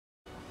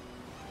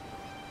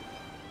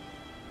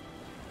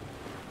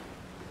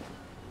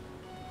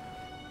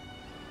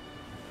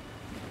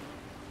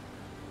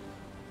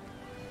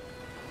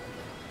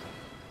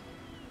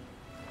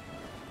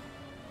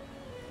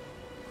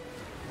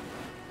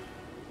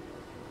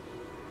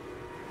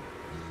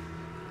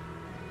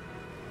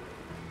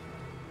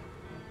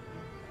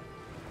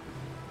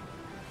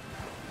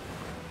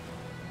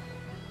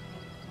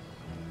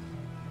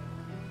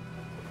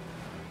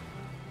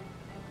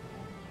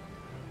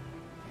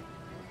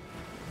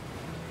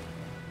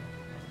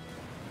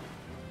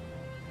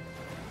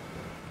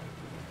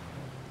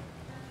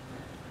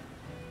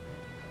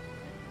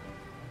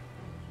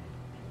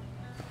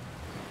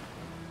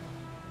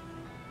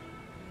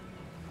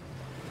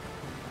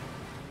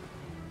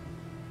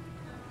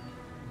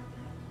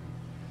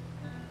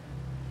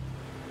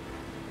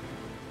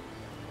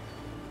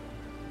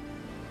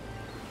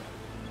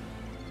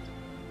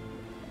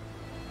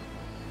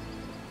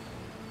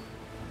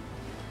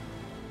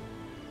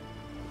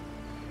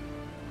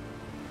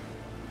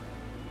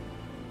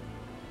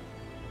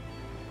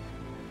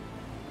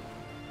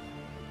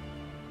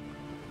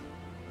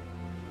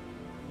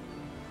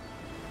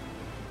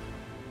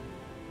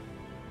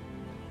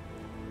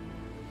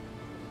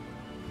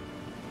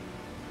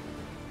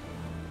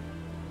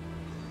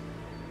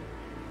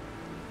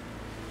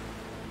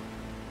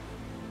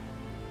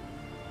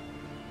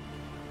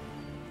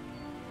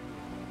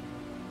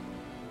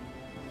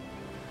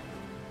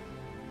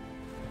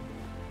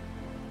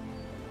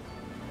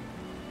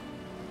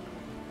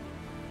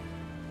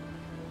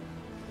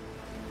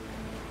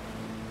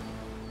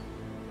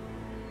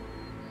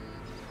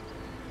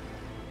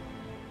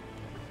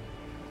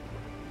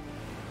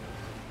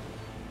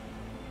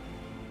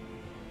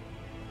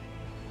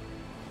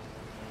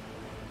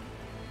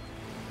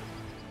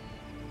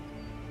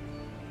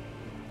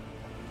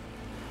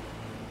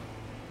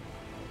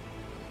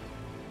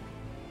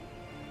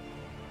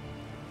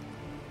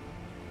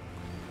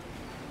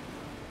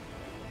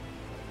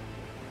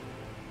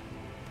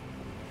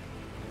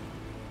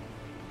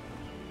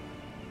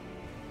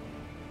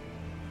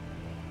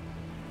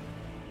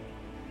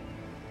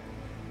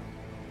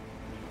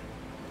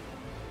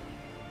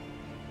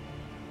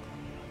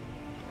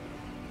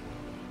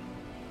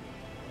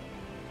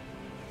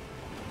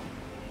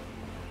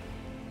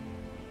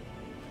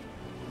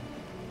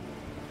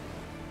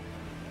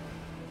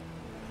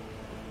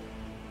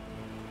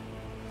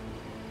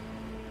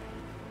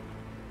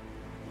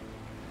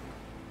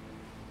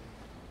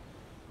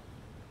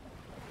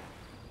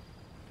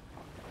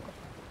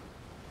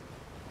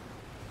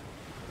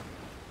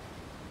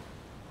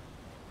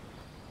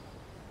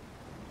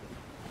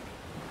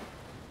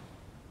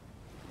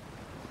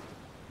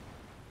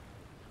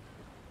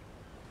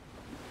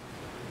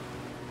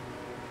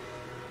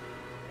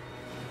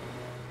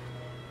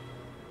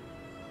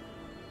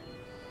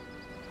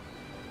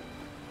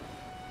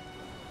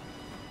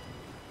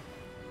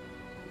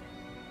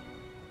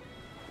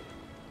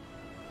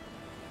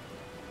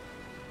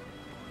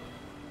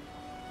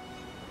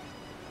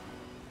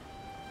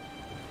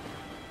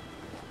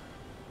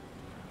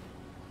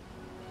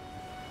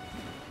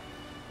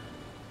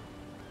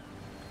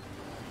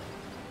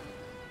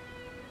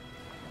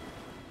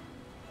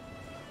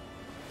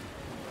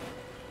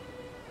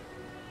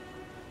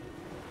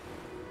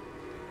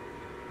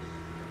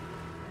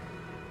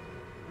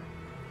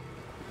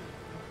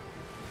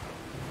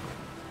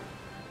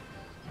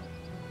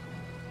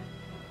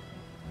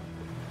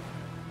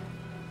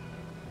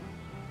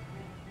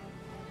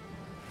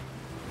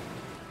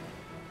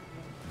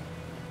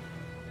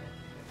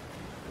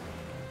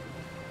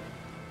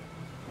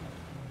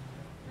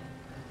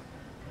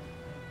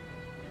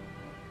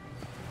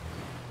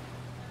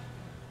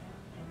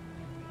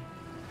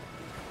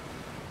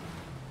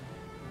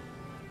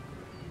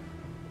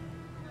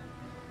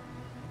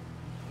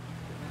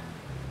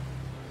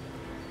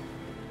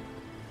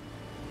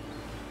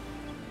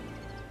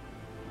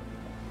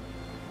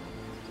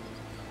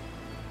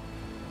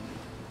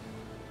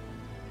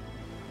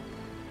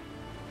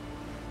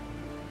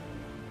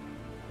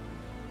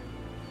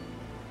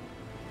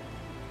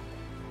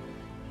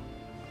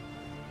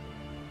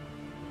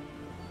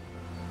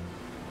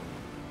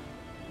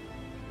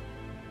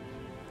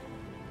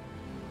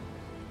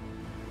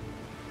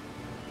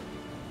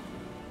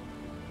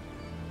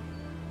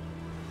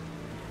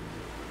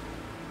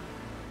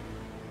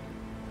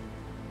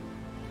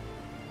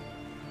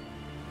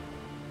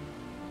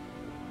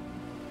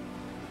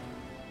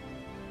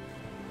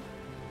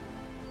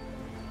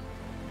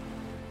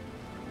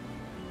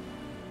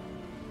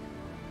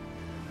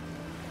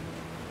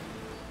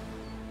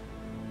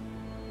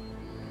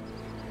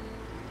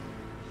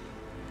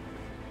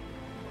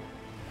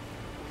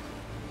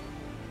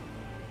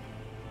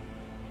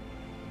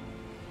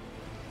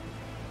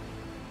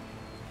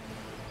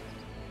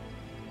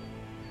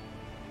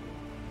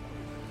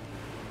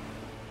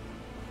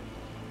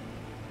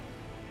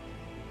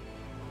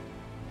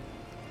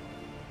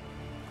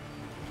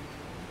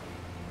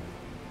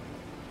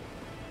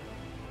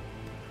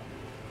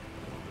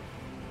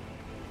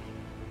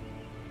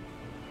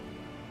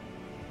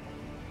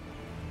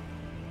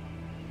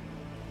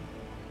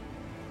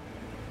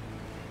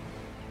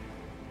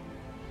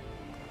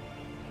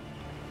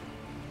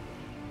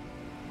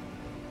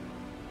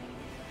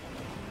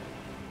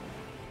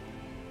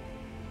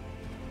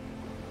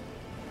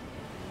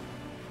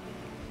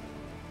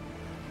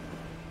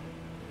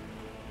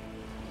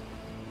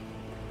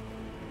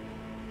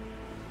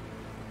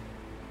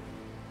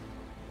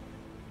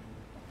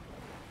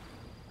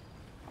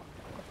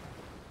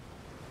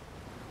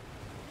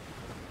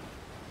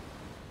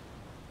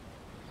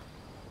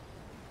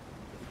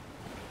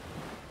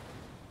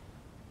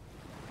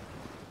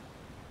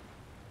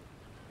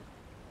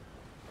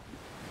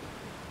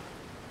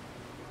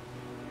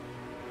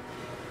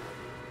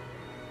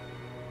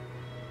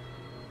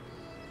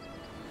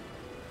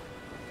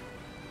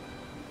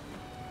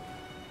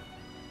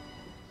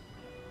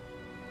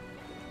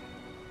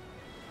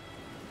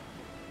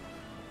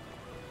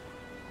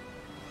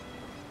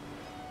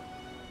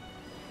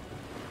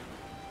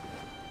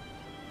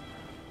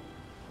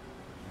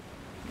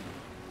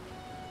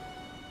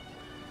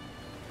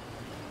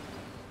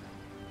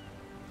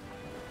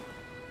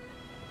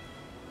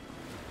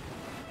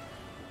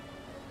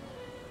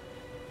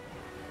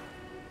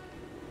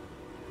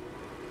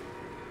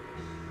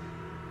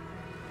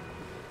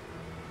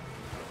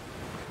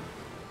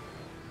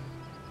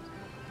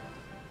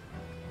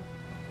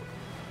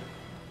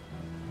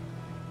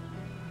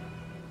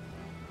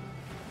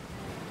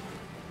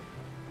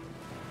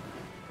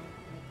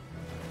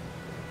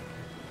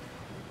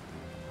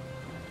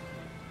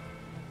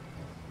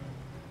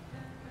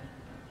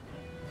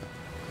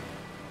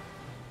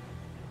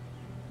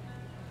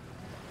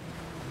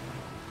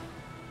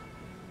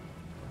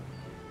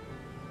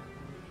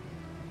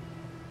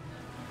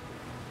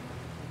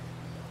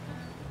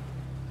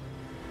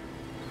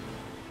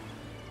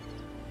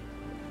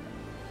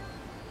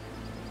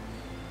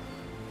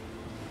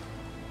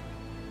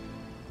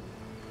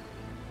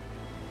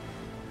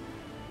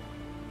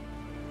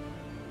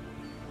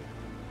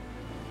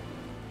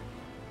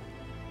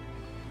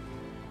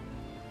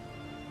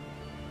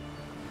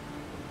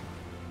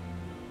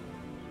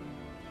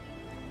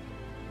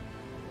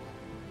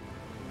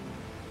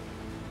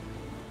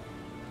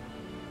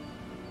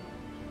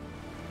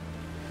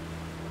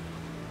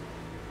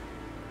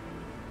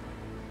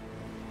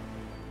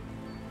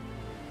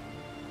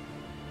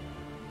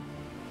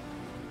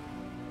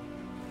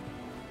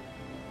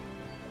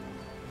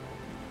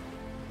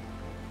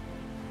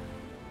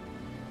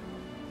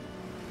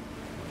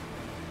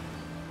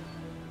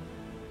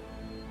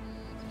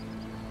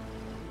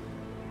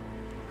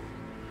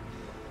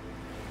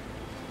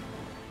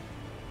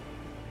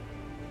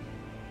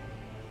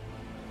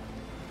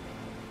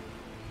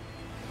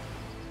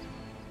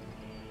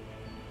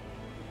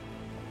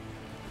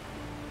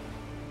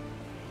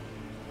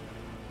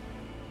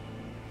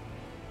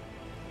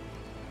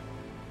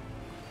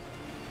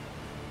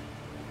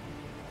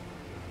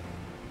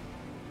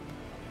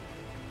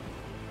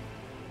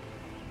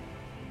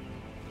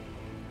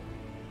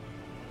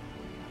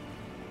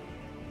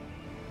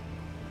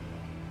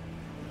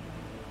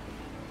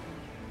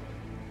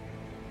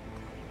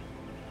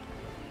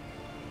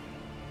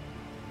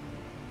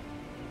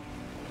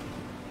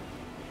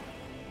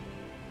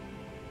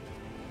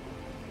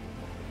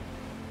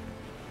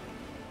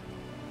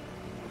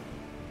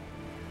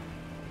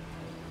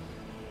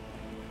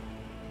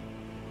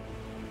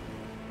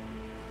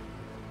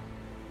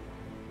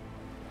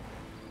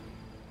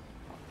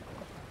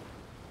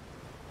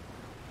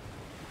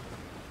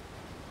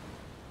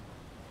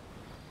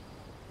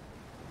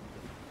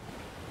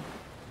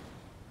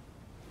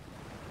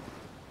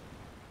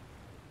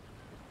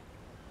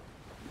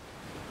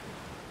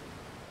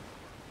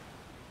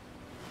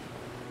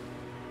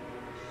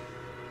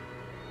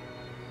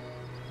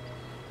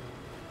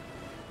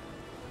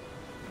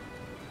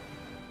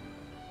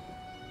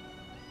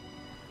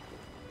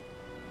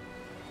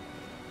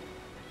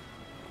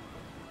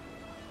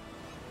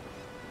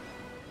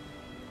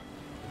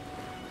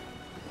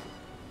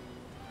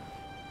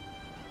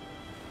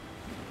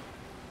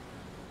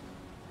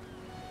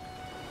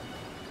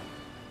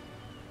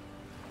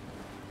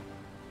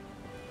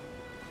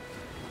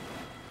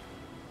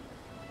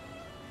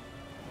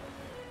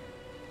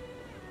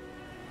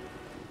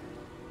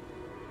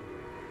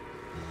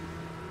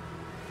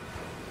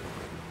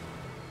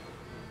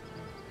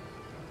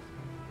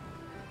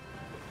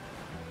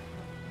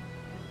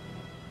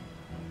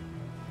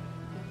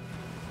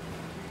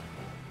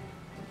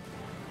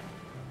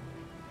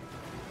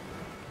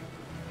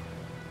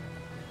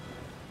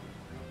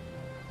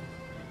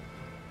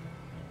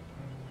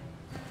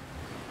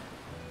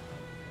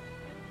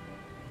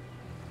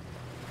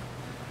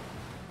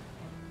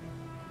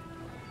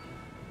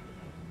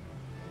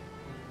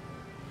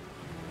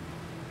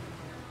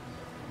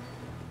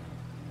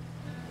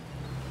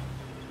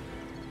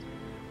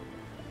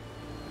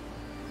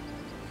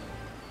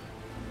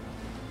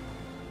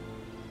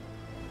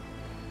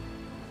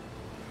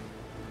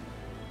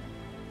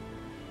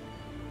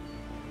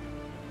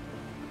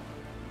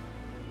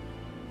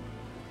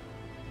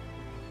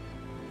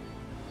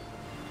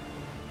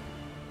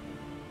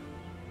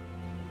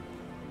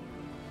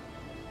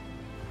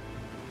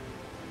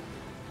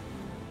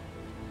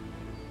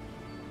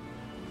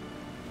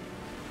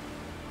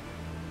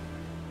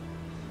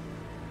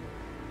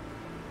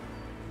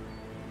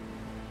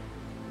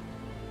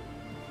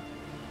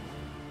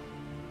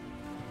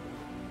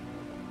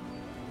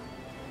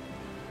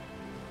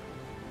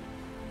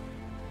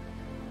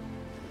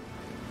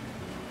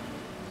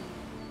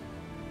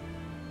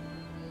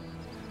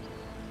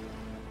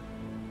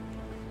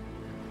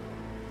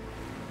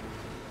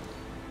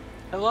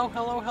Hello,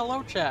 hello,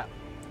 hello, chat.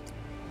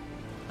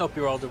 Hope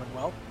you're all doing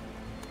well.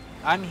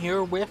 I'm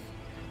here with,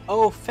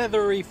 oh,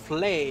 Feathery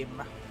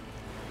Flame,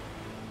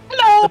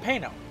 Hello! the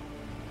Pano.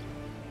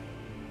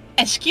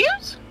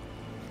 Excuse?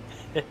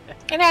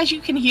 And as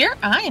you can hear,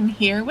 I am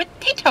here with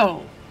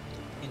Tato.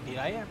 Indeed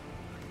I am.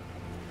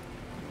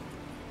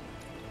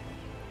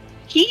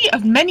 He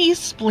of many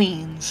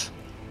spleens.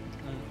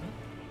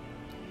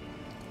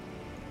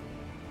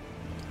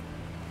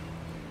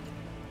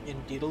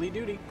 Indeedly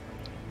duty.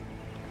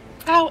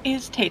 How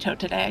is Tato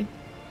today?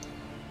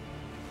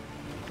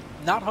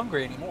 Not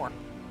hungry anymore.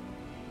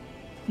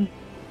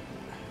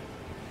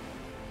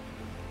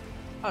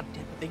 Oh,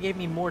 damn it. They gave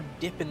me more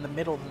dip in the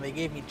middle than they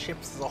gave me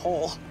chips as a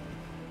whole.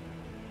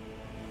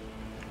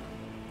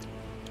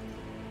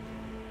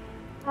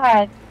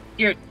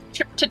 Your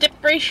chip to dip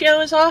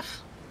ratio is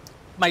off?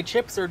 My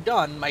chips are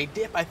done. My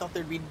dip, I thought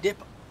there'd be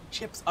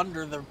chips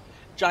under the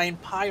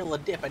giant pile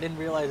of dip. I didn't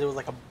realize it was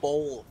like a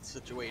bowl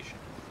situation.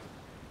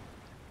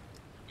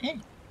 Hey.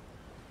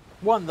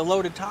 One, the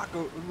loaded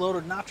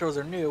nachos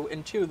are new,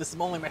 and two, this is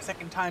only my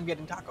second time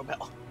getting Taco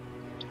Bell.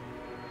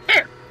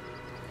 Fair.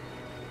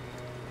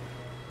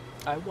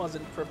 I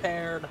wasn't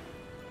prepared.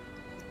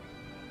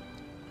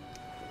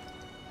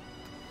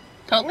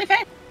 Totally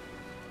fair.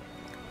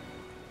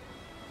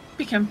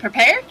 Become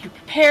prepared? You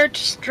prepared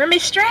to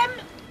strim?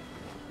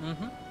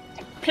 Mm-hmm.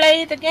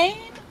 Play the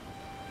game?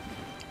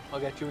 I'll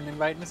get you an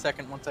invite in a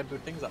second once I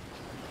boot things up.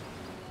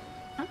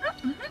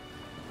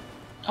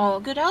 All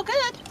good, all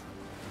good.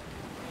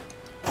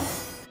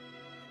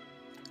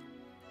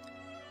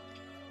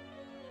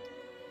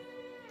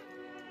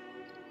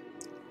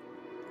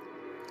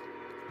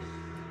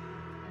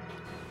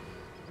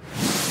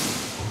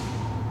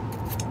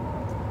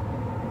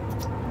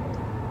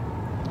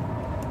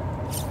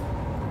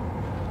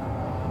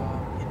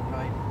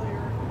 Invite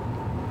player.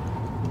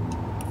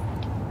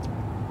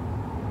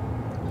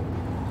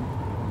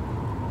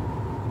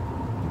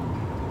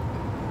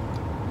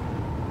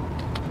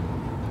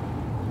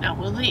 Now,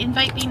 will the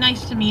invite be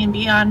nice to me and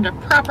be on the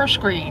proper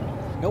screen?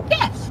 Nope.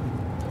 Yes.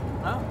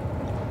 Oh.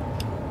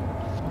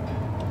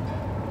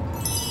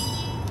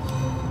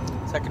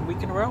 Second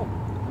week in a row.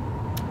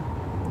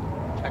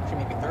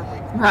 Actually, maybe third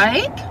week.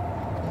 Right?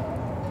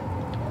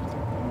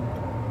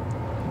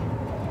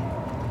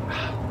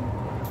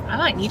 I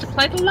might need to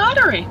play the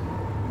lottery.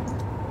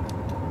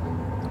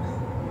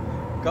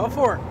 Go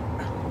for it.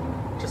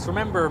 Just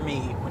remember me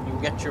when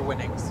you get your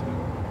winnings.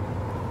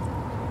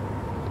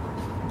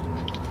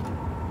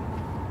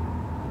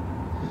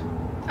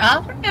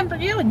 I'll remember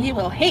you and you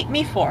will hate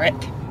me for it.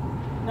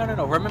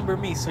 No. Remember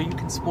me so you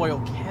can spoil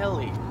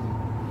Kelly.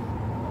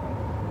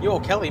 You owe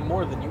Kelly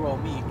more than you owe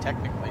me,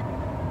 technically.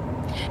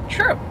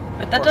 True,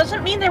 but that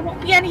doesn't mean there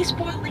won't be any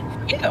spoiling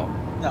for you.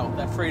 No,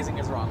 that phrasing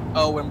is wrong.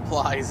 Oh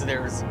implies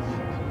there's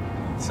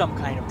some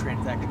kind of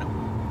transaction. No,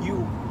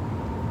 you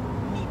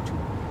need to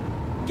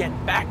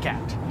get back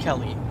at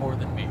Kelly more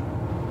than me.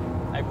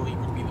 I believe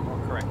would be the more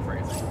correct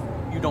phrasing.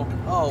 You don't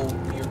owe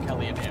me or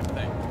Kelly a damn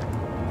thing.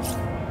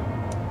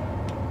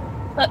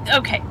 But,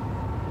 okay.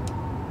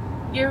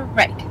 You're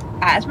right.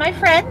 As my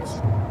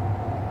friends,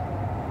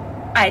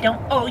 I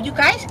don't owe you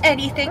guys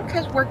anything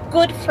because we're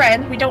good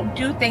friends. We don't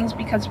do things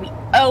because we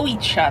owe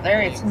each other.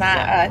 It's not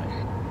a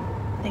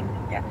thing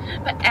like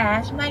that. But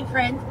as my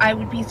friends, I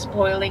would be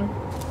spoiling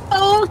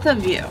both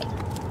of you.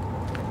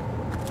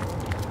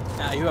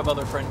 Nah, you have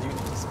other friends you need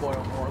to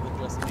spoil more than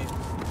just me.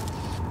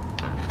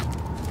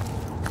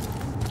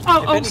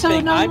 So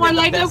no I'm more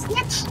Lego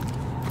kits?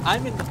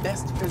 I'm in the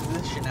best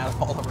position out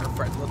of all of our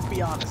friends, let's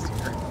be honest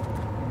here.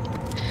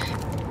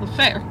 Well,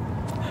 fair.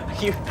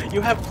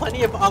 You have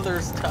plenty of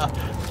others to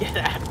get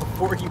at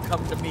before you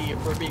come to me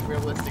if we're being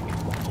realistic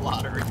in the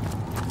lottery.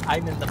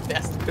 I'm in the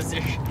best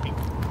positioning.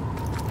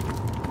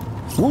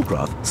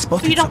 Warcraft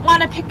spotted You don't something.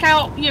 want to pick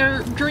out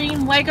your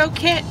dream Lego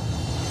kit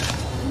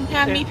and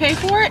have me pay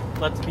for it?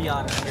 Let's be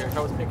honest here. If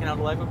I was picking out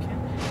a Lego kit,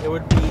 it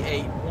would be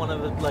one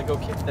of the Lego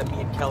kits that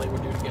me and Kelly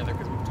would do together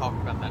because we've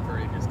talked about that for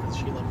ages because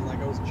she loves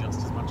Legos just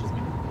as much as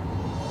me.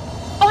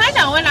 Oh, I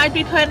know, and I'd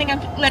be planning on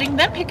letting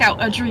them pick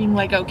out a dream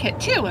Lego kit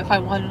too if I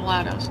won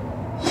Lottos.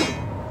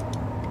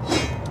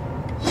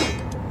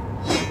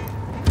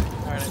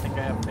 Alright, I think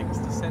I have things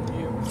to send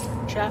you.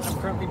 Chat, I'm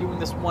currently doing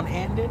this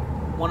one-handed.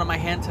 One of my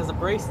hands has a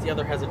brace, the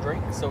other has a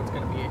drink, so it's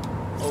going to be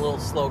a little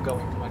slow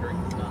going till my drink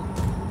is done.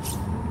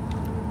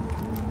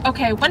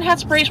 Okay, one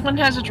has a brace, one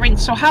has a drink,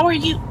 so how are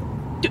you...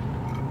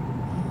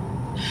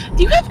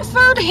 Do you have a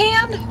third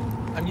hand?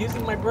 I'm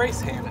using my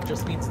brace hand, it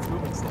just means it's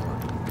moving slower.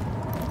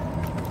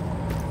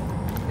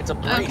 It's a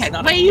brace, Okay,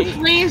 not the a way gauge.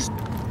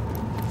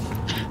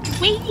 the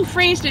way you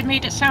phrased it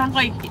made it sound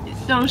like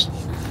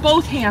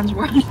both hands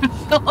were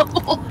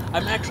unavailable.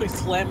 I'm actually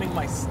slamming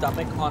my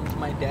stomach onto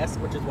my desk,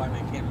 which is why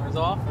my camera's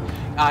off.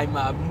 I'm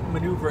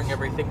maneuvering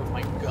everything with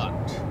my gut.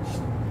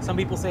 Some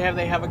people say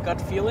they have a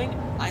gut feeling.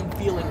 I'm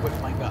feeling with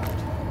my gut.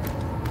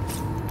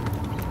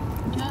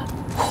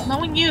 Yeah.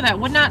 Knowing you, that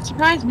would not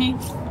surprise me.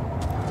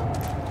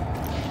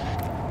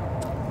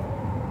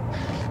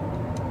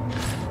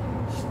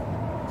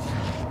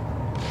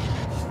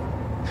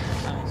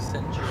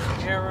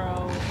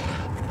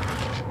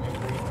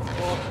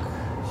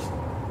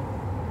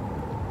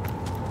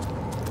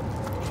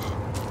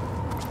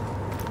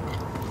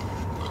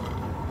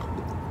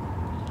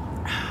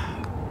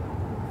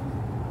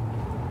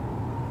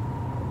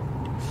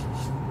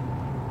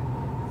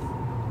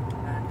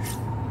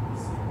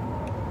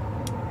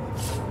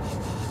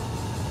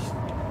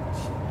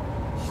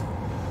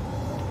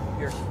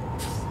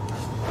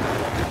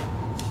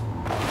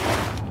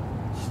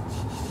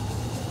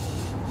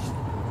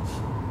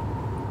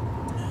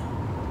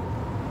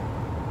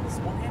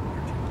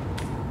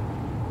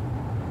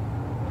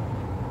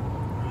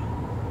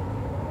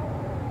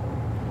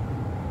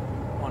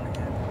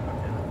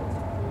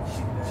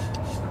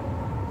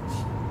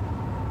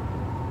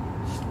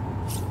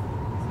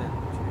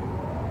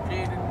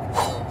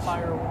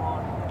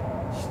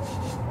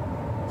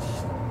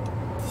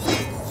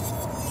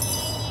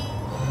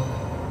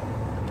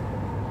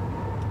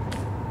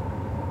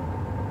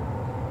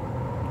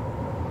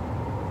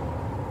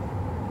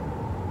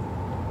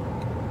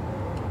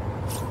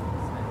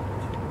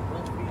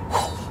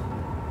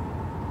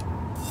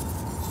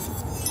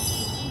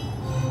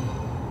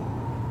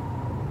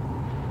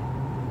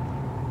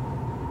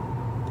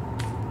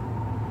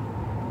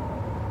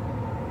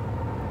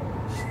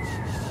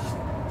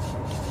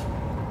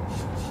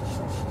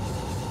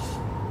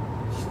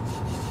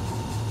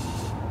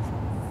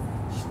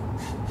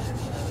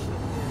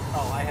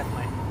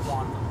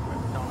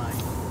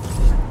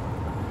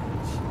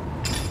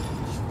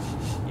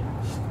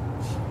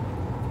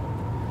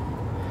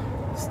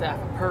 Staff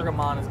of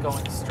Pergamon is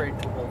going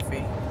straight to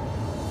Wolfie.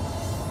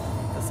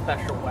 It's a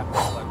special weapon,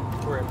 but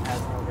Birb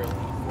has no real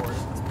need for it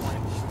at this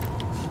point.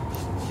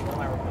 Let's see, what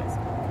am I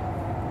replacing?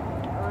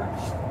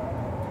 Earth,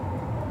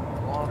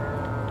 water,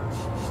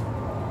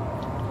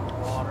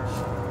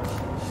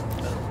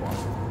 better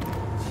water.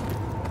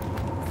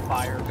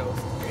 Fire goes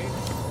to Jade.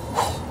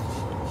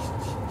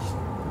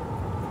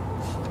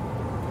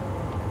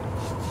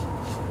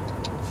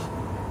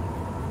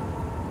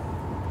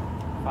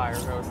 Fire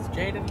goes to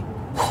Jaden.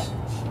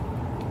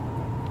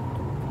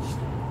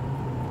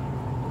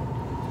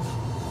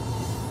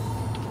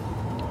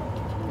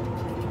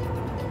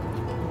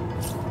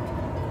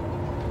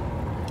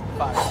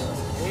 Fire goes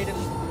to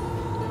Jaden.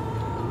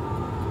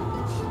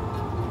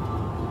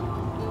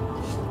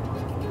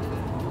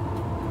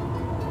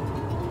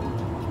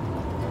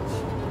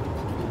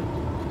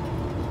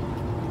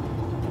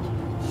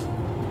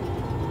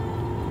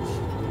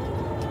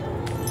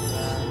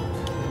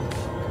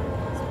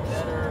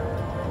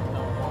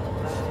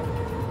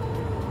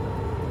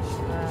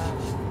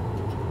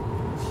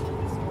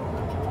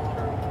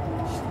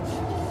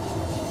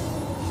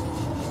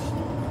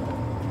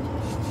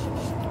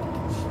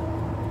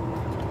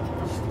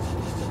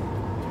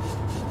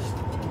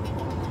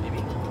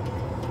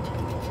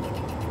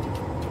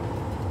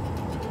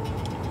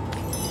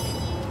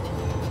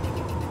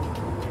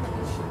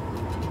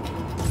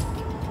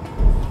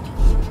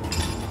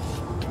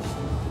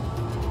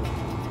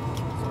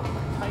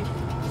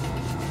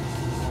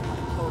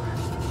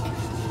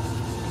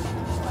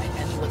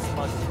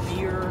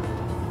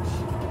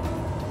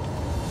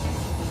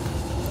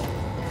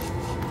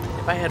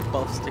 If I had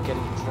buffs to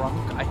getting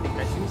drunk, I think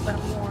I'd use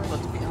that more,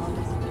 let's be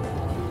honest.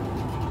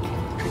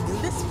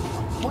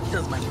 What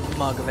does my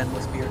mug of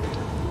endless beer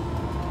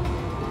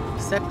do?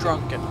 Set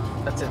drunken.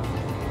 That's it.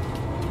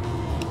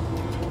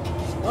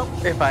 Well,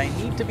 if I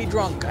need to be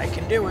drunk, I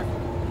can do it.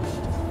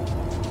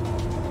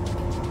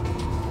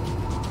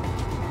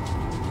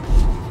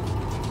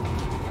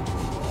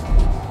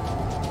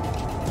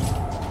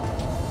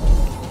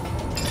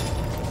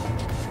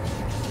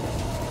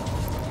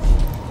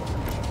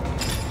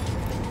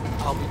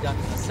 I'll be done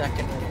in a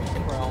second and we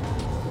can roam.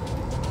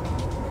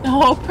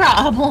 No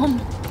problem.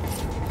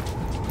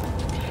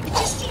 It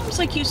just seems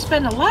like you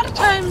spend a lot of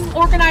time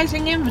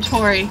organizing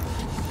inventory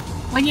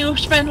when you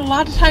spend a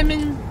lot of time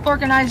in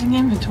organizing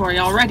inventory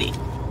already.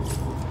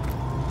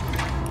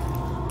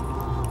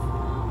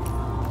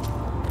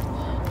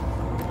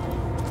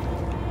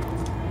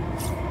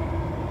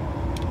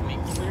 Let me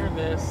clear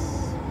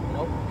this.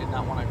 Nope, did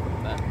not want to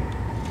equip that.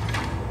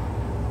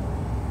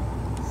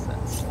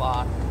 Set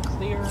slot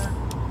clear.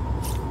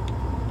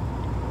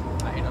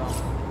 Item.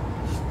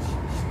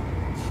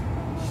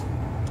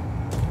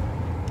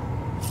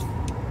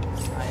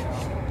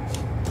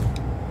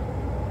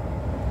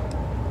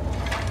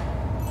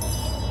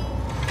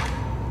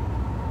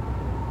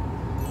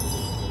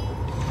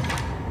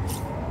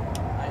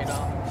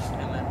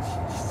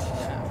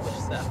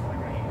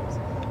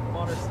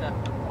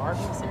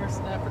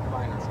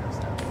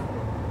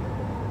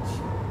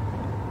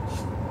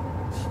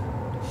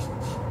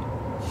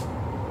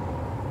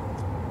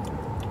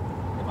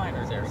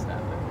 Air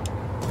staff.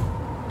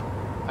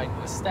 If I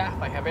need a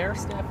staff, I have air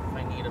staff. If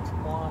I need a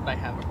wand, I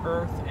have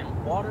earth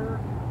and water.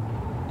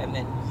 And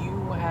then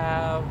you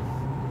have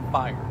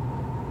fire.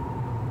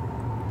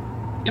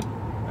 Yep.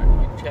 Alright, let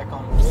me check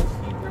on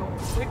Wolfie real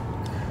quick.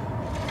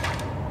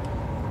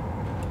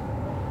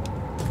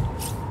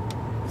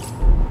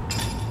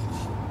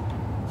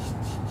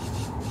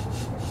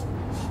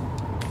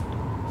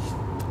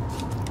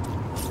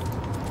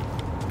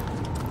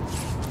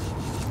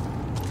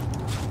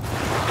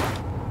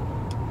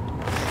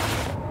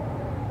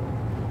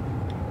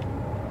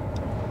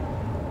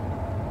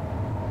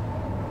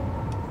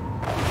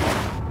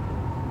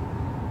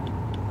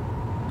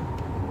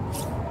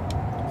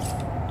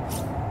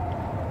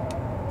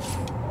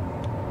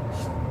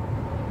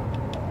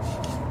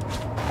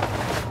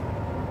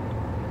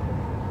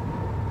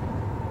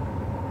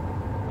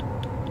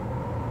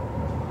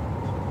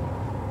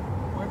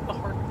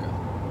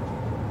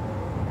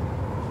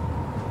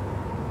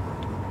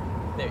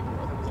 There you go,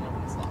 there was an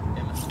open slot,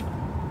 damn it.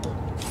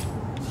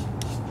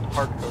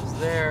 Heart goes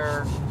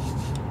there.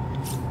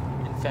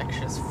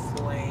 Infectious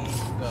flame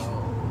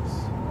goes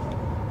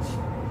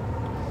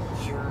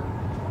here.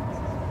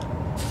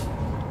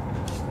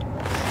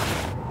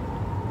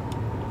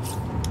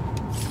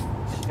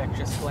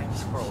 Infectious flame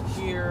scroll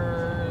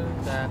here.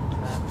 That's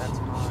mine, that's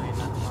mine.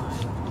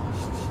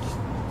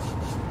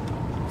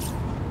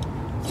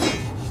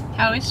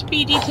 How is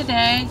Speedy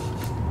today?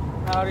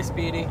 Howdy,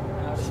 Speedy.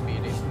 Howdy,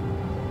 Speedy.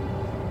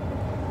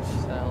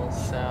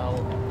 Sell,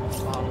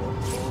 bottle of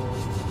gold.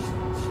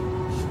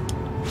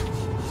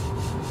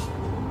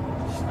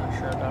 Not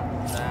sure about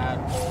that.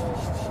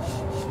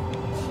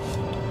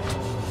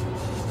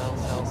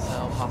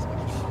 Sell, possible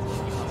key.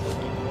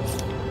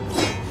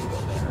 Go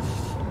there.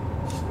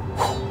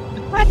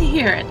 I'm glad to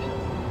hear it.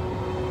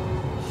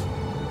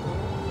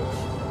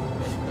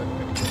 Very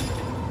good.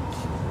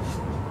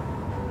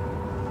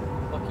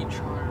 Lucky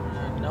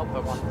charm, no. if I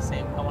want the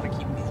same. I want to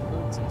keep these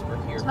boots since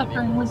we're here.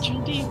 Suffering what you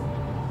do.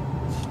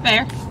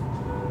 Fair.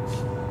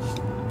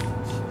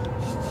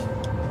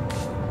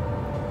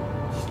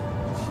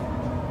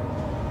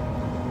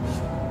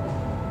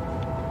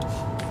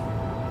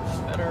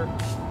 Better.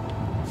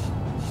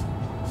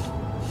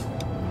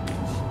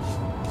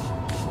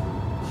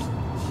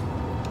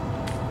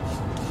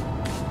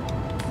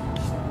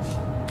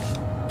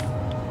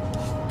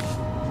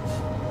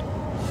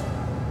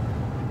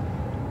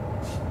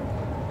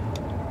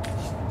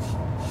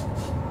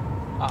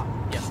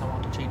 Yes, I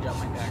want to change out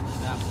my dagger.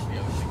 That was the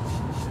other thing I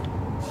want to do.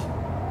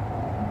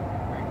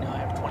 Right now I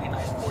have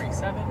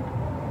 2947.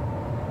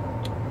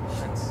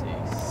 Let's see.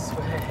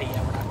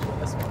 Yeah, we're not doing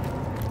this one.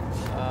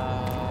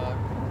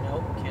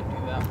 Nope, can't do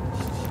that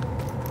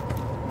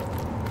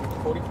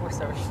one.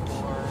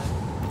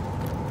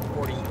 4474,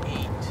 48,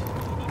 80.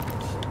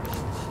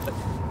 But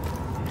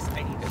this,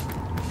 I need a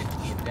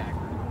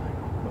dagger.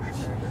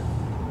 Push dagger.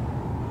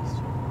 These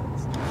two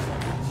ones.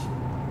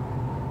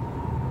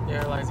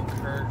 Paralyzing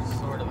Curse,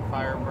 Sword of the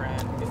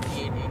Firebrand,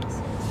 5886.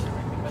 Is there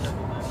anything better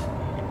than that?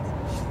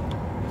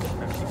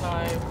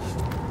 55.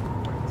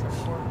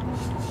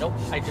 74. Nope,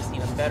 I just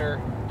need a better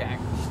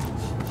dagger.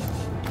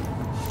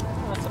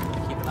 Well, that's something to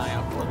keep an eye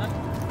out for then.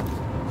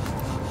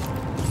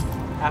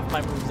 Half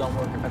my moves don't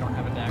work if I don't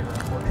have a dagger,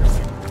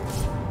 unfortunately.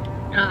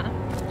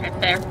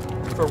 Right there.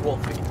 For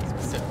Wolfie,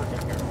 specifically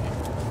here.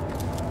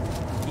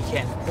 He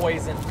can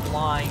poison,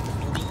 blind,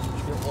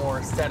 bleed,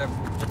 or set up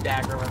the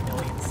dagger a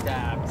million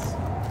stabs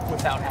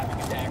without having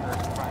a dagger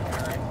as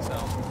primary, so.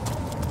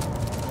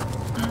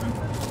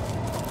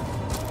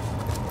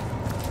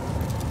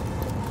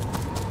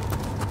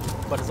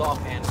 But his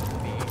offhand can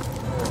be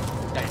more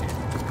dynamic.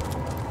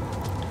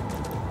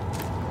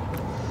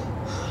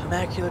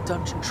 Immaculate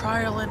Dungeon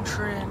Trial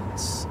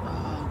entrance.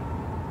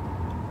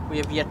 We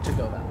have yet to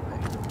go that way.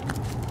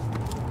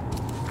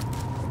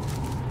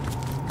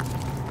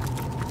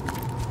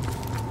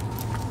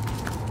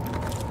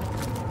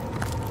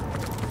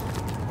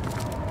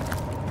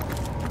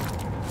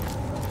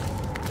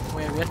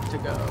 We have yet to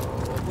go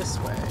this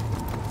way.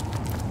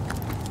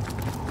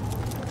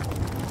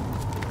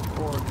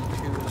 According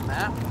to the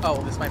map.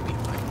 Oh, this might be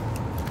fine.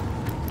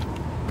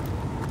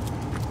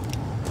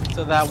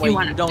 So that way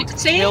you don't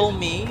kill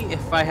me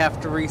if I have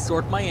to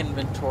resort my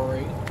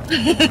inventory.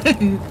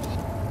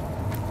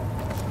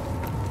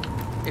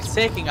 It's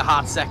taking a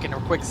hot second or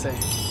quick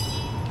save.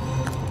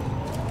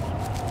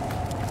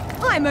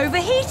 I'm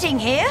overheating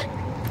here.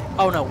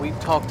 Oh no, we've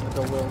talked to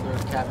the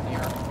bewildered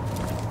Cabineer.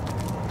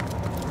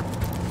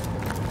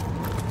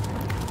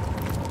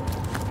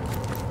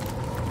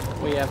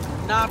 We have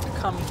not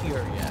come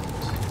here yet.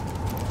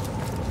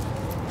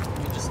 Let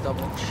me just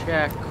double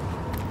check.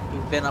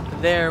 We've been up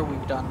there,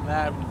 we've done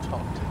that, we've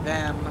talked to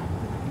them.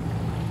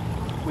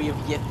 We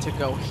have yet to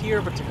go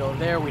here, but to go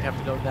there, we'd have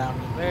to go down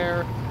to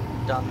there.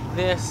 We've done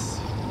this.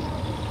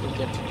 We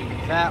get to do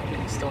that.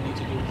 We still need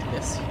to do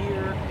this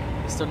here.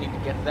 We still need to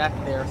get that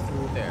there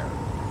through there.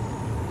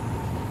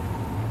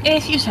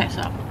 If you say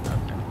so.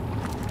 Okay.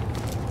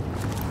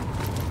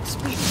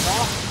 Sweet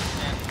off,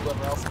 and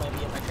whoever else might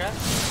be in my chat.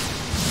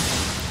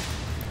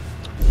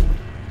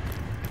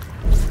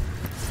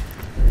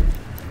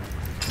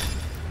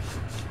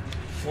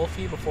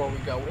 Wolfie, before we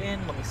go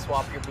in, let me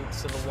swap your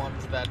boots to the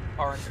ones that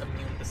aren't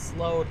immune to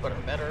slowed, but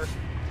are better.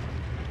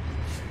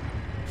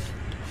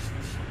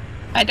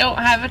 I don't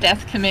have a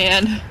death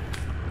command.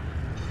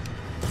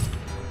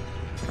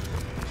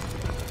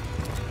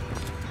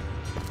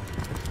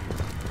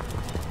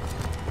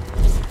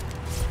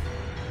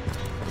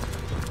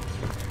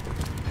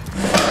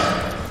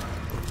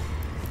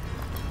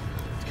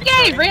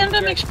 Yay,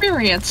 random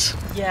experience.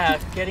 Yeah,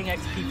 getting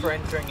XP for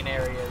entering an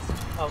area is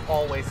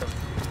always a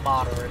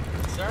moderate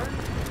concern.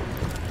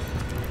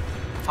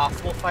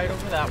 Possible fight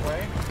over that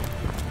way.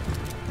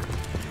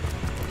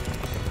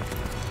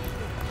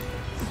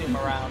 Zoom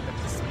around at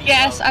the speed.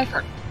 Yes, I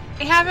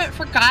haven't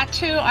forgot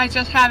to. I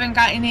just haven't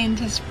gotten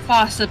into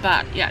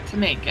Fossabot yet to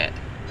make it.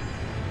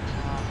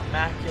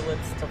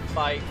 Immaculates to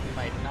fight. We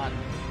might not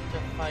need to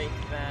fight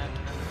then.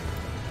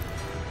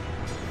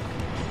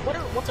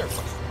 What's our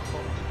quest?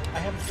 I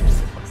haven't seen the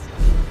quest yet.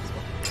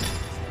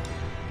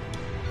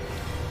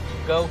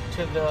 Go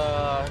to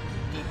the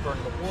deeper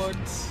in the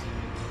woods.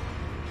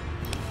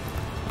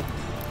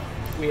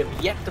 We have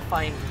yet to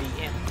find the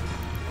inn.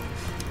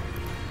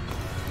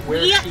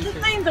 We have to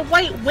find the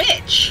White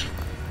Witch.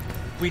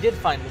 We did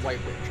find the White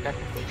Witch,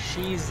 technically.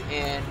 She's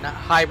in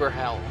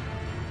Hyberhell.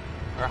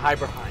 Or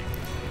Hyberheim.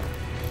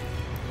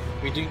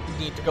 We do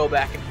need to go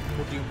back and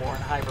we'll do more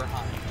in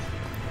Hyberheim.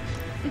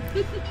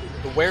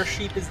 The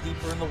Weresheep is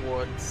deeper in the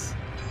woods.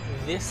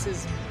 This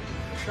is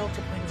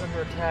shelter plains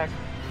under attack.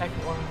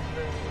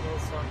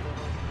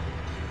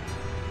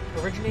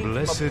 Originating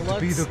Blessed from a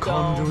be the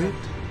conduit.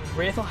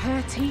 Rift For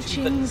her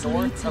teachings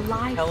lead to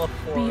life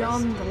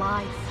beyond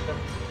life,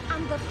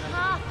 and the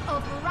path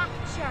of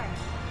rapture.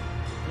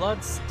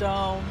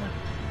 Bloodstone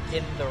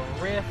in the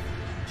rift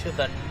to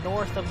the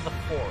north of the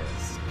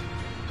forest.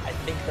 I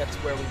think that's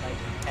where we might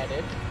be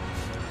headed.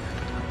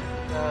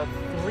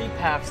 3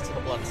 paths to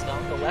the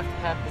Bloodstone. The left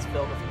path is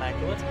filled with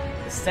Immaculate.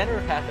 The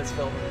center path is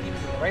filled with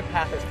Demons. The right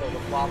path is filled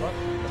with Lava.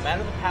 No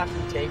matter the path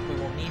we take, we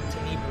will need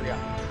Tenebria.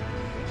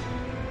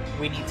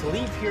 We need to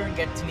leave here and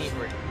to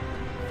Tenebria.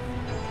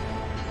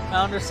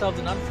 Found ourselves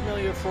an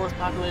unfamiliar forest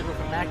populated with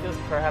Immaculates.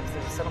 Perhaps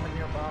there's a settlement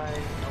nearby.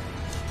 Nope.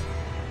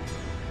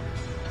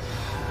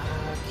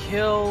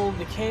 Kill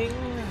the king.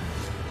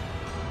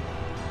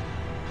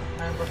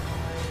 I'm behind.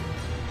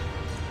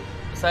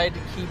 Decided to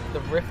keep the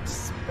Rift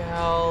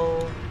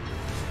spell.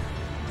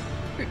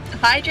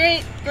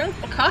 Hydrate, drink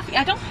coffee.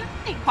 I don't have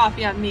any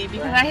coffee on me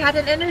because I had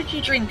an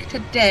energy drink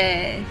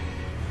today.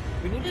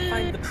 We need to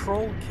find the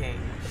Troll King.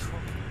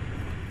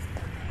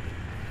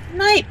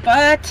 Night,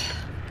 but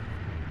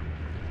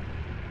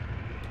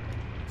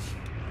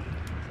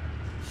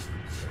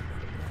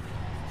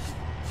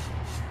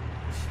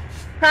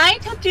trying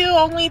to do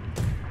only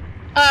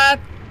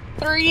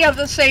 3 of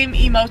the same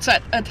emotes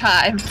at a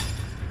time.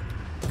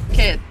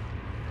 Kid.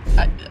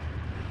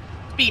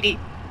 Speedy.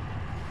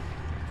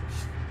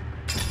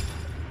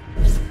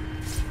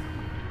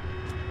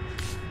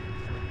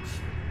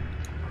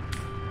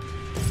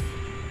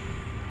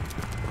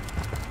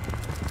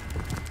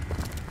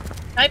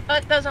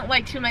 Nightbutt doesn't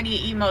like too many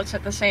emotes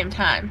at the same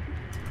time.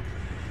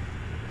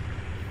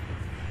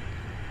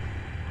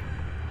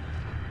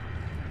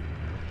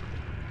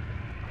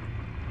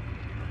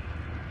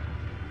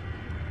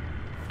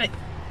 But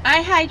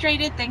I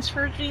hydrated. Thanks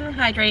for drinking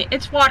hydrate.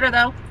 It's water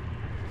though.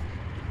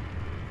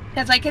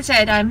 Because like I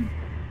said, I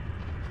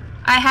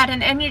had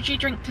an energy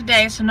drink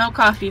today, so no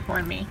coffee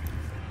for me.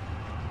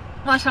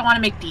 Unless I want to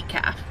make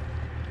decaf.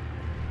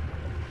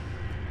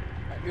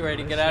 You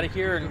ready to get out of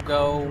here and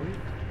go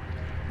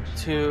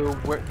to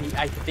where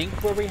I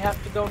think where we have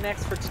to go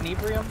next for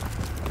Tenebrium?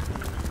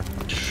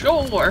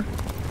 Sure.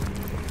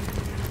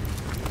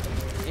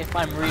 If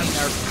I'm reading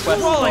our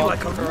quest Rolling log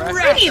like a correctly.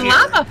 Pretty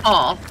lava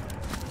fall.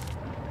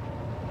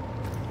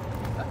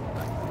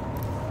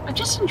 I'm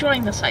just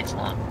enjoying the sights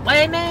along the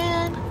way,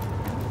 man.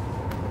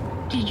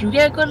 Did you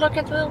get a good look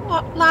at the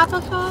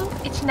lava fall?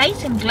 It's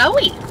nice and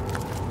glowy.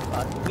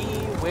 But we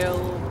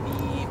will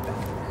be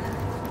back.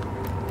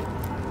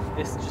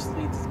 This just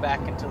leads us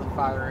back into the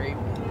fiery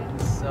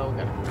pit, so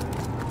good.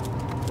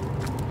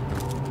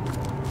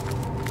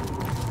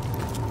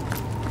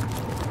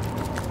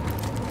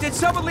 Did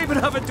someone leave an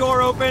oven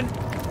door open?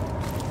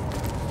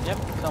 Yep,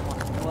 someone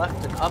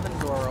left an oven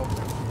door open.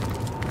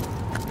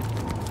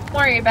 Don't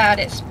worry about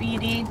it,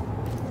 Speedy.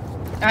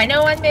 I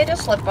know I made a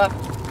slip up,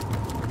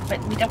 but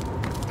we don't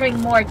bring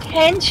more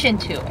attention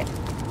to it.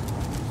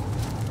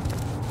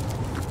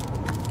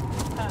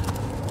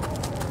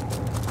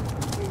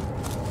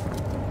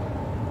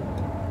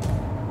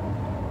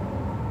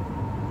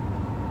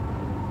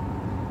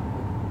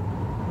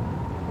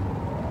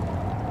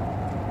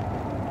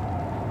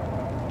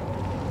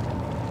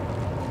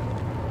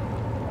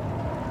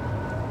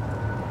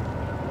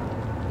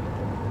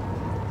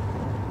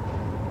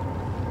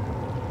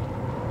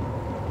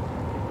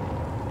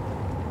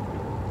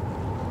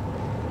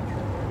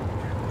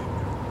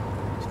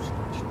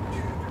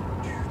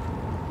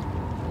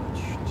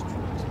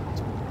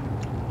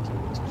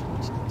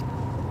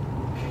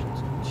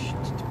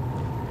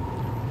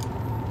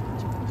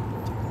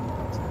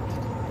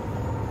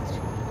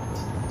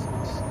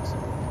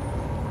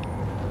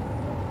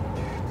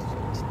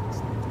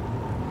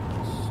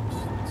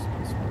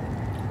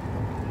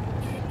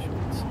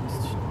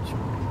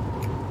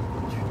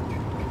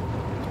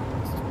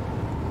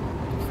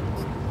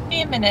 Give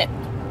me a minute.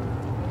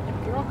 Yep,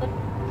 you're all good.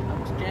 I'm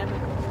just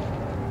jamming.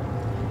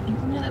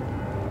 Yep.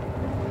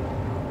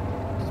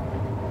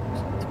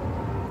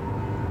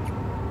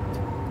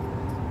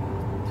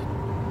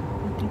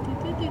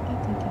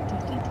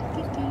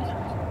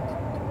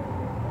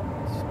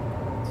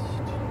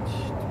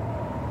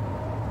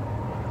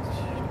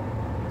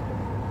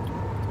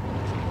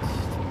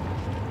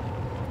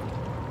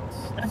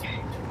 Okay.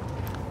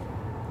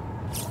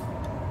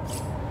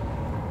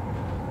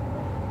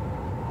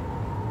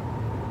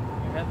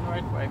 You're heading the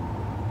right way.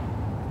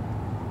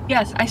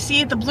 Yes, I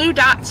see the blue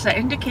dots that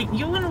indicate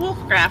you and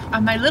Wolfgraph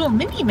on my little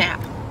mini-map.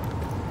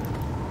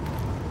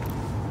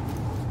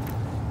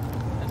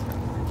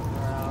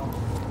 Well,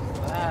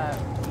 that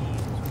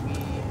means we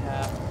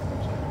have to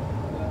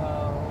go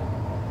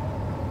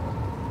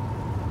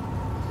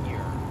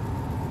here.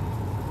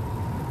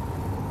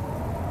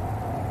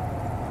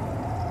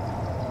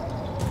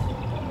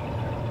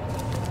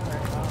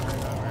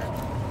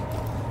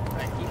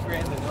 Alright, keep your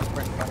hands in the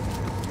press button.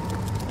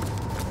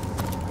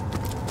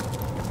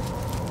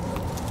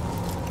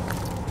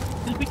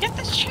 Did we get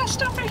this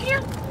chest over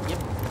here? Yep.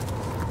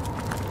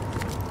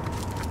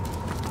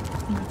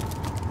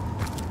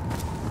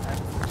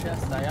 That's the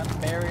chest I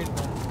unburied and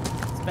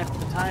spent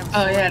the time.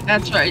 Oh, yeah, sorting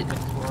that's the right.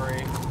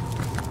 inventory.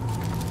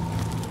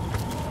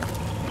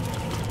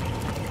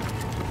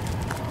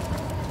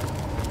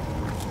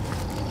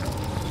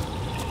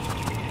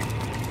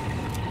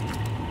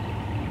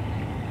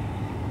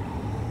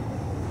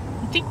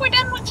 I think we're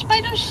done with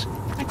spiders.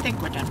 I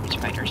think we're done with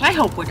spiders. I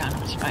hope we're done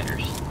with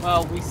spiders.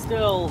 Well, we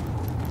still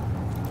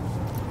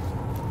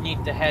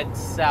need to head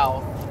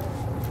south,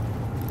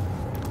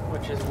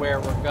 which is where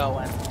we're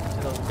going, to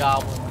those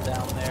goblins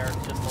down there.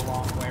 It's just a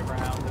long way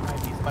around. There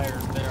might be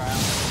spiders there, I don't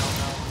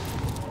know.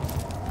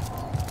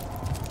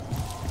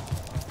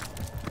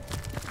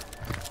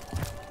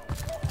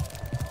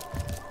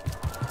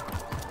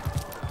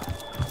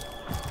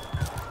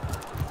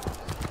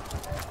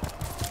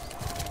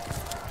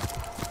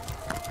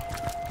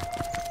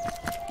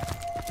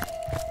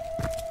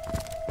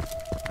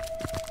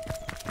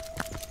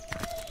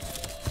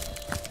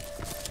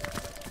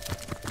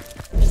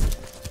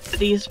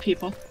 These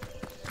people.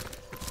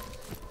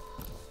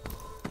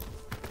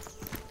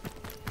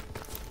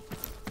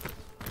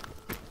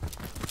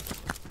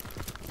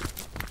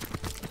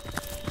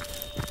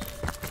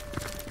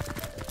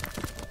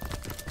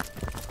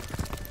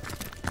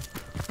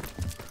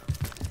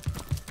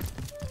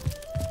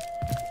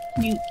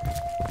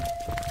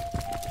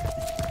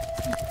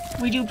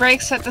 We do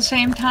breaks at the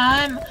same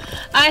time?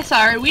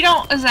 Sorry, we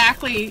don't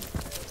exactly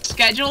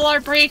schedule our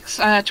breaks.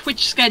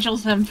 Twitch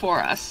schedules them for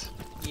us.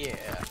 Yeah.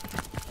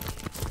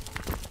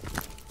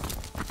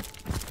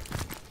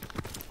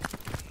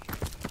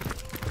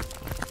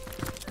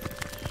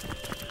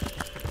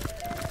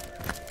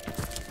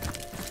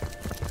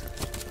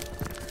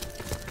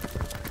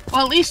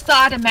 Well, at least the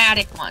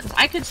automatic ones.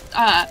 I could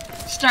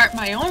start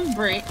my own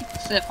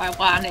breaks if I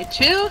wanted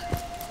to.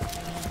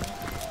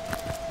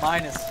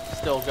 Mine is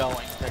still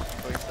going,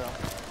 technically, so.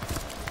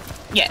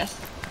 Yes.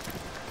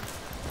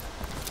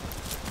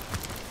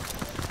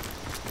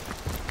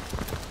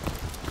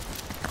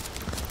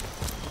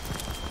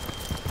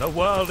 The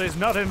world is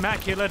not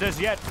immaculate as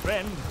yet,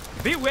 friend.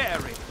 Be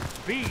wary.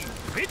 Be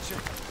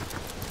vigilant.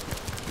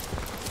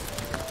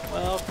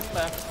 Well, come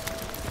back.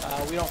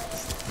 We don't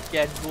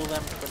schedule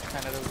them, which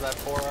kind of does that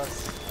for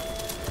us.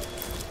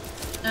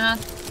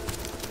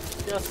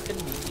 Just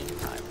convenient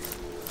time.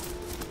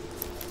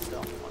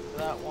 Don't want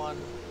that one.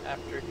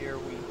 After here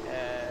we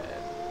head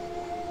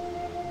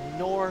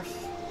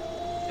north,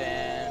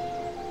 then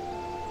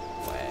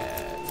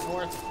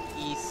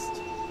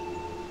northeast,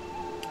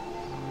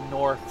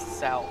 north,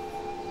 south,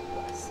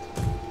 west.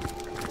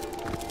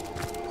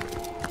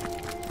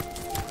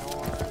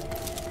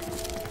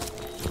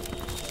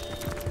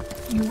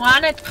 You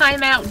want to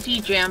time out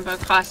D-Jam,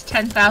 but cost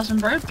 10,000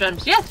 Birb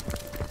gems. Yes!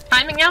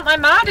 Timing out my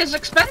mod is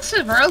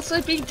expensive, or else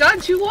it'd be done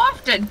too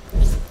often.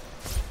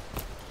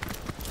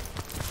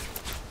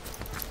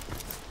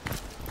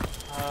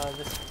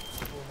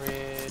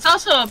 It's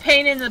also a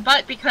pain in the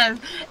butt because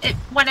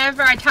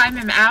whenever I time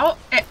him out,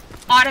 it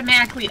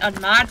automatically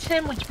unmods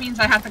him, which means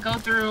I have to go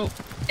through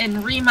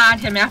and remod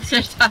him after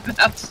the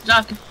timeout's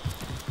done.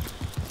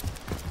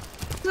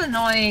 It's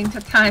annoying to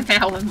time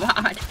out a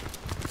mod.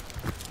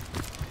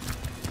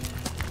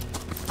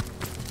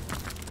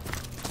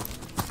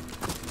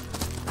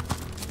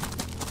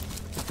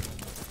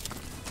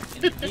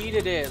 Indeed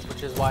it is,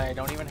 which is why I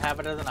don't even have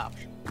it as an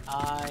option.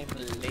 I'm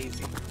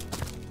lazy.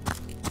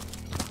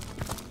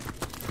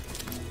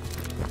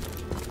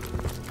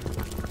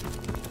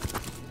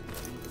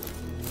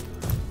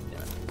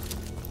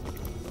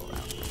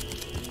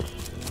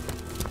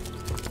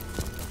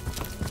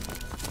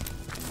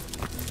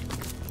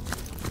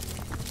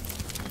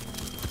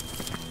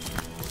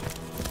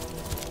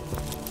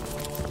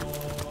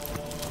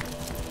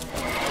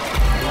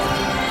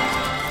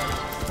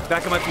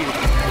 Back on my feet.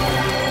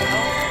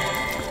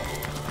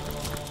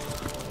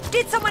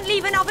 Did someone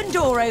leave an oven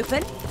door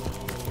open?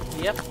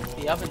 Yep,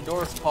 the oven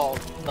door is called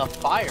the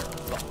fire,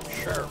 so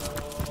sure.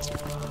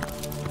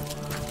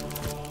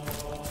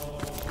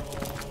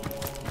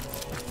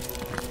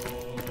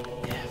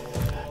 Yeah,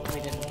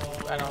 we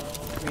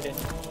didn't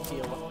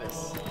deal with this.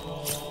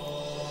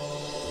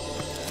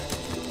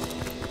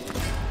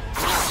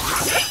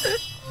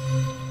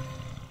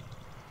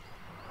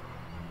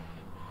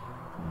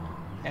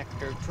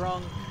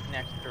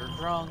 Nectar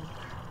drunk.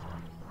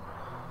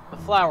 The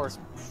flower's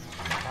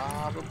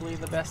probably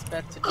the best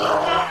bet to do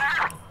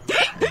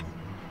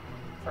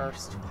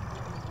first.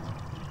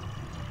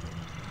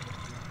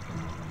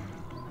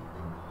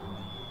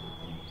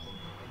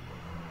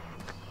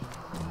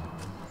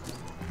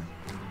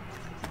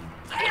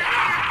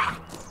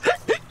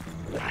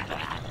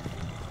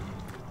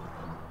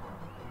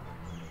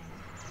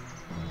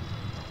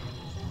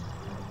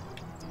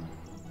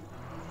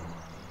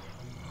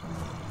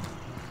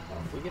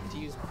 We get to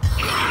use.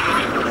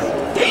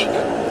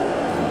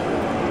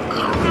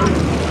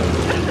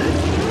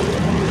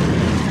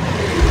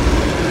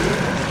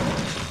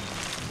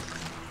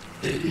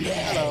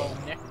 Hello,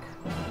 Nick.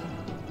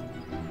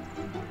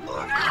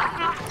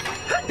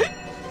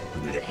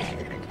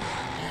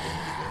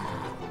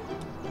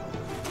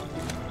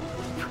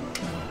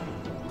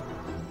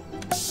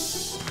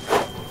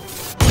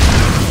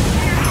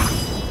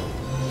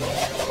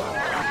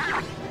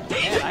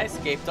 Man, I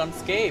escaped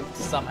unscathed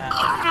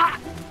somehow.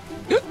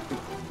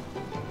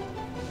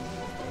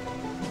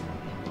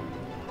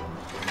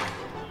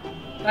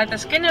 By the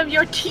skin of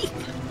your teeth.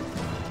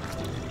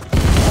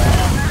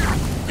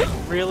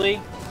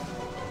 Really?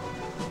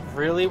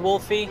 Really,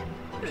 Wolfie?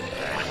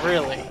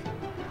 Really?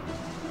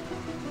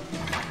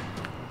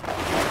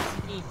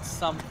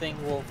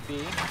 something,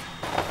 Wolfie.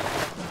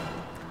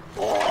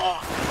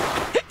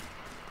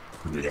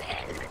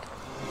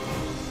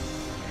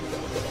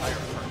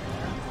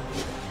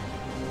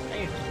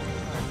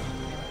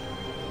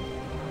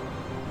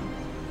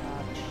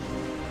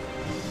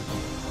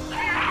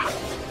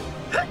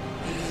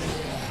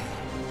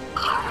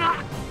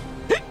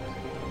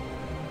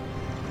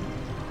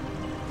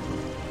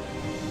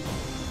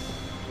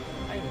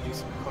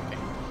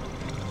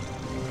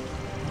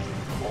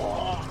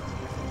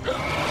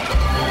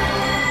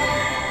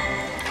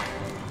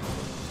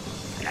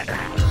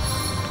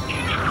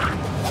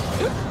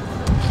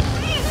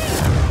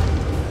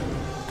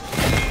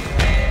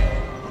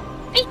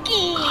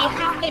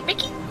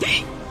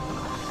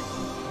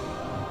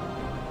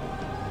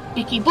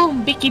 Bicky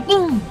boom, Bicky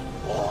boom.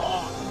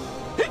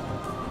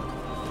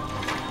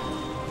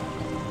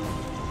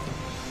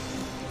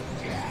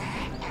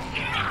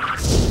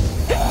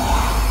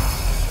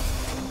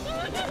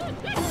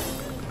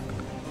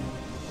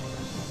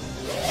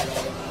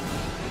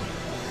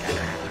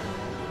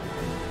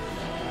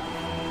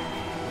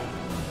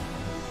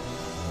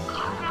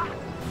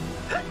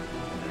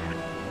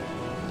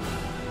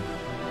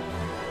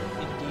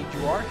 Indeed,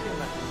 you are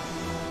human.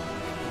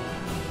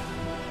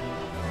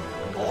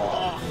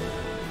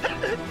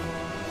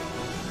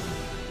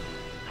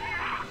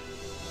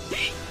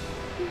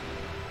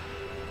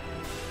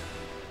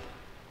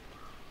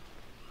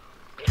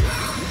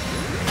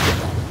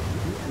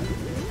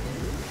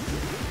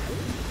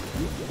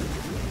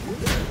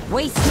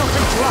 Waste not a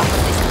drop of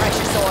this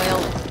precious oil.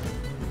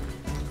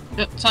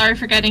 Sorry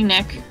for getting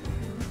Nick.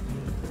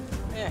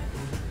 Yeah,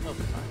 it'll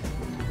be fine.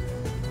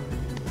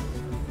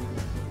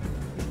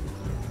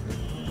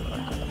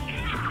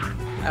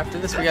 After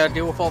this, we gotta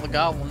deal with all the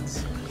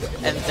goblins.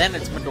 And then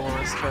it's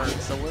Medora's turn,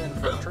 so we're in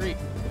for a treat.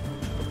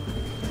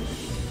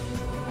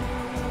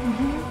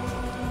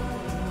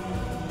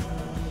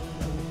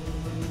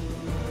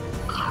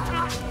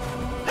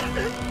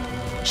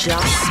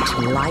 Just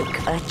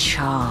like a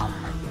charm.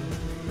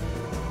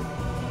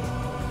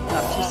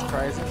 Not too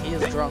surprising, he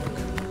is drunk.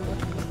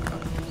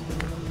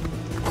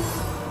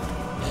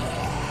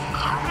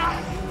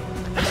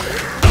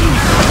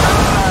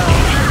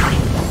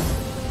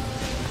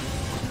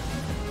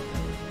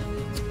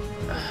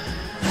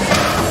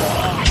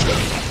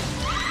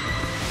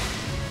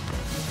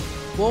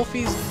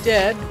 Wolfie's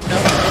dead. No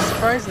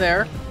surprise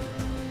there.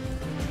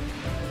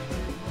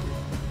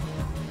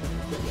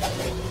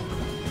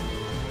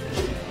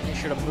 You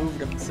should have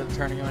moved him instead of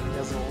turning him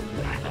invisible.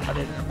 I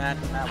didn't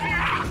imagine that would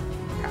happen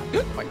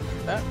quite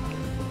like that.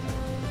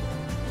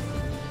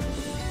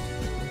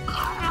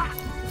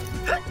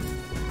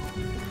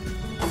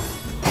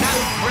 No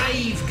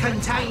grave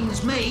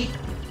contains me.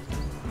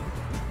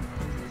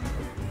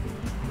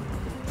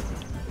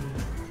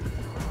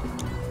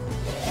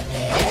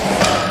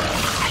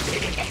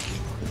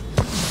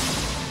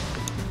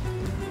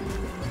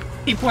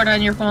 Keyboard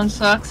on your phone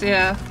sucks,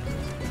 yeah.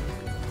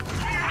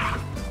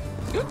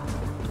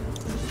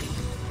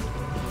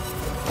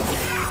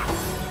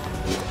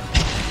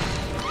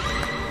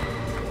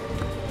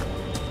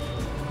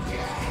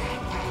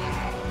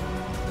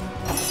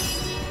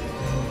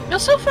 Now,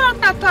 so far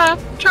that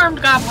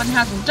Charmed Goblin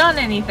hasn't done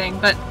anything,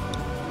 but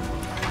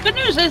good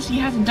news is he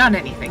hasn't done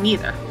anything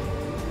either.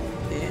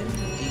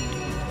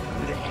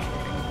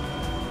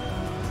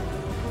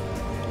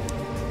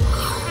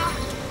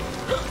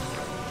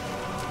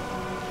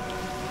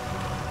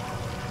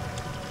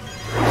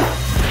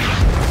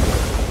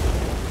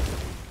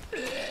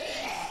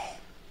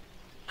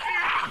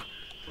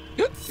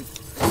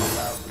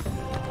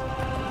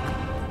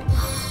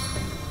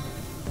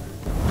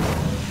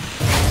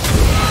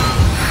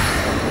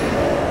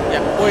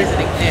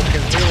 Poisoning Nick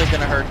is really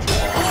gonna hurt you.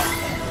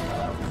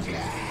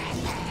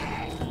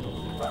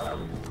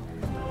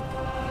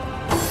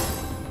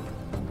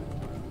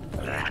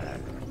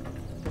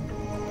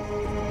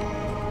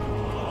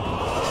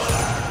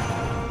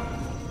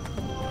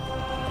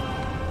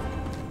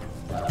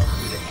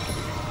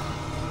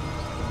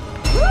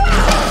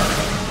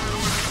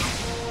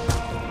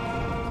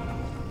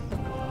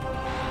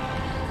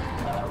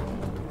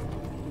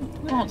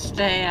 Won't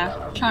stay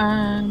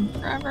charmed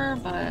forever,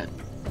 but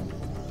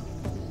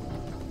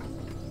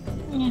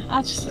yeah,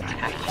 I'll just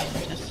attack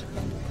him.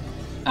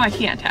 Oh, I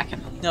can't attack him.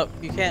 No,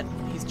 you can't.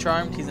 He's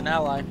charmed. He's an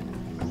ally.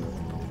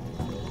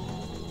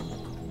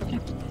 Okay.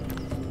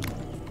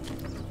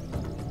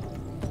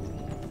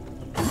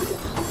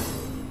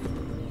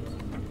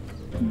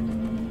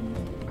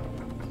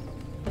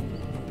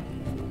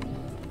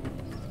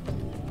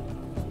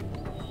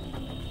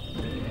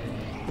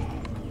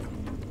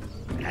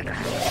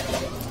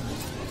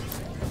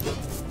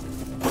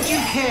 Would you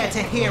care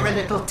to hear a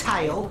little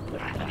tale?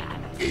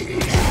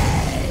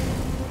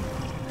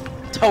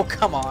 Oh,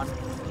 come on.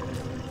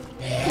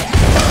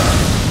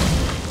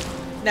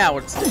 Now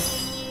it's...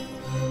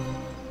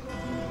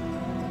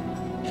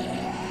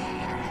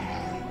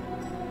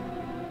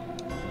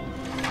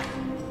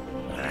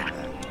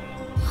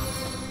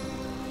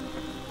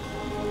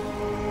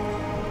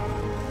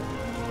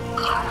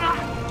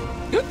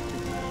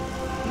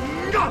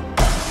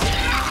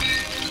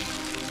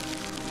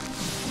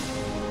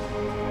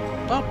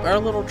 Oh, our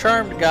little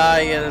charmed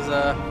guy is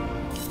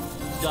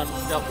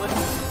dealt with.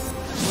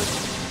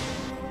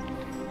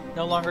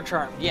 No longer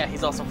charmed. Yeah,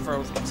 he's also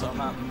frozen, so I'm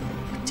not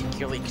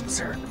particularly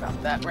concerned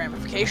about that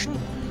ramification.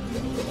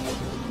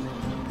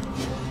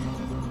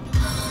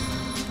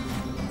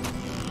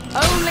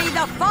 Only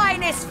the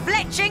finest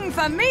fletching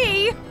for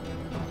me!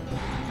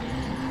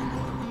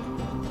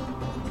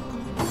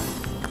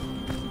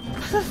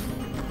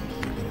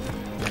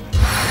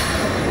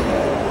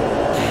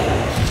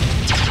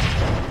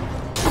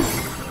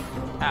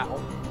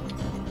 Ow.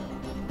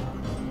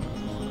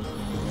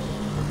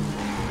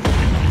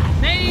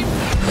 Name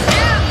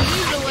and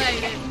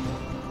mutilated.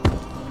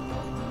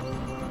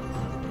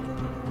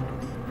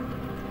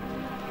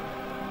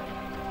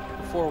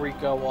 Before we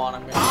go on,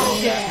 I'm gonna I'll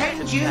go back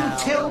defend to you town.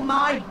 till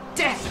my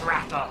death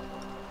rattle.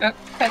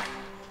 Okay.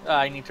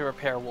 I need to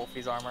repair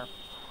Wolfie's armor.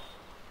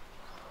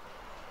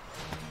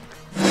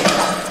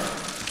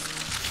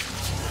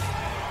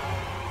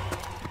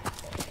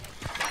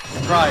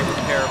 Try to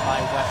repair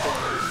my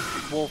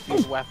weapons,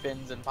 Wolfie's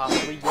weapons, and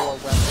possibly your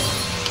weapons.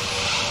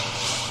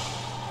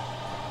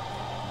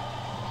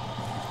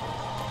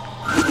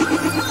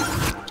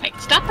 Hey,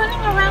 stop running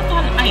around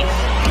on ice.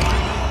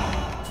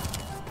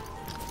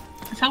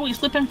 That's how we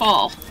slip and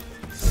fall.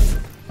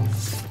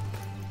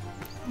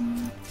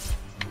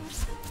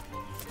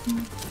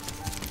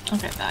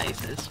 Okay, the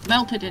ice is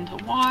melted into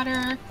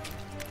water.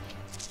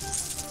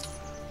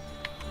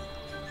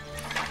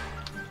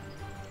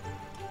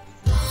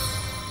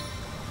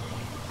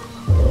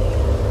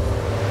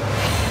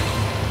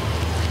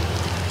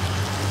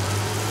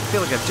 I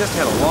feel like I've just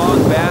had a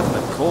long bath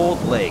in a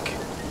cold lake.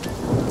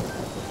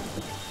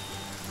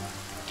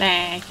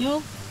 Thank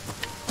you.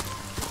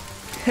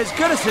 As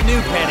good as a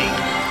new penny.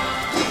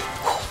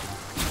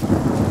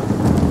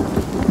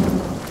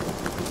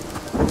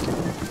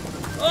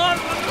 Oh,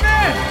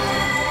 man!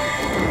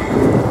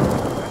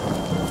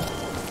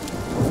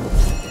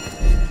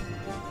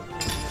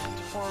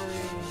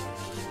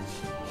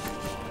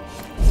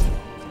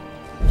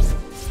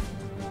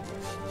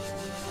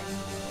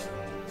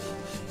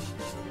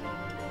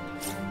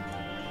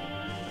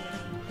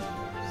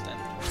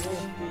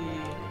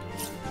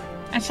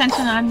 I sent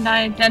an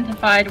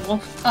unidentified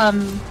wolf,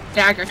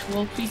 dagger to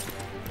Wolfie.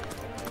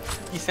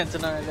 You sent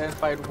an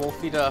unidentified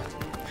Wolfie to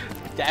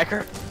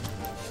Dagger?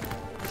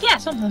 Yeah,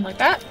 something like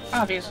that,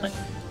 obviously.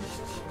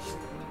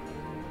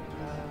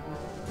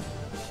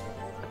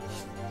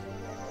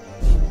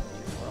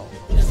 Well,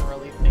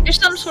 generally things... There's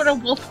some sort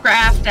of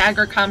wolfcraft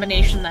dagger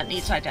combination that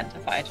needs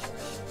identified.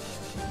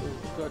 Ooh,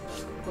 good.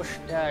 Push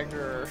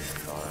dagger,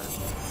 sharp.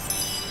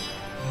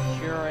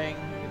 Curing,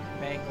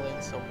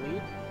 mangling, so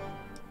bleed.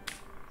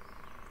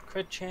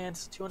 Crit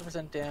chance,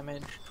 200%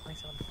 damage,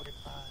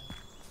 2745.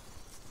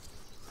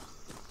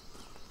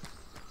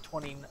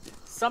 20.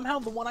 Somehow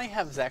the one I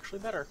have is actually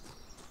better.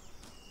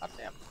 God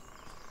damn.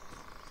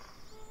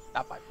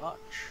 Not by much,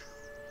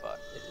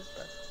 but it is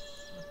better.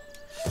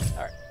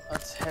 Alright,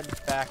 let's head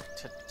back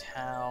to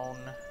town.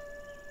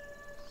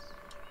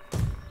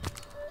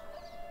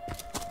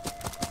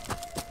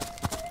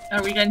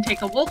 Are we gonna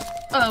take a wolf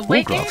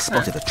wait game? Wolfgraf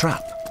spotted a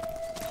trap.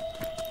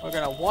 We're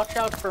gonna watch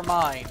out for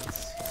mines.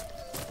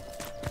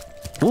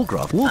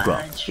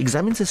 Wolfgraf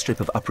examines a strip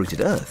of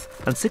uprooted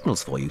earth and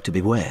signals for you to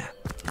beware.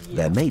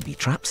 There may be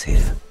traps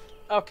here.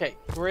 Okay,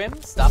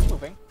 Grim, stop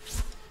moving.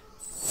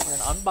 We're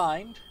gonna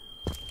unbind.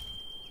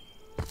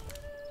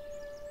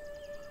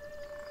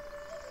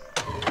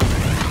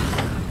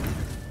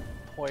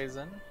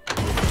 Poison.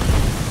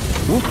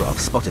 Wolfgraf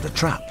spotted a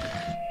trap.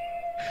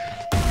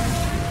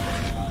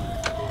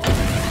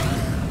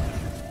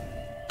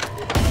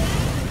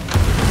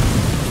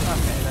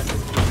 Okay, that's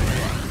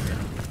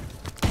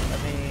let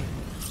me...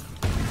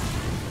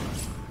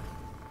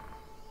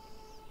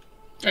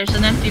 There's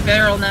an empty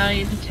barrel now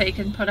you can take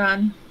and put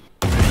on.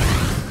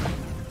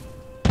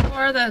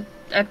 Or the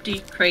empty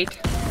crate.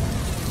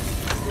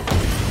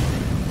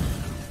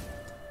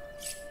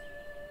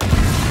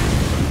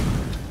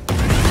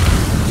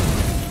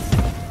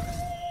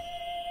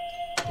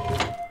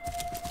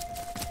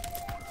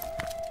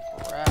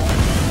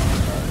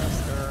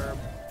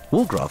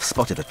 Wolfgraf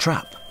spotted a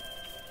trap.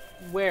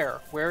 Where?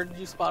 Where did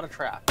you spot a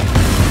trap?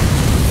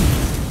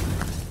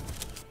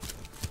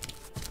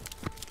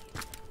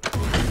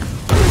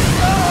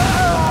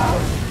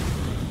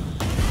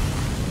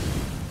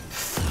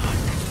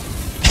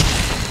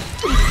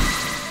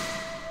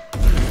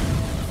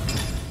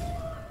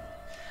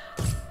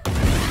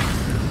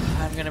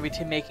 I'm gonna be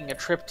making a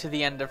trip to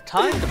the end of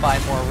time to buy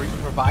more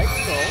revived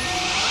skulls.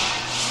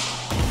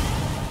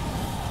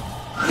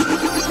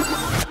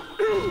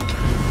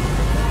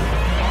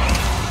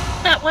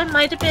 That one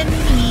might have been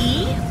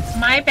me.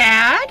 My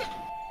bad.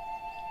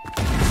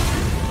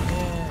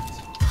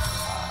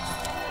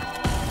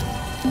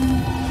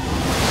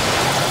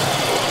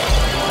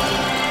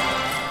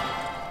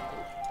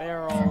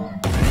 Barrel.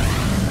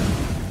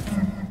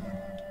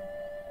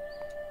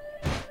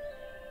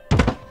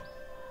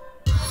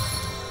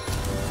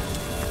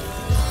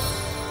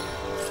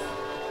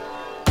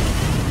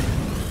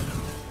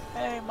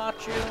 Hey,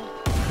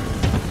 Machu.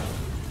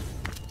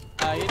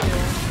 How you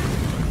doing?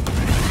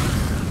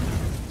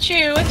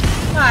 Chew, it's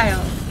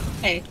smile.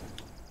 Hey.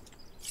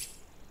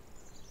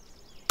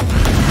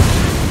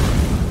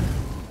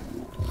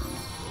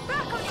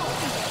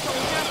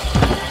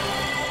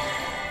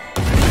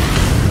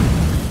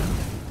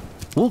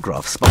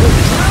 Wargraf spotted.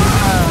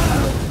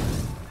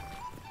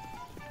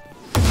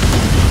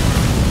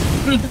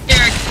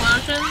 Their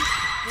explosions.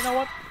 You know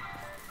what?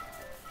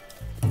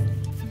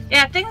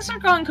 Yeah, things are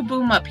going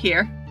kaboom up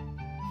here.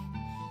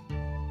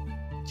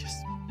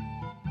 Just...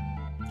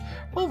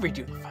 We'll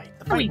redo the fight.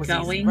 The Where are we fight was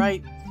easy, going?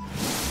 right?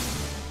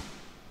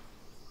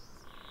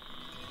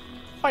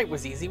 Fight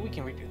was easy. We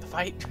can redo the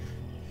fight.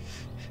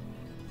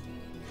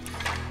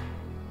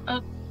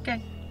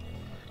 Okay.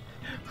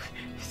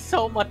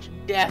 So much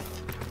death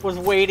was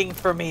waiting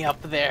for me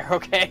up there,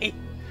 okay?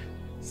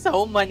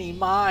 So many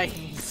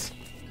mines.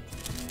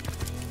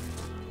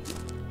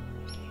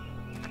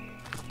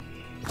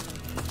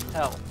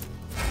 Hell.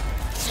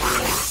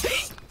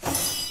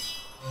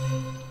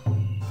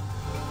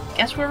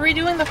 Guess we're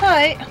redoing the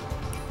fight.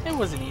 It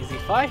was an easy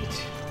fight.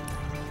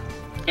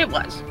 It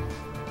was.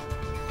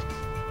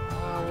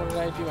 What did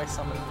I do? I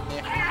summoned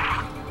Nick.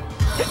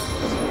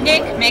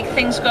 Nick, make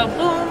things go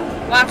boom.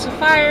 Lots of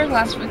fire,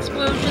 lots of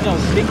explosions. No,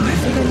 big I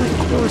think I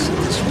might chorus in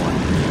this one.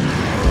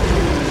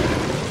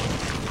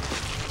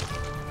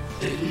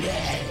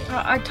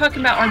 I'm talking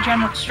about our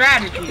general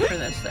strategy for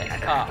this thing.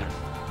 Ah.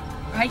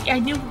 I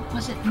knew it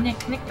wasn't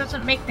Nick. Nick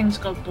doesn't make things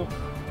go boom.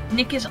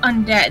 Nick is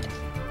undead.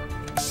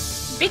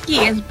 Vicky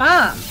is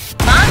Bomb.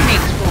 Bomb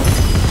makes boom.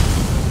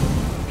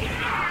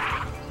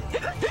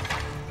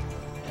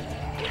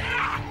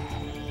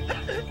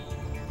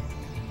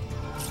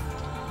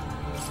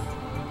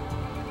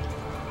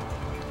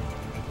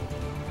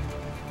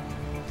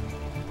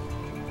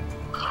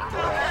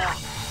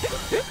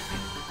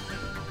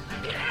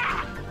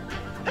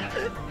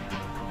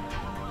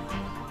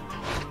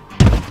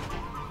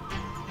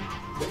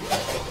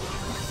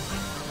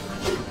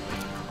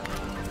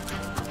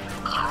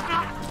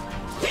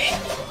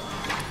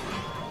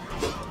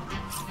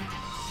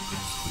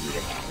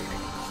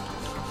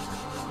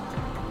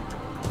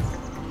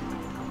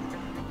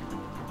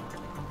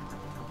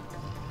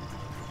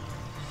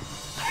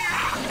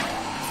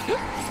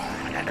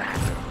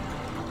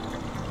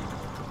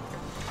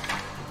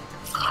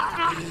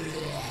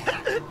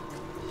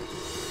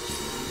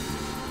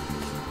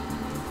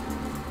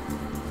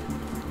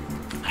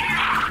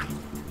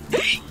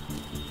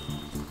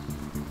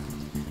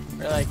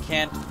 Really, I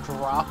can't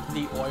drop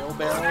the oil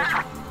barrel.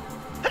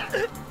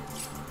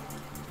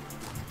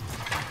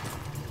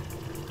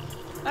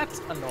 That's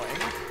annoying.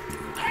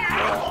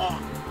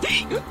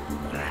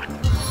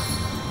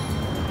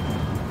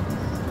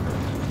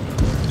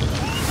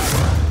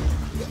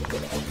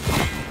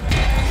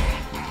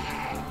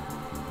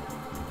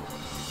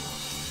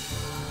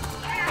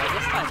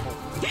 This time we'll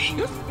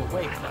move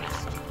away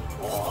first.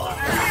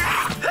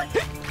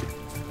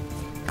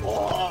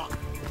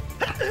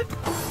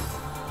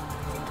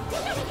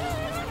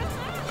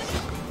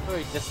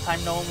 Wait, this time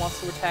no one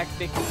wants to attack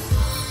Vicky?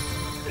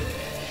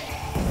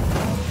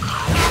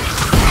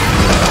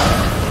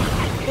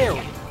 There we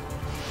go.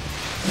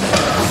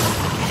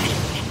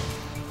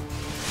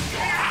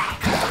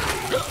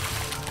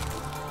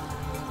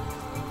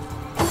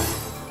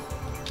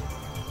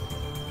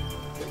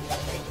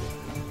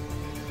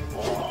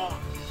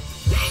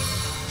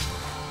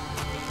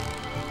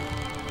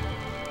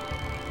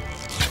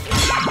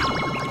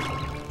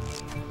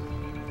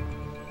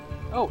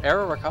 Oh,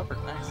 error recovered.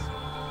 Nice.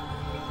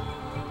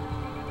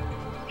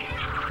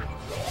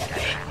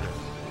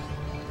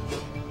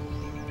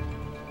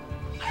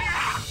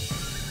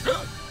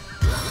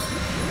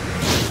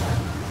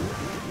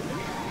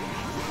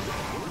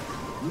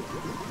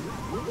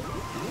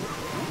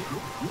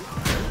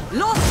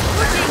 Lost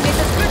footing is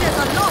as good as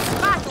a lost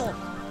battle.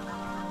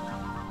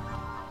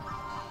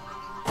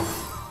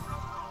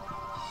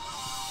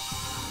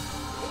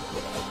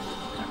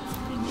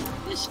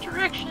 This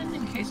direction,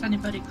 in case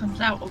anybody comes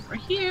out over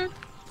here.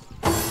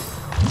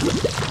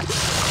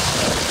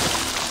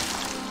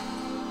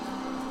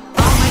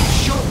 I'll make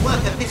short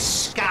work of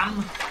this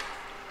scam.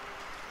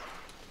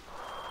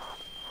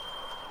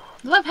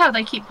 Love how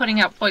they keep putting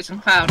out poison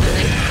cloud and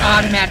it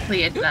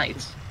automatically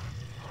ignites.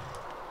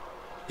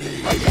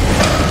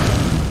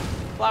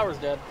 Flower's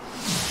dead.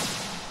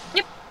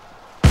 Yep.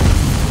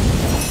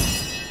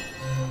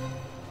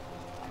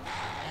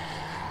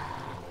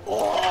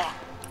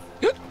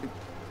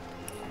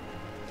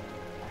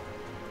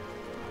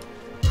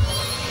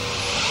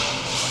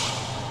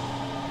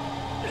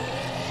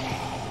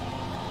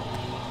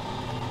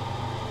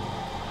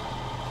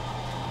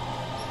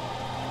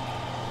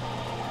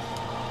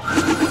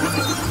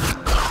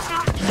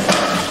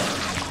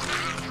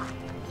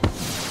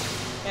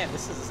 Man,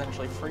 this is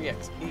essentially free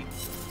XP.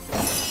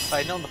 If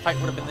I'd known the fight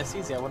would have been this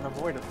easy, I wouldn't have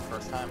avoided it the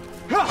first time.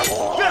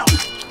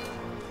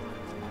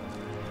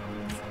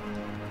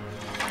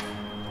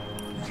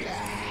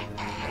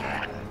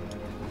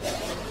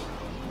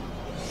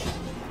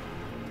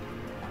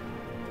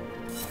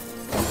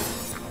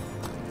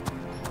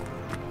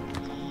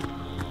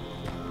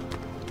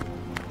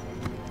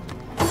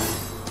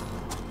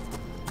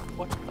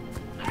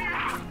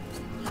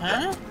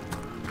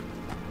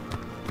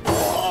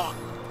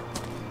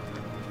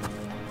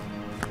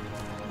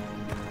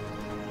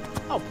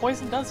 Oh,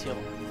 poison does heal.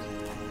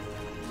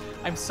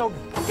 I'm so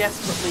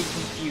desperately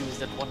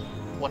confused at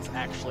what's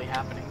actually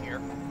happening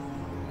here.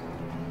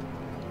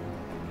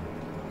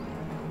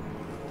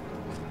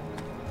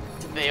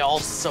 Did they all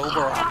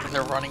sober up and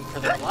they're running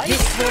for their life?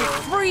 This will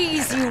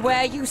freeze you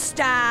where you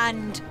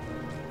stand.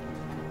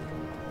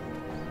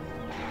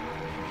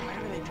 Why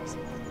are they just...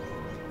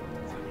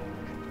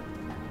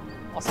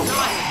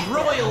 Also,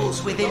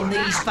 Royals within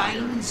these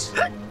veins.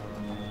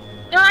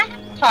 No, I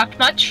haven't talked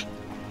much.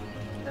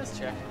 let's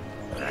check.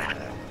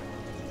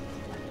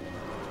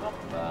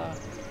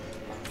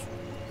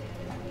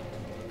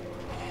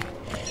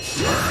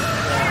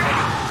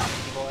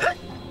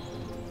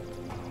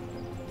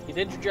 You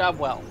did your job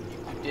well.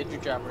 You did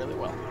your job really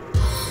well.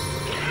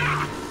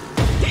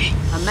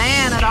 A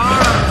man at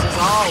arms is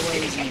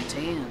always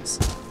intense.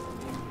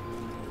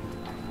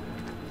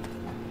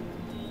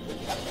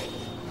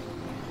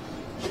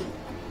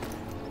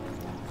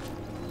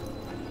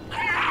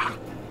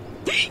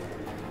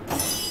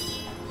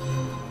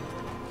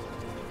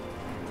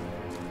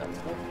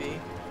 That's Wolfie.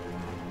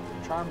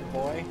 Charm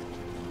boy.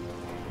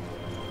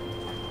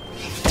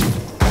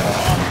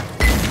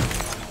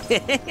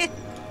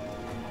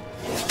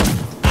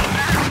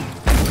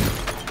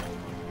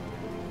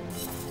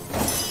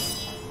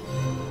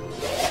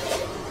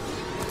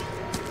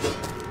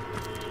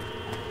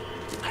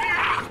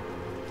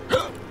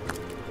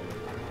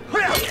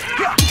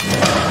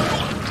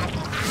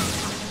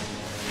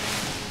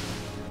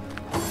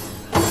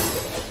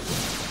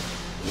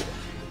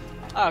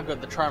 Ah,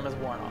 good, the charm is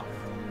worn off.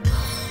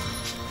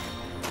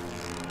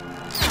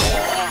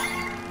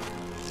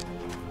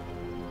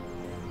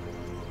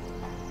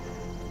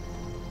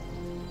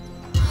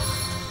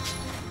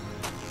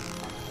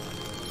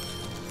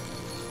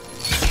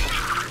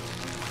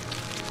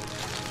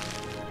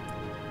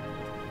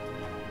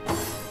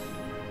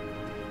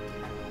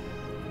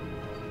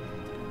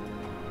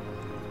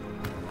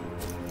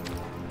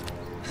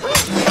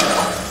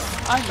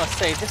 I must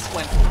say, this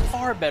went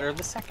far better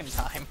the second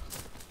time.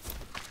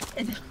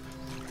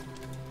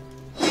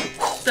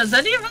 Does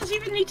any of us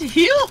even need to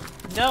heal?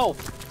 No.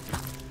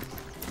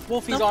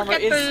 Wolfie's Don't armor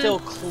forget is the- still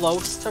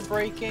close to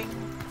breaking,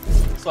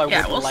 so I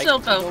Yeah, would we'll like still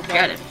to go go get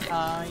back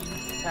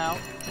it. out.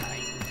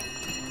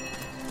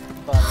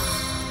 But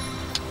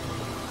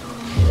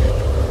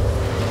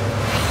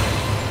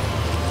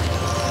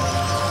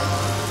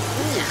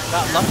ooh,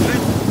 got lucky.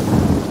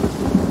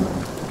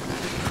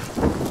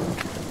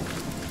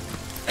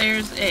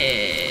 There's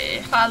a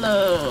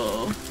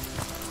hollow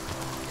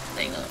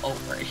thing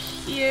over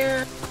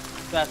here.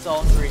 That's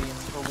all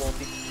ingredients for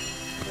Wolfie.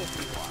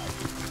 Wolfie wide.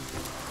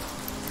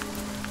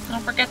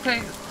 Don't forget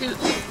to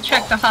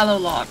check the hollow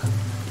log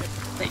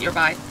that you're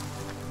by.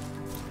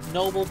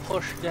 Noble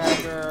push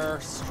dagger,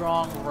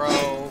 strong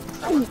row,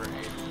 tremor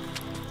grenade.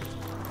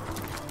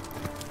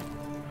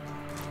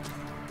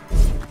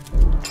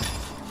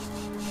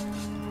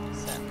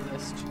 Send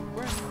this to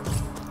Brent.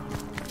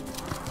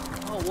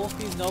 Oh,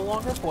 Wolfie's no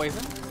longer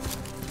poisoned.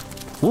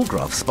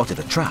 Wolgraf spotted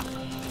a trap.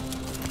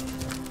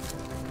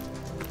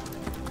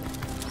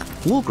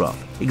 Wolgraf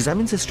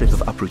examines a strip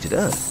of uprooted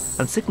earth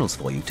and signals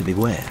for you to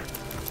beware.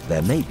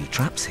 There may be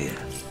traps here.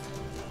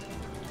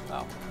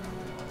 Oh.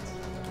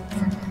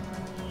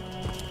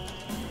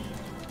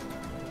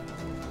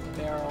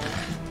 Barrel.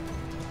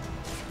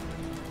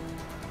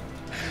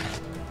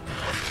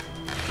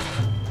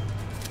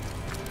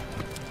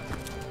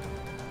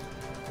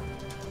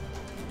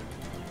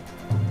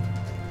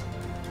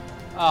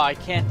 Oh, I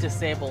can't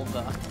disable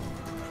the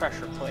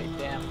pressure plate,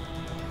 damn.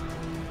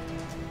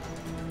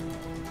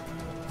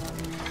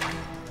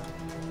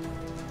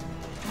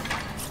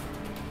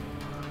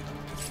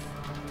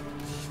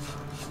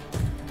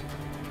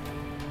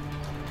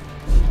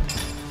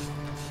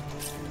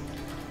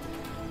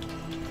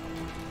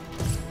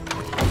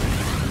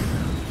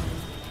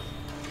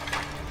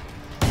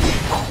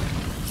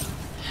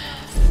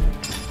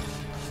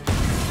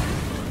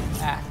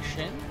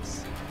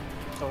 Actions.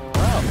 Throw.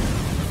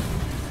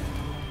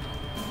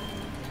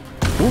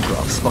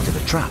 Wolgraf spotted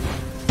a trap.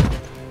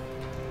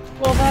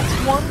 Well, that's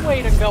one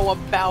way to go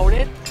about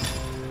it.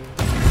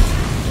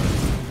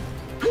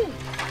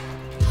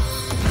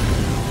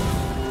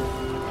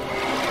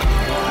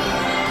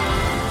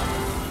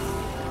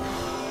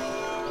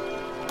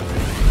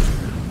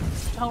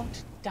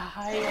 Don't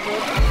die,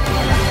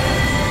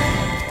 Wolf.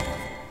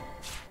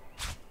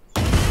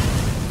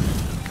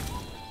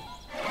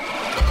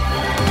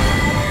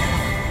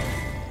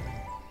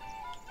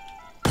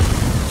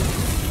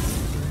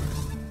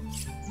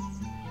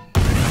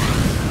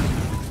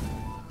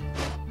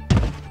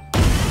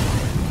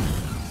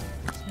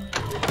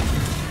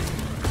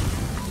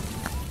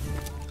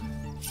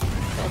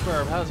 So,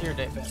 Birb, how's your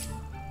day been?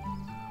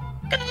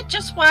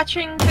 Just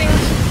watching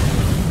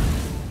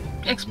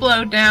things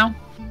explode now.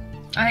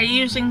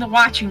 Using the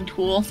watching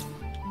tool.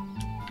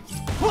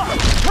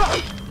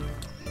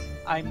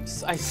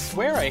 I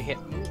swear I hit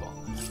move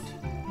on that.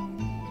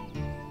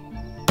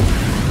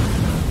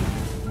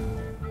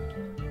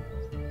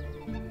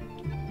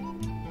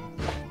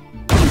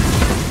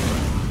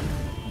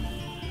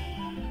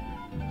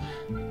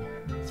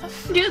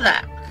 Do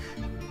that.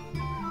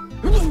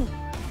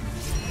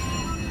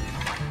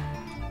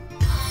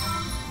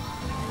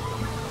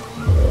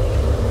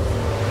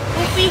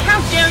 Wolfie, how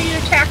dare you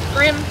attack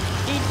Grim?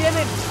 He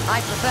didn't!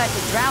 I prefer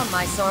to drown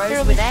my sorrows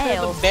Fairly with sure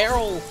ale. the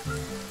barrel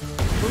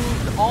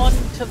moved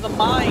onto the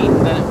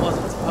mine that it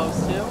wasn't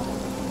supposed to.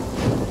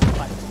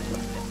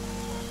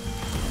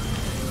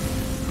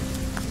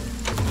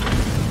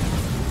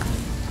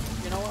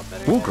 You know what?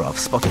 Better Wolgraf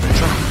spotted a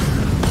trap.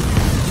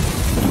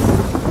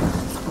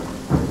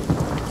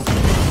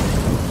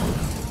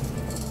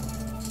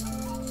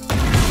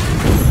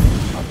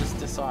 I'll just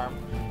disarm.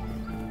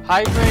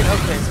 Hydrate?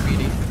 Okay,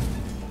 Speedy.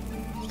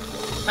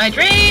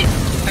 Hydrate!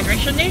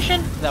 Hydration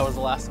Nation. That was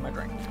the last of my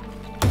drink.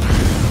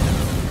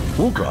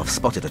 Wolgraf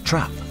spotted a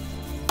trap.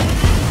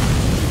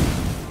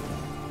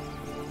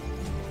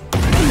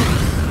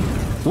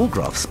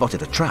 Wolgraf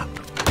spotted a trap.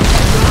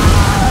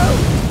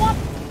 What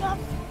the?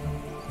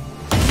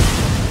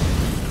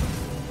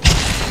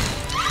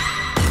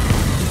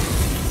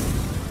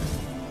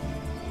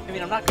 I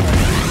mean, I'm not gonna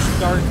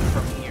start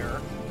from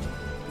here.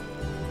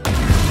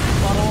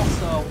 But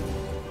also...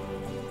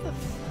 What the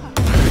fuck?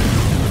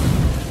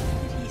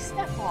 What did he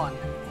step on?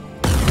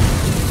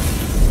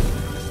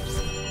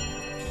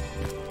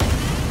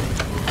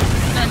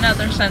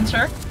 Another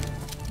sensor.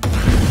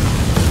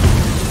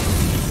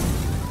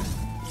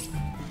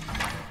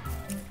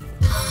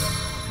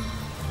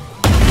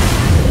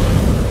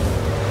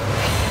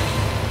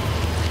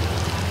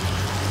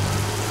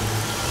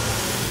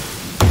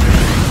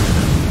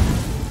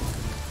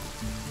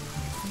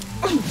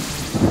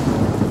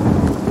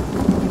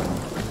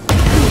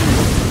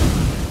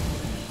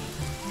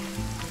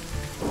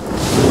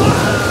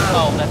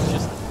 Oh, that's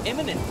just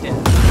imminent death.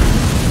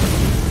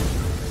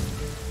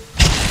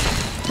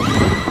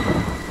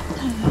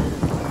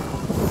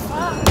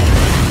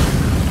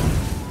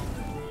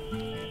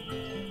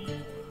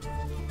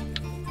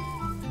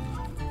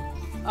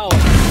 Oh.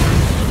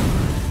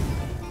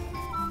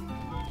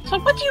 So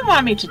what do you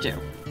want me to do?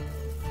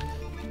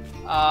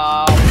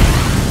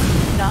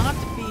 Not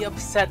be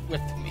upset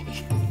with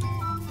me.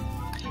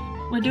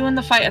 We're doing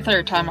the fight a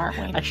third time, aren't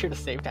we? I should have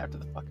saved after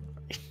the fucking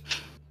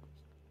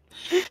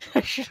fight.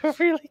 I should have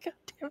really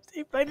goddamn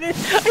saved. I didn't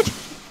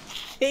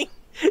think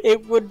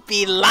it would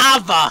be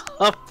lava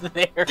up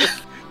there.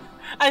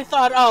 I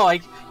thought, oh, I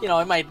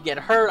might get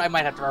hurt, I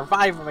might have to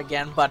revive him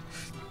again, but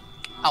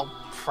I'll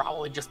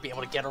probably just be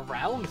able to get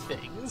around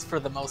things for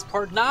the most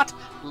part, not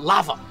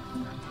lava.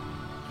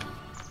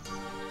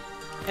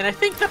 And I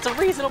think that's a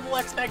reasonable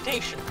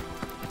expectation.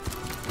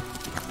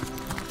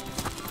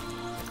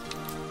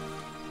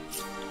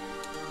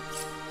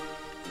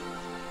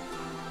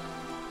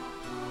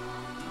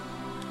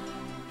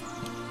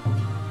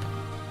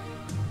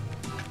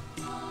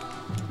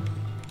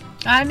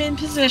 I'm in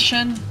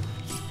position.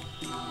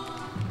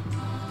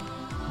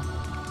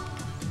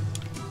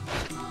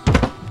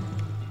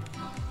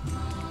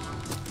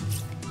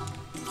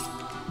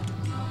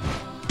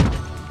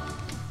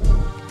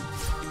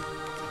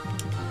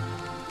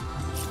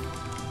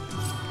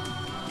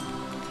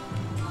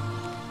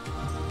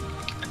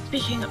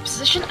 Speaking of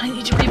position, I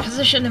need to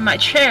reposition in my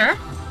chair,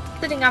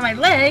 sitting on my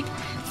leg,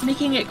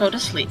 making it go to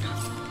sleep.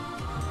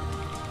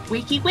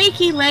 Wakey,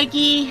 wakey,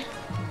 leggy.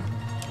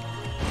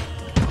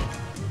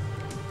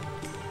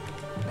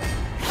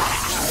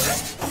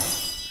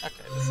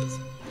 Okay, this is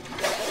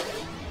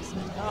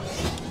enough.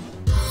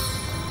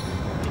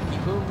 Mickey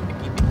boom,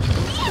 Mickey boom.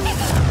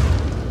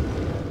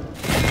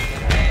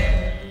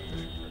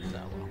 Where's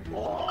that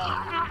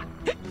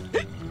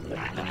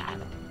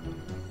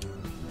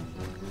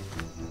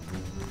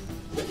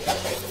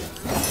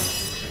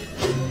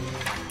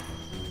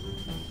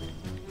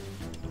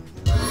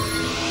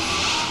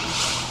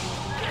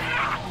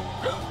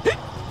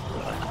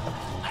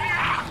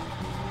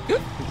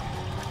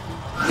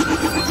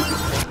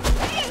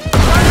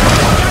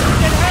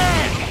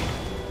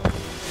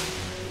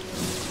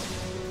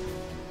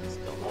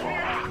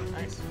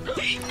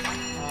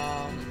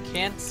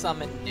Can't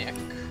summon Nick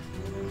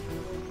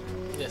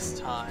this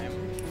time.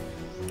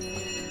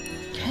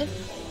 Okay.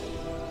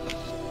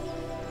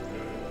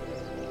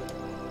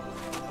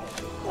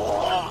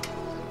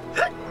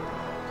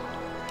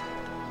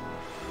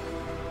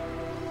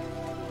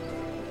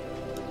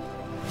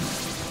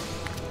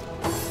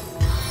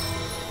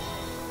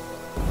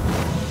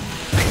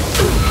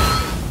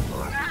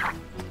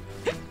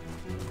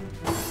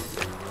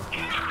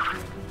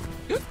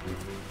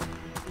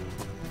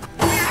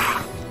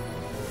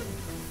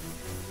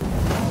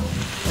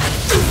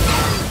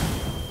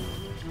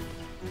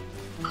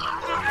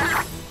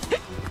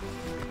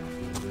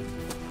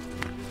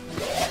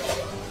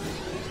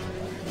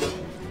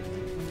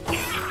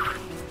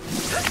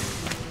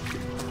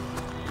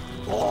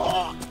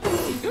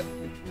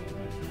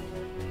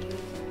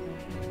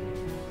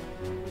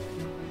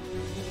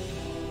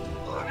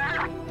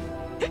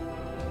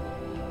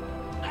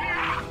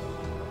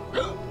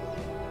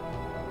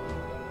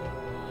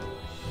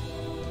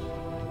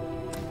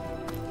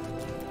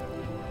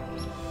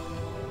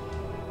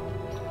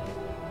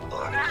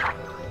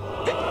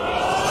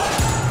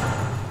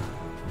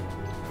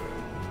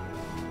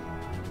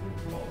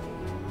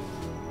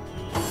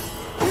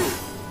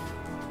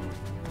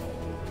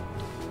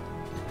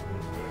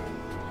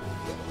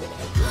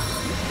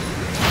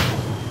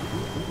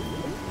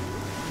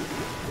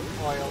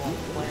 oil on the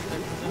plant, I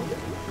presume.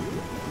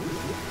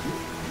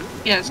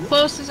 Yeah, as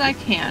close as I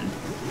can.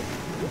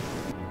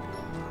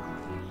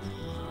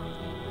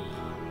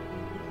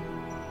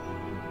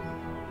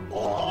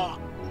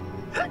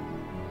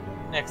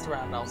 Next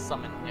round, I'll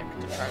summon Nick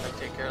to try to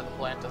take care of the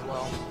plant as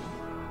well.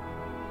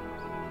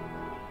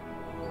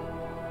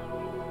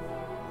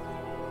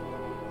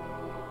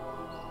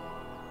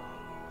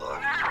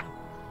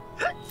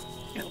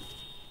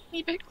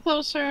 A bit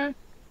closer.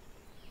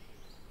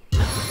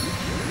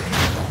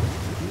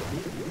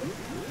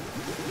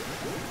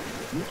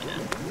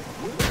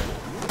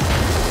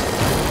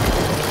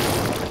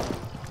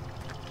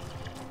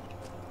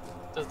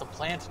 Does the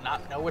plant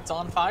not know it's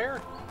on fire?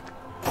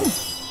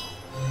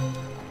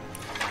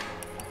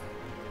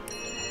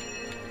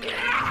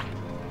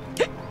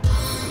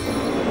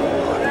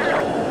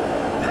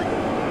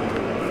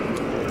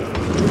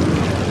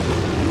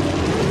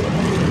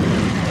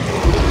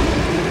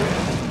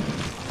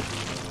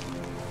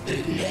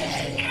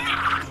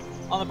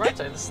 On the bright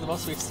side, this is the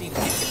most we've seen Nick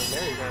in a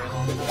very, very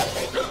long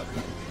time.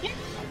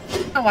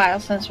 A while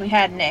since we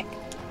had Nick.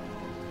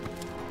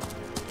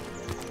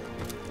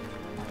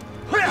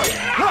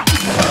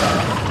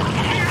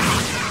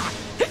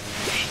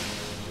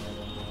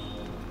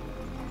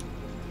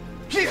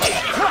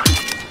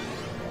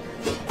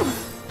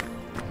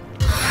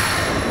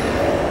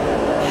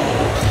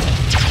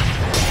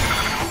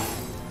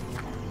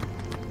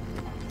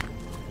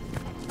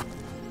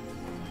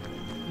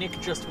 Nick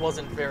just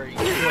wasn't very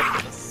good in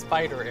the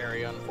spider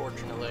area,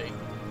 unfortunately.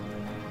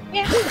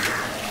 Yeah.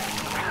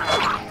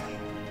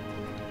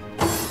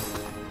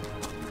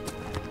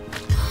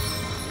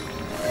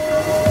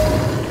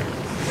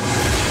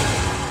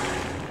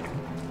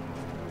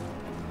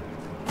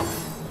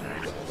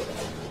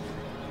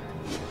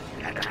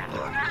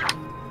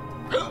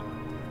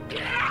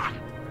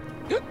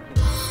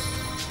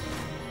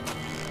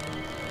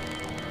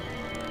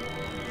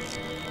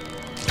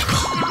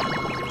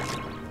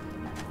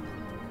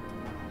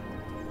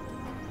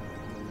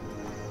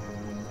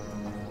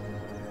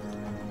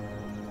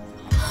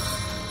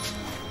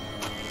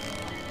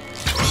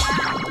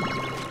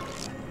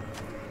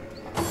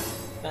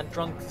 That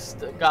drunk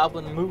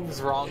goblin moves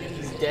wrong and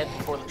he's dead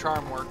before the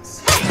charm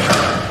works.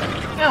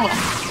 Oh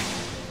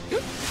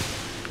well.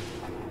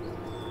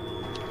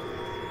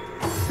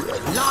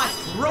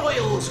 Life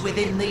roils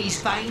within these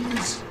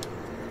veins.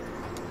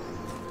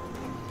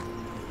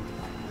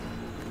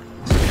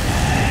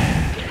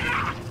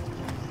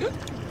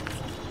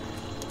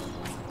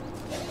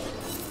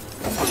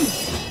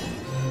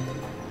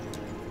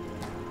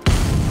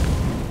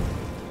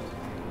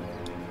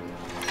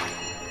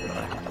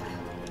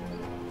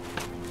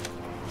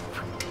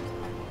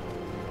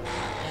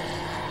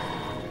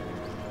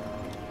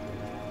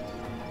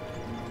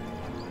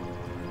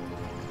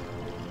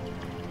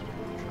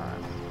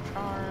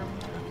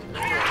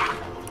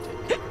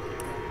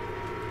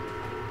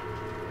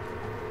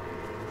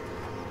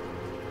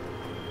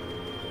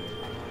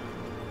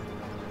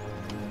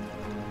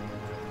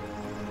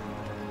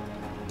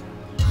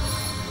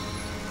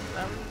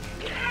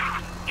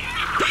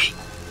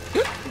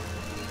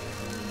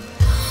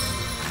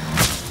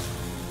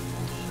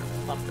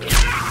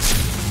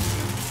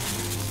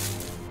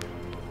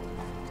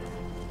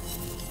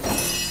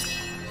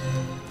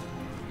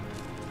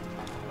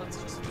 Let's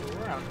just go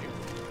around here.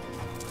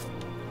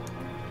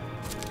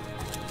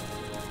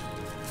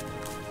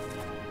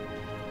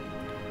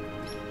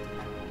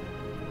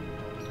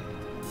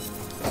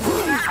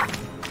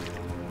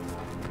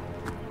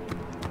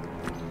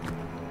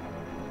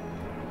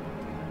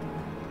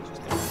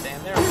 Just gonna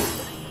stand there.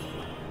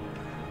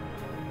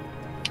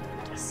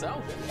 Guess so.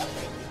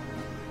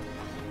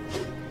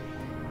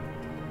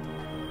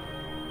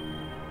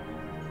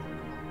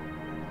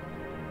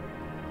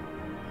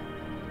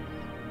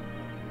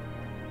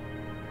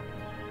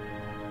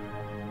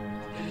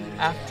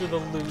 After the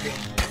looting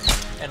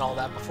and all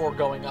that, before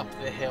going up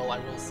the hill, I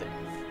will save.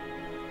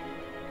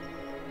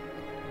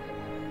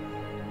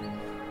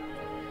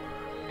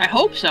 I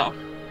hope so.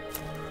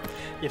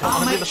 You don't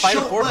want to do the fight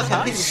a fourth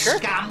time? You sure?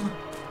 Scum.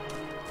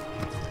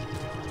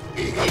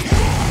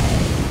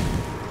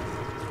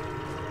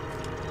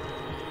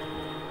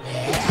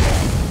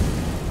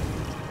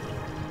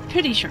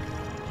 Pretty sure.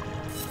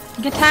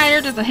 Get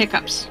tired of the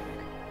hiccups.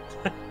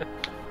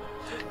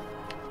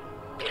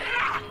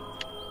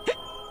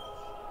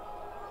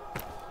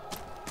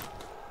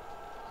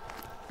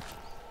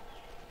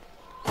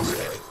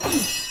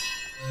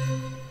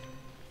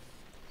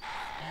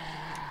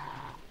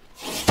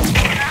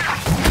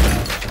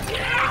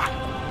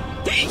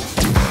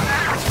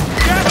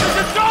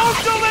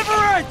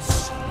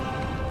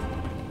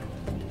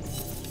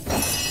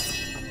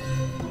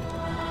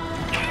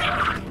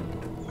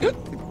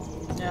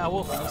 Yeah,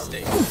 we'll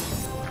stay.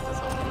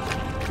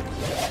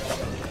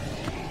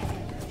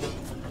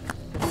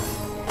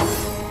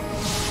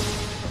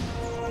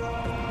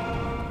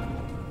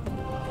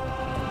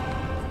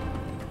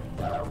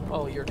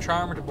 Oh, your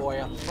charmed boy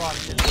up front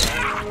is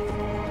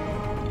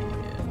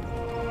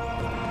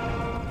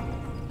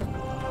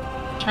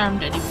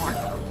Charmed anymore.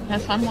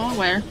 Yes, I'm well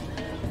aware.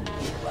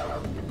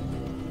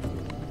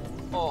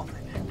 Oh,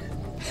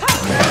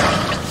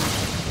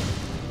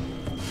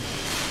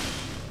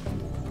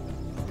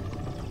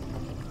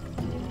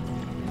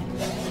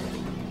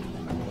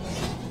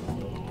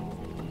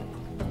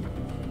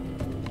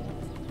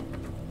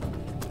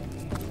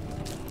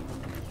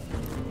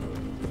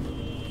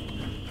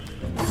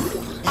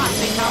 I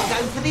think I'll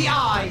go for the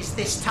eyes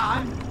this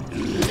time.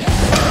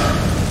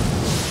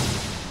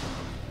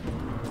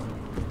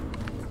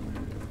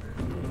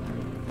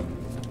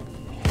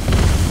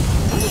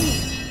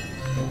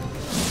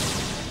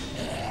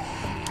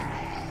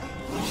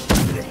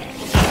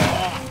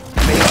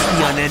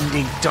 The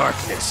unending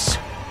darkness.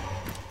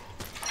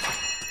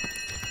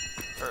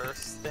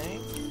 first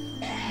thing.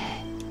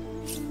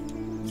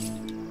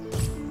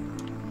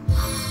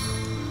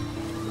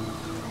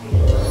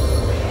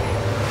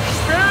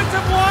 Spirit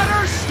of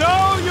water,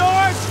 show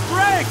your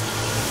strength!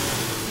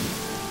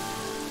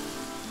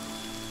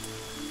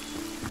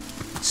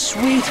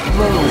 Sweet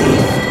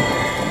relief.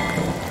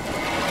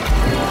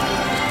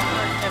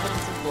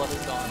 Evidence of blood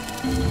is gone.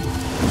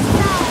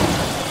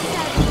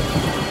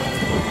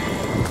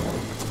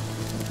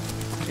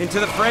 Into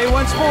the fray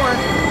once more.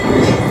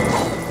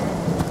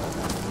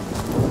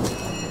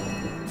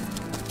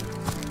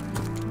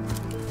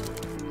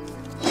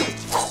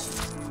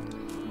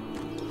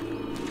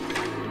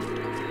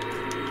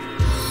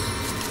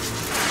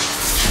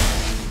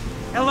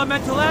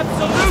 Elemental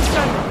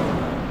absolution!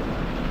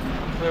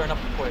 Clearing up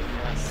the poison,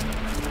 yes.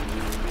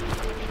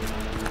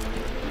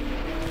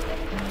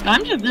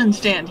 I'm just gonna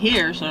stand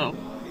here, so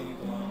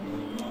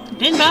it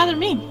didn't bother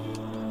me.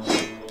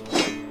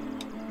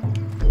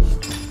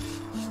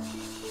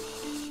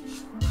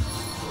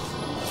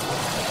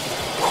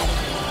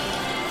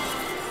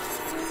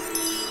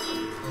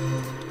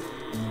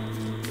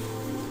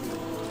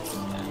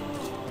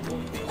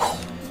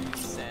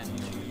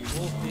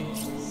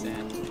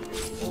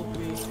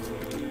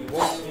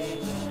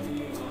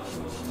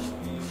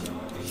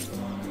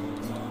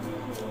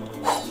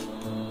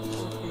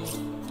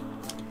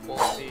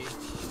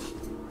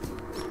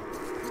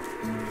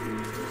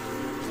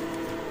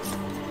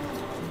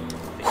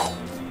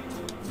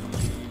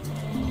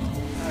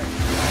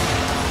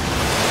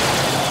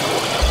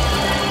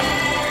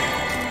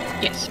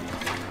 Yes.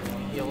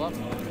 Heal up.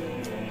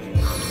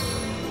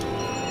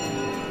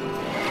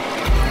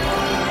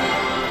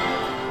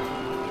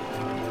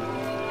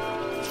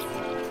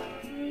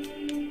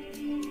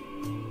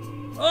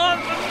 On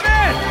the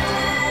net!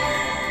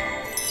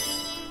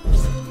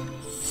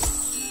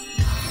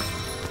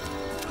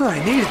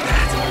 I needed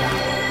that.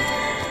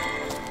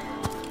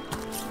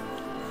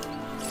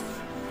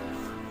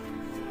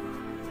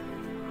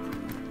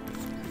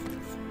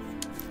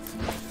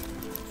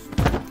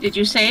 Did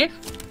you save?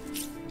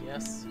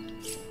 Yes.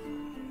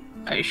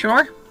 Are you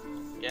sure?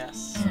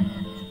 Yes.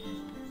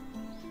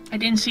 I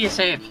didn't see a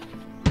save.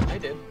 I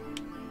did.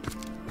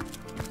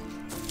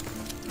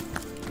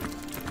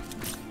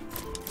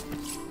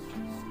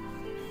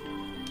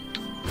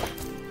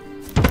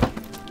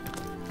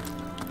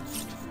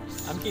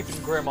 I'm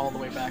keeping Grim all the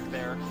way back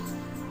there.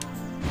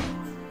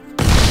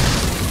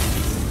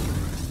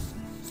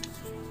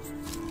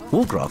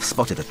 Wolgraf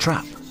spotted a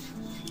trap.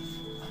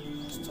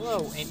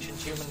 Hello, ancient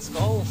human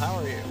skull. How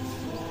are you?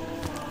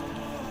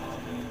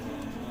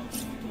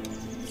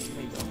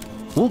 There you go.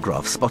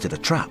 Wolgraf spotted a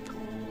trap.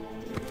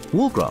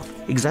 Wolgraf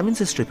examines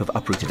a strip of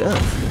uprooted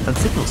earth and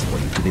signals for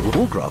you to be...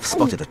 Wolgraf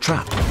spotted a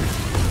trap.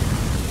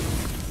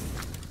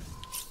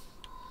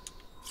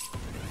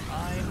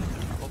 I'm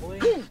probably...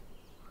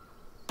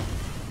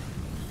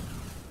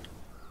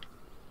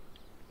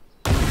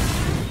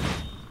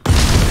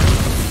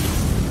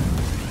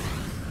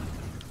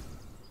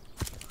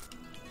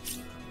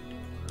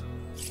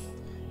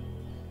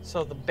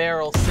 So the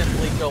barrel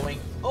simply going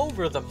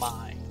over the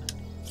mine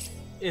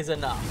is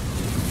enough.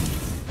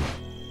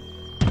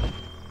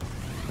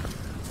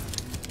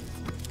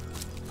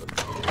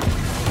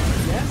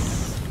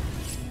 Yes.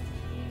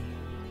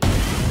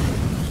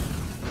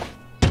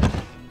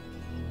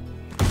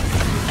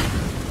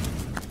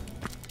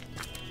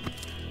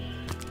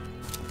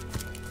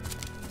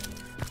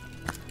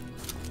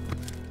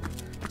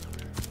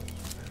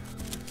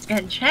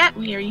 And chat,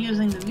 we are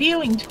using the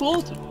viewing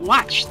tool to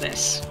watch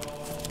this.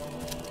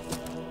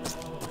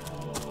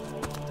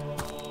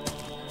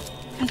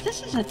 Because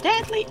this is a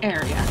deadly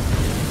area.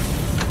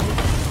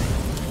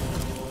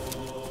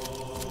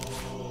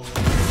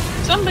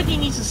 Somebody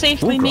needs to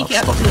safely make it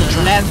up to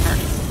the lever.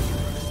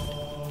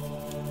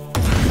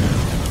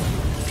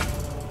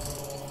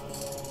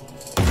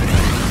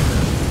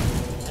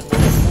 And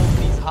we'll remove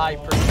these high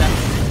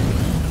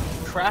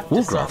perception trap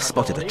Wolgraf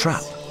spotted a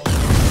trap.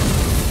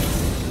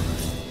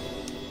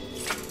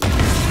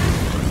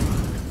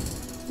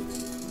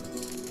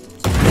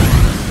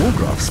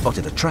 Wolgraf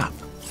spotted a trap.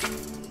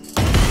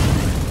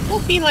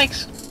 Wolfie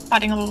likes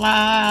spotting a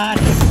lot.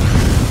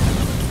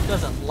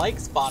 Doesn't like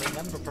spotting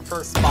them, but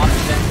prefers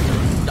spotting them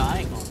to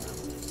dying on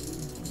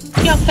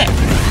them. Yeah, fair.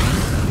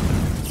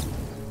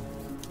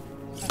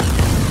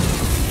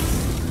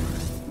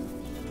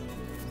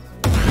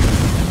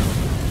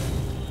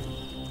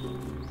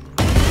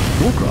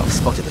 Wolgraf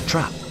spotted a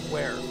trap.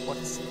 Where?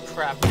 What's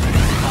trap?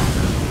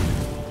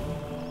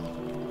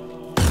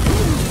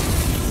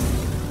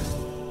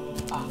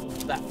 Ah,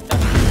 that's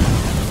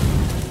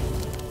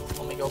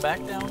let me go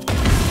back down.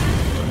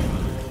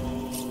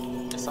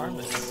 Disarm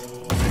this.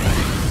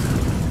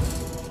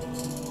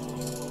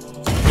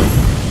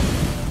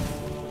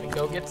 Let me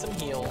go get some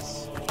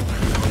heals.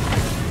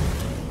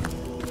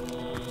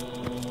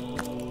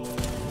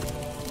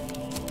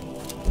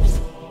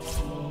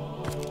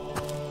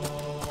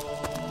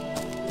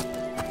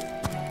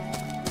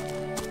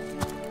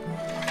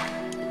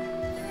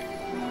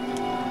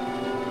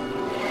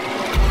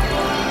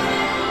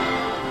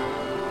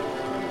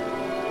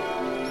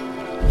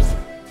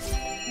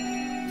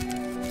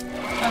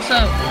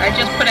 I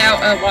just put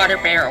out a water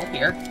barrel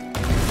here.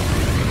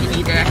 You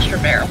need an extra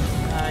barrel.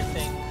 I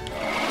think.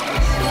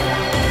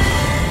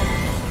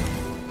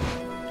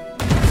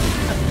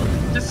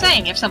 Just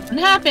saying, if something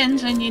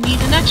happens and you need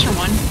an extra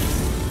one.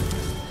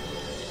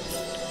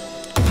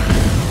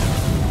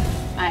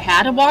 I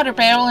had a water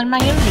barrel in my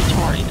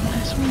inventory.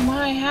 That's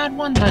why I had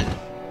one, but...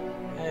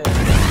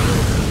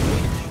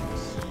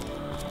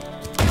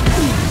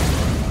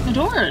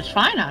 Medora is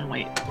fine on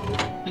weight.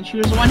 And she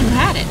was the one who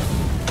had it.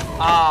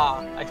 Ah,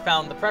 I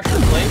found the pressure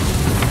plate,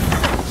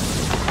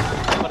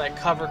 but I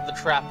covered the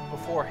trap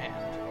beforehand.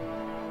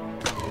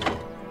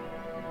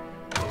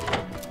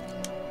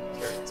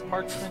 Curious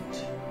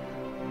parchment.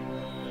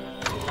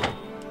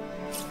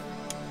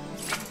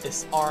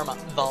 Disarm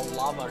the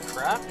lava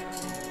trap.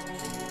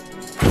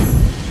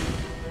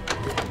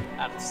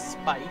 Out of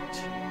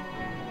spite.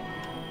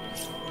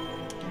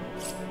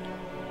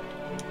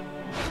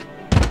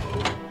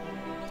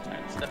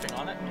 I'm stepping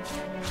on it.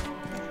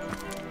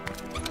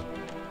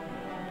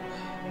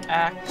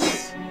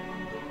 Axe,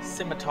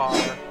 scimitar,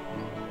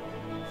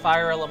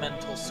 fire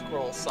elemental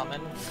scroll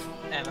summon,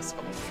 and a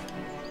sculpture.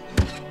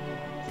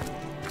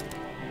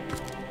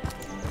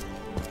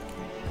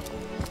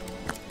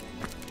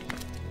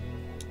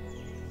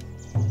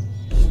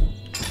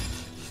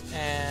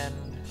 And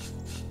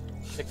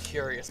the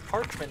curious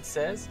parchment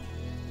says,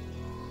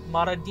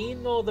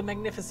 Maradino the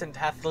Magnificent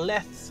hath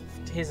left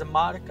his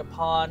mark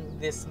upon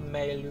this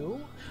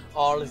Melu.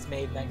 All is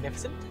made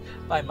magnificent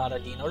by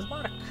Maradino's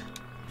mark.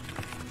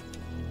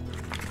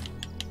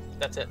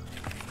 That's it.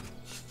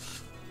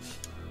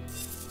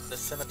 The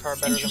scimitar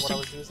better than what I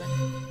was using?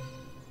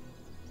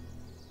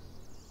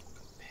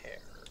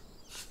 Compare.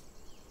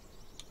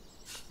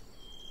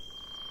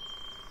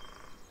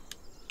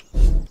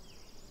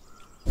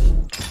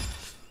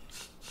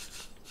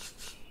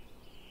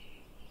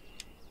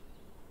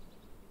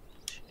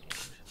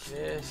 Change.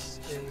 This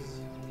is...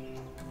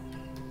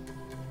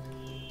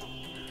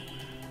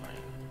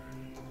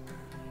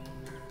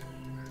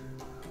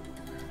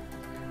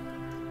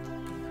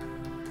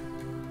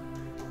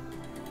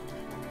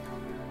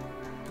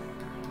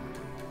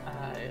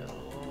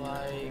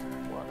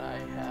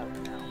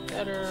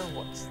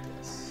 What's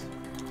this?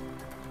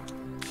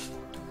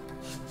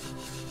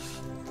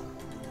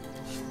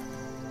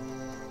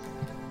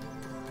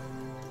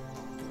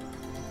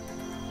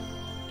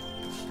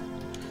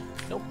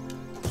 Nope.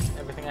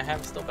 Everything I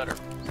have is still better.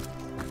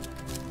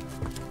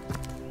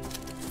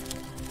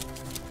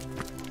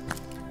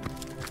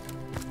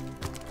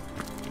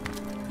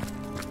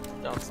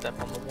 Don't step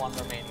on the one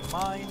remaining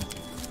mine.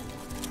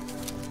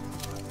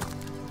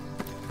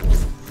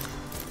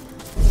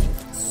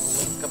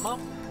 Link them up.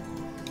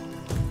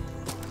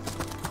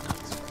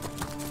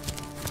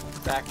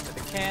 Back to the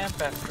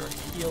camp after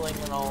healing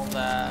and all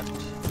that.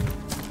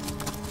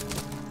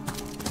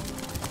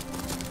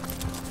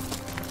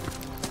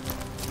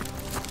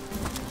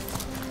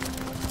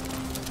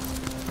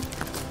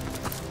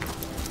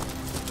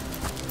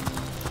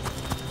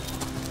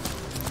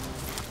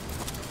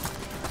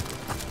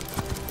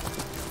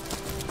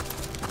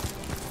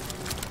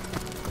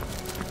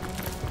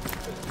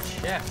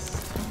 Good chest.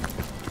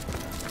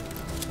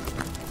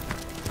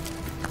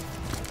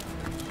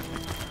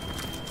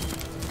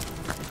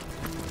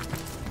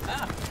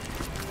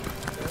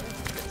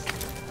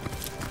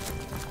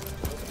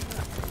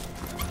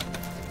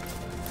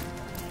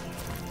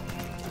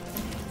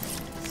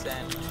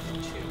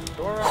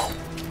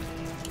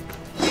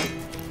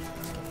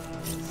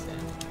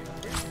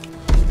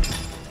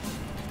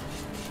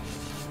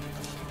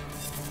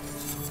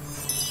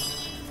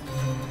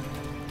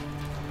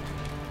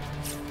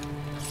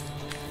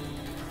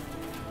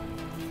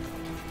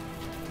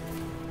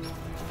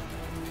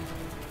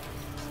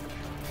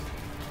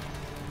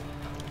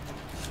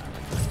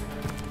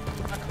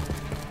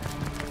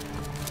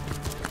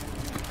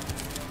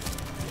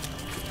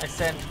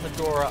 Sent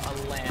Medora a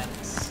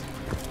lance.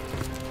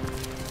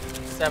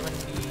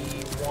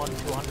 71 to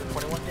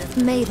 121 damage.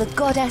 May the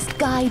goddess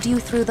guide you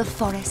through the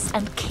forest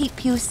and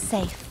keep you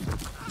safe.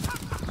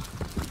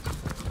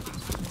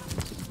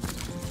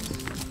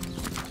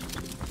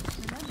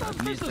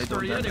 At least they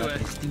don't have that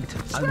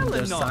distinctive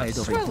underside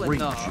of a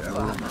breach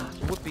aroma.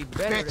 Would be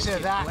better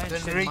that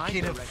than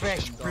reeking of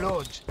fresh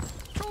blood.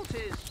 Truth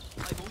is,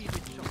 I've only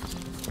been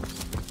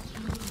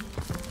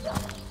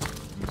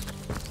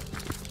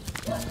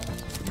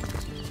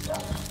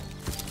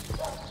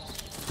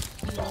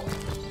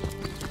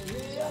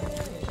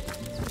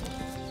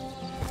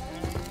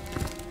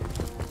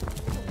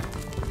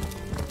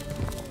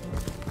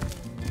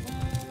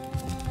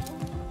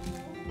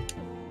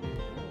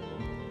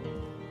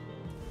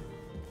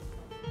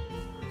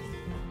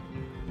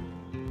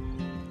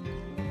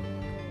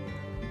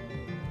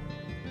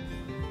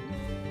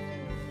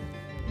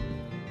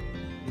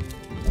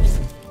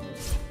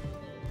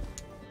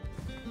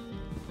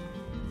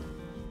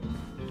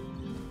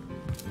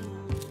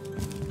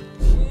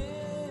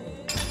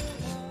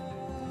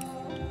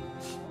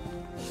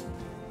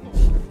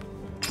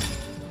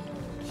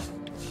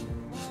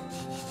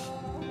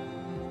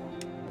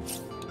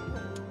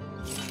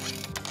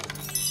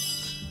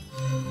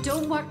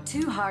Don't work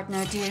too hard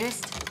now,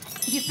 dearest.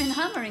 You've been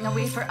hammering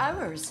away for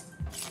hours.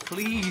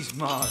 Please,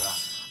 Mara.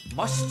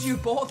 Must you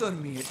bother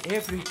me at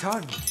every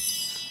turn?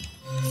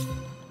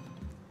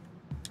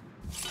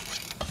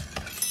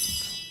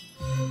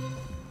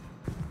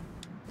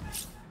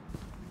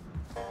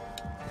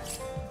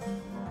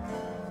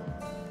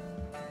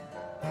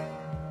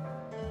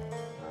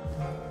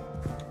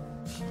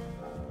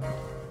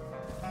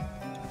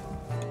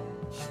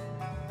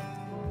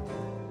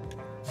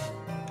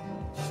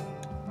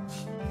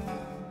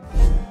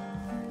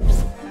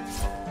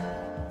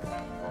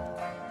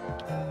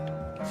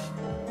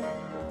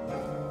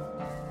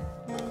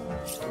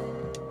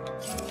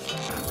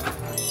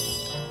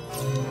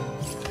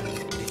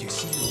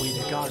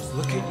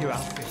 Look at you,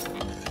 Alfie.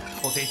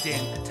 Well, they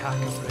didn't attack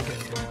a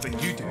brigand, but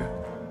you do.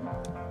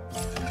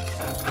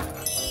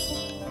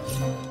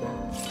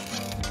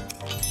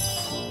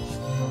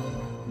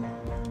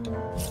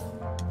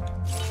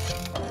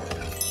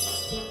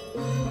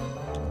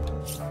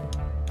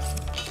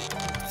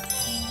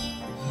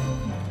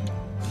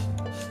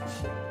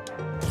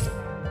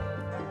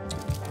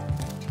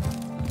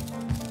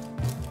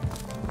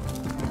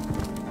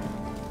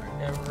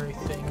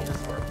 Everything is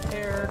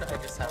repaired. I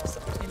just have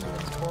some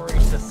inventory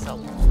to sell.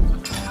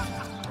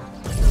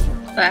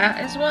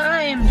 That is what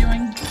I am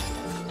doing.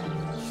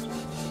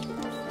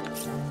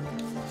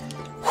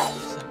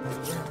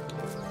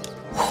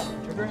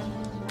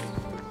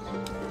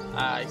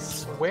 I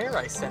swear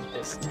I sent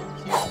this to you.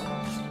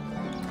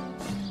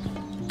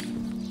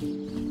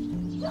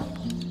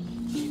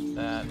 Keep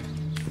that.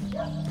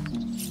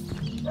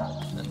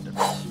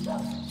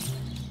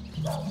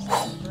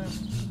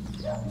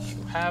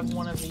 You have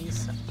one of these,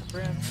 sent to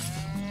Brim.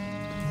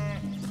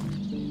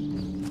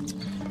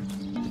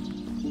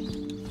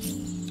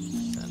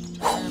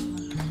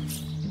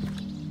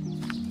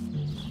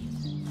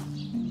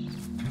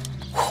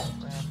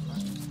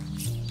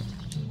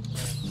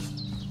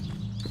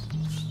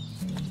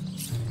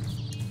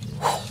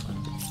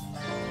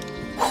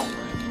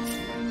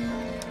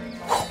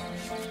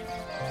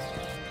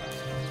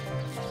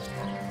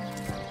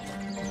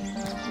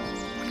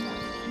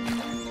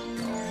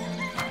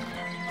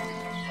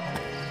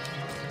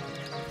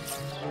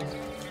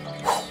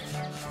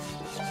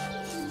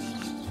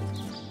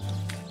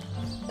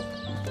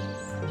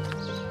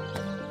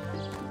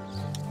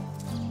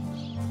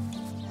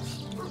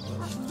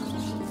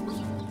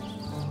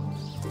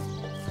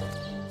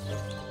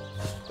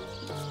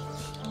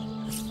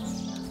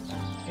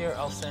 Here,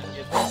 I'll send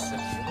you this if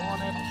you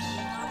want it.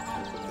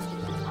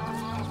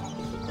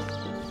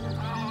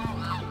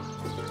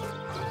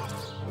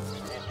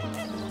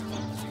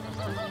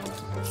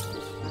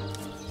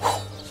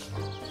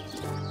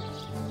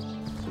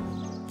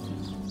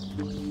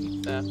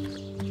 Keep that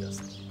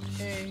just in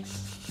case.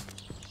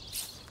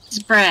 It's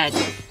bread.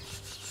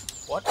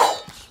 What?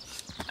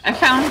 I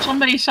found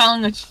somebody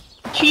selling a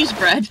cheese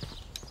bread.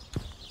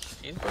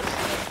 Cheese bread?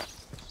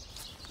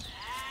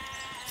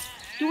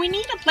 Do we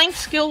need a blank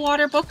skill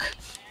water book?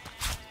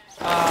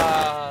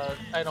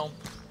 I don't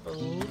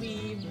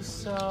believe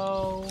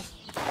so.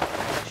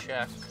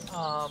 Check.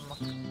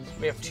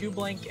 We have 2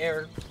 blank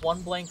air,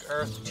 1 blank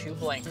earth, 2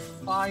 blank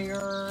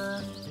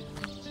fire.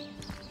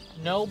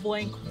 No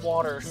blank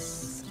water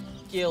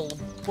skill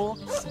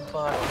books,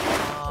 but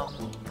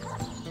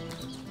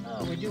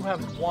we do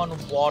have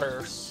 1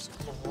 water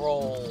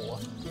scroll.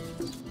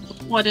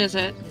 What is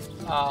it?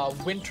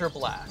 Winter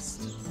Blast.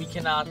 We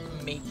cannot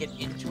make it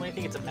into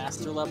anything. It's a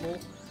master level,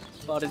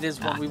 but it is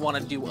what we want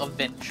to do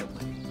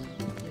eventually.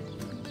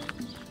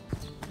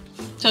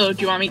 So,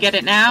 do you want me to get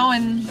it now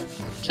and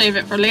save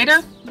it for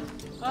later?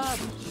 Up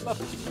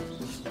to you.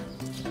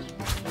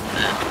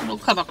 We'll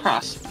come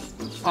across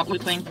while we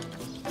playing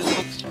the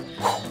books.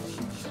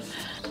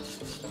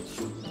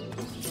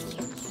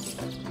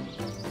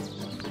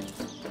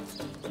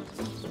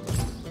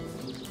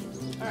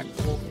 Alright,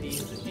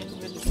 Wolfie's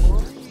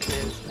inventory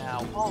is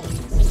now all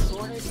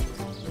sorted.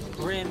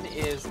 Grim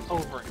is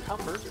over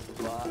encumbered,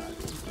 but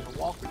you can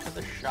walk to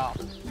the shop.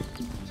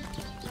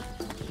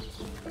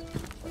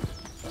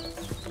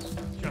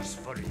 Just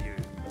for you.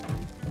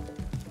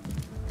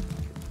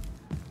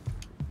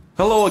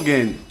 Hello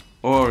again,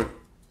 or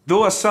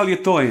do a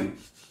salutoin,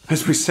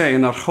 as we say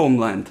in our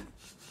homeland.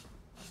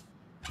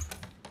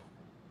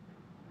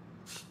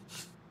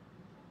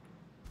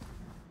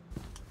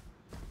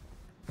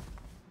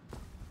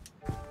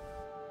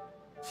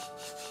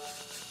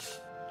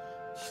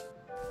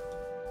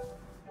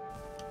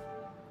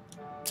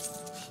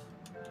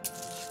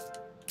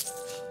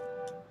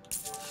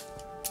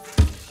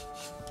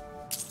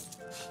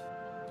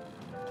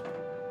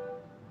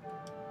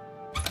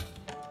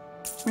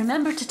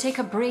 Remember to take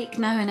a break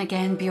now and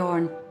again,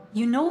 Bjorn.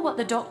 You know what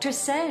the doctor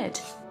said.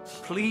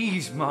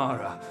 Please,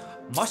 Mara.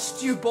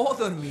 Must you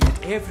bother me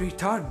at every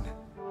turn?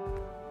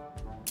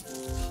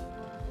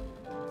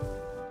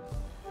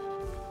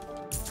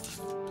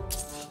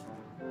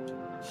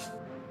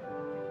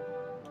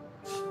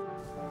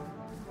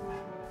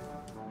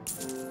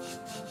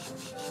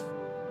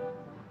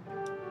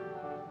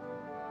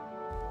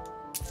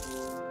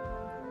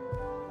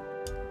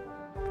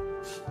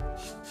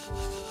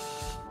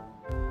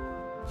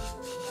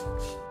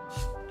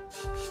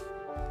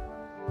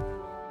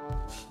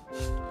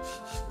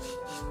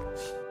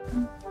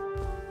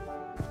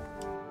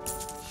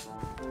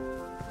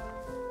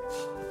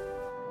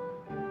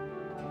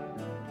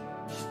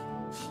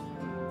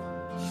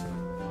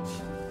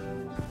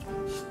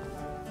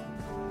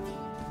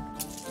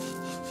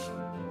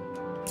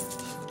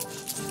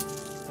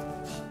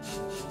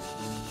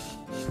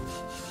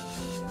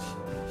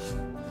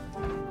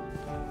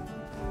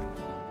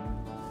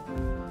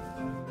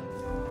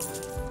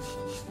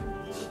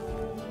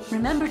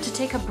 Remember to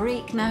take a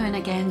break now and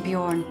again,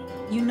 Bjorn.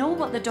 You know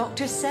what the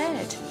doctor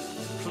said.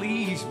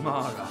 Please,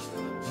 Mara.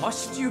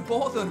 Must you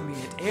bother me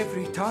at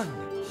every turn?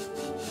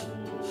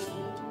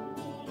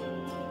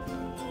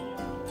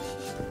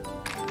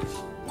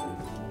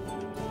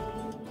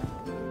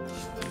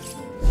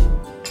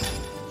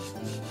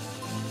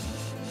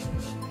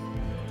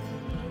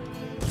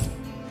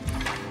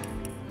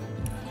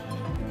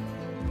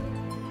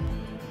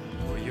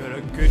 Oh, you're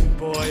a good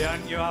boy,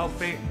 aren't you,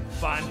 Alfie?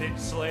 Bandit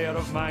slayer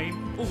of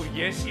mine. Oh,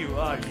 yes you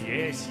are.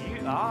 Yes,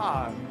 you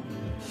are.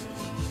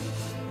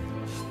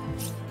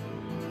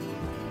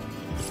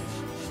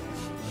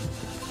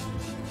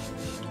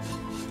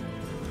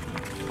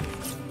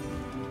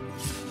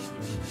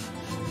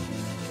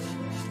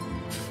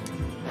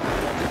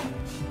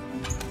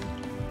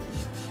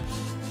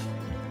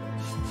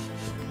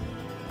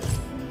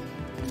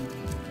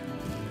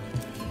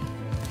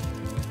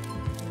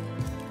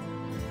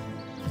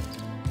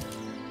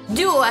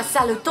 Do a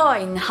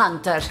salutoin,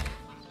 Hunter.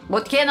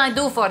 What can I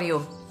do for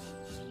you?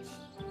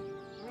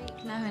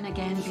 Break now and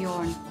again,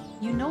 Bjorn.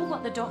 You know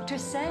what the doctor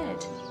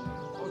said.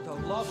 For the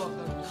love of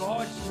the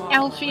gods, Mara,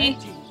 Alfie.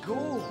 let it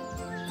go.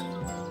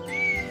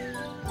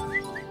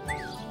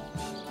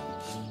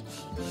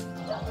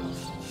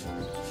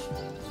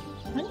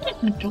 When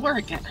did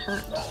Medora get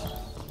hurt?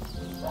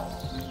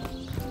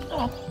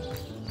 Oh.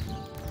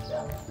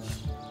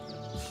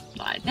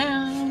 Lie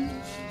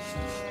down.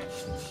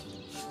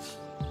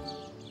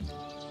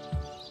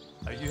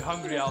 Are you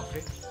hungry,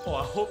 Alfie? Oh,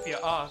 I hope you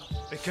are,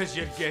 because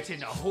you're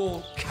getting a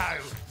whole cow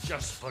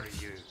just for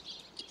you.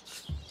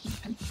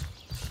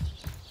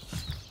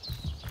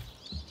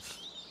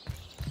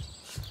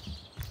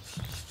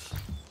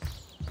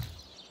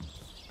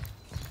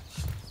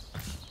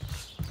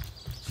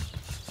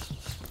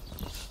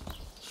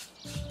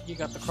 You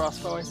got the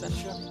crossbow I sent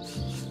you?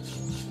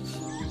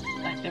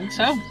 I think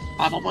so.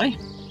 Probably.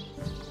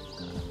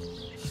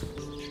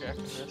 Check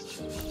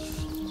this.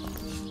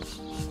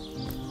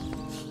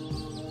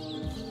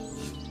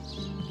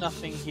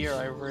 Nothing here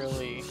I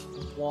really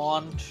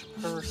want,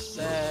 per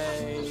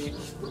se.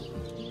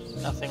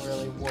 Nothing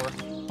really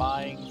worth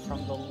buying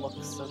from the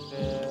looks of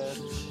it.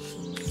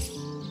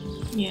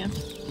 Yeah.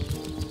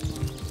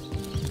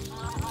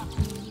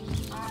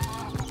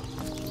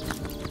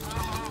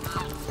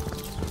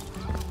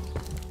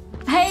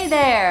 Hey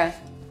there!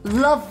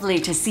 Lovely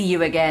to see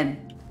you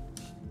again.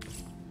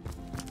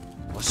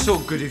 Well, so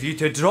good of you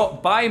to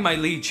drop by, my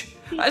liege.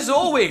 As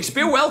always,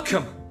 be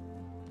welcome.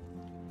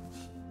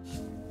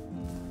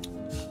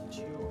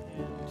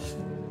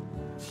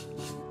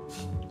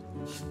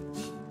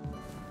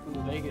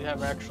 Ooh, they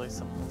have actually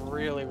some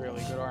really,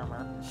 really good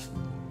armor.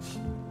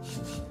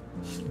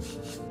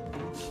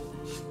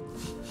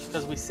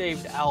 Because we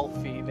saved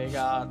Alfie, they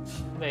had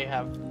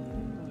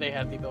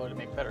the ability to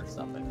make better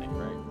stuff, I think,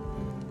 right?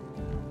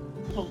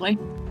 Probably.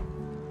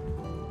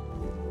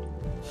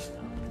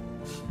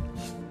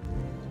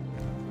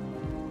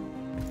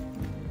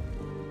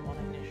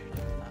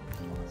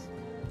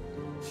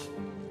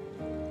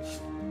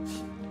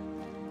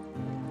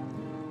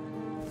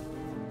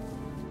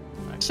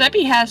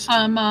 Sebby has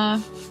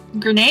some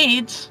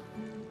grenades.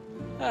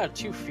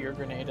 2 fear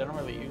grenade. I don't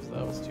really use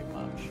those too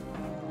much.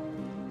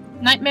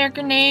 Nightmare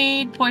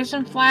grenade,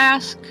 poison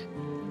flask,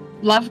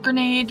 love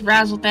grenade,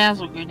 razzle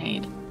dazzle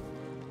grenade.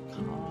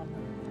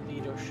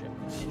 Leadership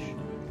initiative.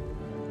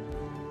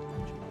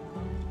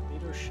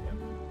 Leadership.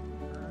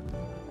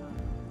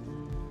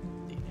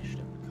 The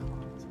initiative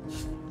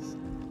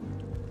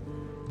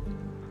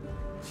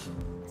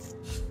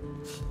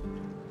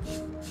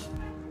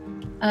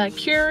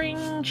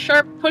Curing,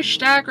 sharp push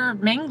dagger,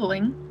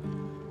 mangling.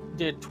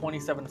 Did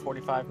 27 to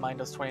 45. Mine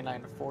does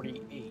 29 to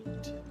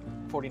 48.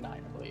 49, I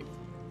believe.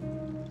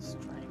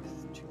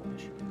 Strength 2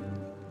 initiative.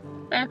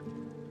 Fair.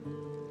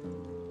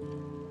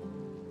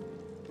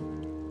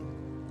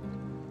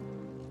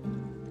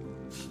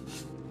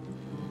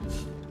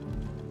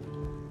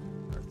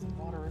 Earth and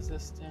water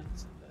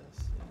resistance.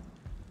 This.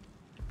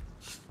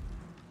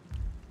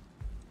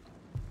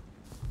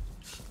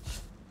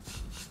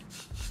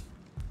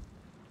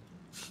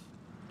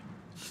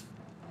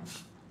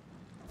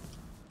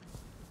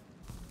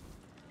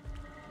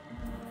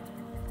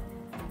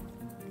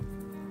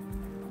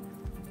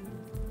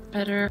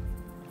 better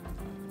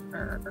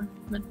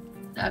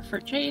for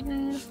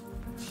Jaden.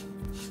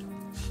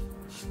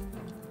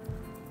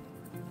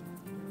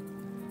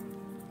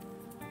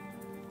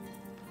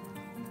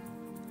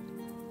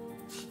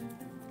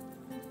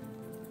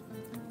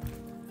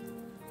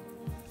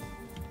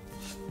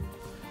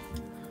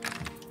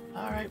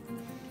 Alright.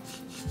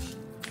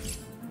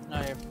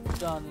 I have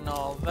done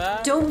all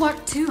that. Don't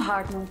work too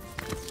hard, Mo.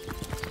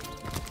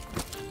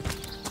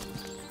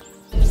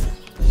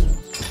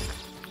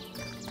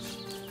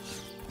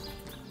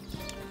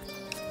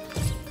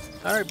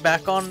 Alright,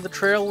 back on the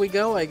trail we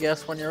go, I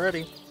guess, when you're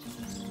ready.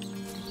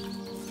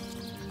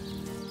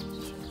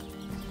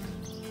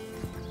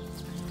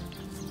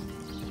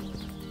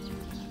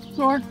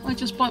 Sure, I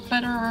just bought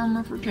better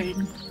armor for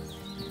Jaden.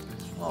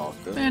 Oh,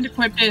 good. And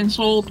equipped it and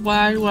sold what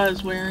I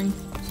was wearing.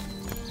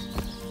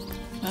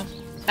 So,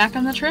 back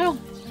on the trail.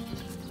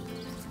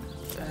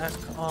 Back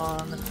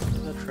on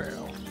the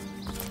trail.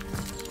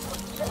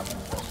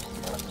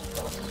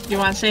 You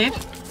want to save?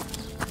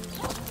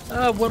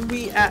 When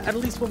we, at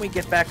least when we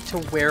get back to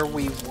where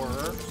we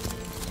were.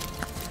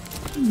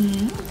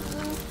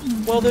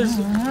 Well,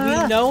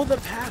 we know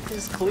the path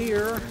is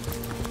clear.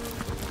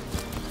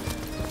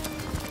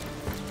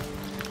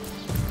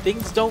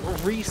 Things don't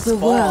respawn. The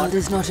world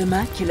is not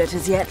immaculate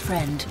as yet,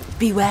 friend.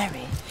 Be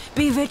wary.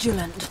 Be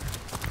vigilant.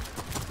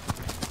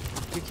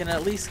 We can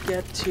at least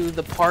get to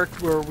the part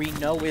where we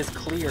know is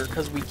clear,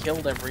 because we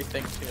killed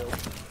everything, too.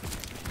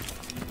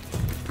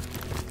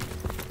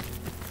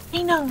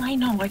 I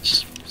know. It's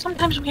just,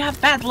 sometimes we have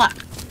bad luck.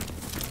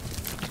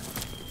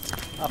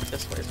 Up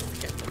this way so we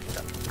can't look it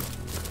up.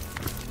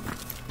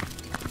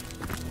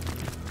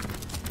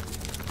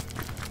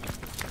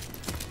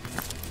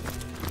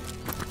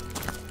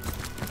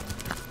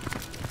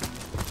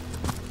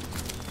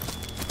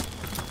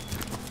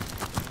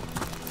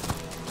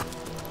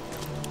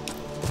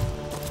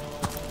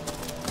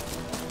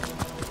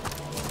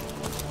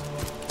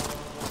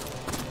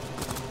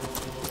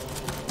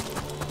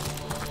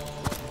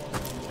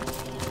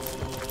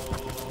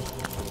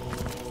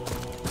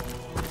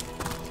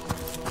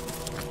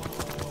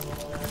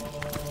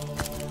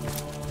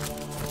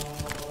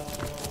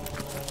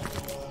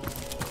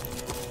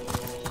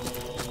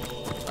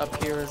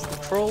 Up here is the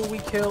troll we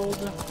killed.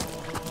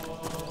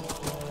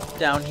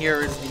 Down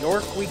here is the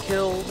orc we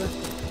killed.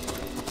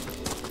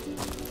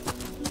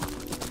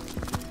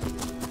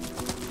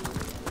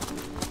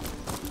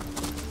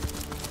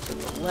 To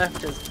the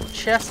left is the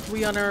chest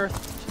we unearthed.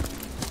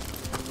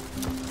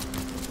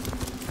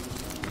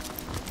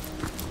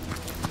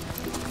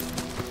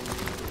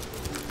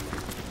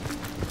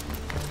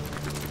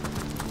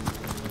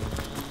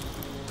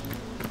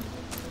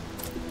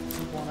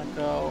 We want to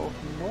go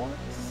north.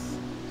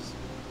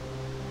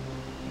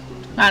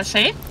 Not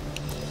safe?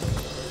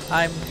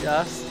 I'm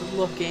just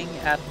looking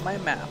at my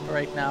map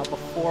right now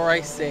before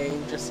I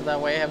save, just so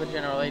that way I have a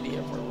general idea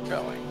of where we're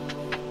going.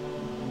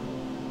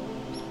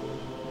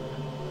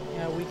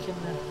 Yeah,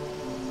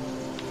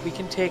 we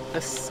can take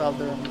the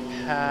southern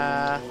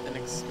path and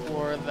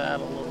explore that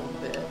a little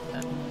bit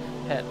and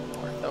head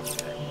north.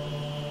 Okay.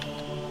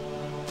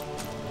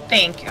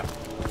 Thank you.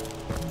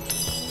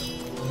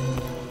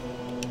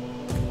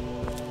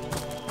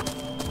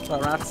 So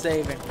we're not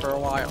saving for a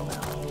while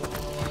now.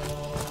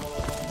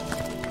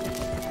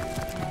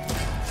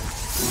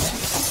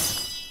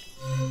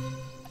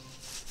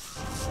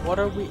 What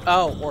are we?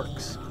 Oh,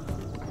 orcs.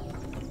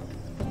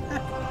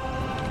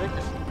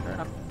 Fair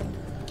enough.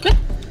 Good.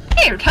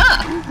 Hey, you're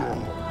tough.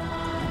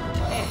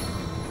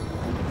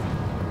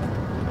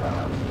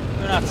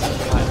 They're not so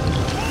bad.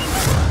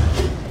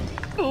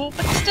 Cool,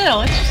 but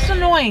still, it's just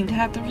annoying to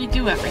have to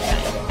redo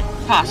everything.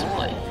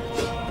 Possibly.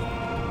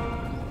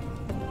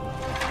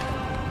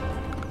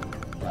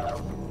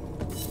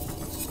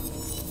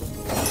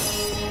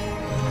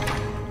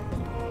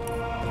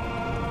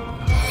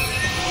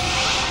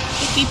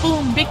 Bicky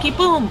boom, Bicky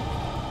boom.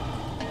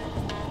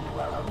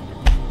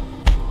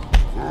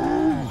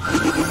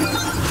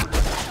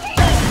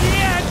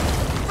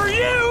 For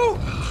you!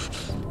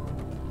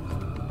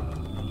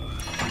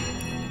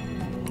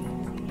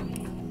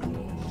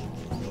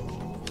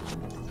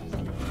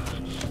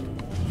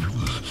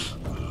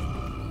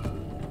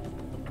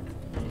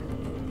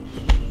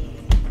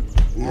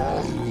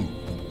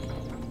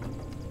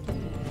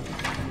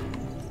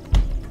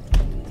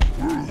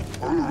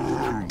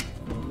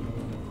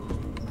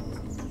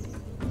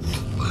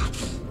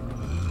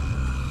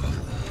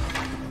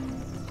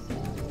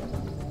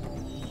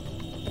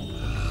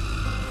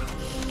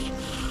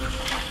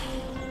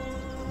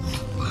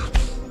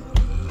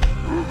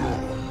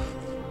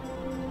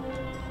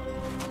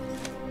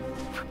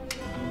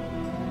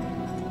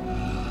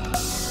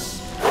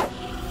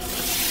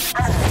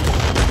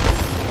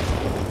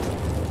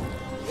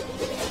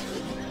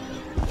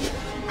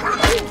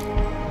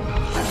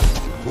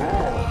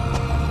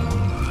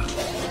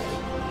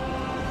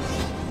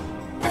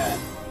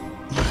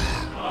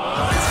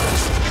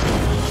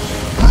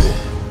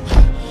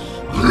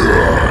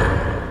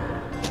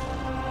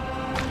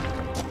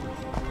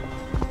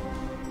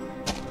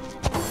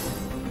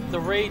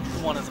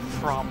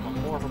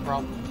 problem, more of a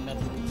problem than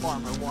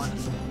Farmer 1.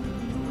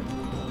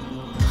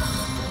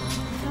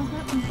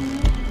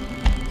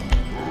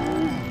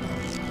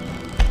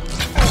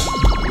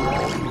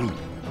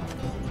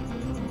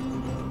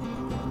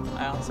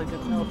 I honestly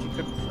didn't know if you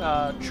could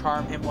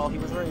charm him while he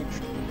was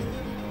raged.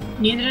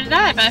 Neither did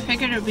I, but I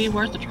figured it would be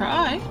worth a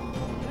try.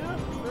 Yeah,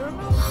 fair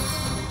enough.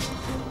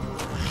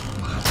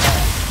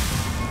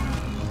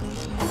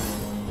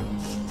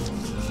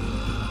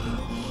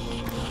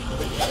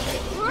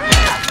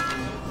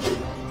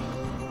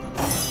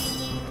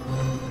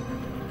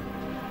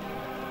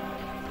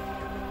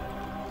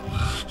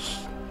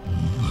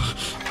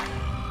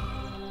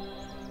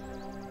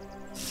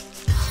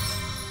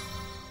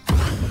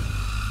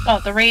 Oh,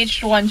 the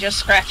raged one just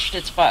scratched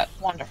its butt.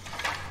 Wonderful.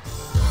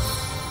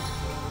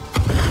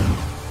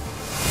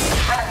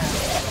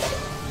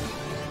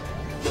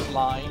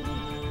 Line.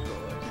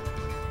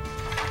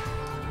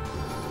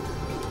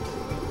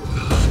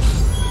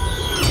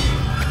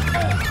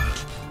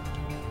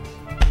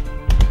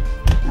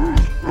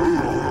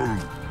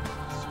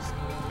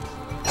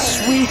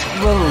 Sweet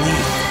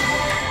relief.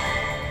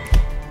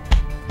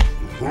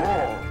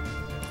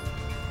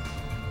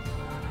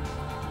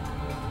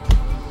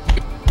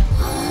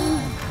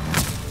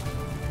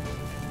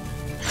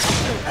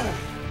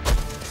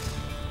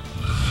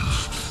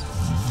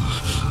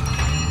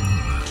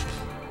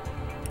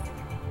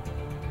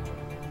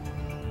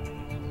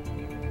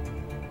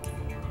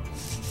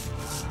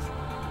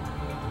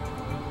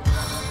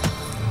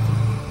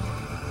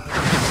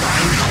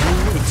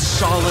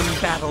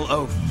 Solemn battle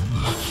oath.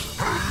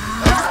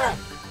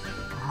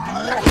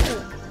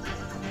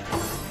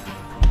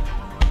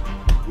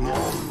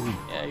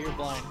 Yeah, you're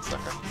blind,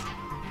 sucker.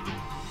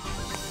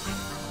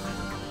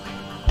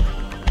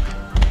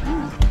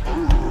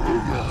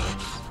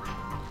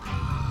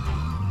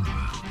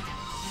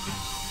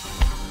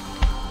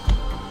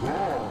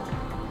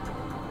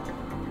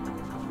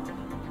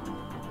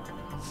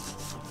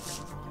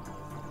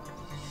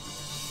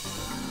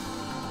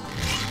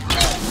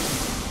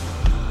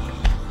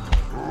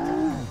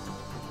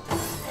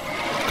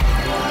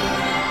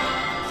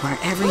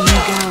 Wherever you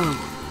go,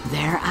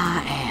 there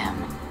I am.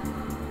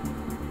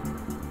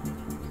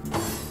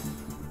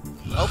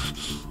 Nope.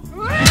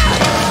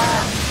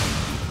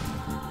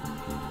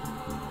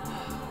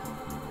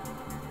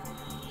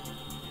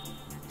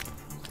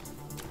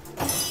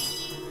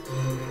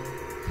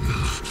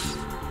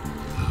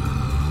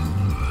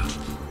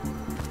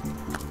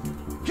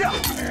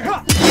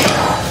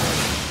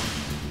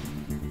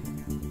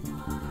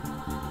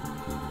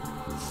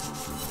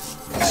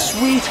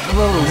 Sweet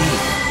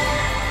relief.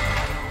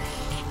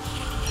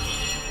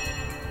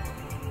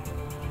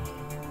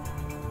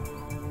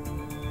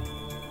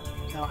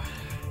 Now,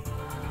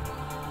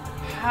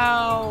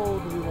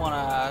 how do we want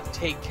to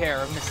take care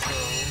of Mr.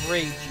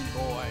 Ragey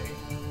Boy?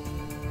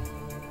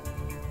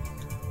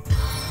 I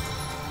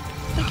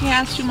think he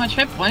has too much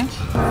hit points.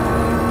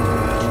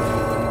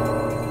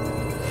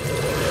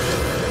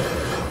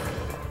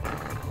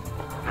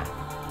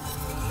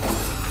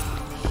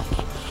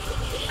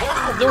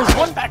 There was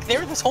one back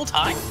there this whole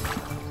time?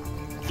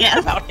 Yeah.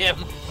 About him.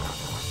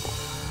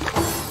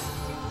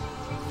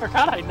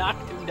 Forgot I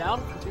knocked him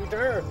down for 2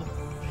 turns.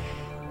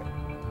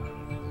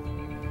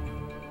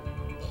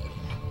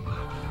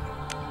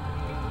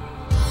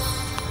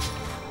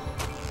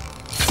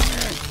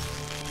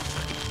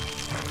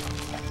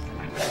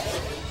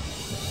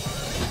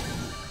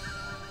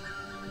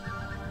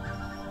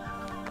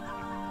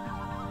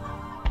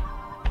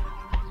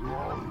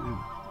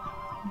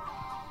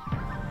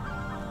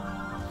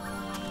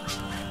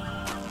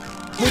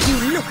 Would you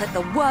look at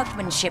the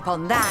workmanship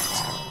on that?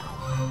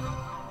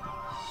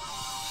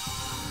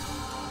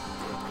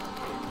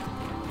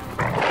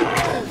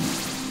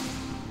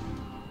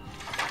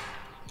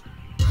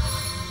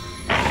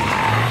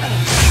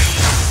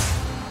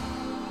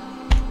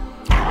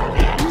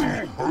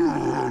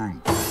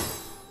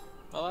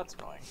 Well, that's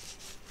annoying.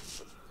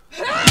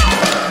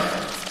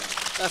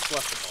 That's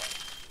less annoying.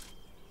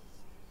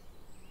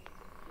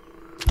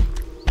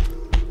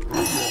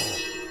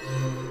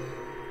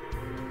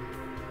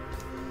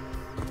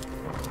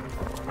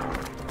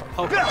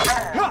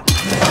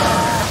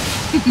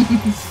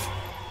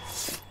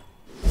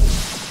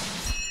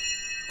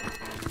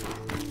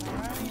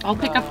 I'll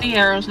pick up the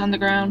arrows on the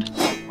ground.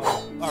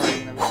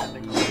 Alright, never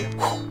ending.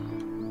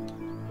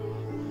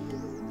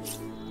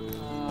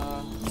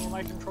 Who am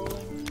I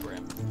controlling?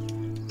 Grim.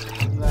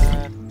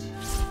 That.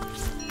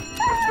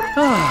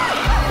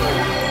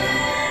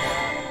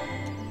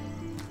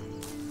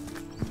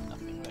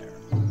 Nothing there.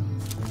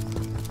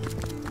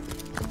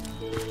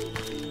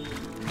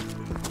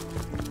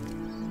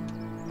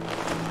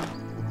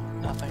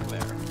 Nothing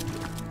there.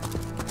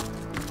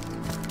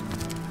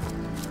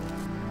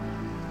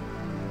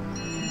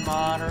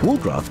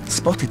 Wolgraff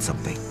spotted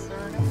something.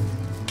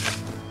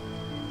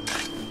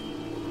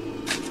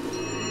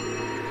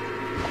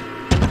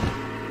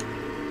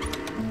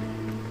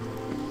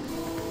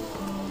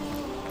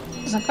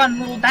 It's a fun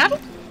little battle.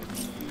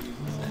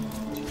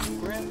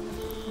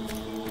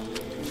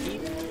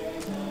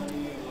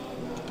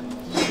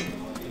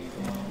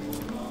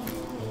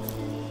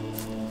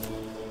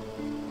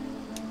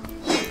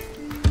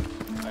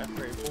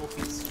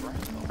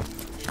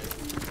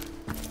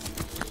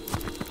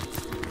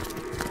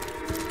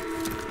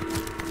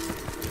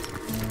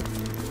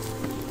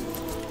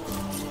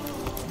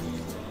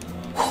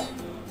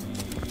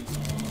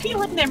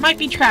 feeling there might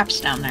be traps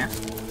down there.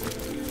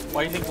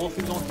 Why do you think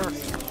Wolfie's going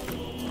first?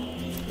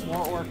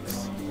 More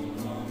orcs.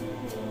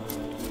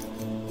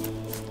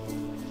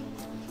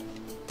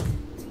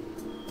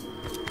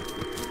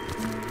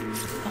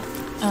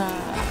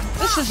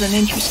 This is an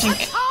interesting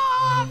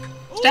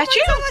statue.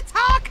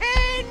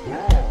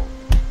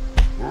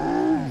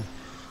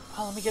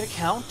 Oh, let me get a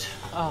count.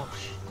 Oh,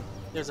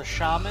 there's a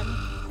shaman.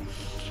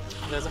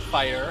 There's a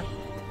fighter.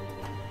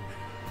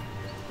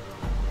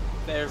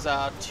 There's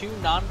 2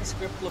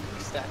 nondescript looking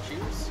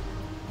statues.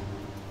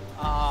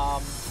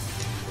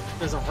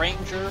 There's a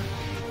ranger,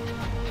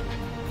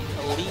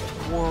 elite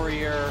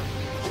warrior,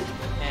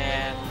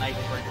 and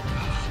nightbringer.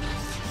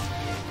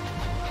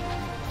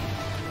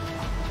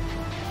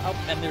 Oh,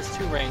 and there's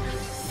 2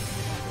 rangers.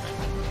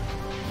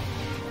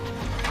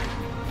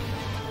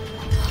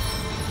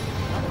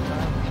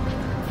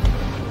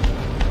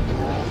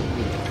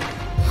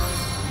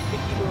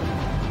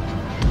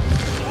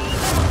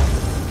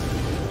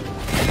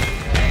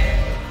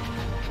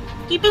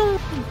 Boom.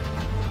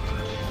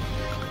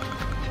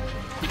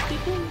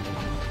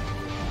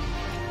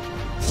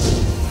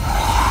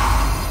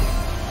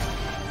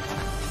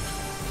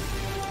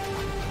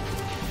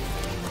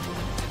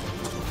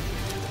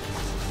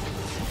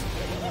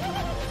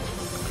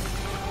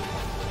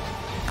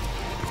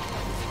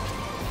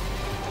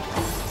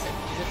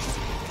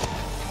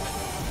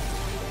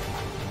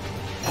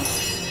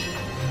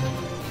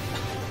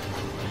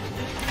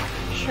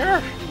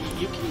 Sure,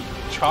 you can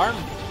charm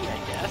me, I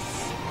guess.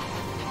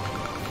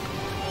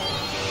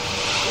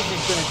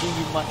 Isn't gonna do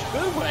you much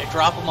good when I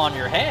drop him on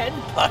your head,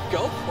 but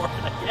go for it,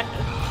 I guess.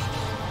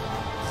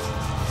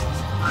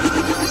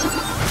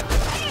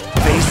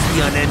 Face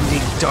the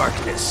unending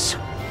darkness.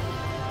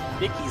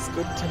 Vicky's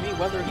good to me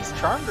whether he's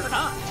charmed or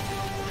not.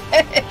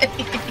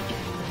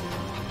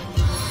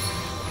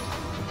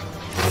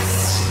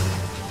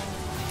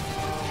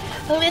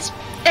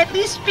 At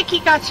least Vicky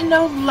got to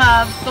know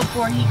love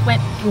before he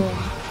went boom.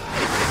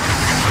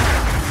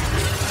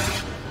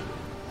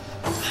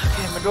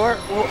 Okay, Medora,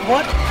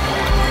 what?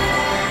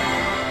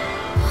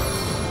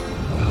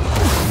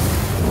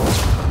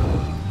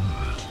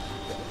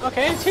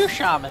 Okay, 2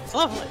 shamans.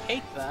 Lovely.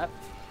 Hate that.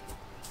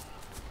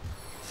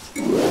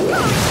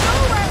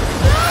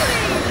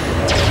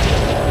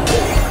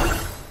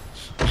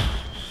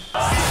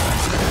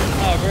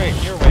 Oh, great.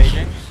 You're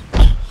raging.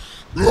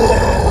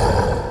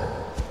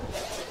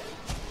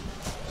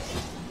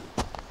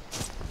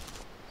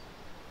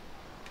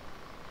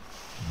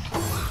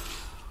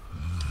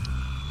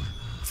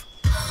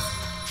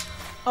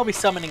 I'll be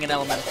summoning an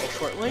elemental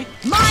shortly.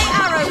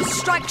 My arrows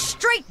strike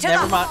straight to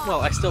Never the mind.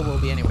 Well, I still will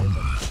be anyway,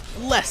 but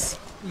less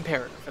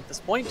imperative at this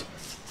point.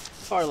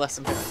 Far less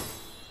imperative.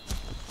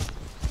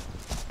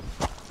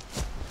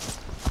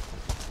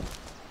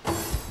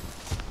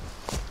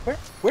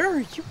 Where are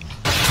you?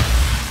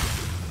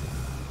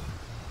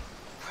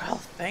 Well,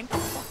 thank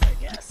fuck, I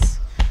guess.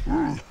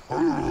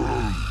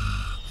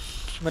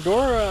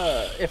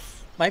 Medora,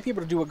 might be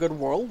able to do a good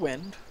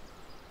whirlwind.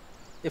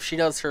 If she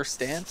does her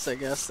stance, I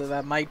guess, so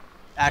that might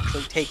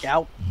actually take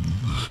out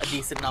a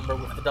decent number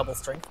with the double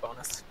strength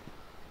bonus.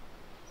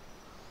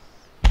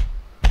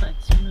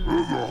 Let's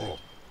move.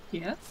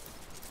 Yeah.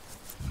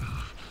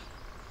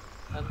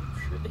 That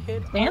should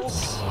hit.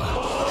 Stance?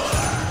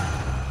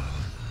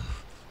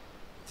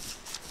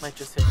 Might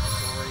just hit 3,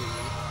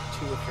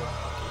 2 if you're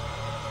unlucky.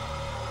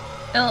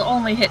 It'll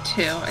only hit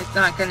 2. It's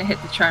not going to hit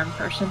the charm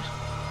person.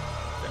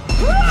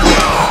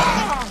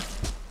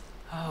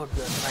 Oh,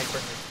 good.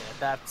 Nightbringer's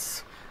dead.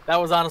 That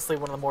was honestly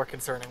one of the more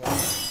concerning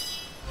ones.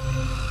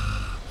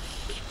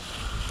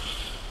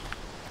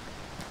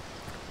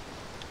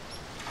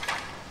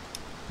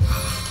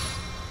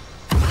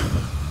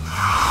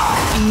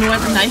 You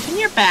have a knife in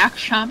your back,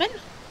 shaman.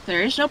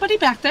 There is nobody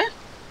back there.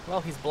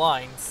 Well, he's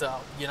blind,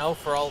 so, you know,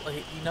 for all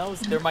he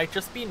knows, there might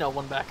just be no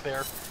one back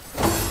there.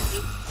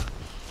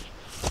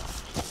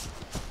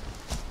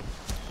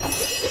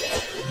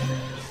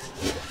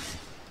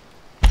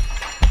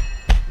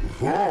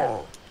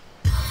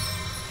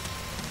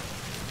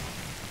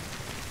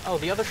 Oh,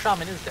 the other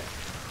shaman is dead.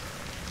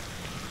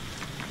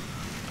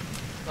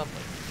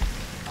 Lovely.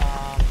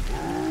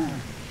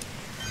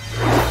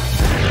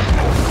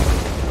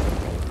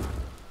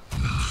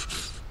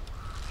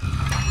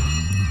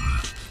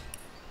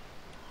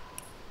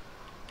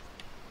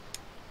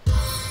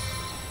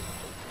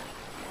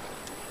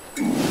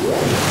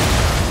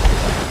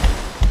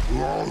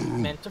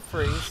 Meant to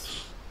freeze.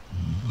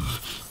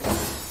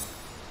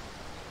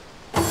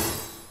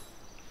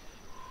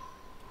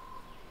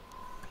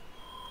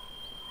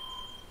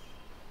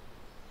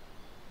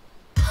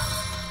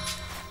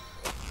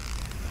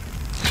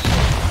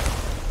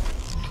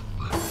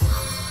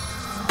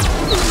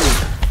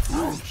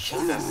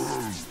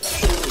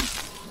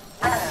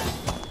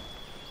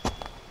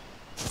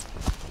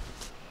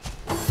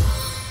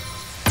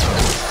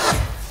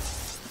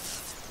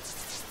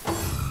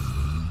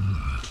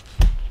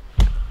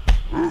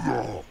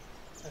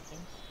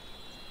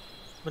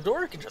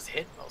 Medora can just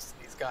hit most of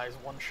these guys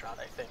one shot,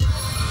 I think.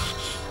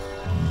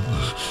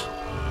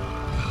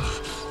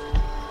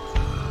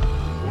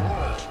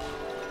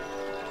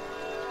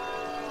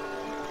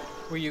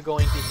 Were you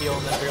going to heal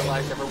and then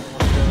realize everyone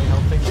was really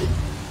helping?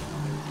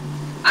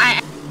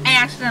 I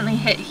accidentally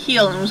hit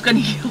heal and was going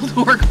to heal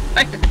the orc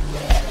fire.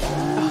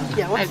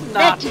 Yeah, let's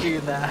not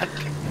do that.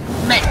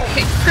 Meant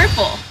hit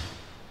cripple.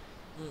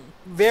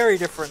 Very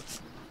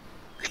different.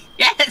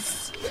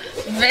 Yes!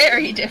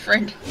 Very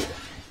different.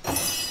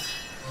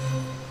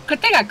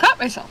 Good thing I caught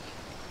myself.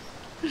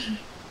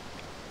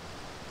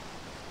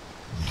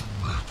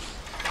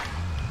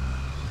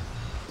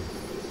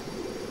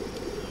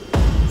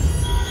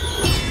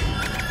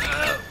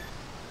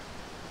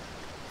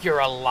 You're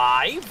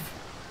alive?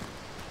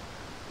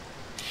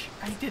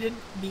 I didn't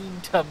mean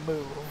to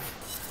move.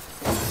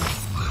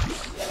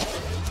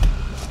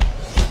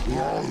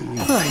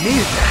 I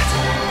needed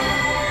that.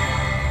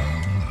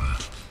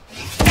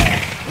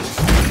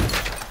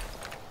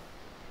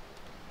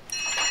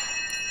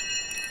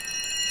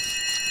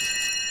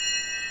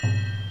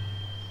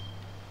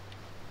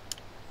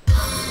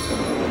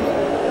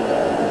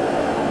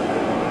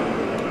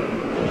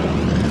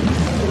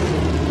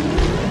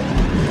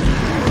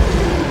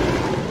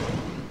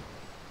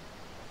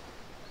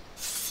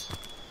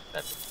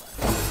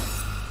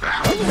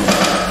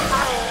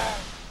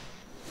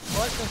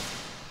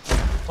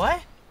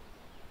 What?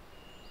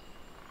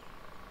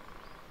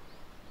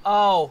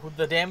 Oh,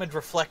 the damage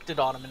reflected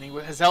on him, and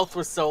his health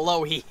was so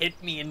low, he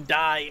hit me and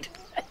died.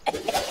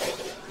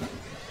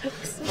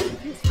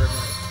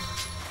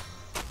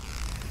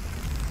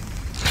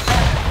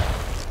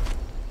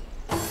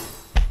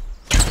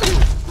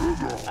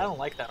 I don't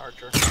like that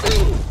archer.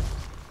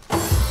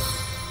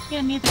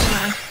 Yeah, neither do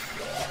I.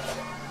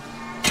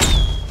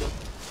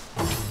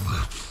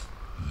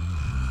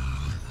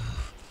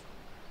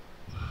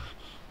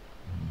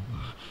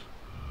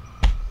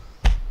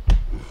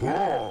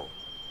 Oh.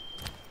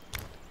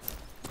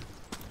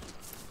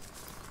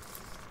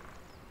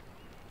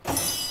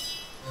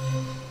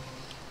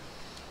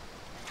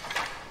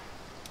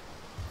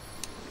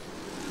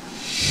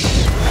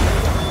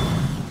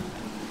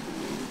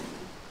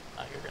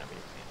 You're gonna be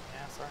a pain in the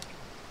ass, aren't you?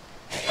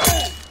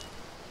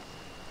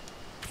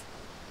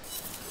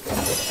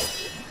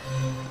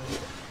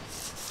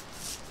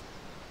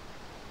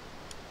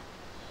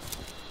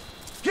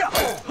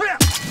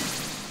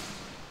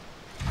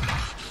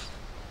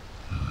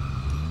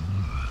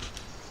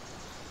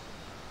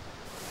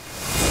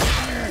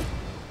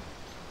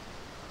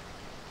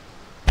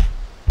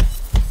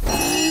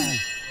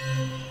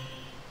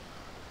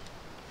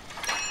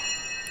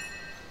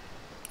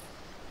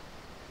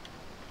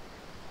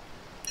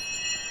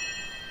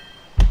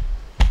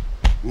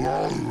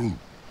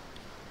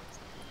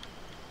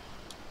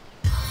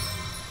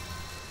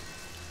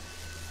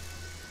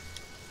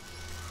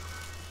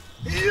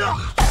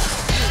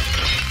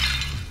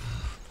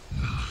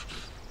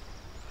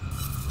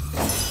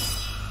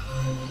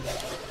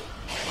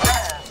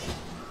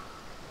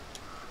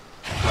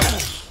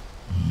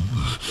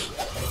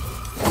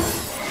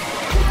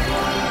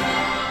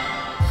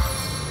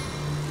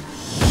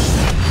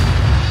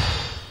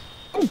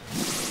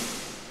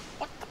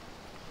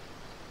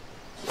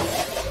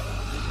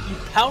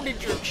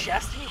 Pounded your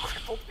chest and you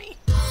crippled me?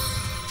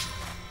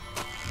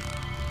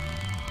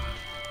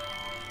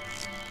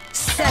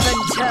 7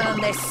 turn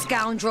this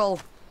scoundrel.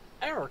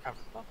 I recovered.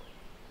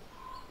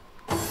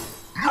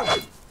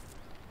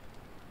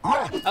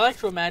 I like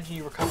to imagine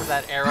you recover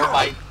that arrow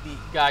by the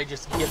guy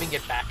just giving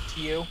it back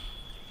to you.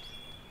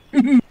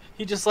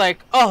 He just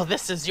like, oh,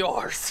 this is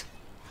yours.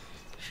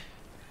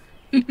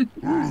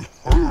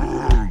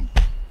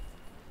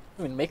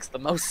 I mean, makes the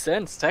most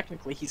sense,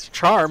 technically. He's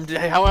charmed.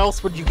 How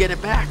else would you get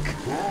it back?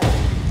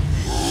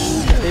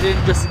 They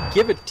didn't just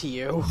give it to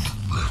you.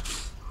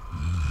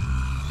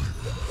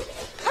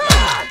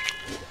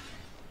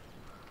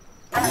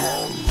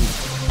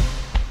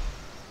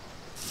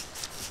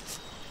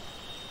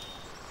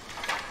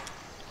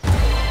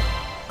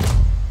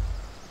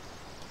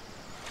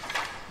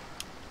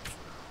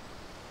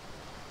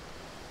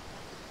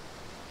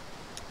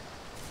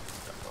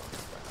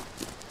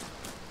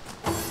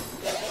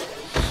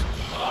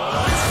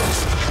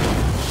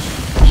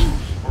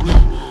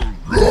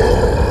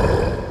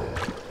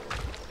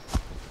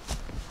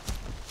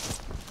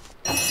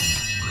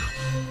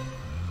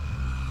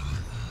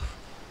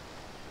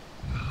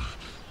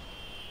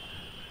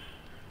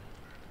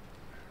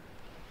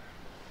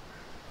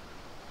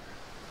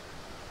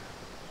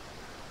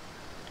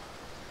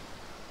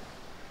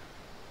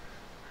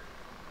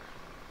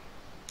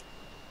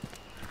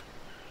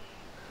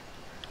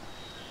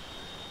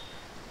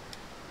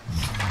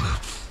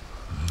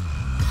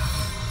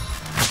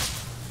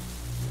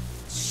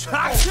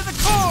 Shock to the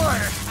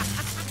core!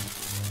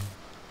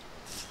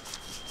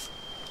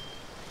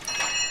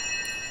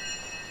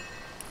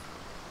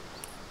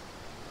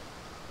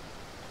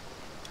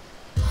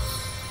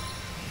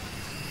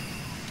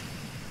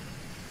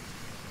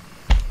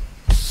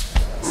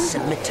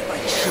 Submit to my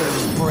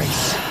true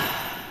embrace.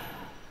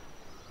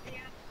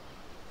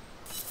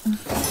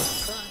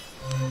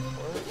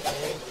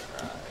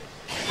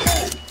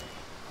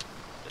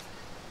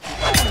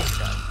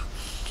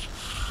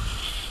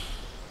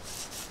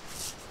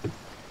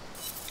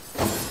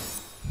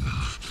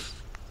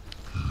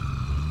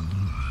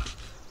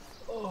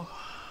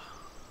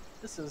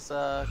 is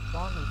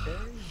gone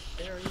very,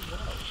 very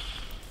well.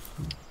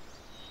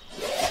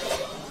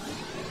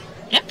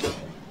 Yep.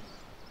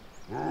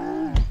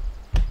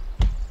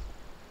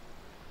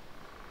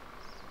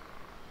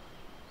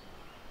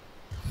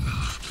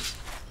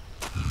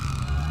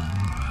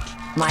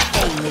 My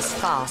aim is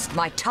fast,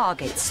 my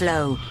target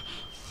slow.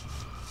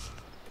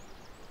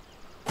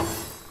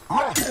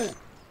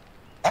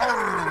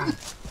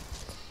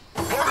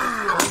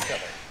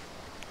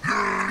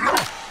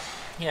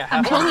 Yeah,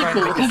 have fun trying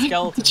to make a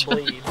skeleton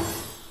bleed.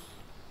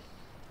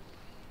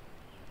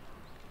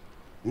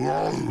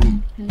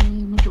 Okay,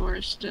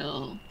 Majora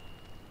still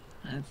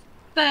has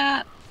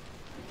that.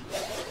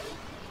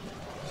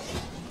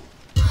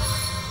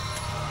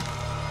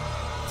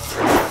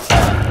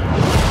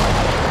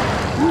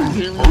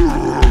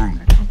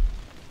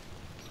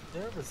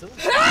 They're resilient.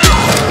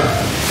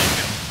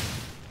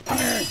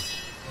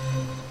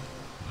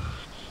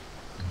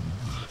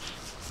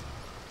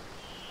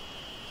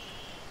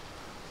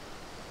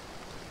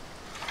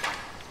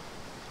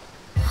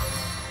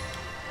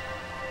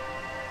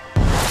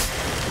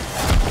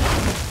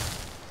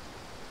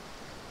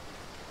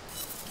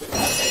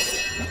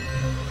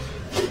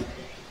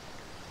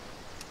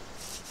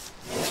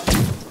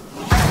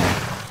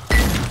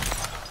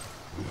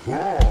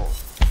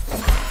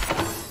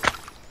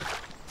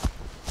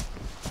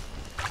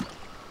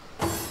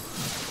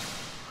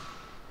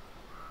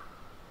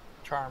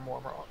 Charm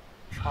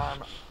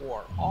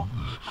war off.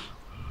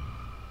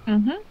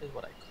 Is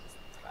what I was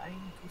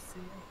trying to say.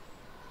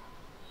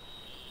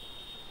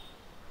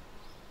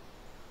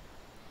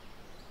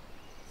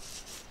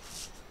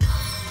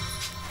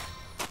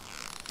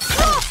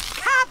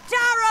 Capped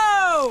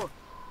arrow!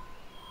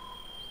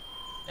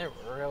 I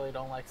really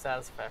don't like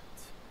status effects.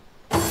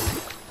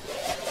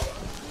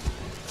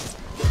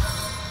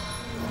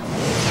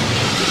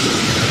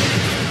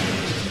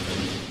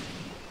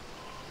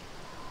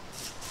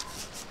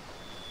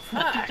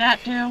 What did that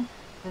do?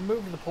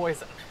 Remove the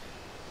poison.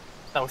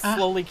 That was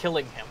slowly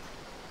killing him.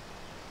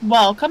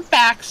 Welcome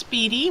back,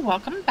 Speedy.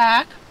 Welcome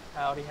back.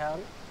 Howdy,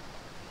 howdy.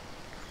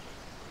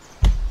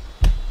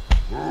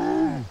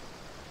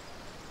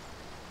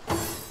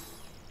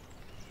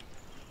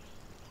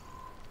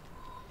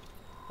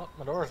 Oh,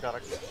 Medora's got a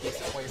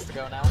decent ways to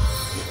go now.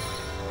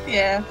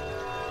 Yeah.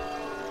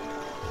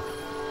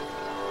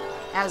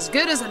 As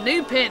good as a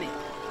new penny.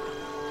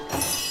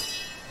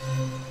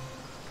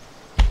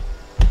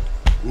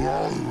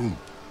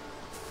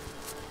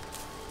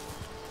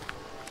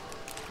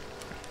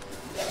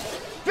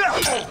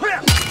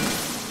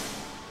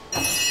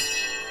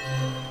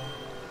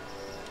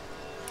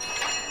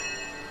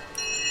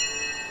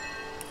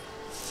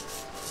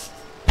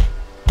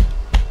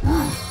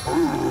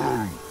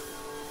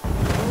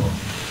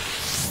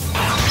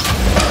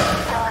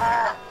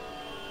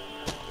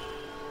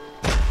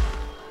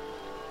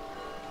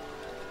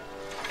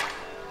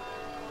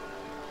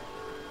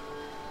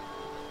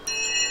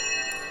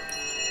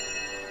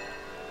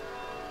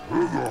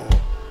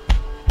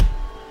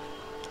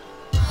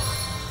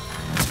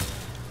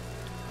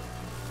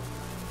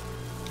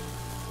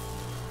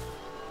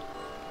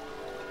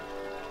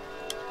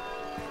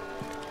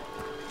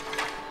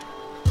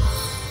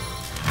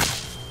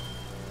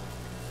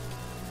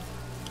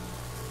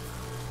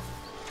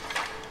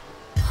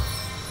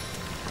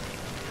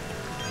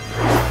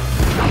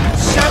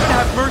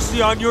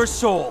 Mercy on your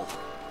soul.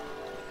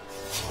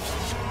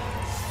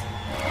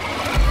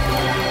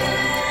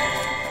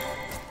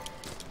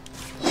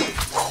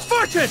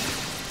 Fortune!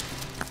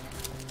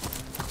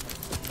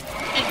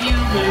 And you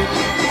loot.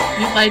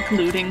 You like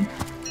looting.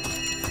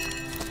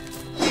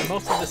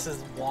 Most of this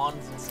is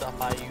wands and stuff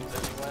I use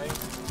anyway.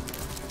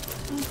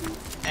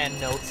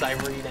 And notes I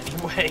read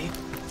anyway.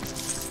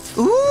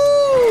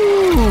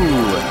 Ooh!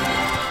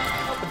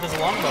 But there's a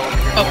longbow over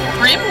here. Oh,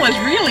 Grim was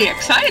really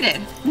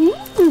excited.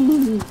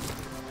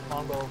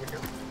 Longbow over here.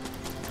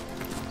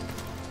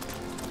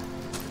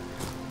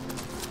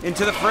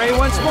 Into the fray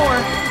once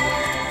more.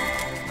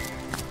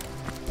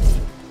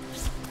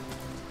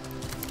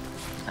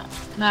 No,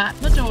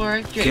 not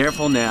Medora.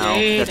 Careful now,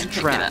 that's a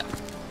trap.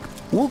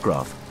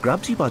 Wargraf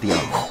grabs you by the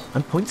arm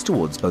and points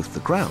towards both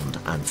the ground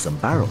and some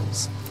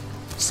barrels.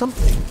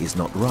 Something is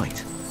not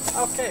right.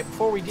 Okay,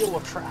 before we deal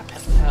with trap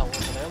hell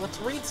over there, let's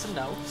read some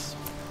notes.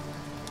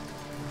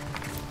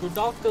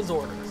 Rudolph's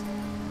orders.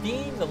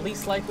 Being the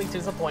least likely to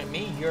disappoint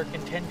me, your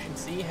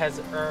contingency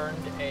has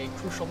earned a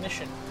crucial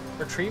mission.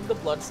 Retrieve the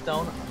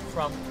bloodstone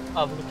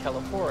of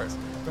Lucella Forest.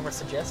 Rumors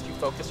suggest you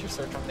focus your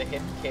search on the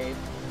hidden cave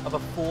of a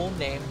fool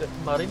named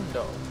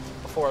Marindo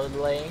before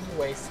laying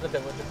waste to the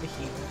village of the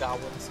heathen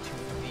goblins to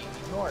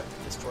the north.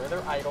 Destroy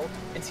their idol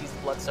and seize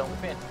the bloodstone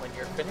within. When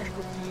you're finished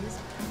with these,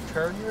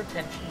 turn your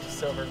attention to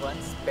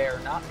Silverglen. Spare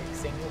not a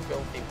single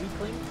filthy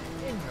weakling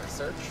in your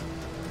search.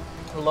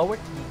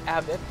 Lowick, the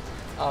abbot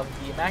of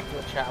the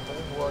Immaculate Chapel,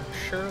 would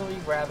surely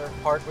rather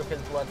part with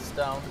his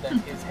bloodstone than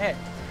his head.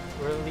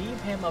 Relieve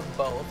him of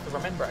both.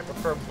 Remember, I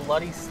prefer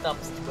bloody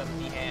stumps to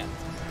empty hands.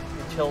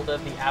 Matilda,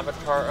 the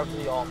avatar of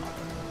the All-Mother.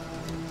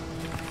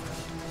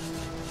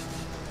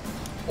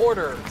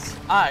 Orders.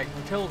 I,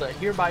 Matilda,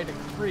 hereby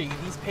decree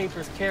these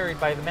papers carried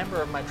by the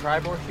member of my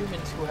tribe or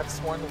humans who have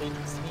sworn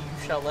allegiance to me,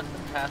 you shall let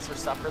them pass or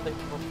suffer the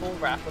full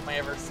wrath of my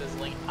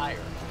ever-sizzling ire.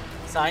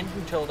 Signed,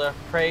 Matilda,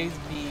 praise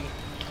be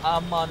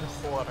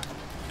Amanhor.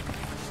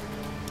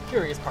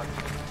 Curious part.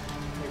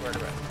 We were to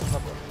read.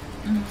 Lovely.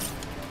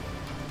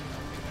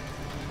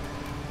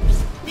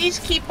 Please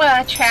keep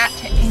chat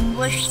to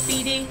English,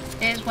 Speedy,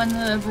 is one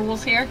of the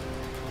rules here.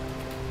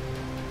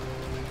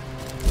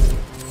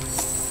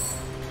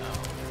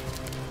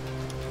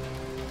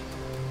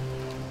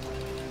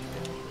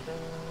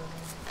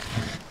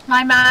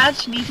 My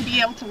mods need to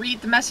be able to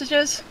read the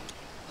messages.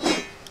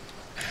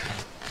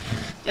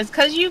 Just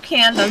because you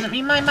can doesn't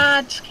mean my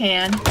mods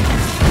can.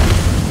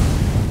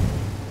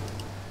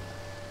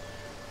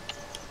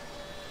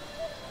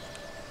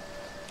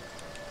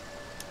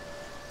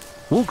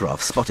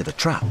 Wolgraf spotted a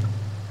trap.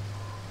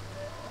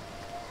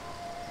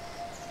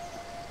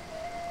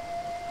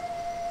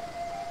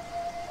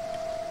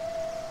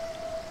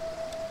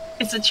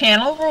 It's a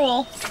channel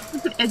rule.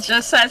 It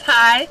just says,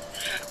 hi,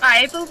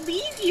 I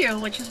believe you,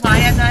 which is why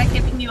I'm not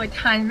giving you a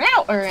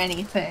timeout or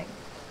anything.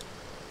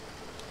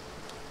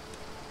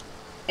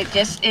 It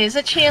just is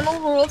a channel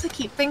rule to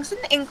keep things in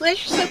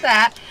English so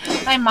that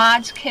my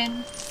mods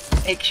can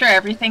make sure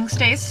everything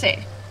stays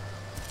safe.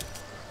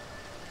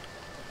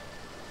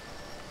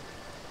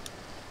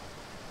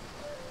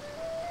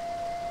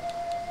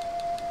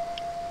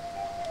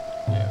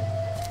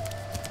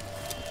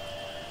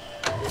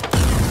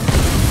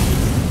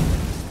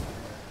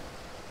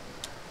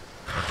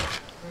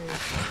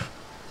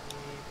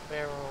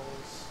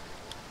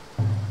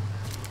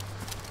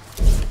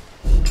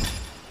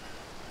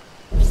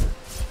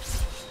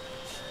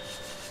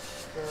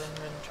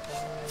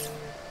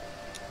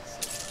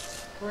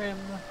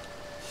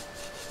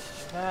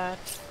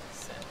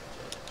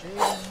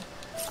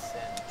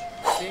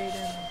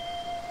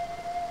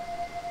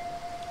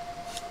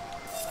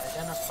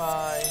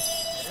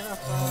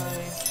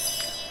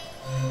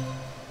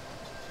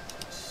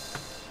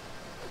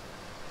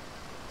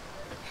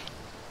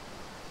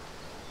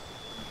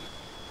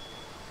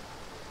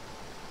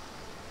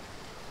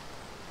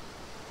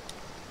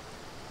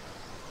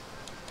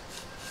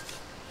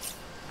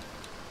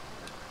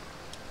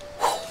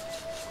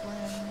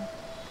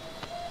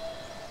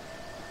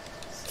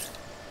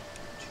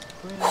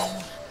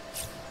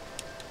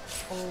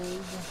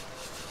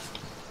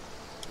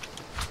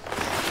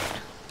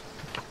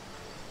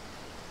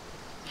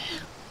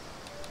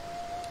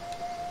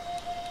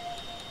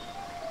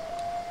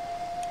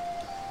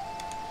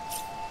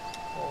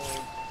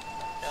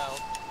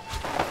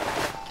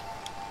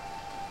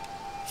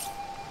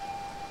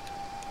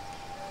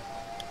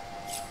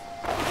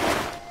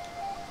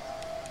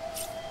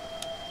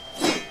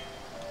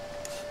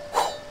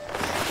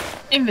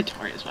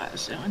 Inventory is what I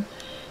was doing.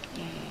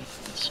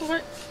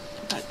 Sort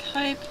by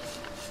type.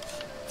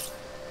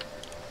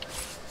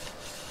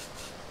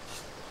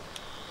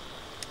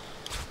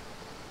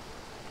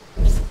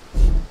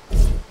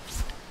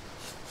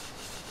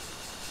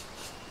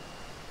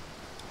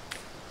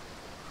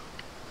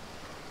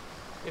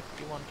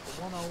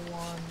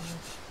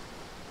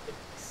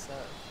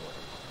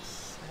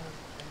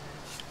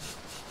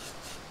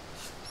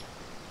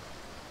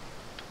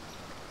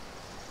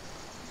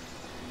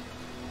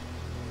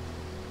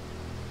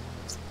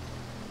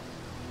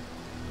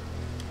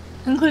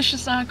 English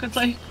is not a good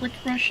language.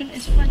 Russian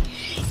is fun.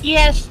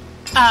 Yes,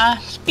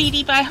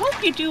 Speedy, but I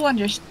hope you do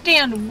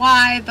understand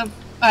why the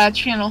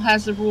channel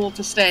has the rule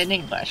to stay in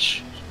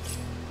English.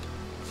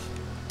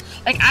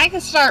 Like, I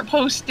could start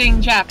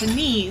posting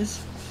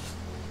Japanese,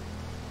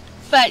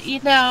 but you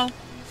know,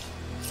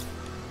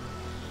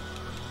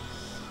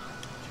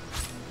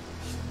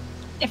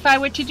 if I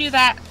were to do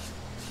that,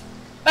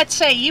 let's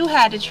say you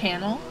had a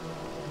channel,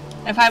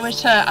 if I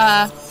was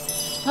to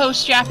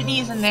post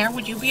Japanese in there,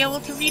 would you be able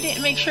to read it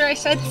and make sure I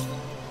said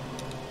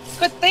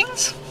good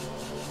things?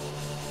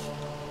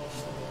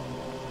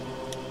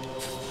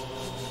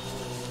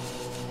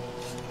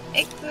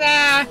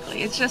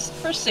 Exactly, it's just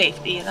for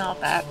safety and all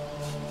that.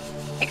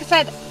 Like I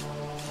said,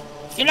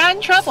 you're not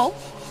in trouble.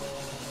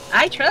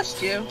 I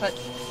trust you, but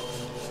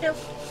you know.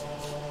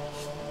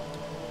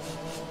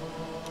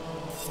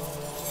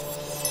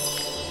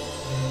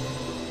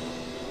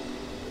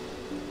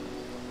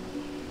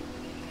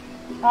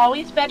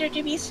 Always better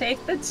to be safe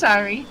than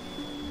sorry.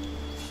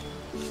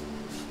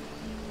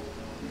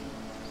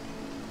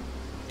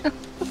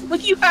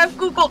 Would you have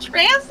Google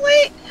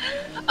Translate?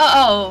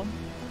 Uh-oh.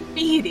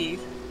 Beady.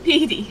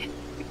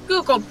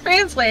 Google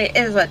Translate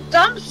is a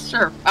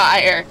dumpster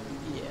fire.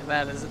 Yeah,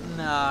 that is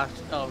not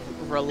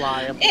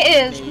reliable.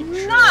 It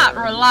is not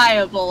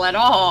reliable at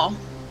all.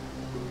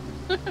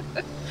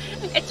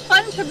 It's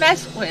fun to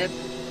mess with.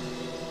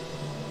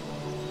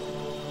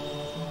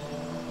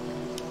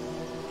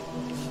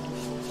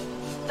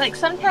 Like,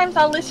 sometimes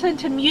I'll listen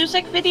to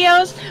music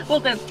videos,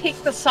 well, they'll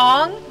take the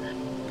song,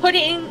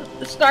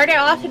 start it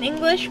off in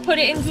English, put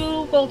it in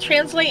Google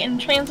Translate and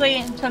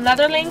translate it into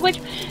another language,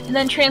 and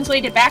then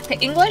translate it back to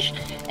English,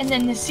 and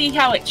then to see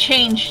how it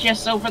changed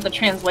just over the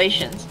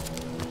translations.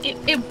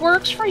 It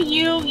works for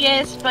you,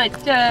 yes, but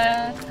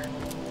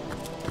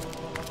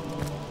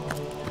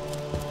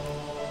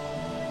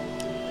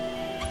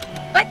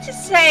let's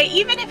just say,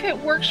 even if it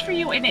works for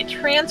you and it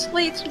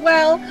translates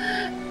well,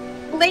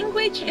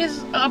 language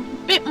is a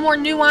bit more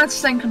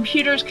nuanced than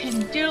computers can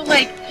do.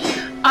 Like,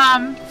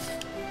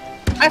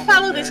 I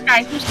follow this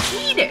guy who's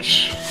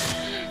Swedish,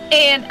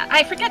 and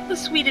I forget the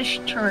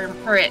Swedish term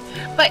for it,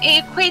 but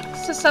it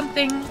equates to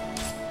something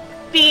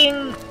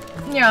being,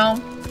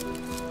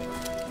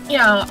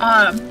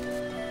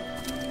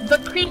 the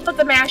cream of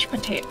the mashed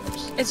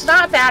potatoes. It's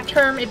not a bad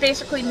term, it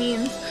basically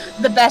means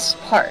the best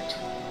part.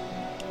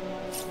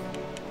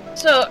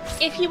 So,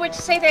 if you were to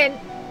say then,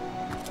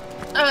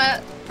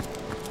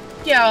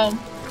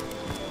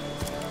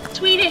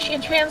 Swedish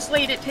and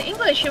translate it to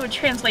English, it would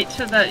translate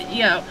to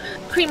the,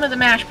 cream of the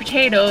mashed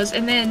potatoes,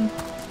 and then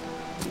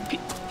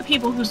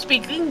people who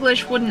speak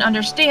English wouldn't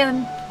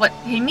understand what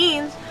he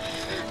means.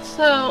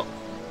 So,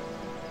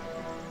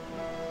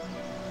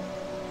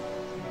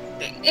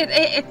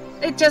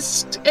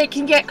 it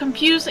can get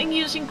confusing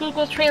using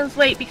Google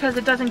Translate because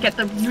it doesn't get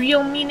the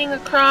real meaning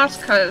across,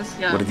 because,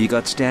 What have you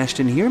got stashed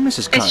in here,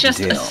 Mrs. Cottontail? It's just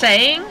a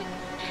saying,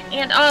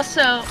 and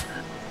also,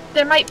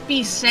 there might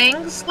be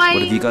saying slang.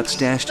 What have you got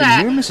stashed in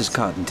here, Mrs.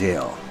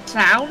 Cottontail?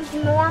 Sound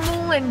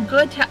normal and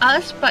good to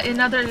us, but in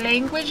other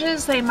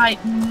languages, they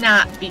might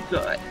not be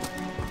good.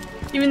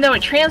 Even though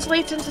it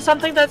translates into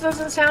something that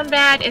doesn't sound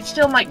bad, it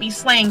still might be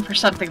slang for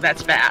something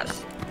that's bad.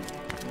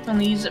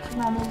 Only use it for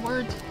normal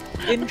words.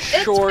 In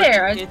short,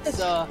 fair. it's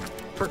a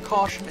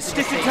precaution.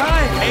 Stick of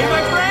time, hey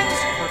my friends?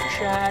 For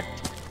chat,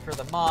 for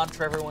the mods,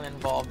 for everyone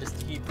involved, just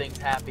to keep things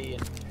happy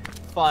and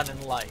fun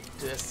and light,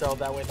 so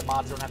that way the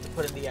mods don't have to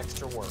put in the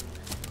extra work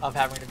of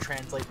having to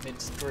translate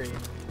midstream,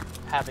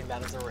 having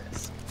that as a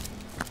risk.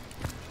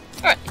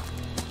 Alright.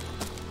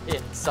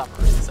 In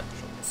summary,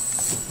 essentially.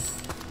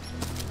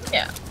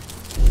 Yeah.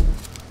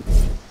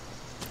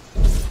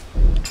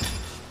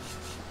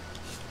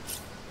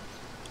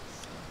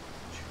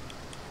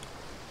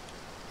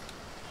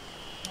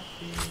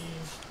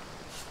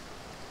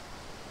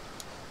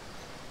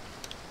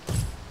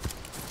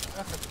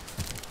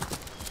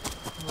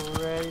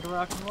 Ready to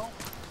rock and roll?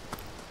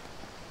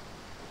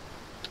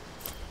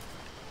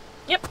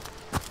 Yep.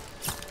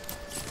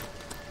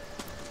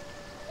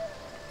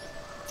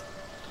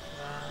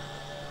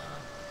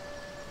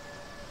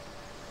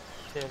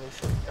 Okay, we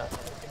should have got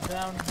everything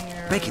down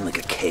here. Baking like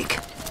a cake.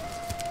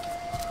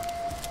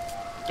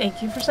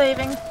 Thank you for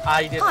saving.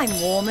 I did. I'm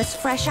warm as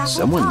fresh apple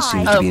Someone pie.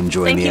 seems to be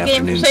enjoying the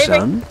afternoon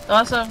sun.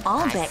 Also,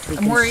 I'll bet we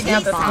I'm can worried now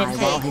slip that by the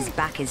while his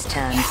back is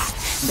turned.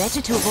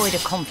 Better to avoid a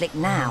conflict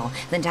now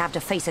than to have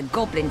to face a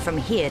goblin from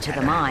here to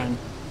the mine.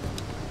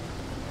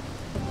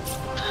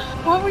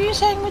 What were you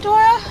saying,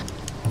 Medora?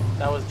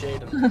 That was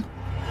Jaden.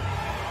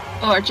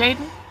 Or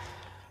Jaden?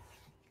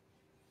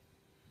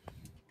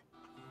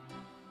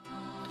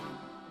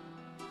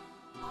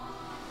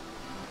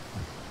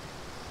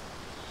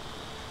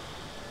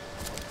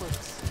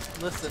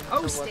 Listen to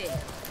what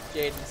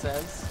Jaden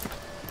says.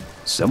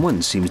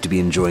 Someone seems to be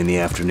enjoying the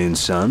afternoon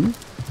sun.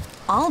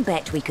 I'll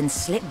bet we can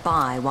slip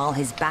by while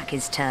his back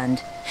is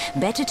turned.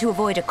 Better to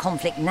avoid a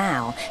conflict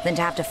now than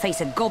to have to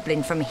face a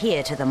goblin from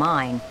here to the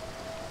mine.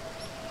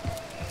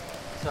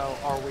 So,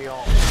 are we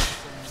all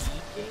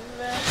sneaking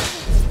then?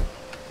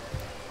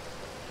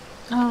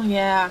 Oh,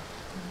 yeah.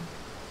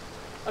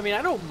 I mean,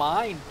 I don't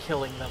mind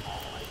killing them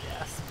all, I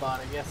guess,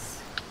 but I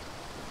guess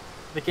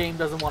the game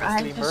doesn't want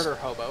us to be murder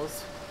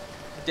hobos.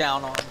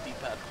 Down on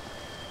D-pad.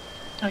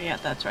 Oh, yeah,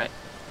 that's right.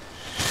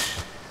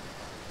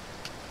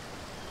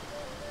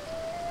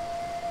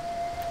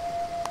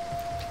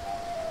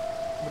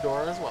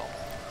 Medora as well.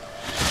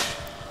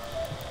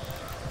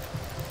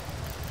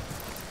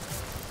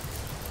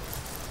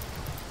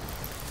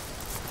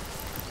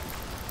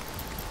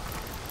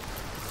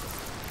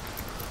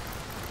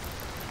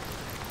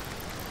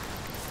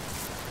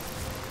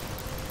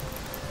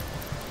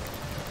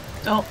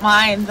 Don't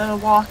mind the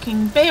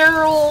walking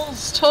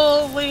barrels,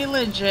 totally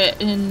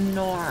legit and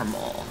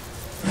normal.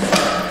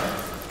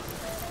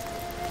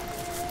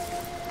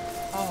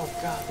 Oh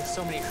god, there's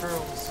so many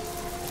shrooms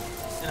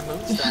in a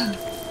moonstone.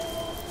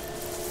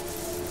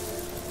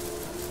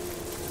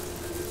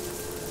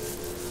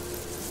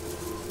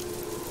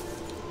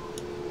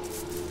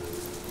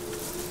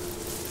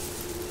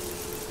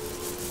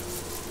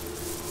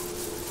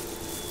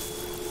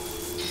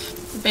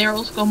 The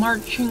barrels go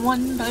marching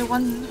one by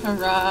one,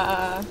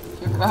 hurrah,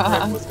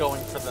 hurrah. Birb was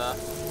going for the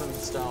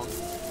moonstone.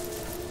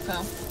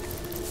 Oh.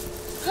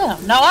 I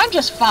don't know, I'm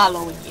just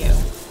following you.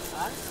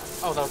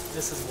 Oh, no,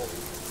 this is Wolf.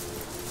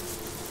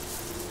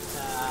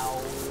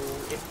 Now,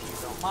 if you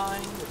don't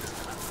mind, we're just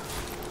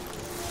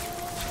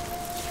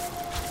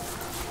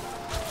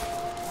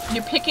gonna...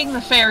 You're picking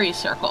the fairy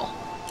circle.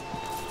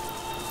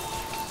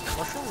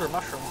 Mushrooms are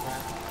mushrooms,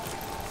 man.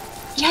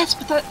 Yes,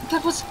 but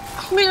that was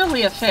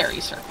clearly a fairy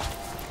circle.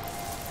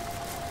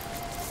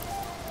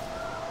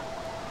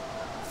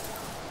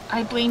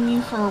 I blame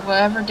you for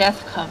wherever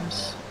death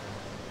comes.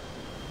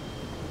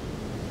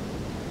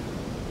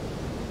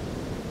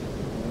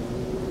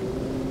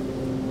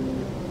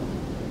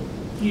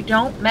 You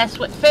don't mess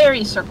with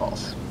fairy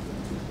circles.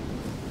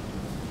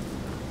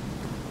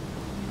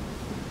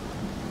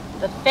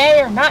 The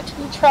fae are not to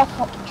be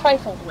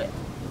trifled with.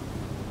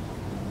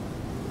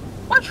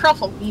 Or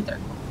truffled either.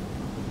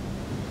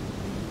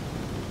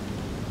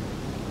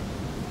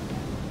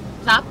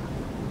 Stop.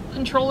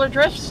 Controller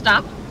drift,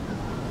 stop.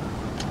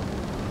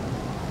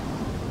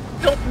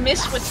 Don't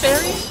miss with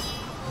fairies.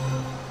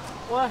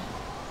 What?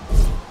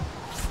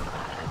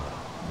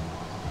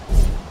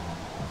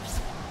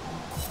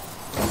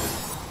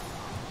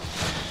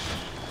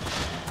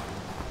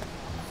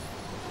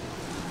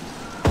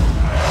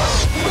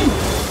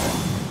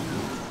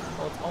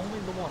 Well, it's only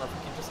the one. If we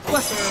can just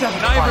Blessed seven,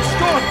 I have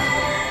restored!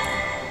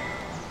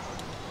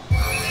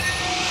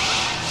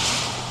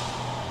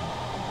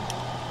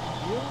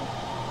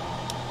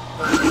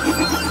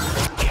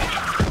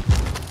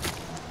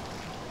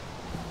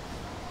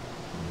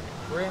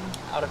 Grim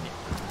out of you.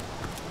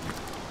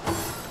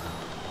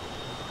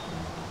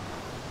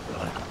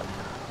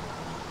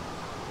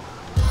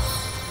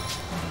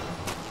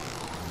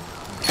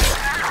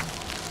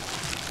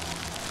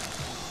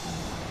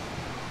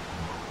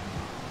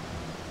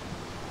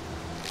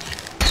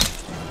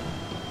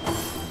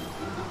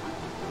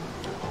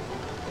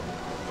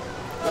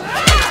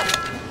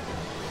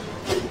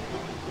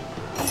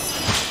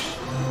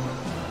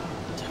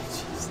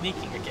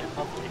 Sneaking again,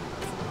 lovely.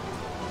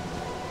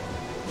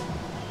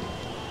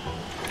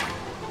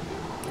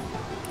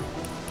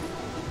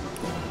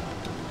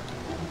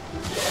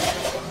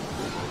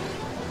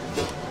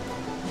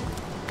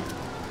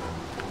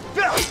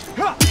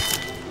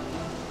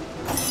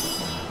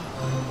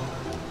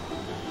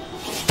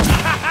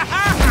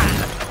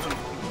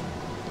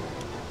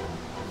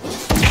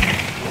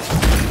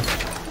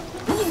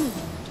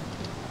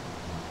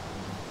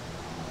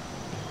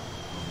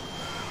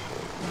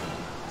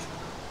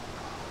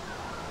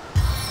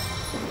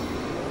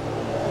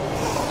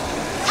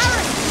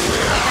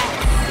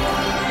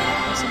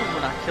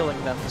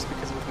 Killing them just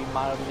because it would be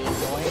mildly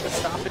annoying to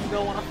stop and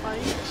go on a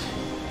fight.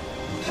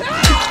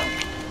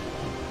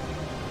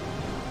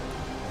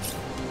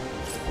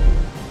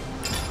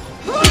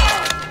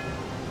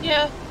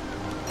 Yeah.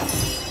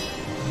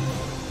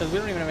 Because we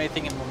don't even have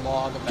anything in the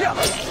log about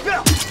it.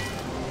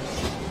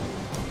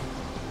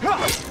 But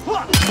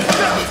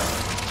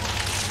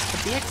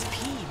the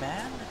XP,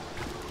 man.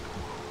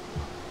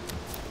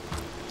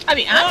 I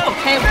mean, I'm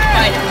okay with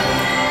fighting.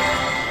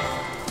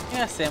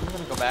 Yeah, Sam, we're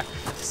gonna go back to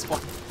this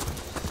one.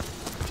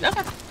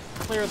 Okay.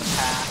 Clear the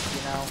path,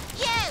 you know.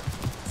 You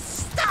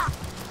stop.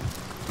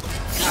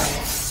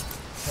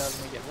 Does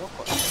me get real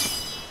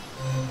close.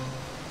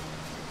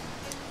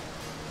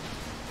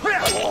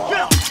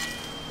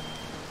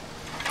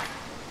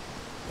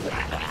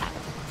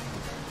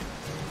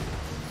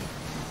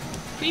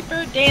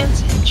 Creeper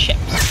dance and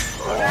chips.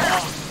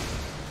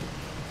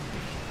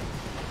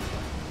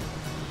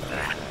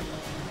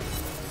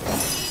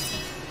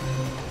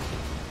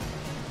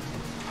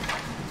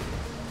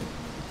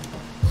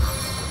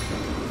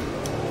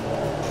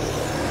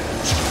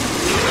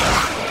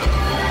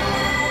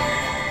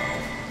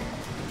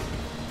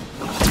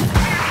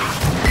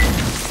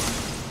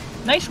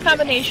 Nice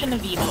combination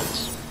of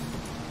emotes.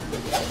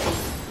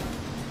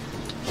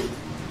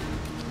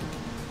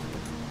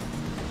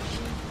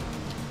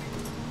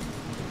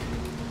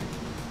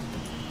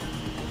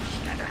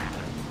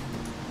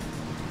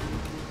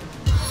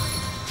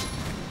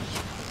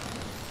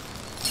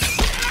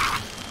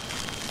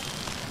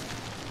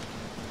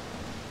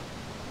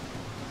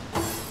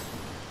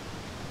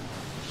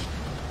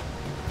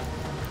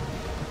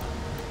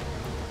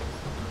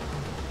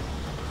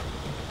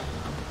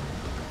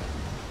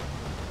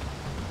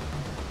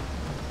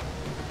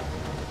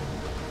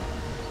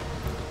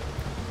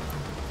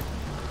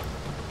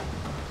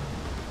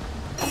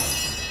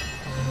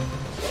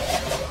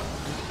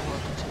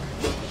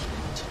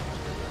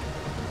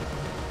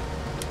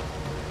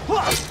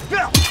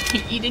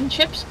 Eating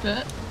chips,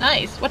 good.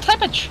 Nice. What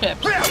type of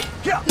chips? Also,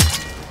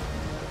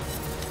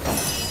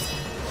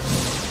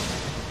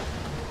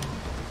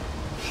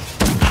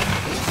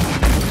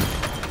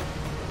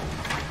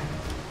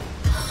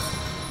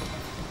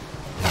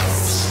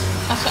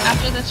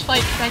 after this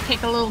fight, should I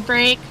take a little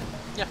break?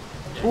 Yeah.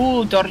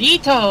 Ooh,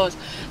 Doritos!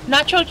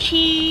 Nacho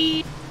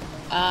cheese!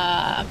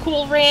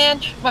 Cool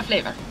Ranch. What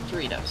flavor?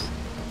 Doritos.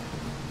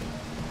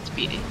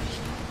 Speedy.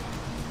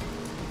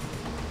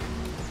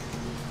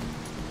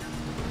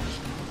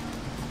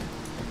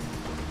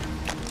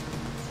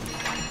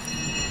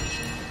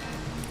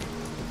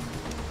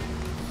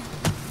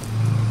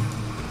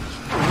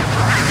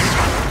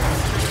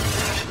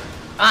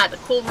 Ah, the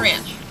Cool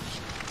Ranch.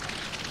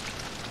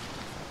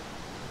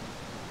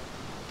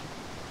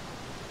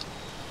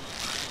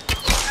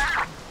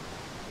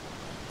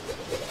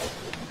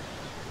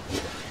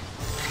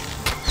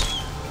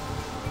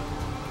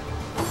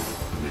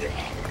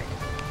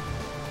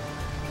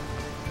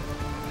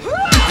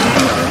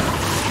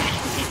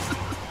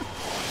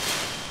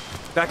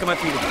 Back on my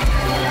feet.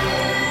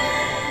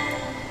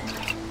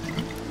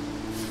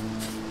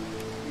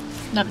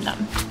 Num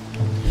num.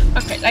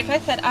 Okay, like I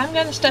said, I'm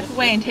gonna step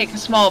away and take a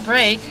small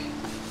break.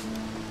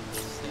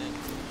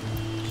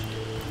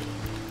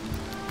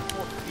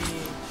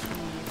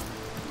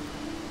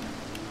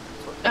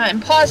 I'm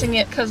pausing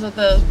it because of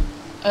the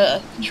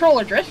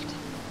controller drift.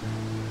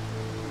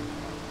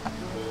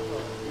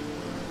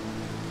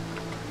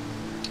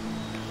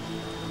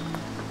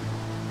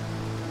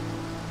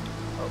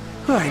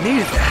 Oh, I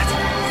needed that.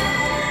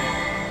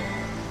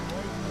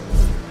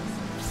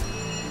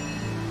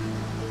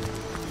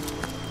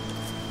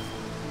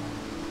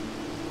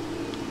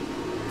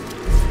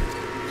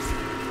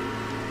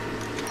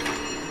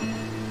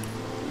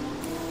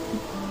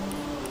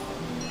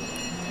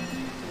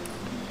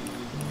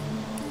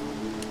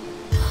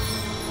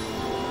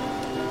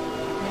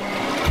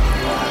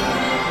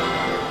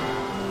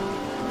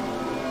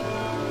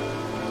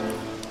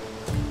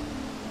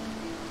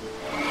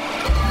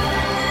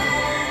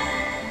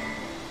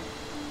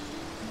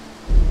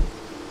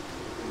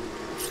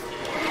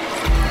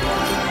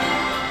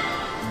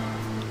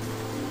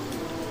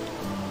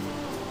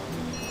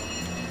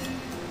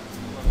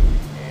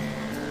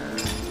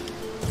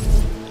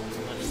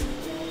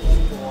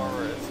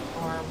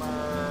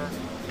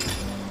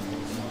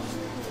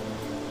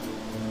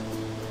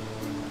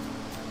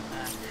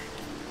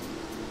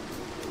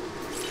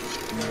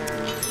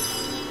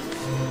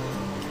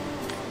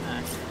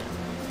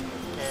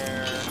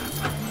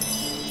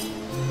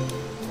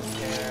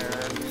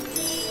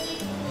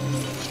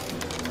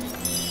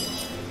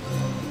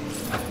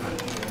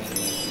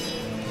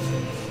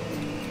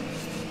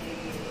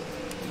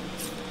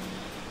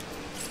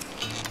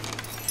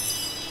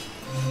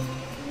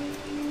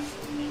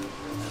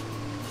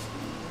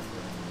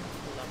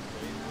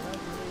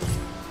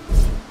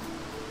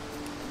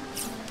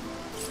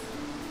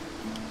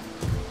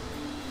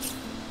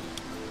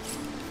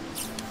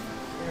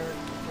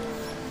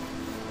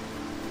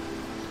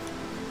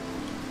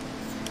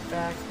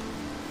 Back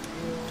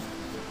you.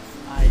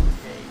 I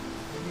take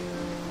you.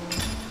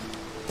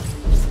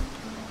 Let's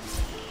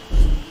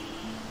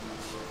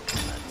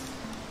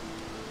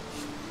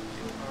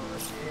do a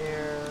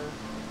repair.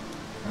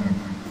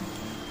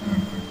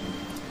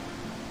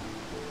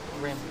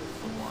 Rim is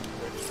the one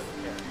with the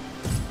repair.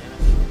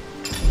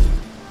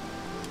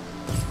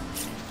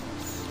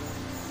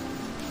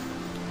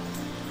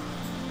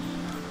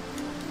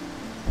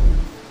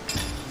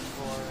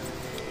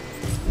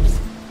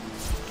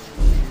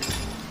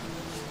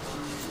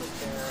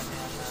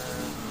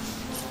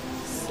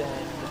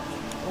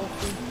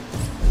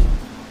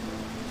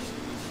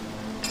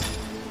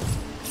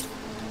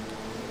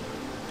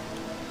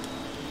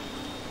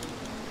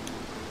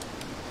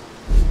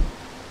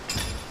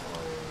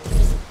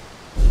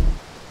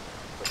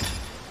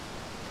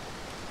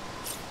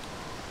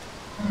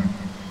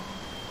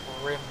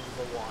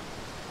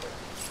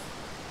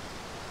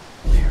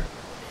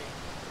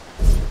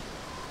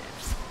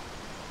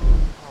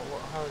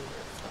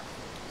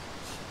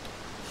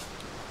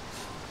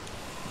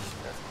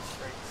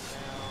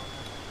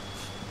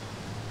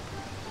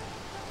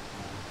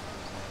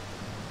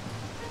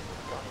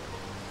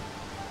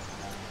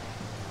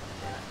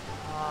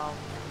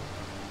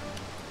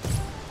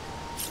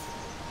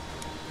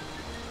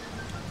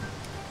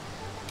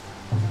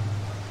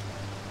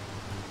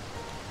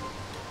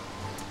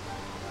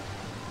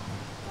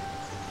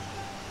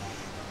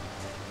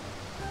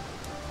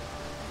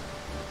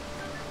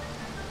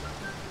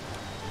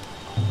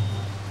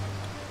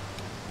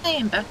 I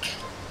am back.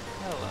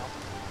 Hello.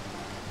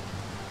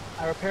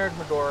 I repaired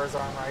Medora's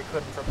armor. I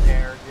couldn't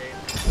repair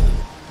Jaden.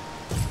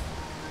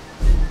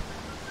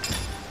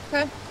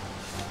 Okay.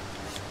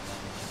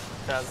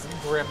 Because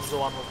Grim's the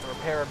one with the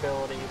repair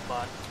ability,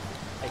 but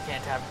I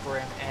can't have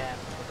Grim and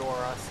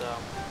Medora, so...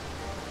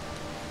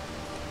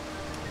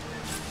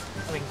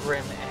 I mean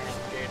Grim and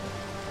Jaden.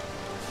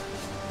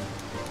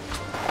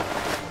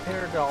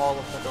 Repaired all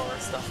of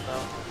Medora's stuff,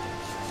 though.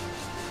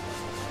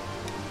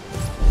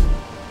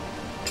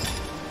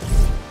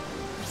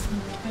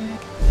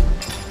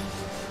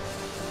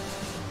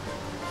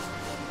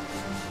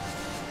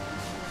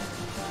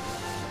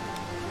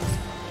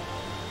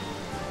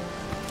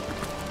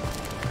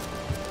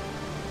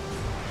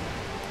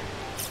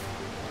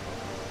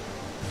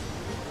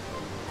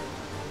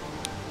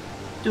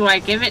 Do I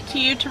give it to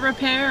you to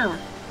repair? Or?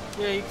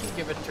 Yeah, you can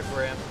give it to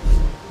Grim.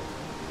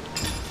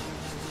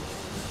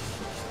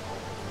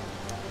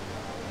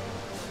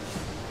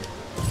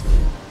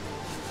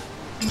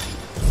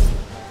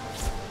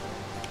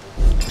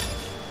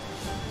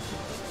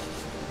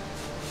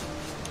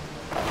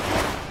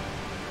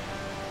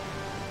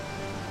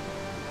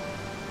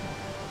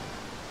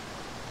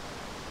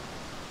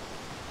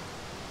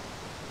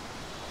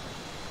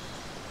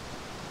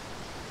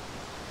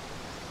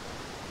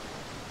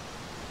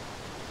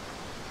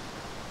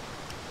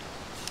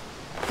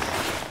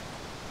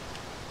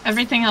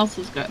 Everything else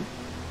is good.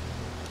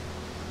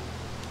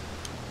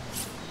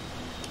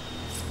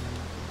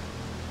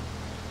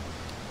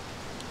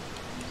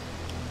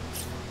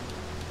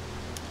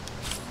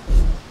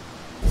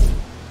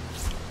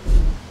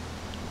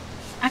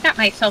 I got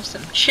myself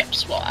some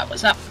chips while I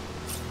was up.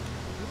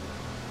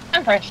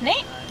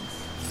 impersonate.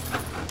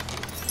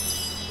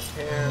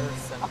 Hair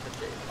sent to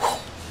Jade.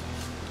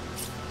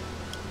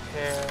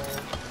 Hair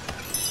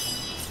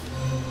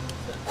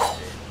sent to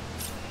Jade.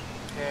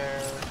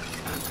 Hair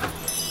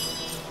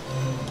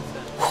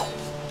sent to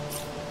Jade.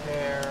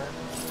 Hair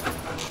sent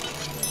to Jade.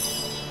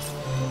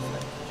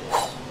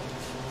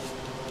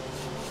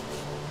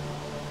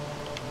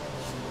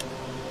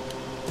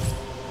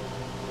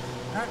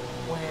 Alright,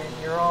 when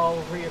you're all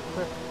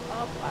re-equipped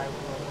up, I will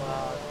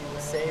do a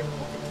save and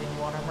we'll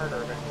continue on our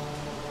murder event.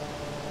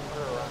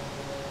 Murder run.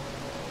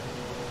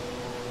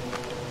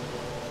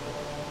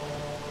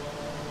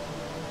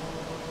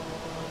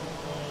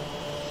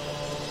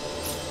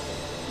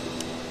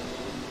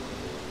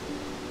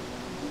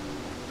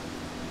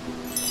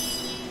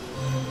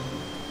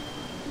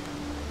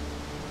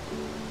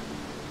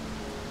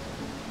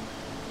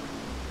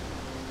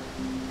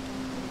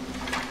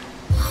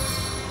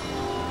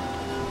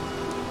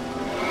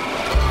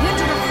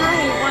 Into the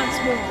fray once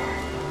more.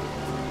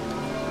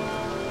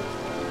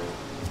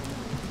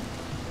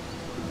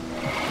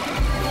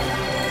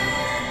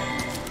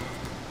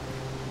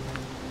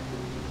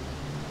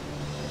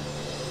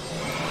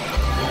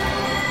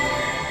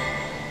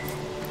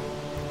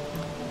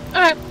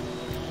 Alright.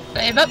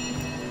 Save up.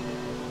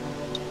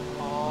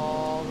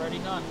 Already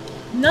done.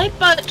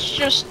 Nightbot's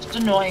just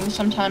annoying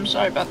sometimes.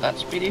 Sorry about that,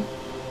 Speedy.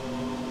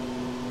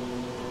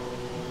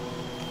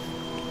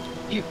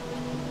 You.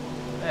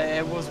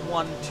 It was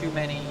one too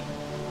many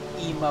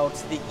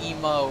emotes. The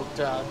emote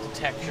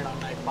detection on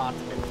Nightbot's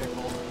a bit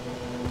fickle.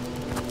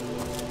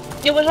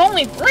 It was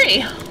only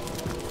 3.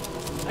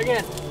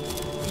 Again,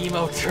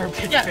 emotes are a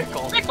bit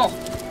fickle. Fickle.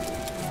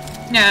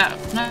 Yeah.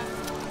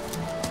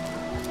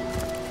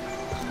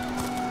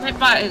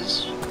 Nightbot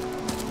is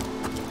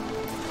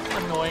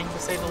annoying to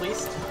say the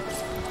least.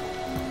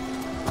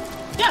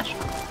 Yes.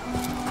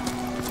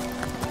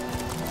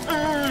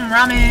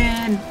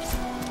 Ramen.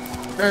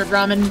 Birb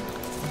ramen.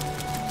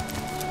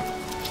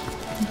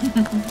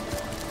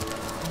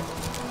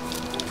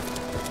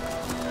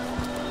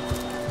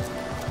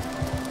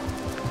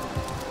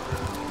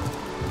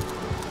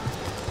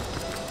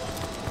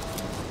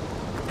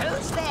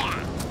 Who's there?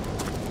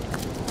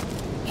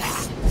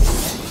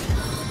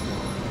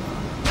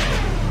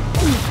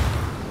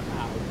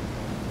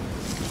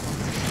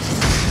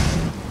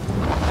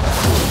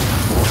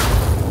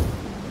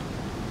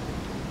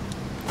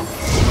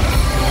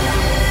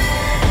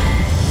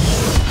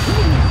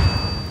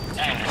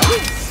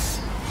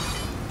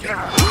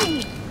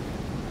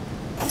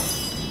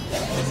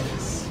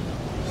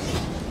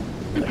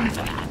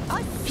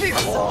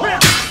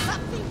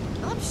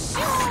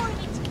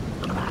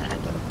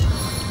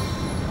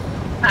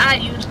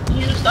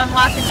 Used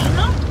unlocking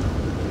ammo?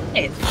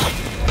 Hey.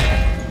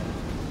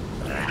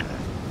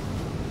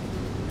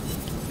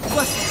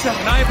 Bless the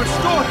seven, I have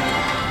restored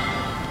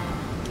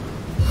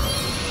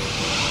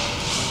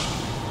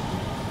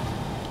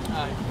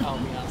I'll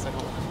be honest, I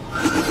don't.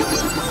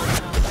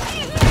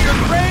 Your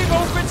grave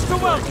opens to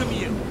welcome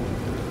you!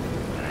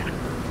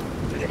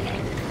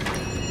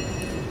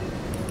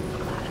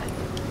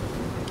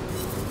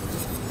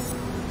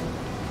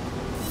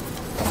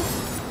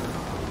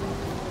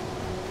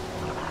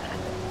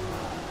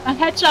 A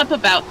heads up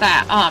about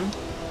that.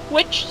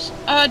 Which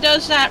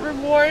does that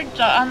reward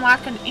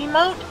unlock an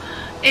emote?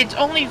 It's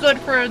only good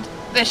for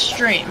this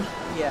stream.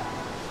 Yeah.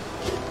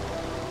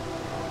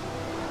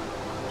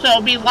 So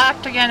it'll be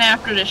locked again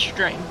after this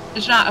stream.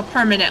 It's not a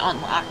permanent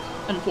unlock,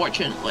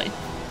 unfortunately.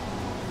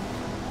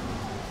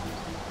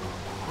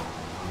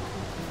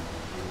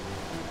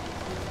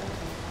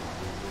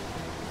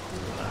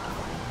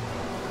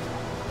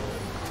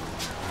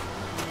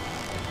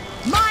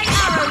 My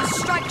arrows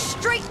strike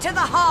straight to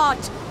the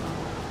heart!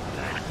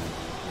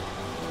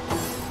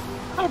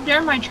 How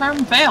dare my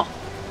charm fail?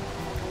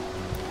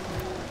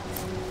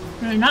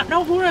 Do I not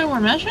know who I were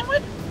messing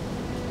with?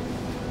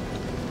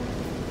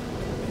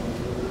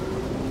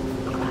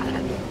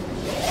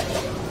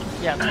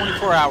 Yeah,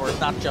 24 hours,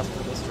 not just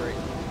for this stream.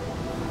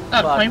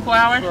 Oh, 24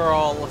 hours? For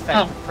all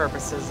effective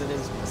purposes, it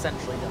is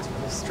essentially just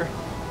for this stream.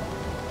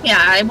 Yeah,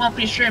 I won't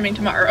be streaming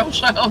tomorrow,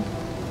 so...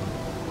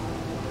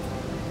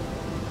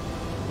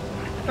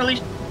 At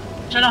least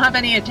I don't have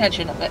any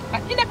intention of it.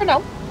 You never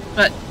know.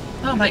 But,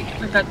 oh my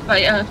god,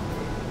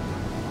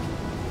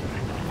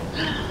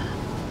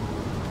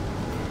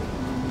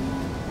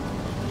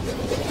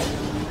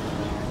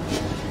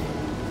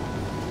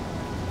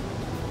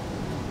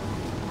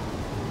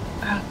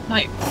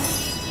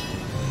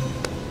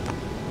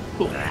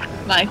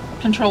 my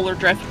controller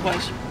drift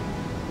was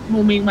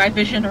moving my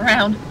vision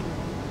around.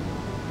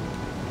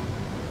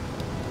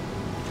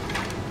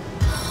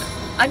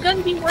 I'm going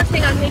to be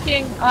working on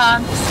making,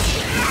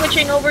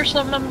 switching over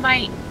some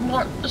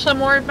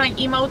more of my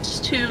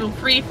emotes to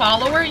free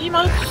follower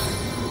emotes.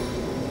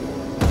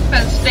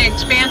 Because they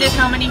expanded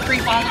how many free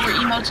follower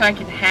emotes I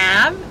can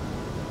have.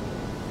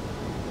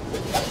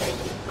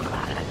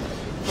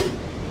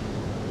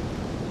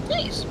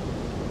 Nice.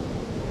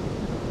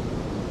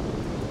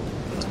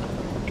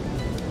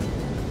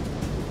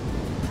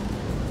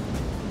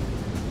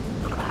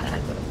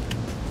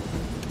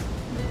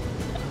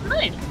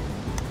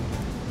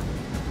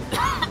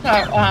 So,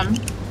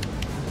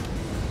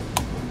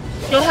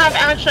 you'll have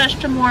access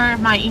to more of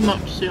my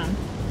emotes soon.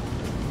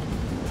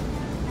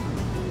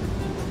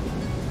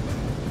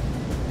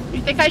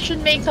 You think I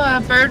should make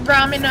a bird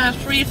ramen a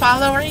free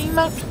follower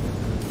emote?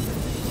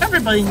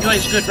 Everybody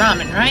enjoys good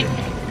ramen, right?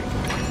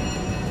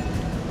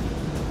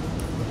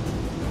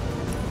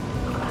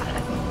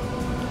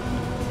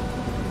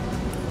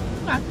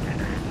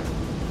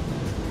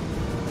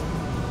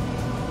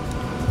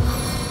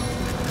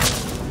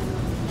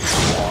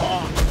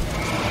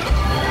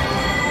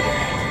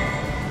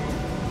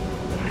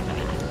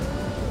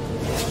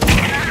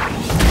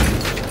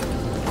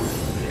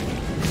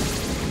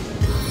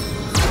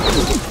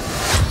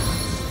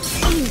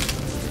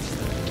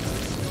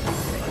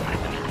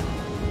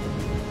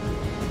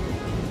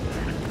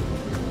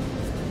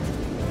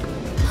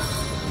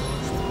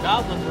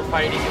 Goblins were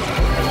fighting.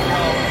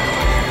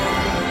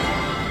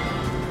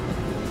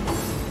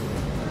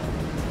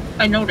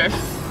 I noticed.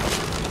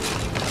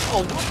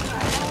 Oh, what the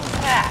hell is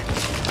that?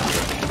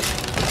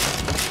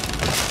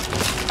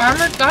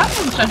 Armored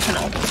Goblin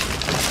Sentinel.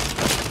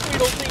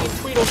 Tweedledee,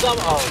 Tweedledum.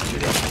 Oh,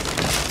 shit.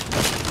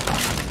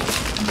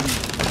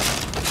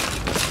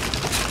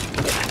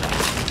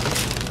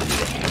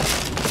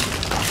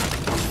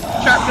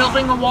 Start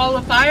building a wall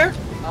of fire?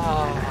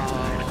 Oh,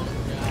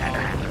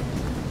 God.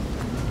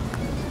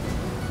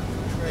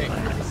 Great,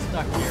 I'm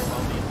stuck here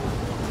while the...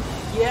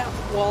 Yeah,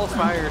 wall of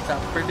fire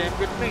sounds pretty damn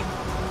good to me.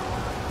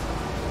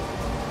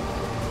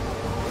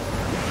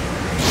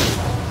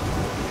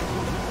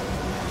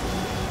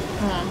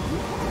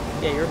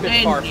 Yeah, you're a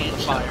bit far from the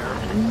fire.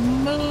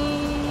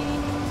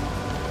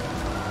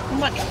 How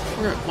much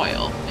fruit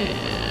oil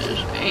is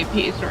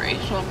AP3?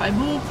 So if I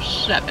move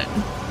 7.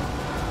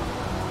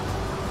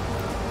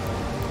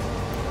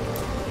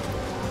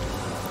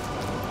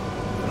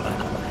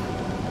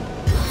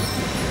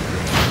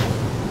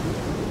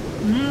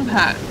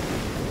 Okay.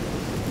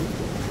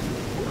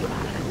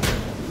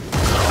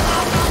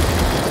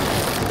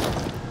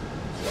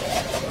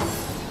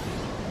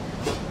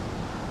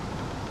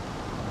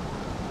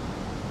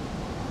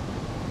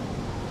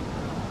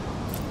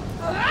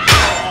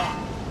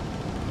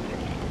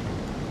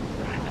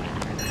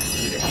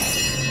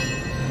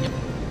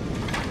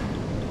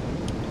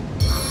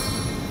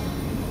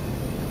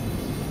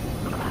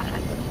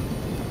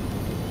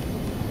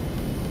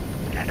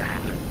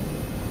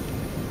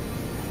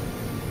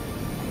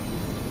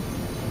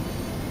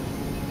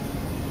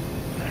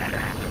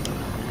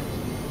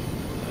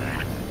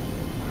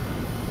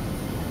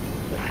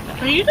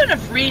 Are you gonna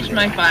freeze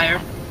my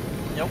fire?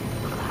 Nope.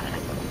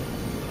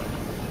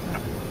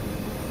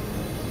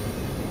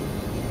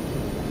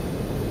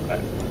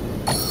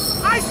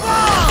 Ice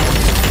ball!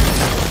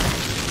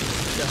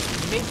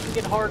 Just making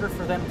it harder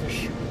for them to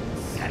shoot.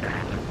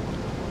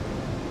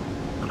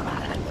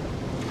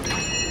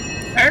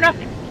 Fair enough.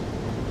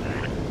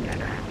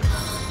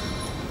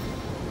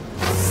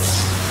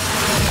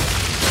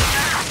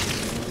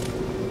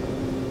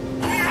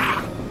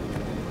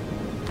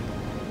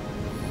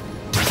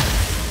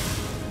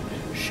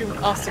 Shoot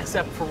us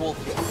except for Wolf.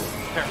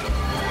 Apparently.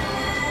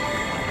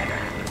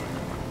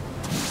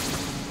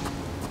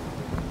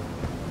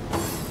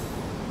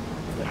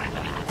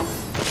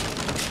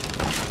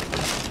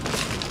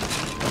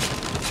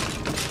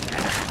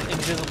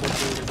 Invisible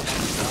dude is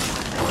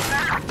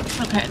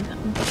Okay.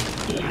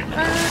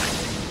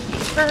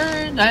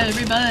 Burn,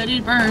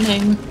 everybody's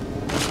burning.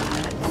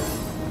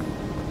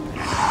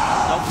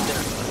 Nope,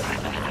 there.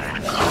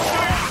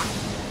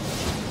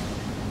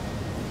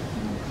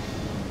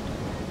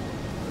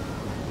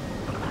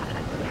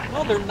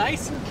 Well, they're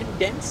nice and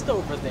condensed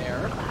over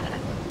there.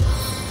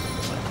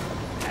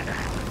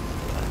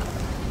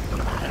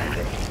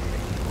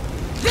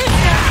 This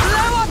will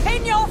blow up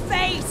in your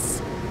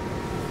face!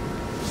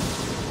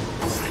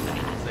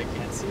 They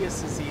can't see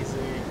us as easy.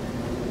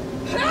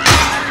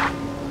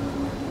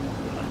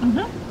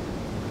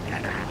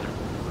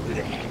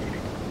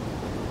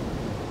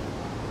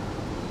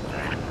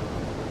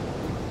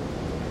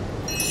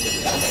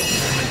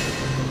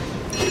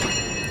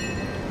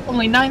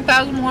 Only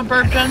 9,000 more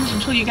burb gens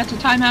until you get to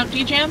timeout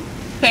D-Jam.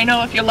 They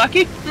know if you're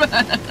lucky.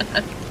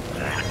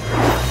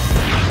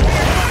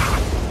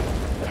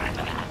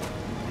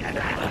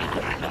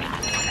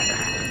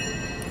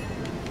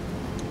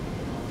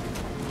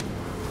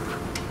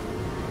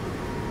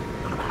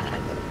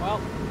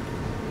 Well,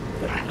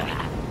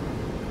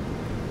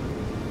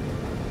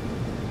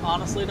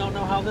 honestly don't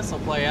know how this will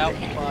play out,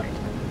 but...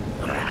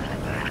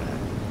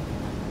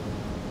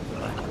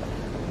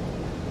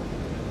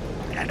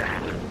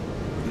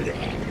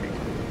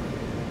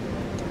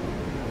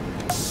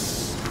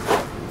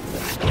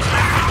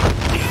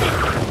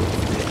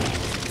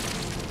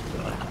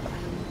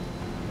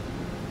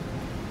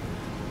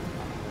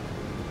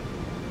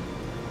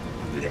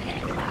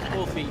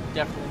 Wolfie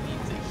definitely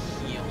needs a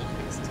heal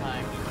next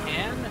time he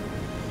can.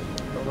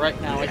 But right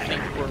now I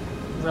think we're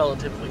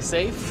relatively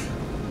safe.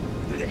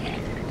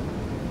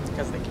 It's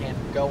because they can't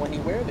go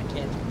anywhere, they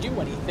can't do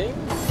anything.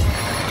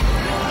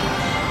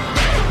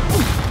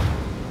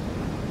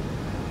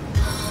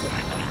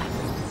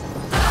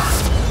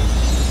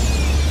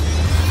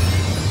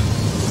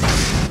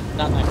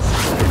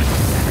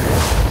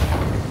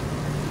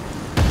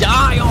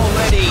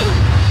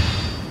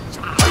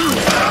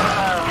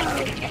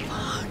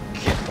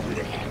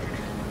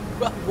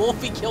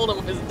 Wolfie killed him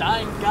with his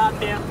dying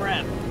goddamn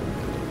friend.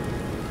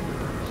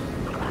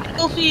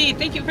 Wolfie,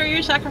 thank you for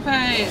your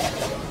sacrifice.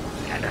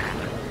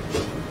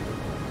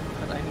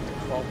 But I need to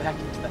crawl back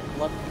into that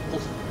blood pool.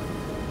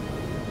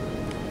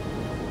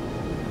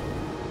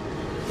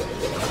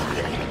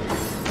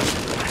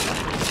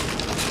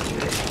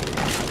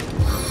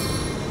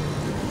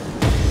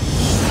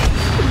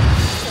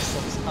 This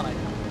looks funny.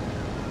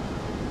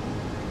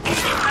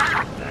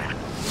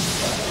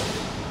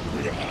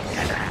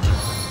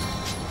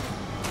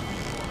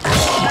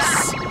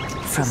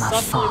 From Suddenly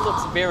afar.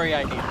 looks very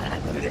ideal.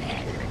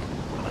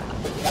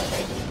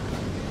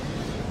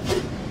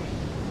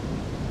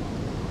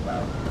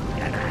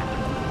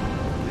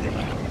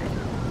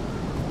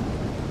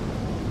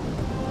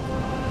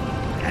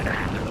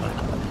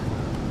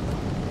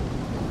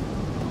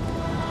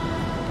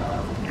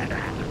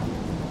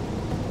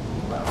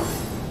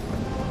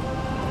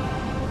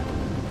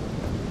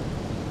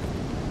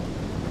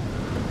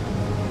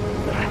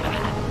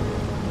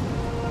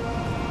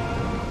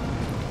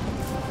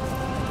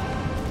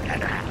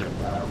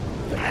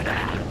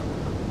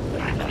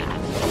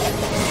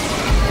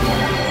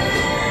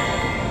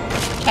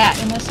 Cat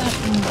innocent.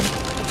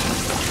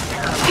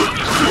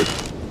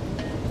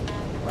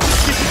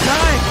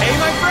 Time, hey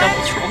my friend!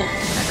 Double troll.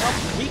 Well,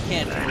 he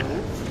can't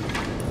move.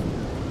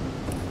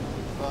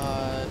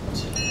 But...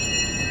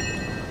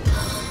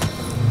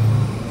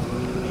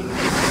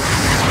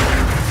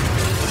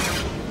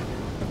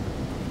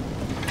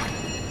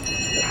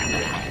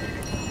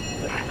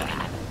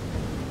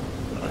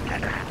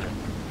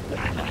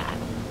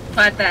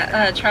 But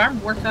that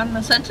charm worked on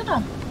the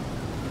Sentinel.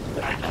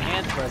 I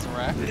can't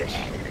resurrect.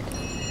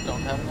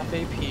 Don't have enough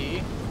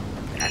AP.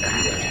 But I can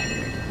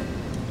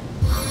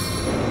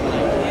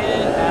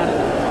add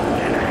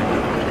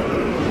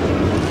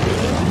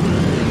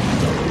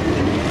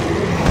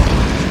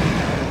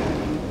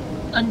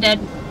Undead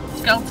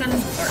skeleton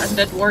or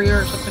undead warrior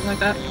or something like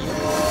that.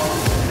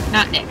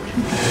 Not Nick.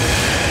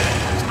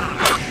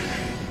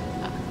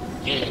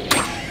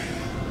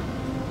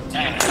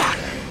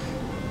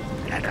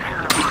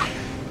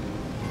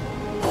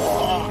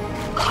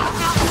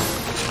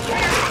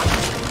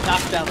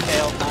 knockdown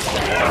tail,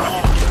 knockdown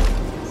tail.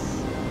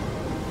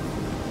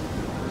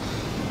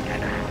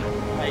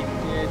 I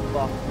did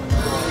buff the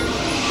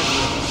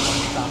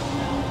stop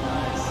now,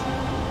 guys.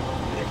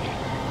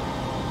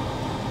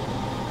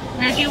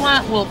 Where do you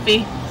want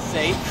Wolfie?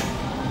 Safe.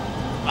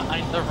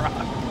 Behind the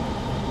rock.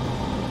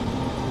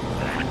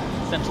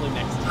 Essentially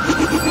next.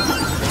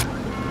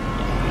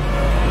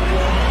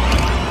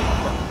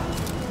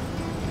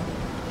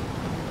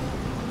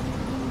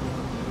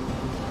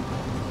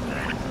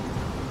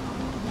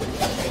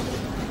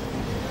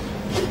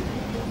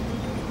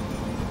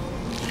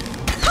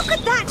 How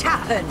could that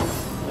happen?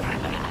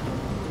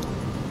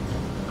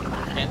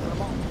 Can't hit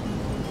them all.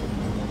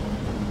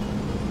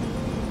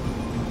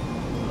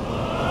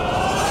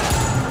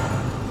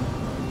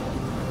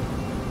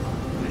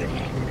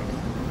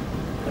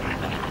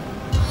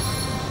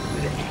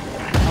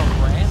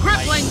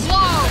 Crippling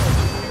blow!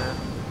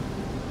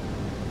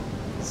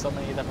 So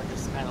many of them are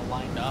just kind of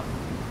lined up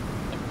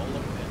like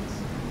bowling pins.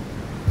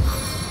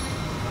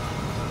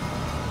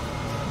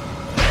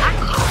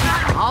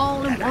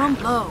 All in one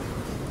blow.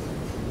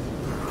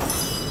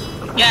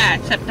 Yeah,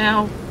 except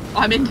now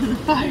I'm into the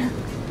fire.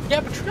 Yeah,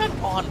 but you're not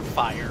on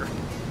fire.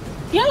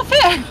 Yeah,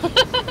 fair.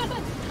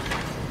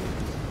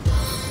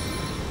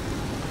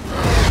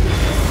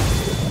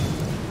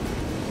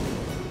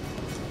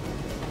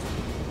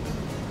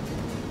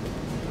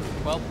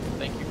 Well,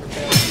 thank you for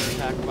failing your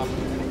attack of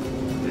opportunity.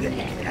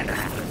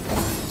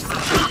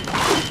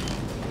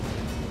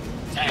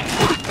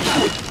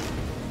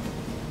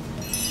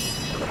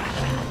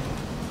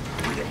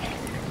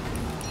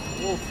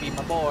 Wolfie,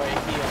 my boy,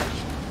 heal.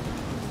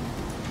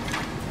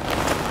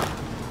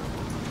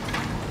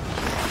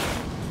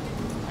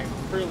 I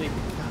really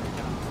gotta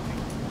get on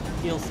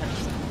Wolfie. Heal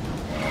Simpson.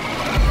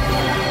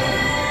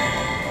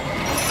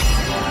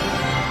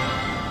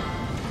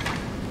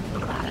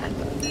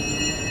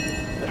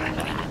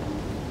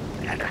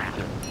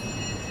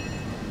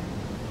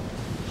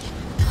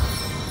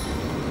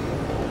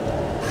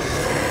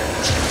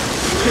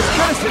 It's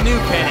just a new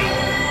penny.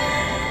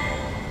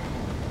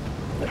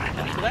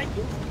 Did I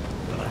heal?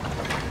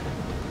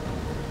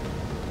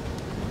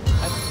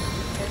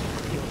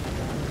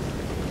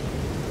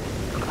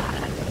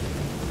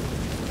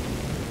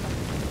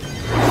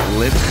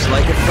 Lifts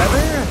like a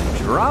feather,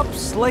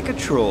 drops like a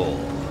troll.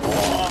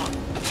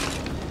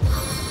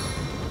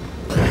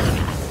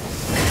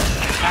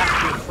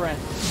 Ask your friend,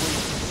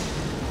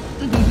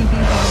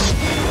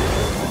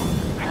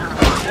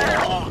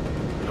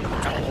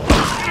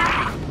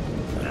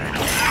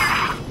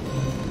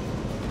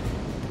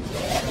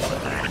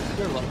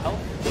 You're low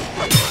health.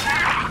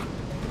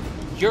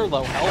 You're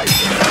low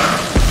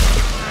health.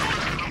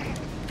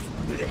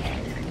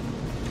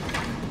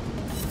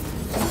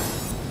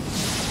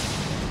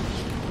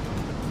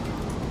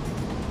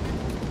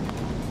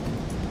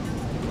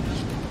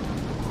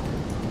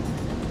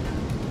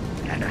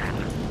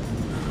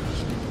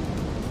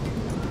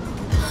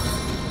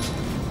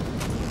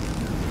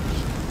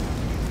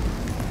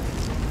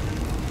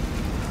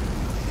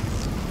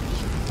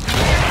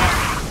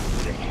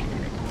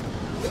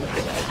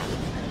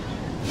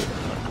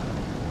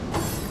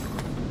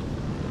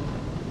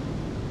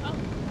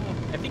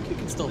 I think you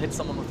can still hit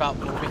someone without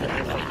moving and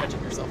therefore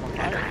catching yourself on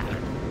fire.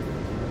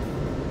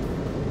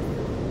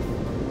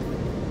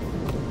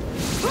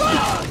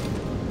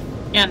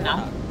 Yeah,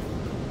 no.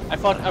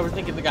 I was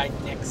thinking the guy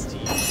next to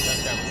you.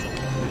 That guy was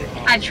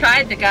so I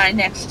tried the guy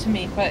next to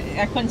me, but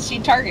I couldn't see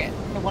target.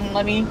 It wouldn't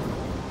let me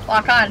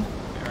lock on.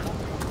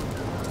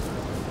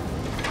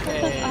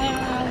 What does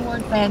IRL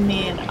word ban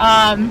mean?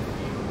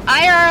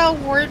 IRL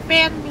word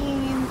ban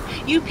means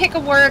you pick a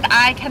word,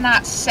 I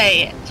cannot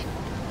say it.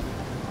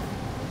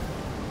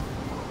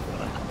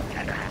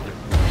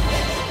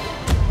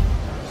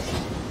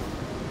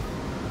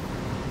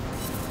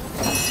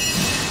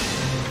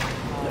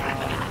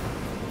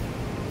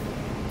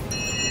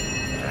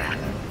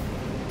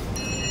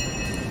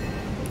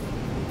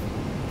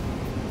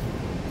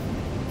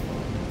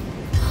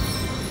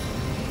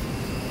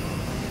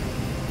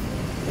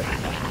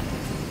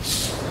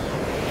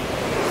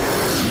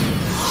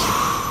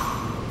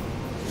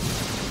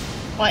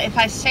 But if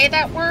I say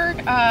that word,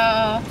 the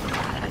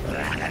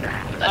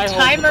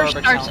timer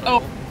starts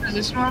over. Because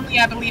it's normally,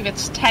 I believe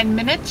it's 10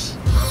 minutes.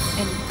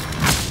 And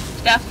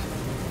stuff.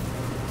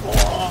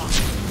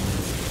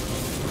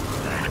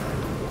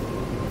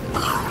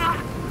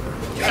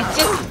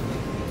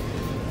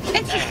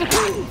 It's just a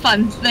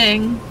fun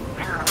thing.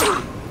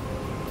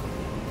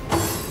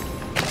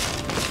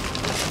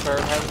 Birb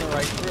has the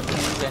right to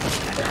refuse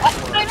anything.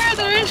 Timer,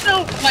 there is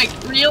no like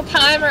real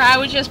timer. I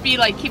would just be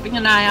like keeping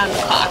an eye on the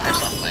clock or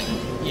something.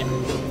 Yeah.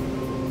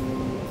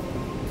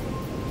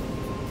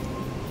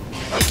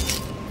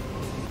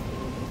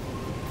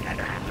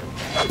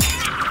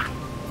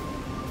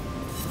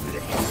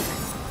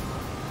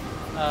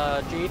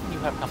 Jade, you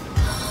have company.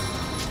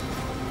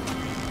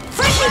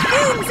 Freshy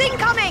fumes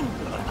incoming!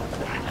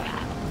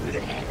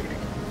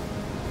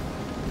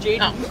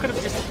 Jade, you could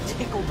have just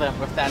tickled them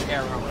with that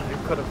arrow and it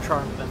could have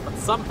charmed them, but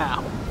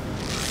somehow.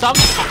 I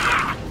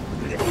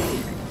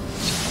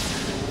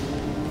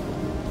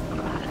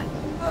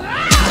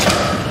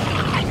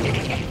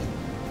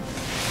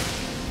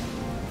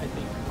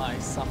think my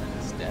summon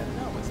is dead.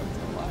 No, my summon's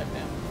alive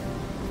now.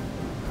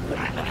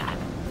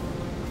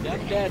 The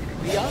undead,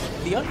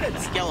 the undead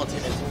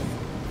skeleton is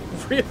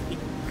really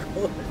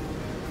good.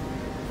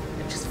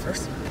 It just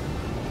first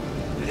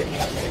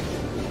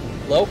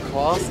low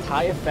cost,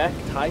 high effect,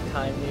 high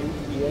time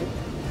yield.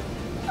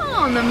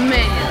 On the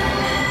man.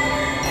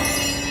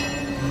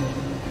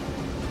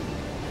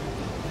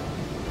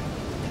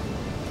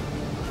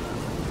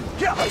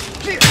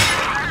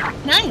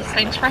 Nice,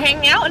 thanks for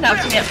hanging out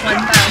enough to get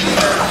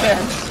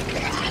 1,000.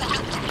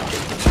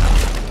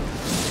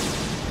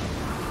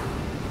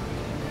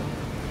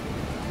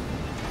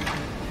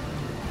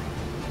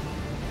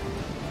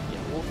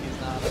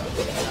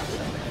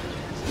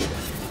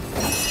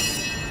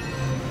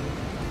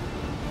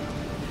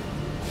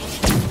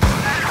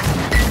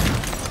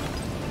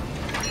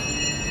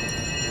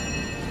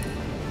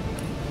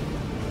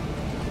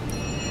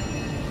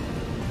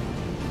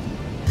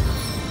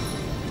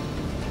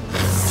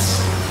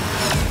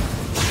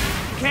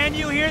 Can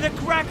you hear the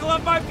crackle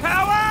of my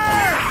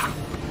power?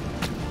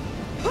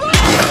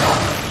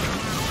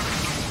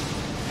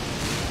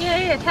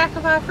 Yay, attack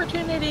of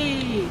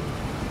opportunity!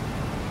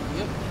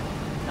 Yep.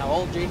 Now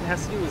all Jaden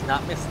has to do is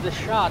not miss this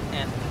shot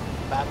and the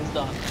battle's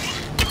done.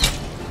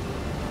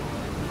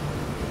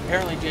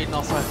 Apparently Jaden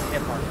also has to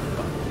hit hard.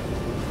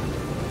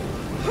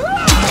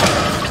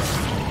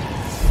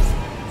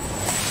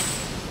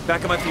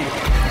 Back on my feet.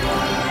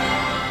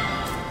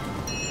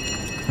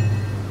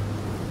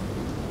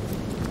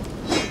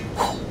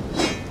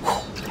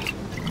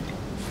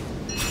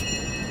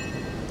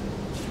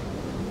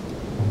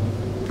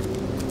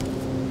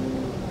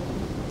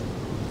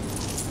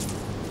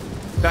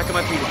 Back on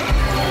my feet.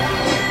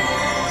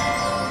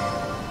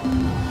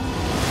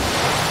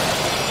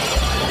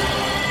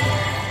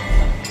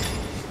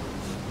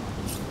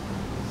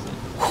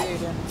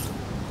 Jaden,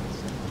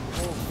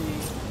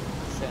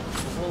 send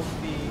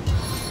Wolfie,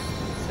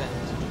 send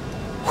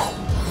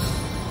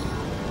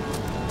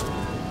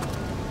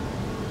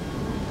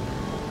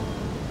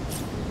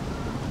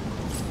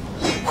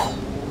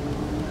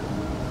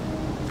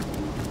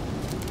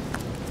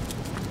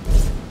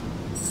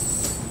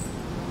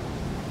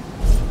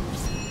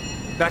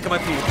Back on my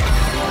feet.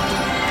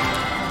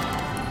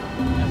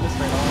 and this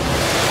right on.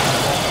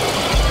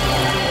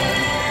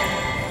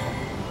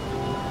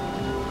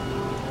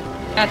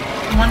 That's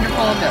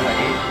wonderful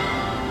ability.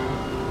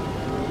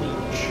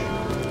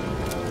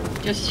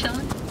 Just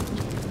chilling.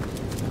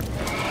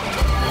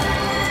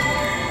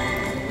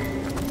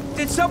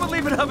 Did someone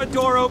leave an oven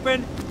door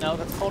open? No,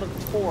 that's called a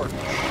torch.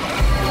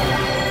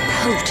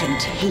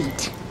 Potent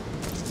heat.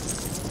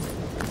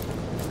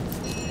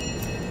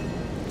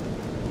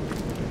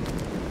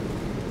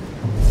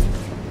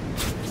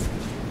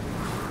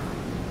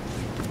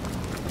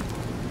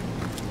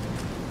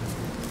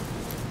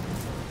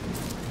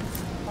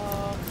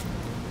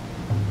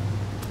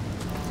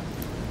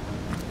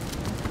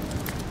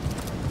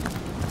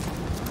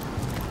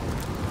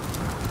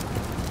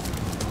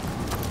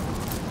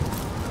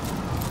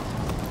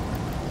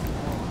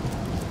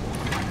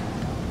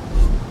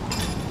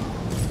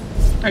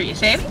 Are you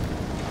saving?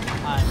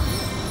 I'm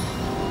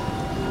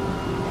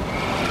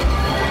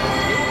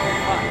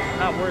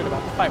not worried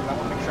about the fight, but I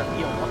want to make sure I'm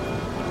healed up.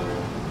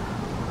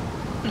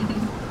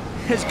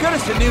 As good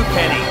as the new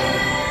Penny.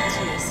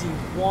 TSC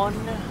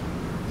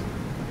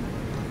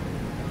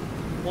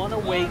 1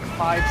 awake,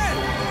 5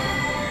 sleep.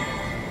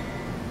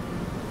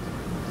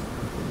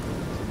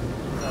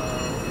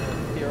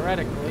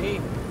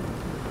 Theoretically.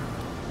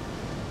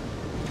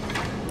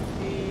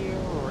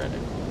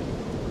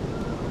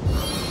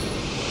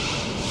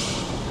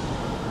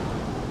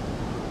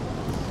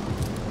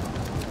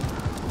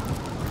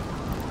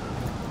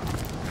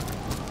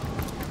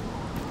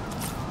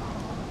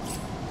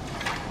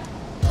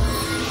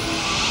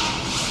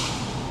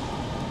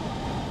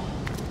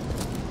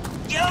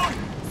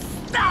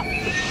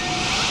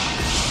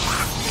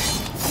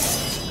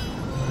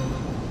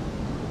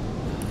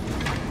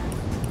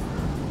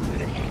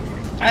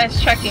 I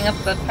was checking up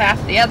the path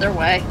the other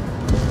way.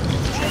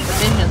 It's a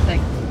vision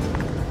thing.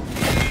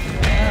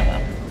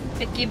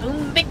 Bicky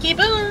boom, bicky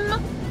boom!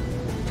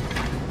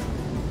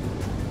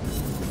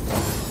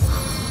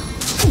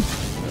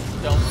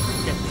 Don't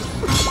get me.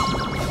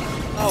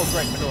 Oh,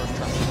 great, Medora's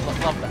turn.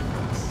 Love that.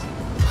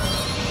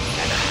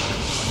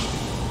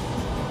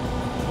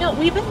 No,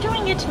 we've been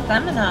doing it to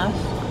them enough.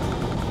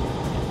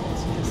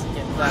 Let's just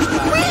get that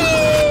back.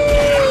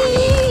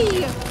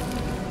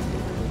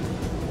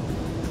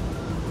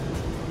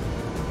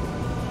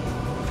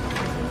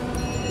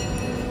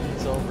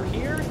 He's over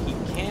here. He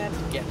can't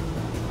get it.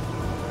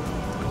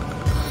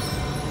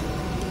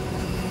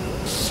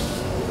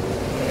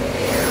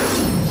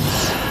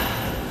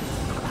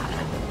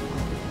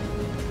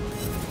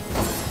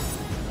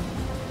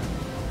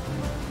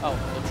 Oh,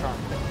 the charm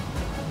thing.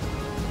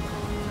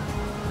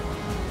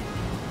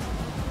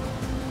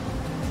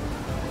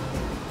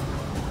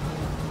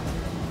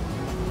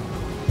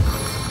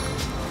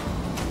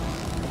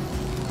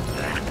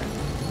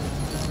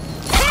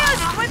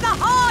 With the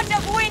heart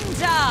of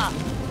winter!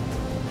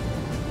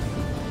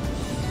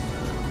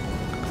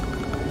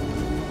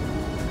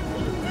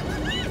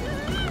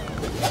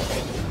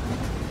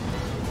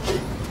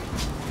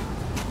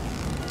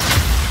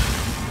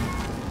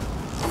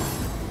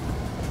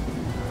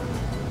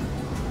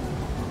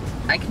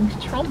 I can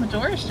control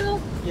Medora still?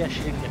 Yeah,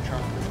 she didn't get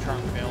charmed. The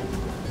charm failed.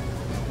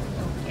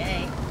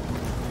 Okay.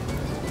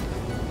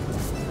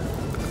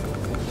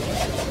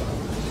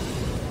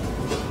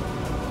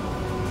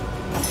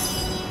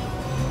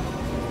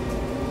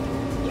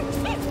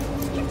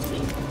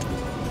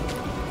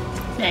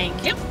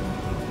 Thank you.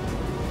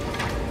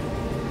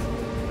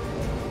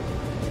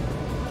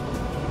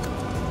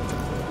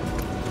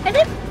 I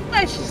didn't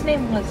realize his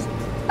name was,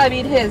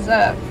 his,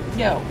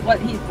 what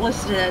he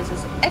listed as his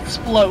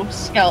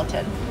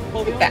Explo-Skeleton.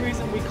 Well, the only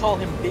reason we call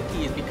him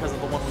Bicky is because of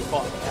the one we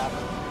fought in the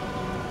tavern.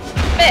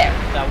 Fair.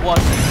 That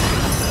was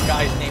the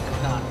guy's name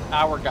is not.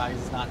 Our guy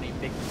is not named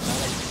Bicky.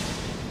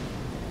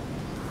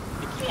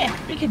 Yeah,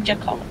 we could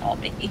just call him all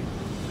Bicky.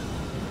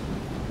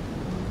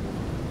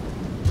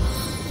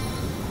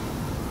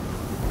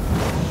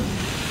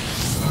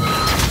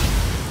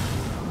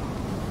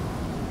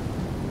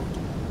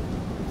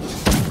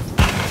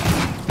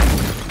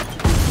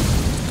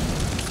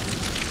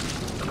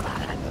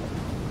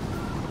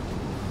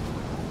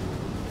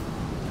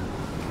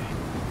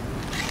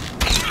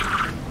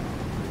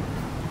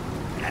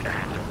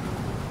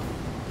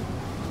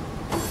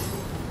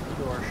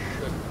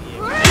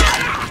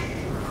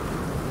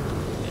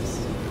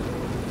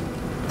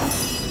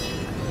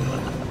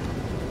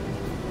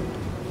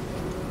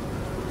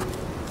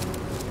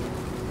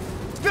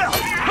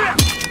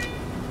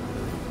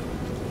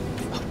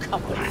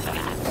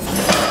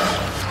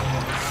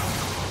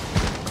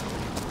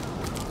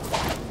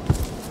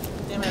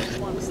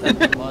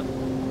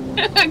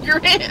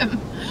 Grim!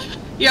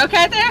 You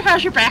okay there?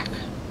 How's your back,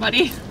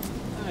 buddy?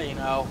 You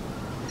know,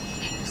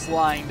 just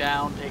lying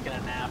down, taking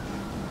a nap.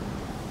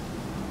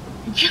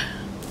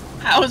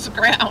 How's the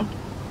ground?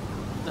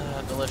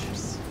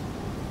 Delicious.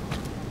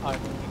 Get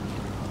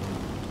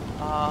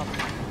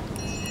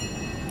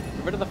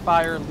rid of the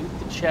fire, loot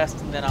the chest,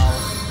 and then I'll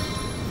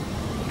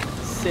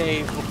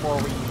save before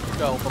we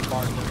go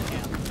bombard the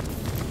camp.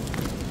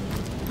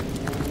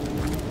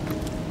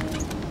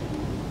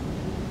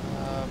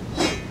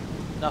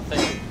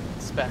 Nothing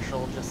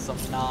special, just some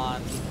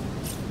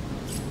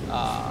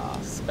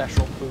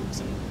special boots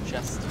and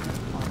chest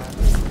armor.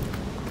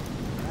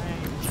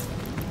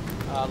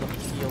 Alright. Let me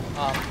heal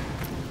up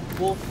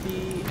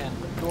Wolfie and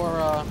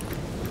Medora.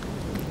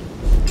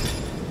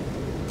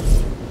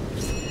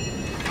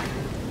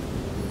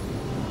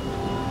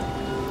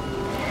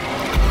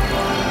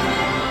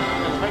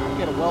 And if I can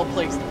get a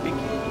well-placed Bicky in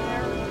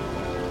there,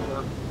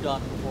 we're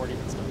done before it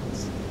even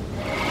starts.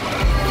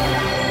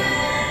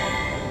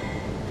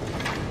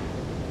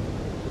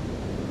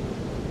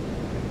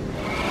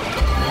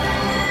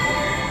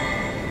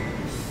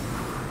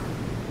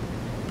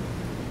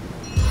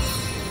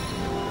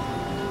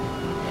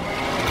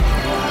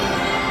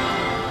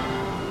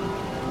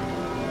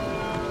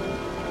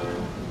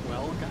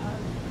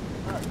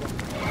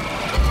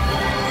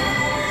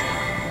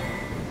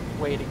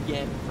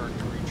 again for it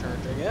to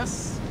recharge, I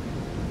guess.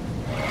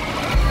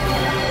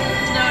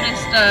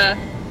 Noticed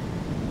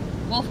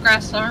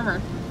Wolfgrass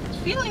armor. It's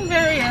feeling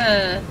very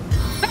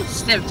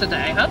festive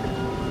today, huh?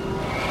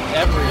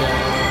 Every day.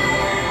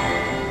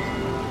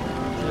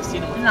 Should have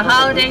seen him In the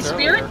holiday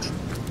spirit?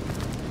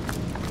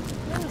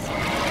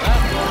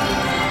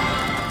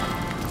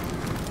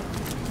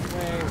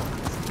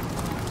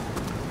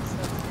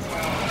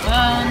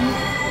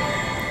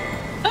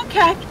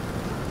 Okay.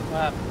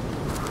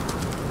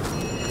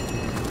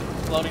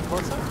 Floating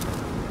torso?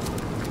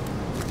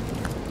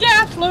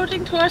 Yeah,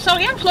 floating torso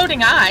and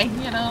floating eye,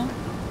 you know.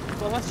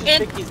 Well, let's just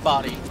pick his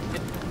body.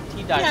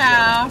 He died.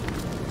 Yeah.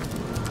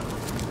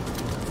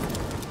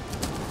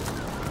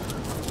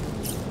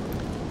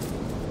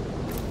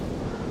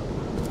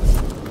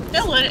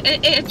 Still an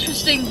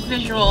interesting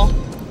visual.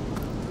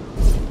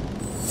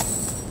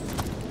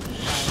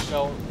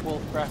 So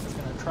Wolfcraft is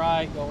going to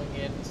try going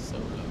in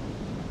solo.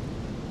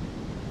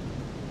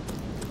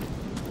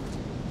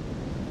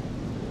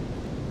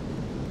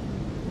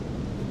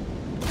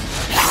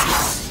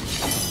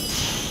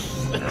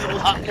 It's a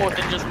lot more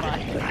than just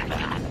mine.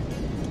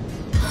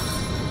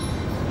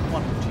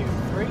 1, 2,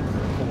 3, 4,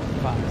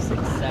 5,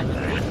 6, 7,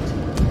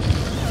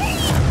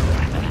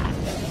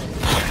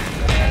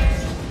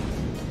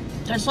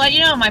 8. Just let you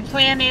know, my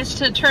plan is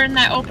to turn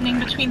that opening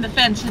between the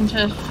fence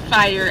into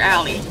fire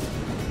alley.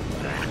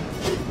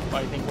 Why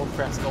do you think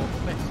Wolfcraft's going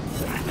quick?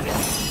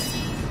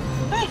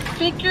 I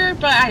figured,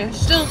 but I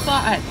still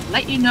thought I'd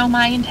let you know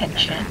my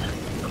intention.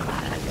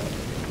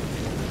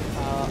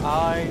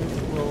 I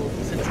will,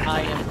 since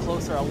I am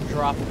closer, I'll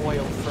drop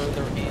oil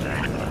further in.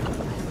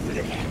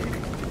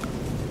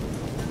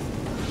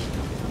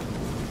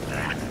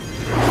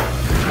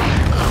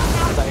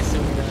 Because I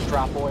assume you're going to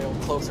drop oil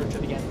closer to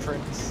the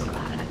entrance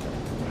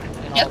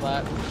and all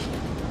that.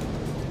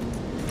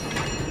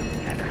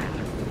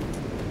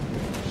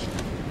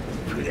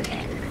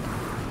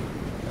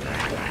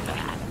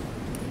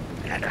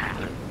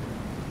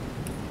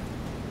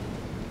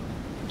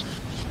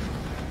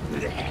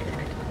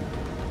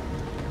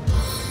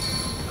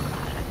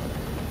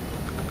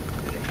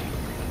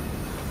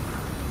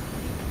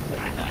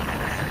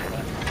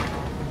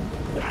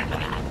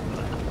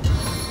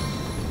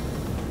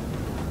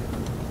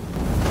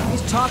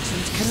 These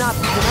toxins cannot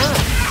be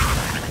denied.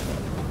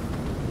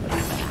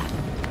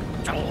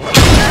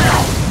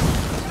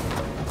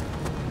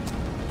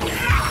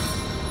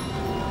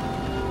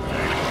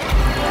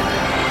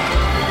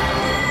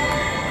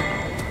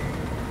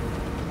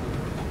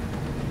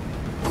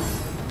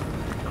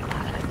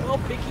 Well,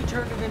 Vicky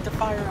turned it into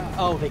fire.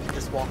 Oh, they can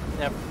just walk.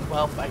 Never.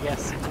 Well, I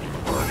guess.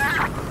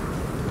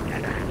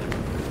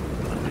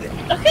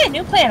 Okay,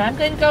 new plan. I'm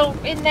going to go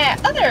in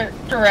that other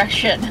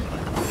direction.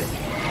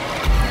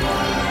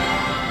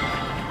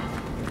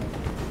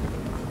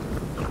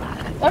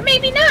 Or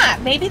maybe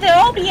not. Maybe they'll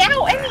all be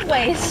out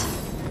anyways.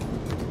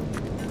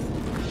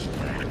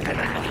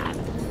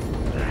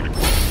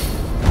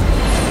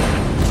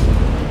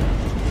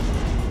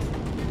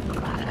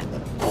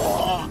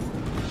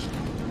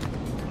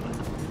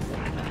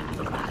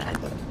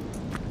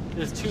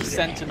 There's 2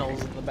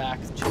 sentinels in the back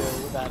too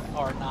that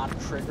are not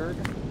triggered.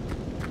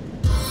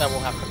 That will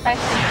have to fight.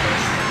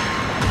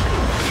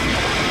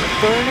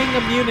 Burning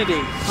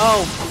immunity.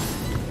 Oh.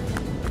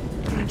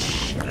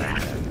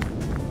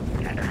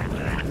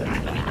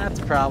 That's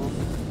a problem.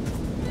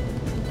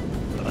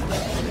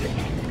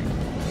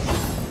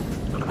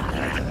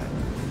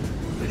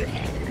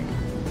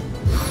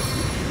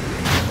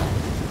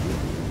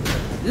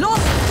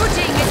 Lost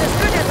footing is as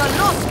good as a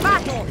lost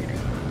battle!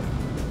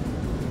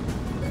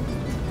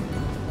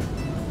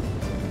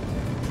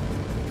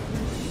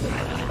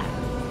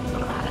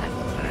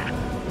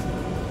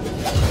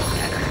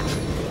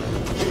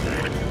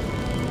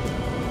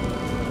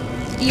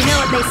 You know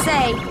what they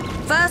say,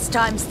 first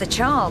time's the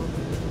charm.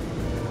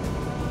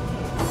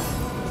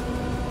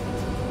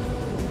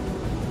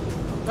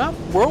 Well,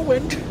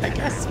 whirlwind, I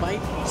guess,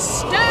 might.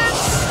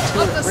 Stance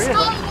of the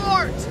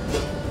Stalwart!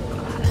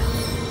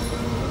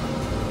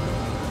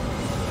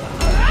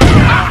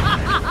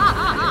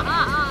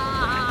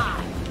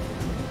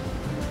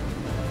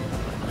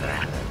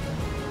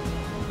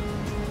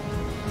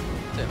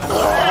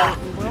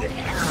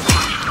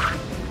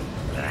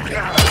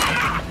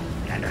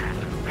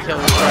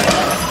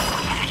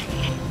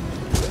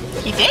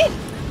 He did.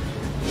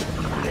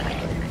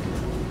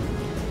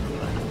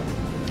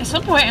 At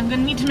some point, I'm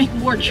gonna need to make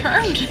more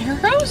charmed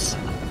arrows.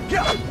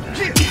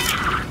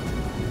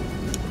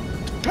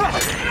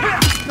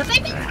 But they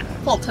be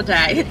full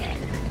today.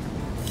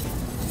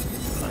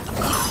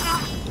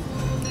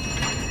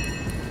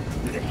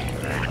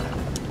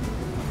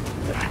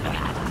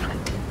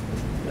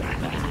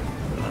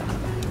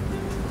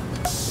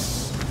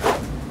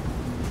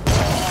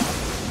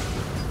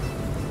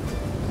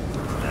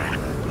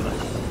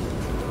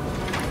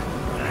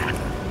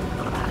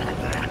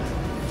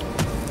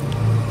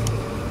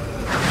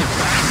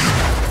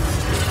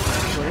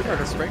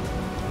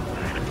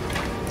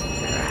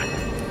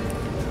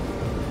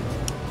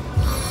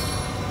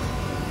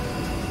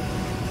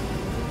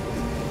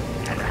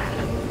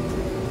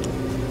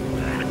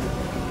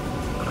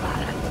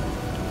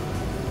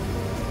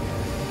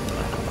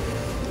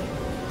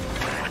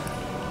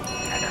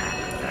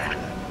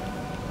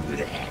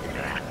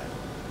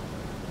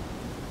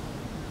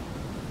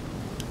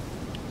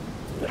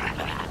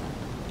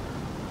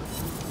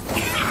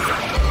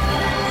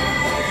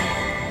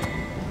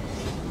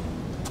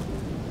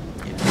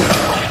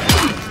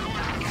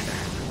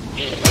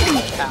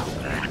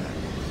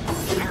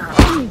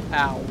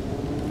 Ow.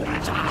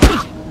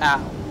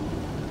 Ow.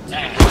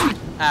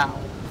 Ow.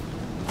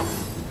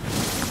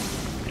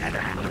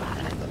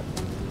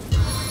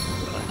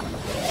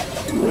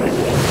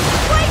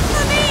 Wait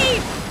for me!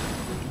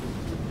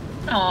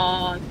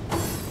 Aww.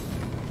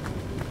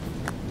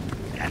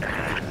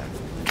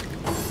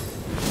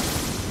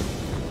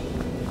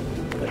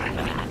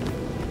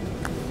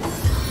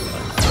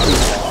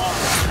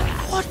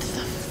 What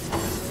the?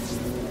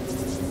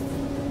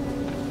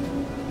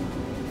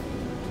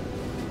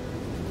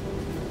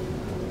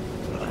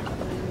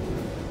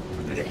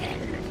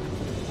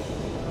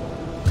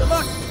 Good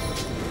luck.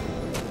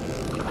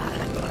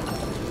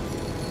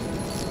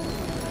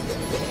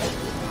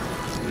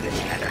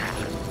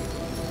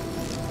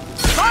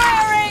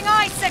 Firing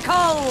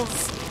icicles!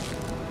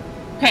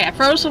 Okay, I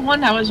froze the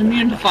one that was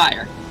immune to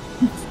fire.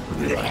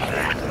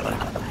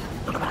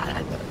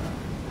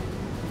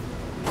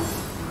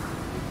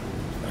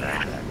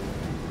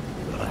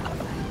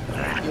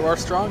 You are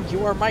strong,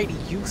 you are mighty,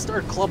 you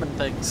start clubbing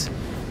things.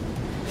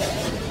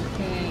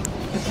 Okay,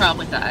 you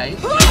probably died.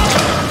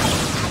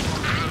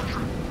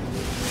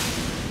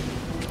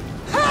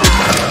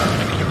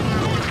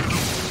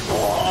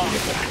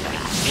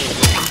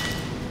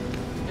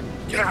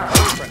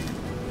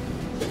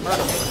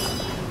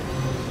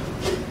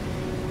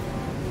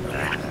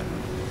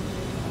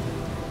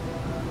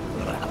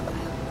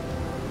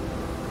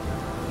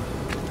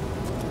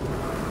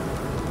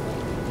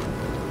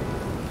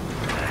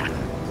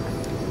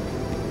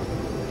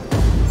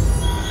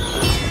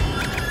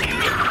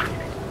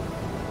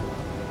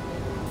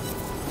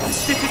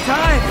 Stick to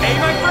time, eh,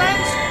 my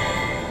friends?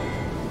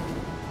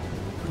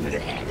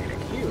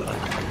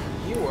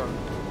 You are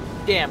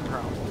damn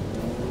proud.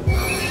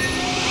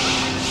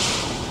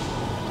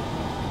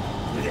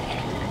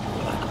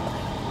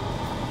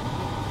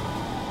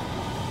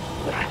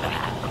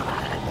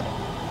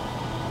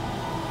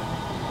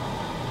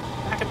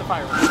 Back in the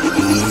fire.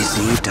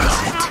 Easy does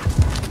it.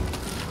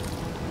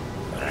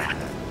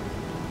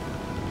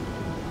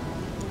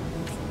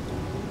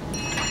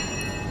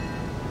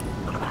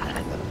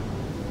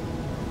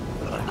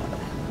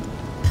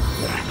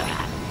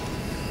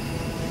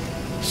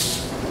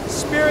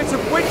 Spirits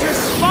of winter,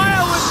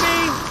 smile with me!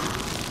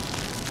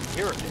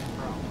 You're a damn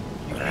pro.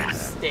 You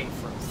stay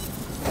frozen.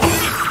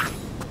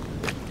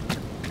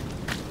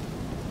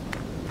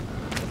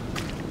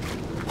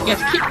 Yes,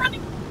 keep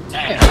running.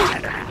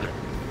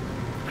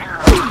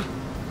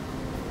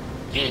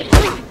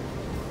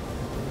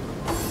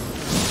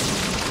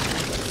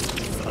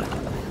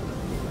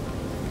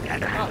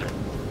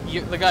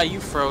 The guy you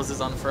froze is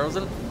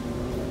unfrozen?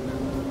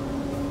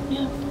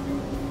 Yeah.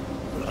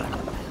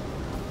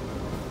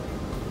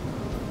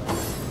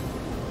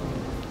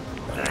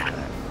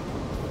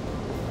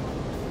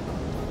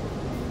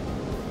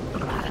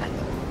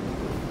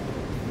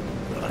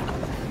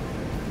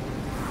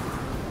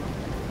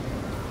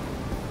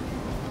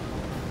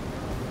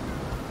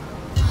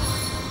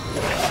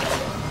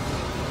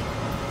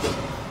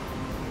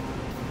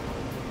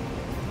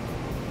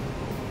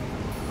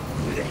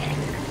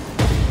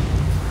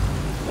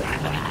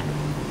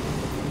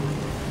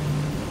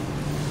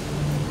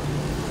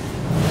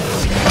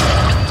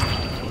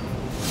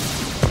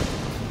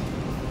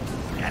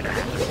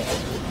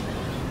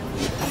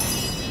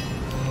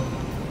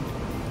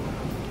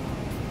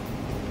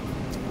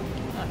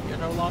 You're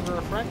no longer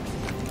a friend?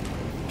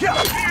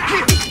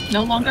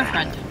 No longer a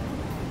friend.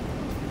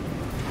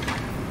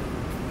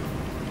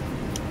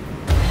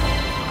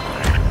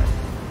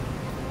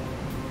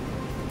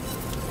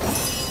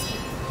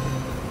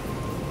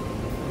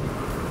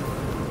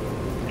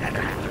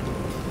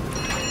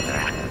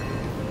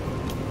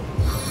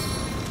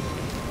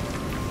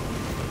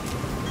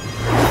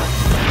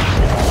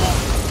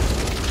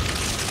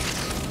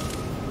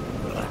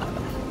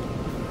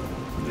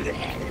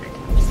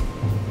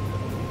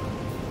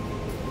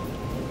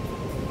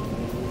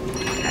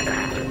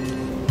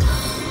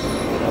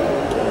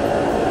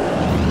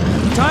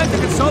 Time to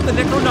consult the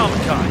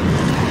Necronomicon.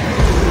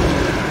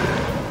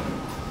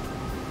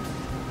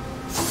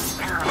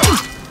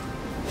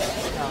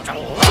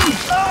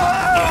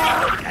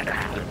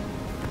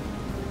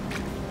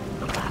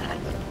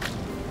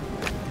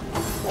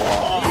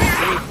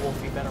 Dave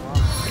Wolfie better run.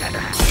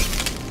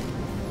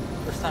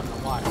 First time in a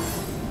while.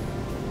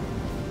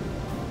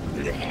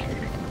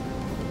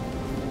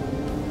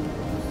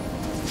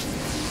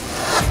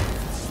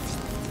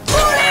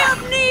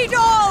 Brilliant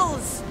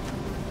needles!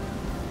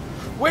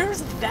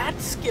 Where's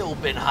that skill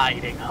been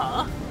hiding,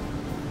 huh?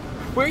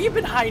 Where you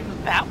been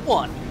hiding that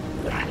one?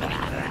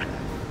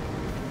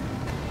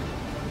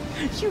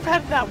 You've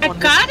had that one. I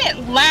got it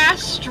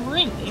last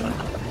stream.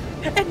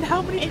 And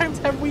how many times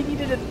have we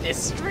needed it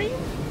this stream?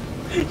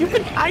 You've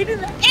been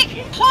hiding that.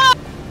 It cost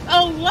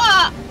a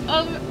lot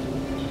of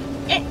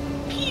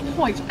key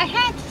points. I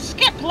had to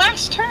skip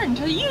last turn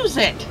to use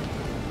it.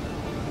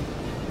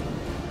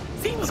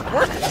 Seems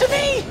worth it to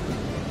me.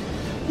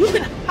 You've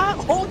been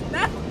holding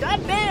that.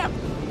 Goddamn.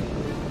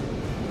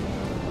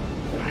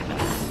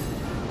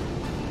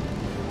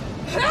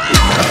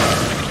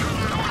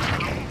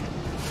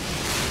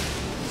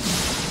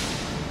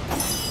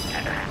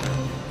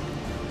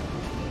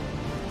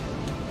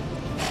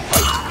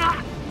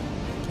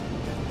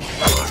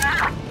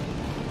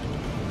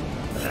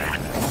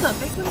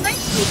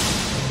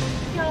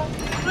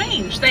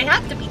 they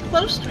have to be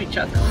close to each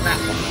other in that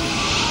one.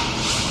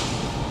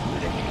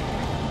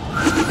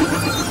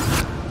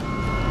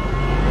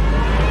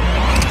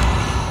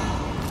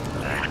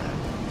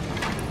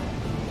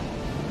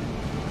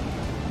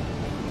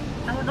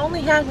 Now it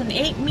only has an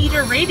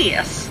 8-meter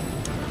radius.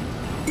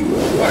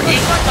 Or 8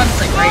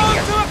 something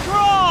radius. To a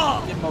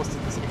crawl! In most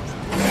of this game.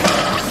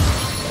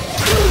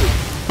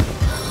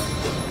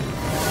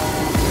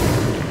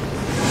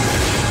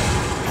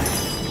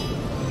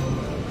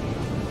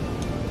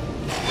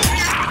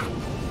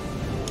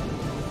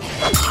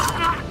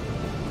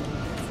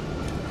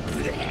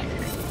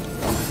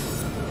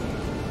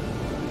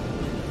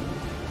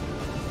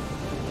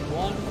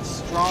 One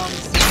strong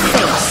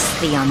face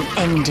the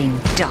unending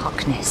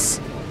darkness.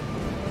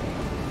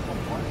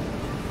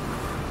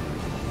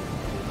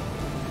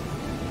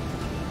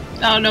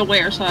 I don't know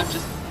where, so I'm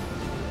just...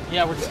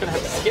 Yeah, we're just gonna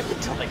have to skip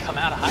until they come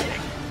out of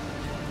hiding.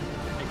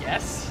 I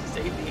guess.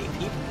 Save the AP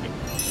point.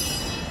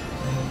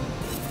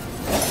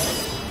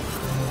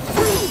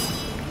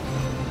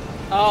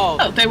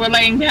 Oh, they were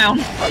laying down.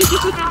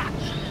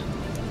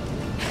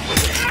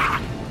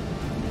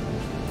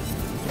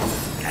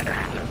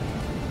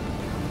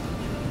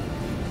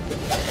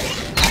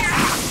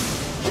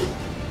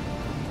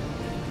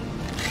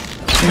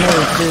 No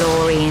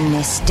glory in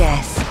this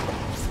death.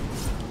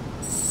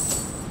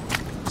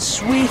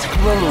 Sweet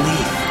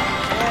relief.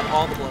 And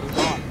all the blood is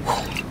gone.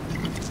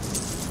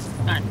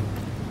 None.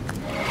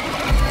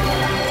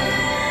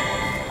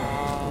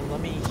 Let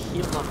me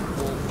heal up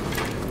Wolf.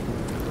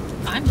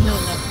 I'm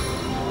healing up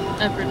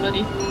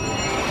everybody.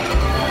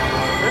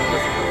 Birb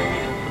doesn't really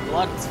need it. The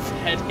blood's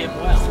fed him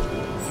well.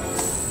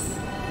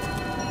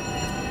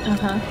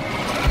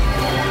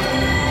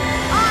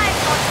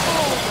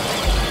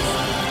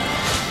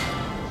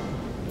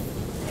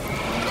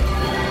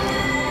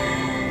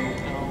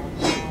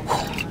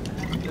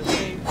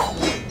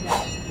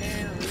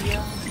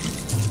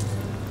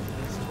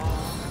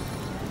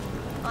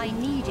 I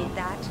needed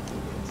that.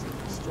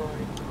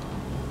 Destroyed.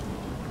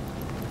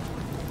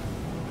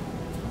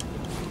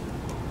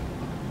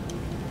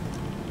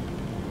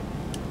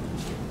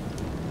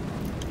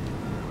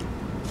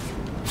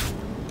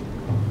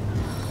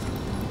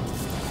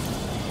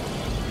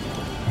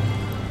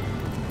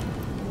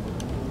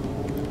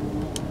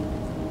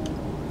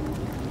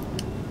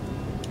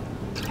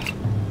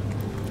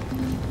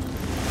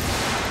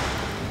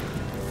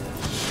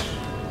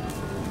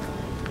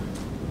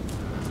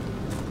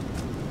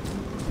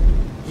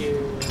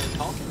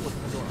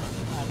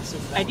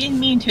 I didn't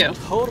mean to.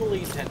 Totally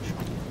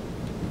intentional.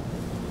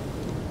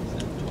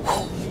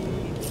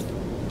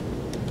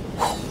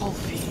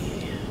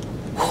 Wolfie.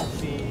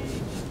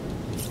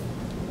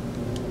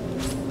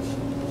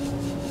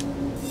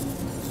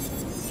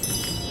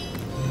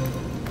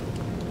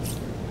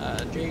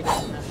 Jaden.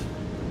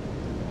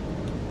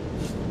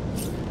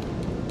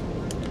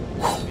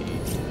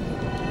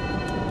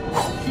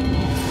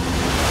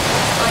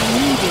 I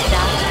needed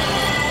that.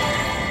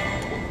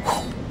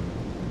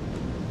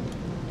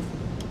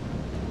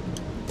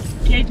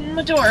 Jaden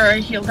Medora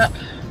healed up.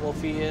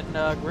 Wolfie and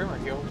Grimmer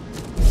healed.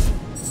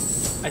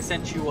 I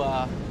sent you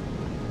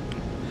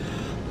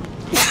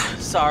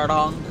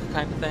Sardong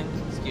kind of thing.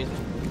 Excuse me.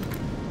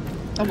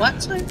 A what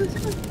type of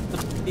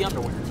thing? The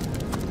underwear.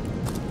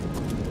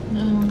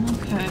 Oh,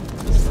 okay.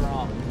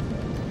 Strong.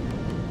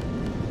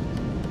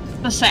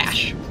 The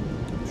sash.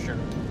 Sure.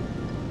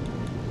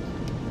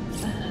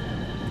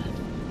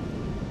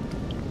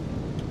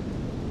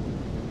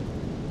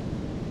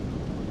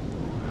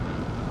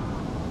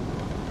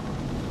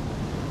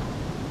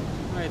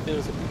 Alright,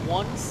 there's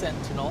one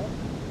sentinel.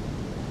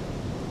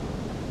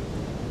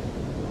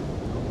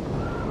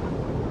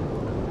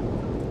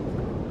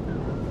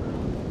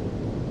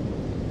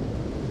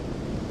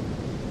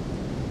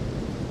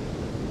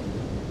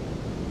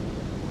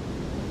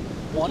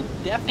 One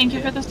death. Thank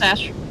you for the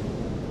stash.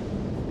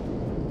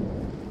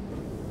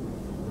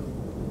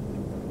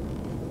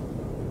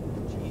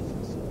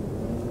 Jesus.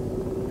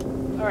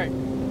 Alright,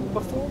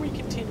 before we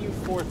continue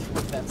forth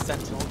with that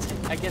sentinel,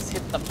 I guess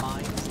hit the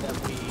mines that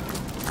we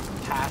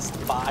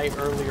passed by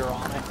earlier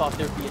on. I thought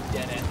there'd be a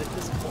dead end at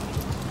this point.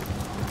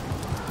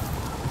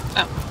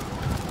 Oh.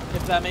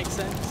 If that makes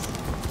sense.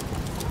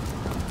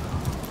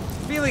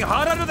 Feeling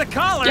hot under the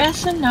collar!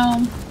 Yes and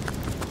no.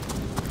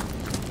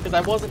 Because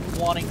I wasn't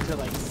wanting to,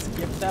 like,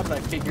 skip that, but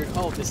I figured,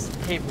 oh, this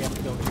cave we have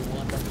to go to,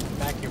 we'll end up coming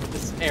back here, but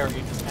this area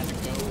just kind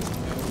of goes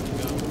and goes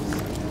and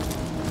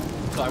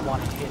goes. So I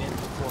want to hit it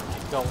before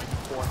like, going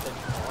forth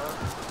anymore.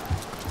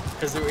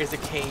 Because there is a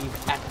cave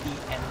at the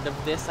end of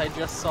this I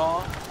just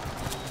saw.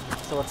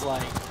 So it's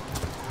like...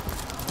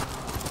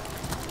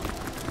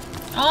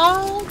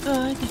 all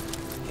good.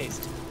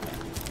 Haste.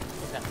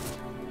 Okay.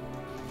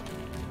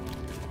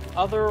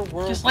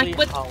 Otherworldly Just like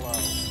with hollow.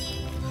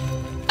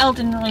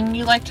 Elden Ring,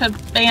 you like to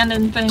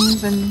abandon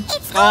things and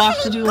go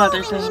off to do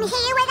other things. In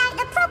here without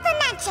the proper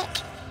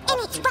magic. In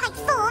its right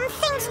form,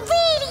 things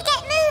really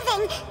get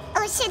moving.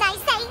 Or should I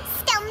say,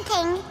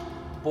 stomping.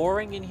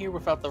 Boring in here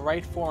without the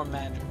right form of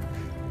magic.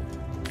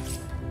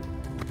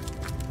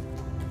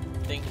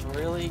 things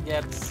really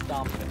get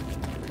stomping.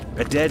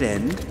 A dead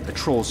end, a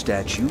troll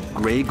statue,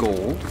 grey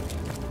gold.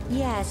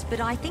 Yes, but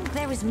I think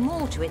there is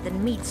more to it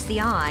than meets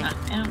the eye.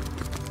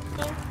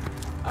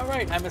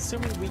 Alright, I'm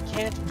assuming we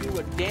can't do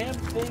a damn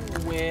thing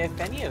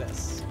with any of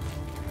this.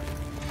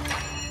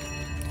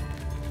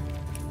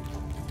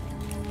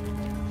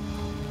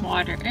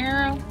 Water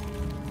arrow.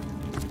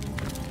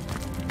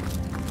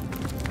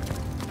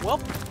 Well,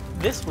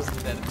 this was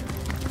the dead end.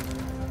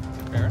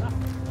 Fair enough.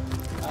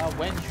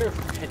 When you're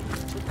ready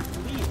to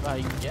leave,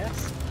 I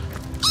guess.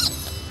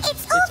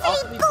 It's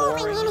awfully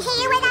boring in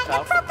here without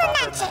the proper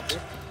magic.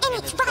 In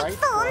its right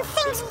form,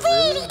 things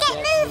really get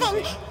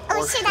moving.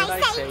 Or should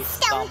I say,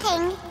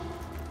 stomping.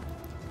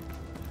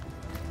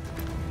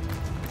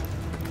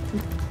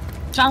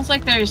 Sounds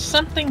like there's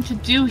something to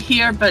do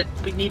here, but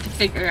we need to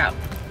figure out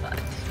what.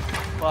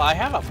 Well, I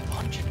have a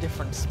bunch of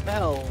different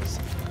spells,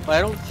 but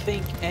I don't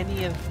think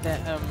any of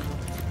them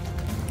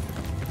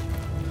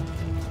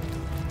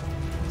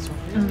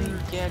really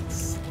get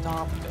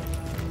stomping.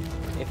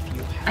 If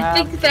you have,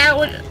 I think that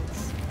would.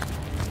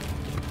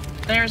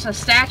 There's a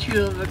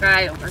statue of a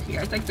guy over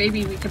here. I think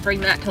maybe we could bring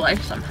that to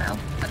life somehow.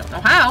 I don't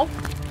know how.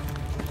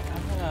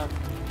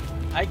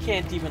 I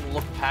can't even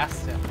look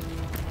past him.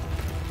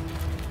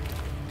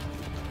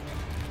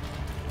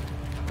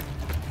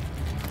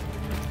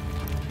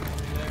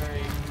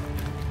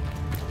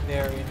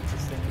 Very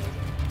interesting.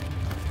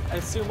 I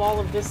assume all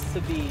of this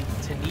to be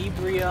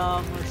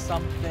tenebrium or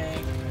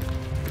something.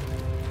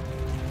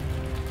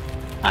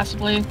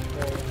 Possibly.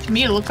 To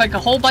me, it looks like a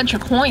whole bunch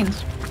of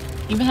coins.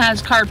 Even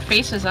has carved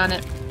faces on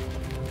it.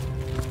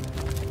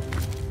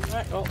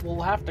 Alright, well,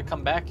 we'll have to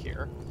come back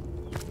here.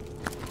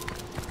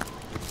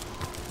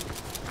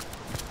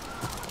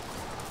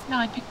 No,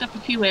 I picked up a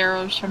few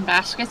arrows from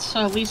baskets,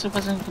 so at least it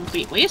wasn't a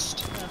complete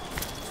waste. Yeah.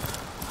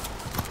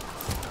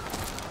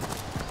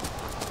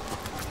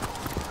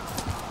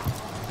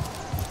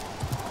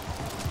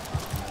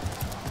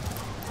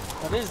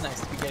 It is nice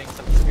to be getting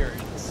some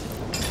experience.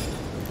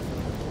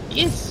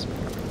 Yes.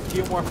 A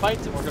few more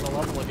fights and we're gonna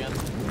level again.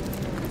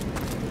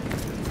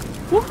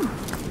 Woo.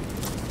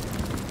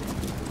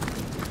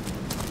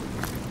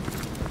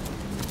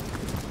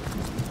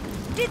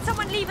 Did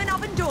someone leave an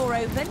oven door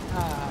open?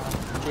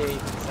 Jade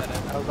said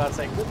it. I was about to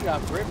say, good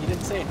job, Birb. You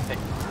didn't say anything.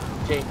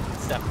 Jade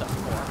stepped up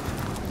for him.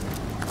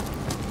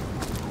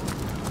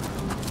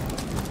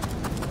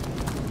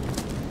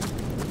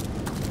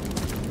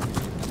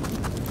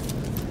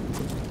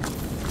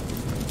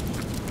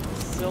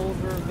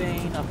 Silver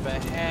vein up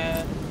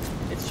ahead.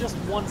 It's just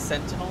one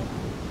sentinel.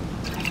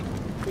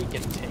 We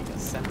can take a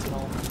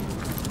sentinel.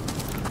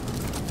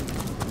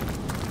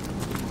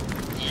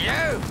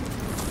 You!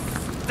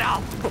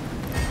 Stop!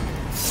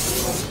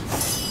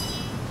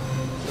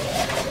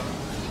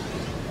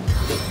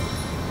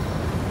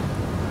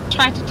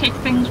 Try to take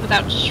things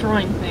without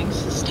destroying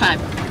things this time.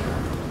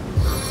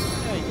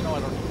 Yeah, you know I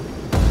don't need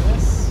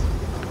this.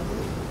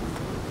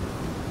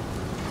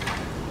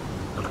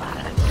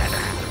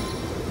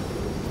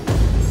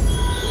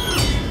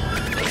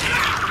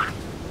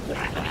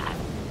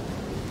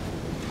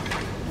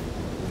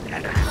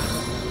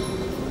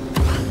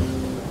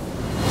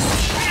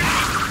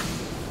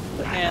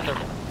 And they're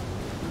gone.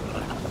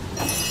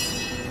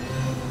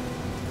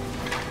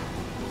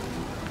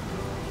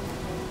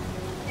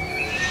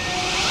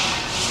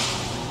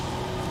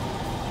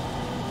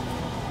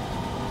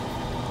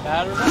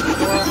 Battered up the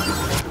door.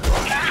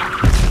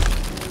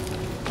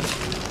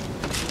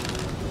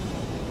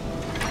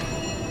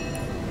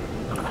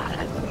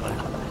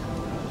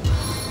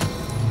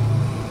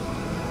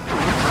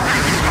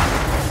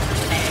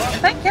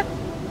 Thank you.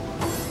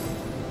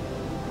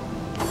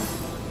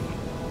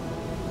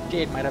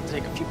 Jade might have to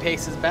take a few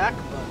paces back,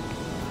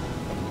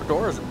 but the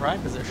door is in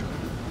prime position.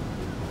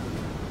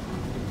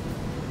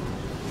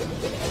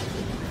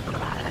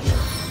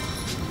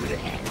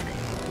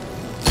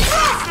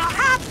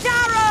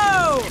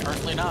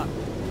 Apparently not.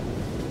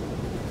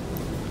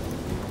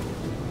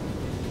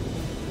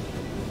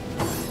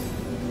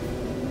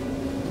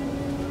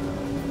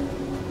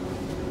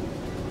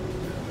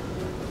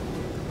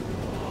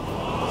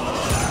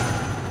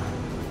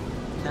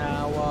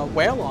 Now,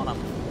 wail on him.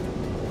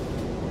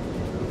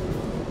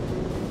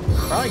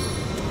 Probably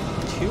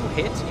 2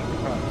 hits and you can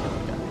probably kill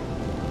the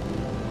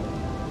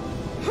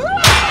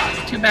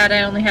guy. Too bad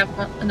I only have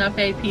enough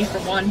AP for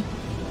one.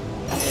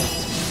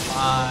 It's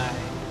fine.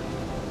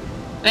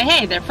 But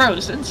hey, they're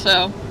frozen,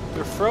 so...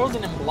 They're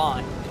frozen and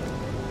blind.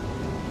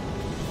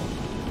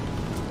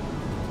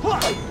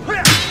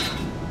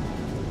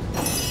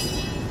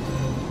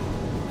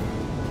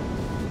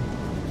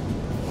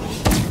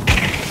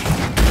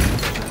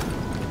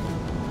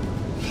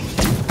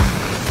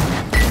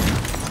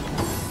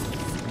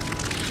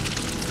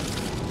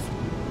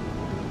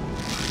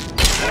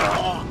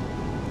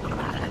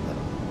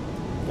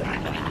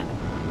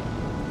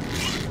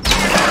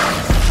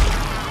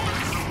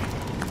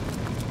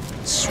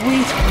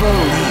 Sweet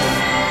rolling.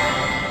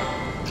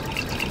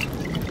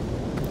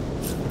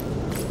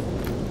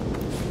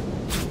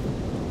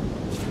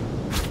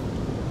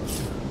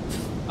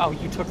 Oh,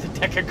 you took the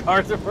deck of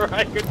cards before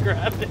I could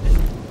grab it.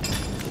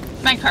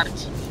 My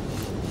cards.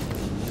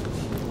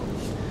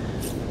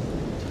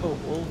 To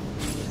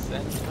Wolfie,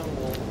 send to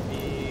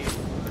Wolfie.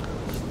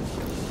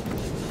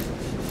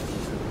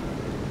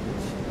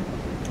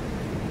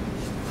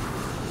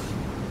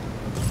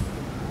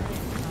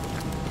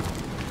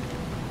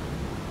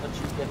 Let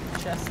you get the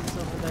chests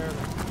over there.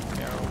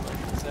 Carol, I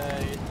should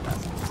say.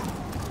 Baskets.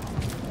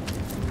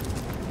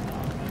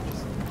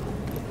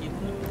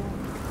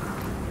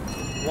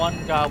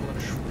 One goblin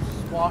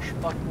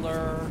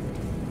swashbuckler.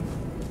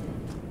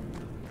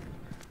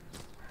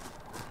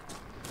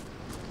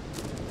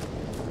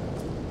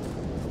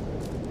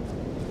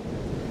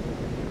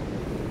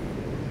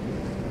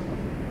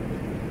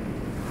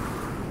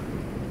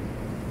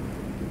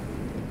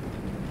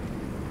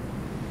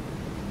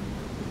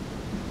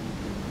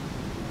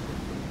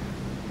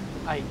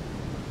 I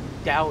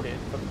doubt it,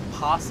 but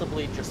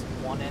possibly just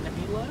one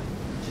enemy left.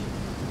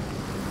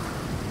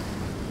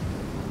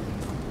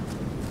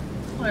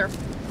 Where?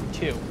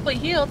 2. Wait,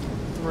 healed.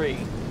 3.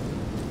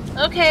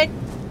 Okay.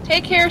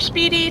 Take care,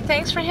 Speedy.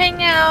 Thanks for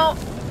hanging out.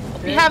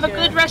 Hope you have a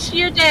good rest of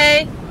your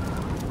day.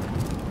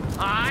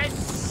 I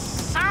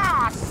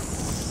saw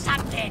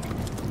something.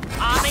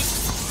 I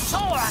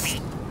saw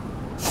me.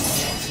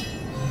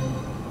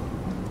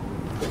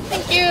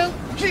 Thank you.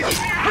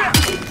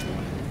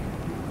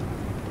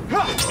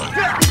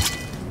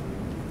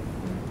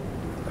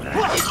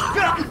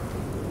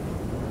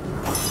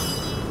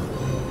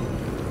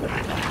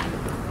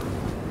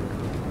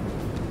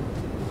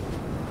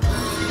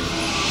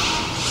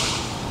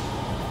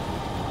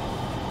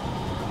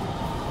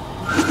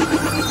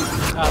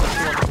 The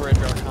two on the bridge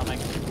are coming.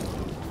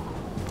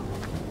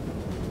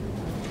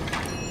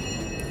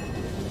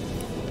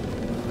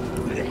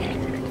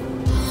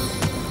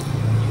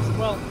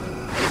 Well.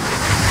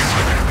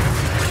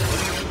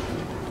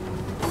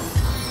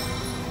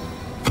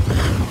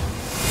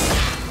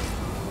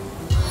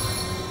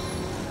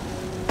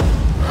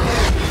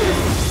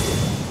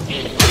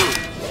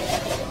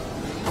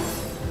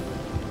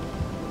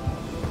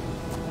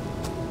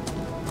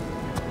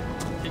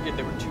 Figured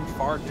they were too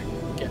far to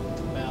get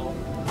to Mel.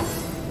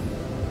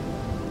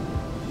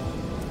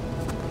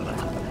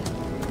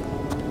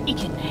 He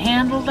can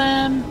handle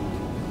them.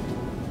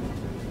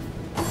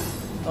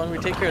 Oh, do we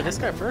take care of this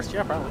guy first?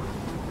 Yeah, probably.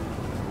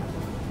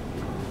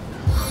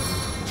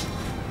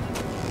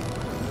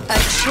 A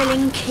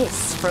chilling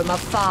kiss from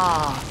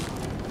afar.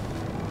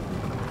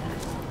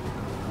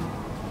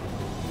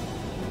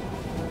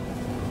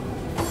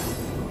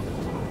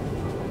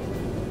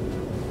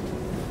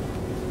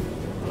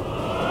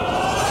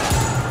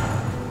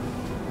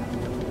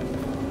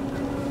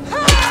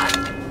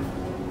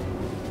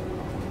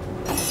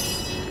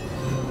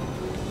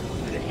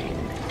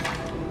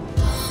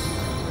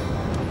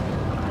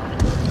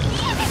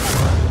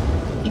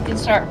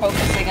 Start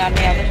focusing on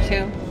the other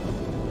two.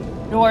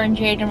 Nor and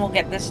Jaden will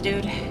get this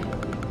dude.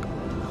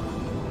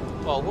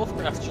 Well,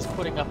 Wolfcraft's just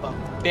putting up a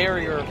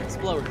barrier of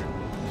explosion.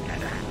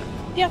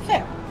 Yeah,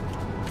 fair.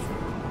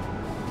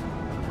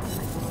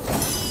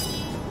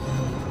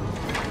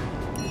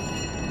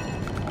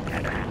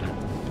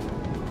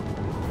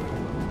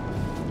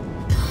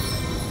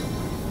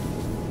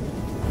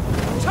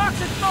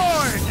 Toxic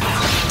Thorn!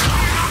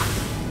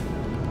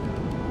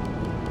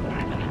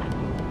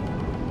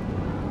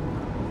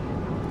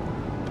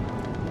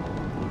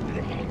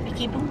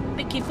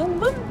 Bicky boom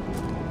boom.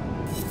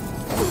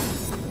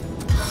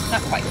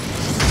 Not quite.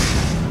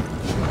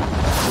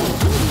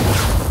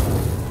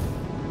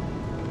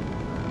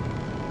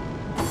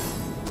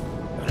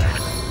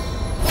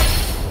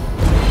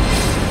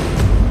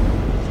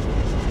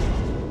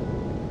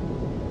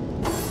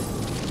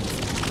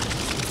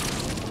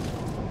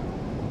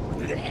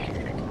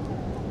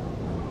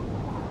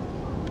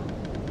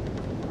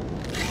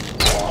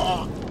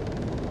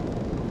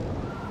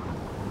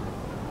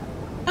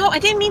 Oh, I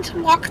didn't mean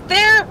to walk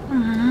there.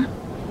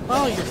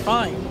 Oh, you're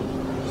fine.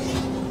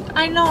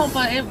 I know,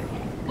 but it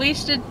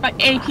wasted my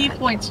AP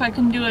points so I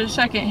couldn't do a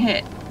second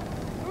hit.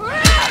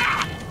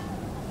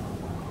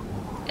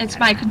 It's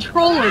my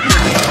controller.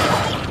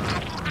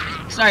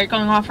 Sorry,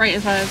 going off right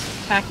as I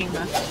was attacking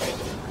the...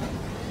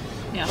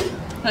 Yeah,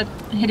 but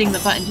hitting the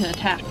button to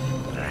attack.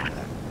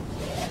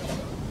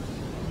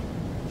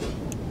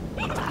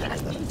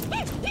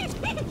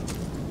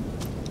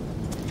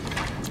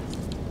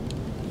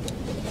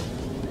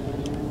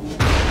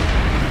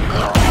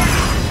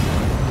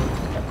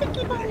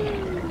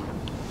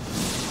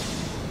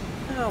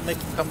 I'll make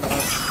them come to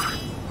us.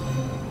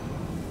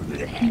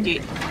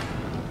 Indeed.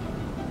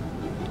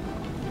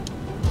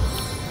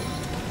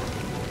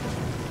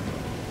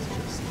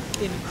 Just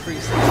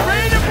increase the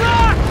Rain of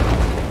rock!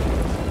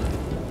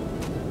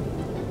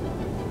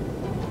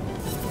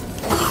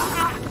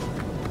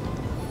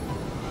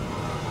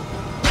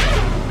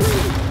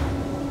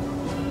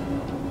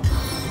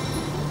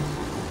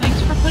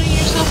 Thanks for putting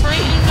yourself right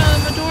in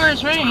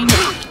Medora's range.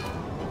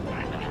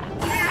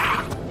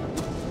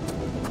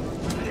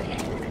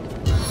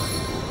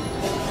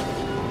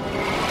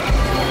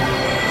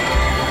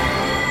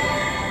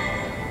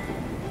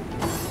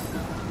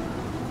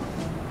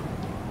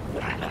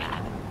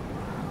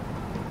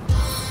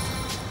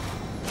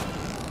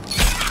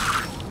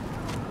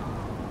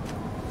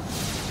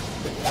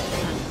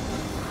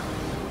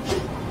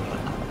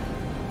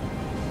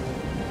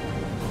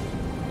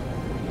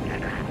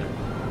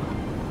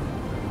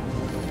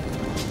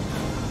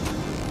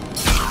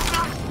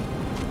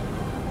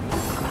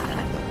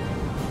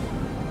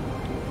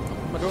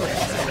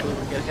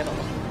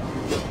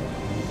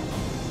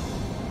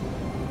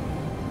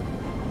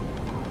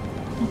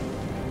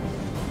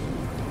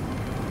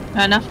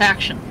 Enough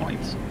action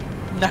points.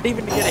 Not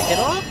even to get a hit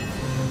off?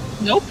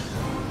 Nope.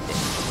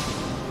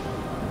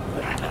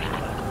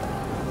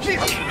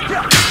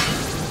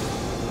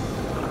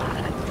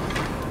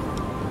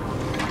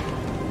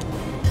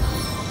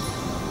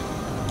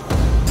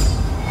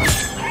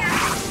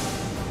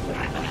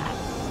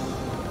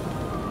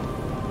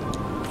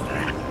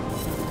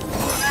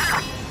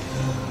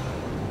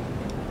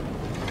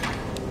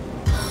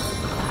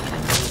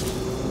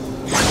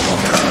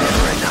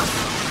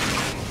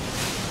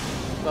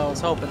 Well, I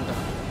was hoping to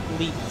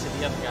leap to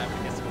the other guy, but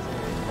I guess it was a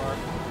little too far.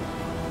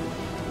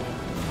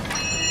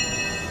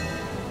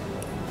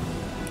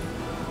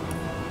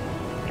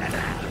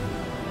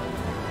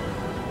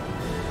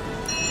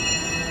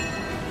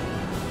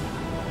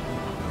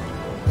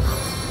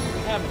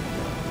 We haven't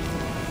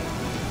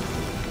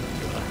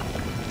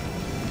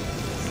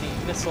seen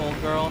this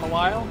old girl in a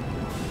while.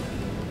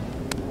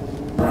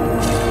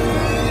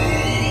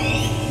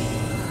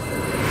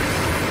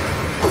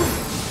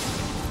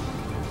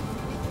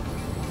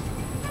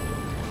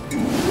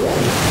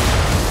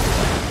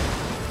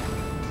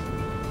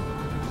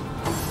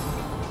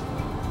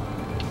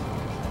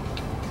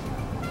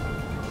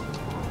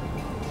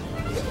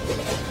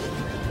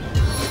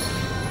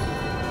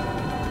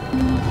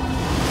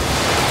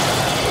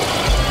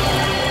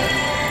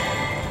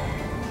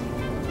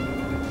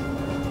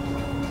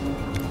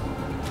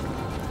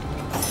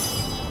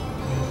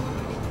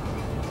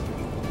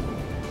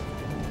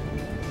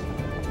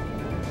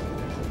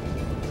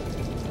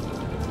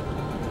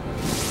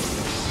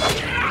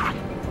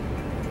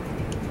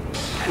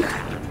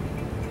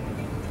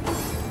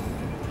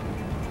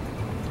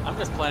 I'm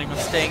just planning on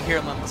staying here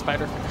and letting the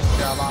spider finish the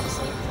job,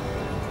 honestly.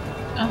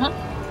 Uh-huh.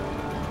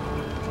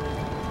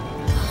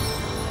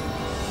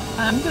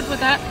 I'm good with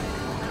that.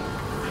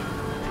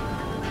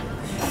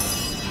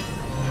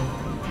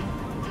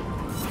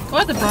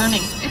 Or the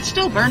burning. It's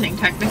still burning,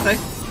 technically.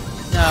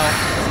 No.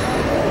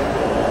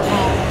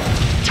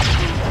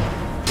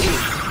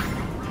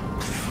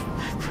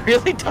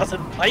 Really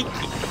doesn't like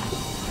me.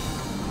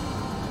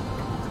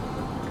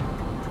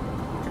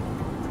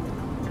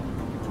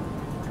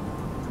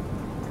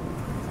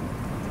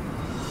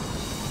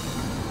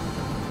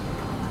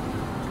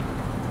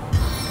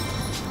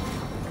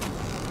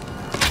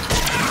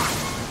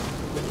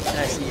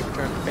 I see you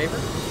return the favor.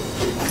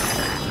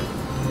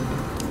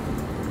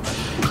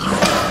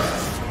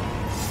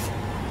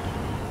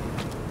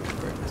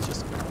 Let's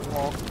just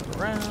walk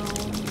around.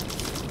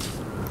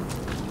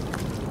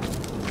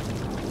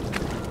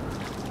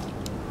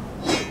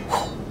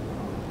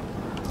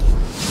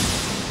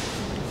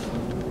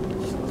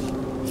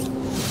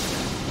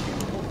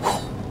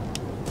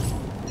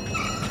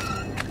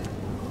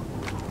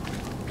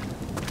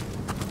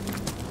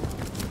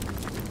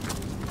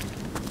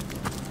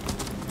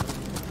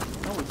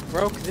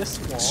 Broke this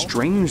wall.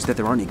 Strange that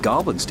there aren't any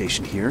goblins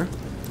stationed here.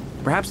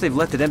 Perhaps they've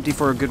left it empty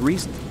for a good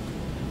reason.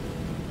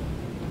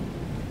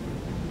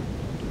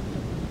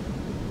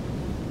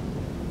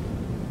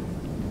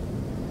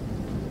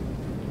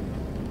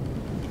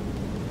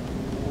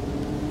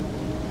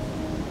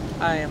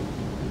 I am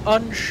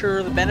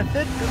unsure the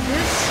benefit of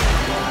this.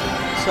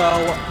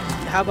 So,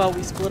 how about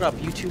we split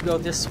up? You two go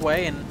this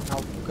way and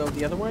I'll go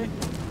the other way.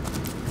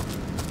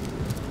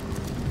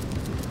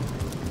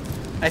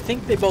 I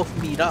think they both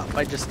meet up,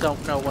 I just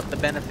don't know what the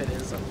benefit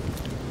is of...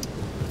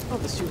 Oh,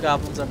 there's two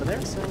goblins over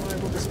there, so I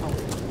will dismount.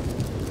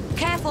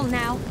 Careful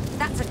now,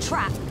 that's a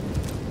trap.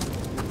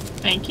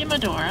 Thank you,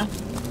 Medora.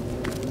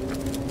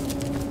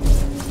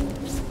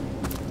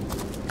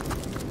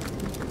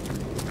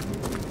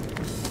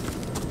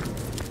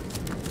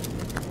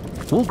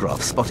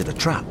 Wolgraff spotted a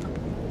trap.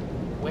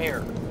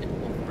 Where?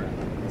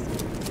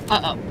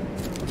 Uh-oh.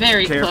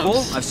 Very Careful,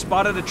 close. I've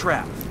spotted a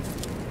trap.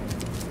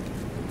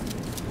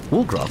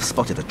 Wolgraff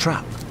spotted a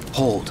trap.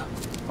 Hold.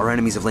 Our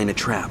enemies have laid a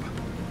trap.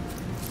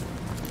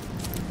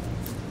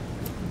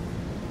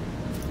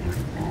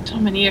 So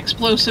many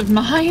explosive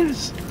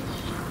mines.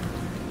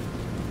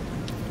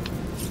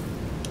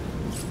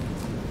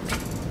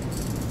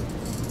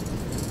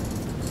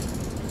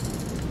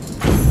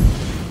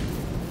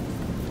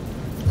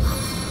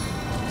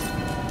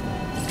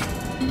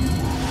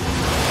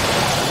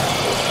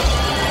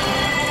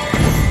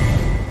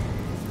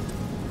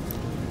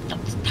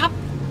 Stop.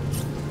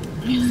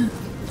 We have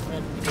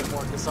to get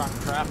more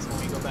disarmed traps when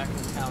we go back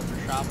to town for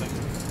shopping.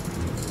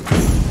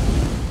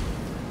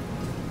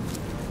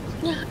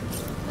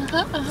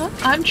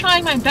 I'm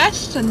trying my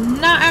best to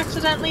not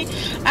accidentally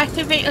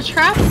activate a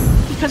trap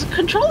because of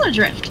controller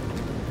drift.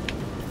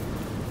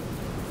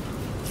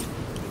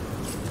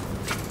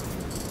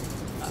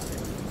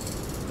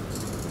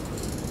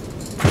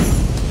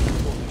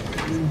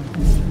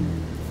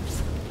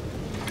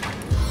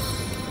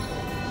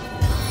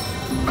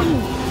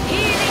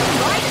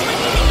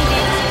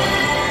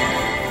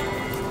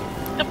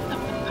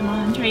 Come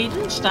on,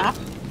 Drayden, stop.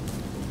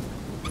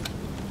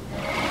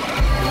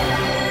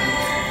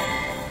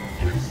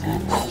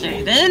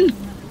 Drayden!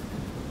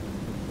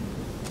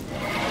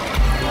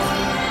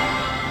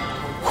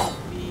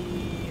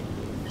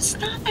 It's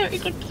not a very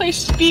good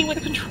place to be with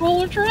a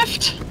controller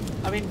drift.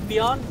 I mean,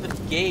 beyond the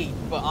gate,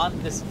 but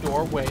on this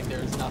doorway,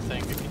 there's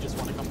nothing if you just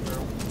want to come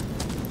through.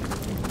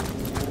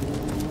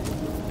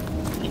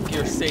 I think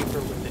you're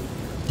safer with it.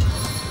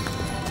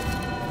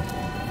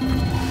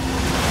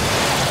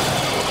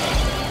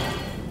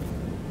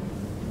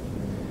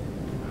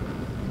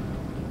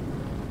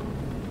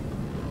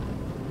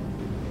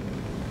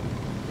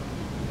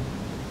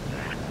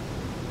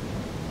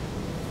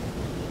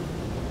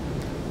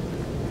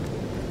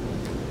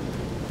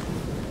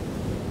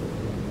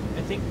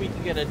 I think we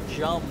can get a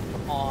jump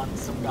on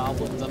some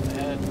goblins up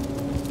ahead.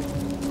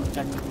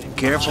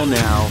 Careful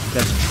now,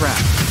 that's a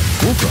trap.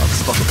 Wolfgraf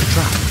spotted the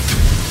trap.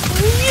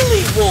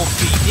 Really,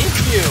 Wolfie, did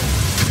you?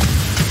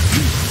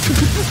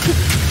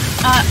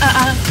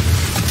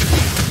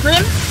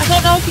 Grim, I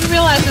don't know if you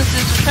realize this,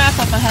 there's a trap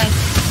up ahead.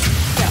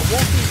 Yeah,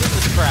 Wolfie's in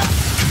the trap.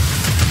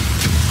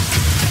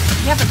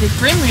 Yeah, but did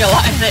Grim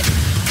realize it?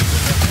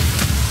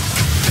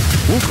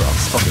 Wolfgraf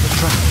spotted the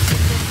trap.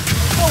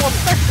 Oh, a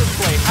pressure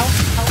plate. How is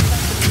that going to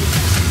be?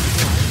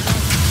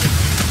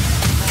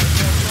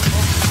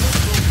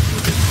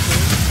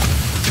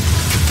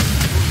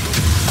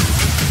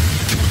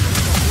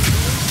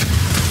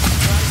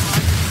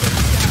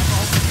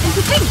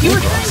 You think you were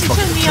trying to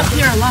send me up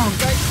here alone.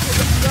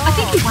 I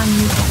think you wanted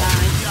me to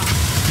die.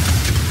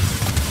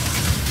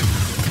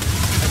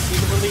 I see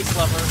the release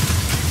lever.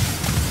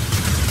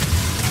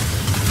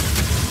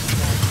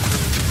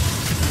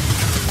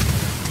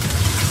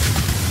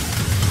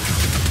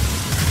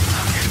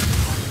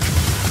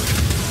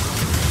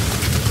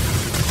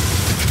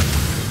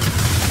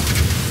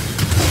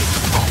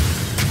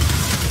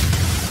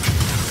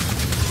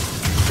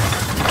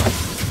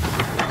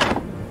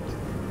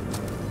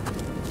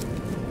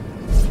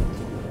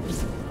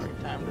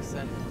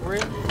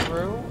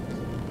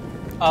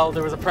 Oh,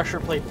 there was a pressure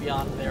plate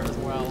beyond there as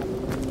well.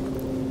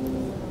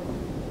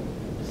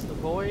 Just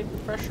avoid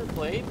pressure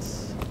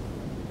plates.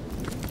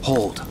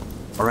 Hold.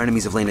 Our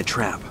enemies have laid a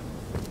trap.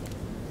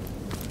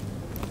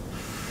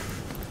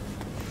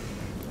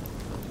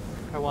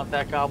 I want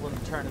that goblin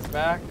to turn his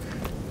back.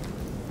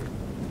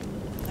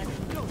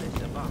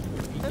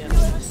 Have you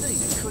ever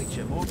seen a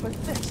creature more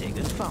pathetic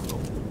than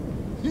Fungal?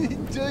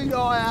 Indeed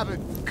I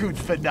haven't,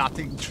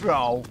 good-for-nothing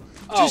troll.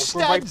 Oh, Just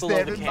we're right stands below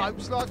there the and camp.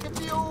 mopes like a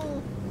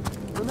mule.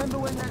 Remember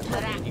when that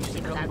rat used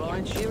to come by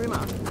and cheer him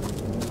up?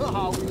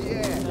 Oh,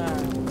 yeah.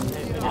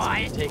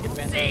 I guess we can take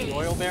advantage of the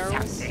oil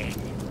barrels.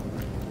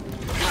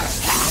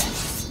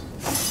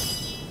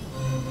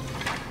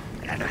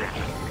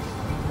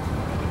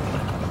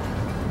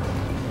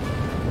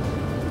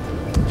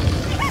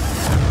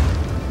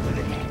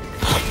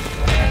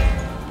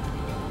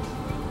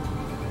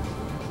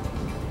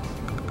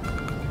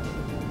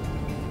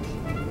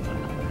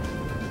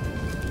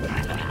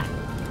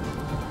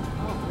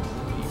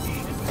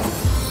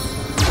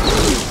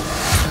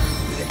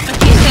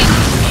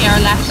 Our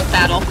last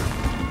battle.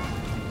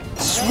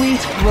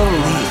 Sweet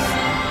relief.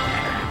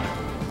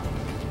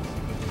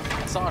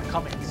 I saw it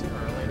coming sooner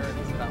or later. It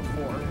was about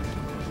 4.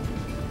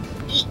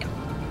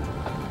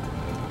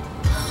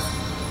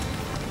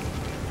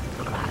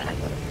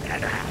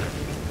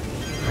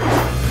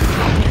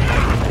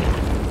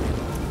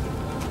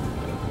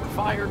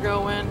 Fire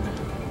going.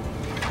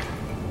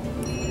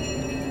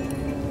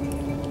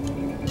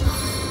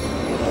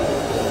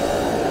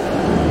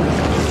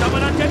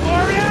 Summon undead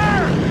warrior!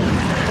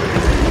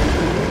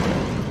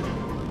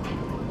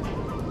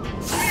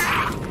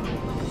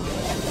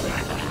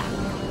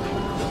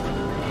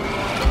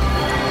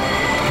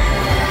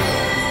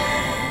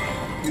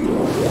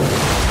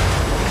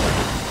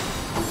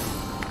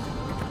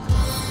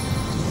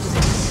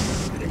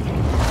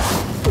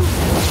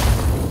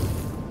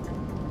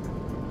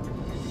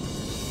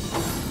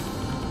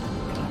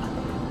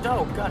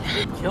 Oh god,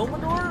 did it kill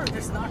Lenore or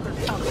just knock her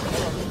down?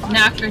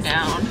 Knocked her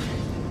down.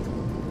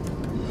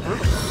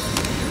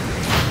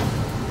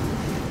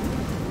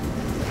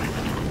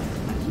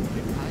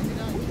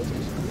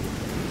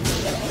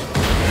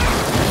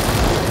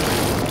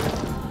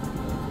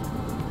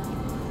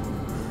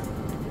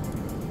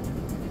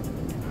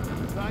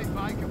 They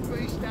make a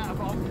beast out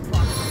of old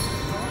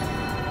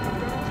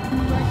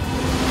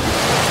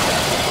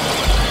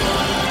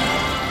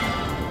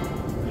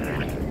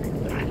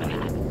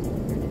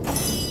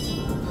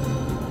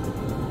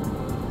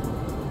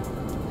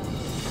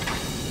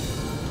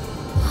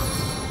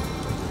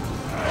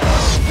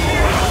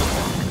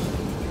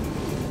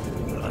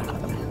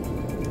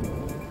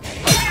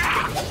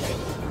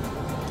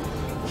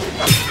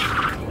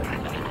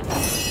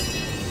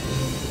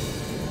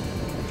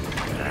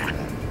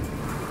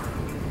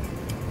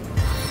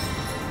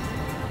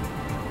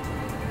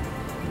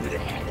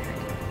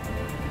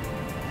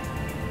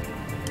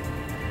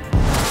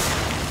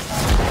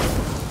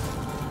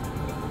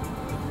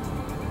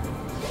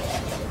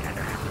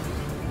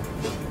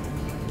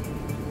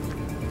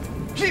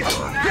Yes,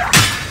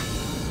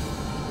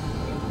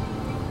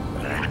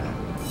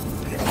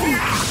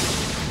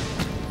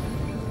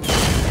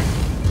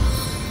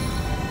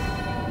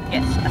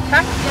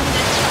 attack the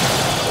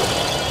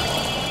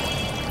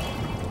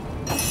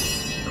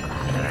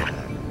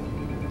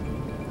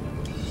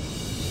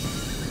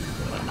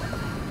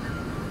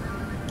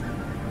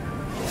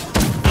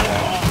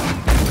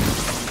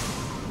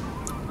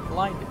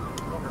Blinded.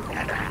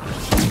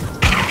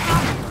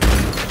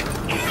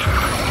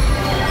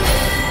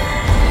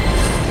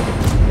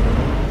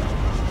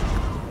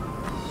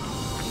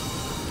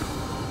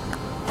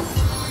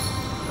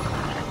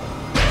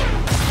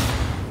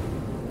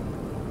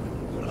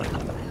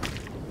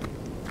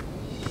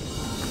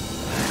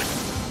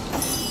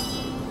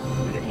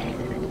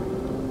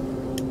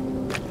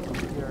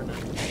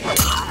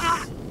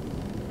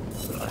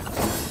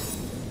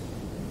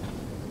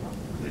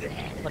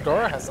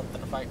 Medora has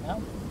something to fight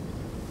now.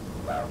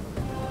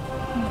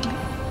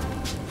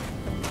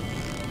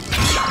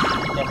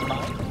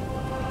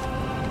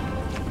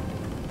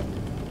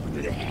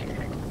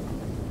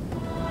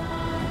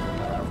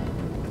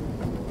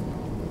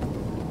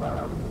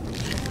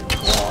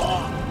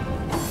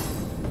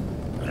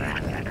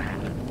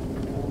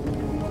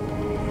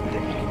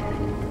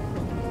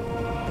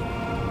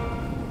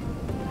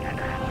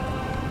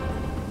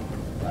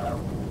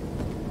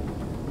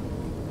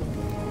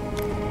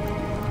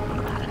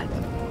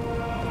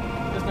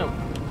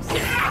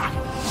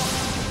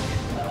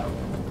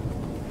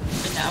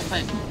 Never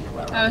mind.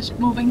 I was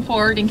moving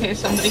forward in case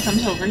somebody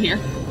comes over here.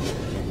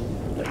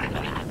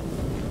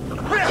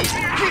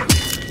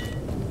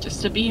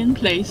 Just to be in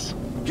place.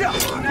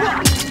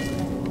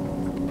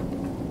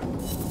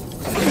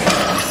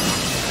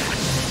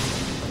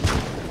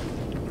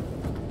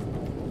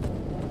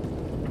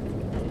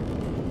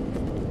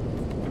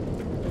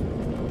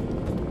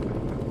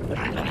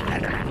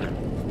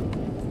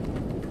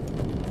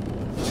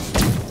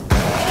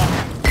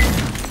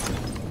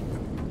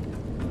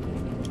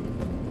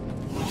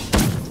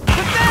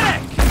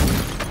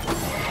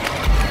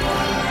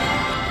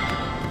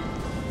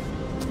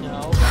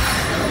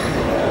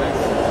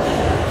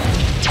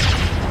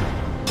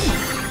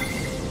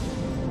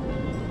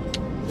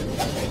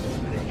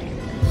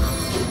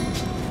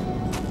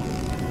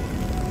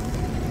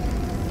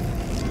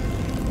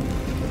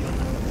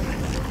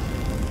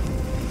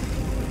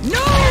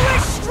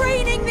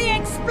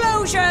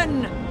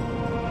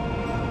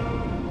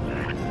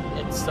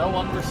 It's so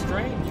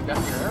unrestrained, you got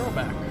your arrow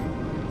back.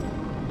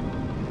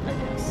 I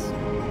guess.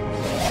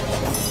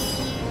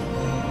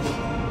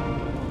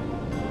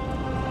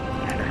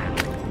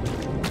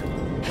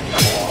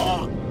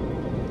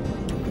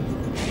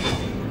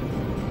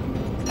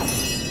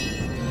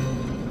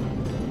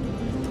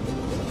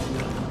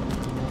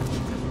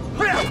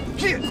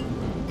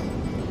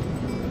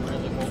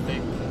 Really won't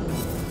be.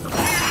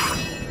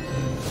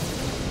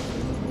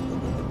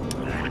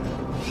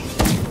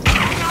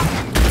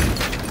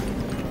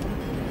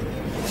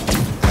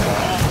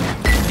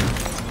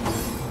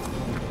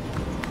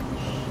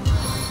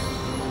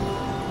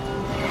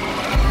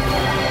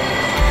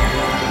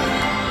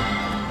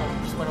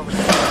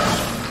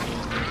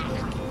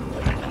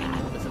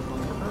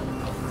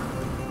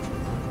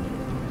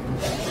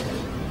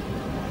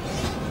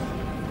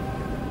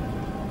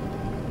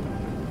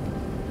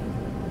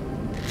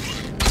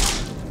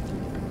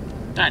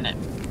 Darn it.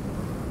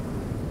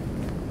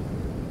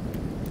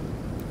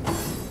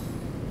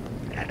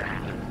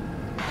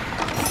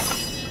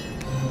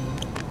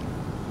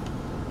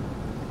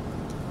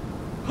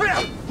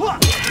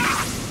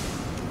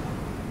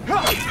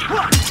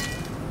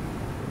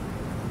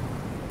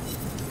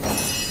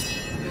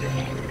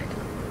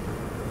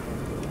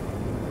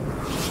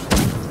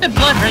 The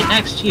blood right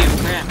next to you,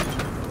 Graham.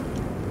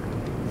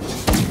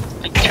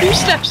 Like 2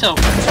 steps over.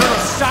 Eternal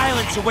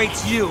silence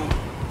awaits you.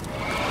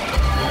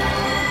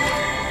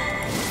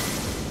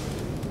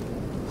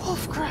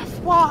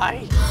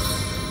 Why?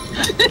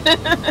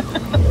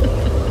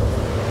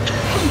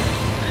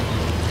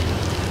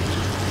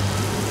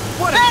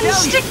 What Men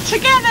stick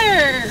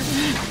together!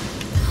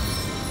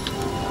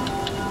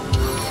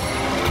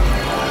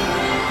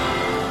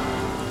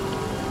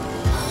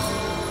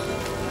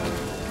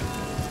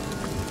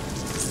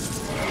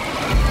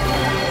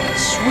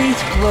 Sweet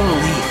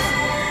blown leaf.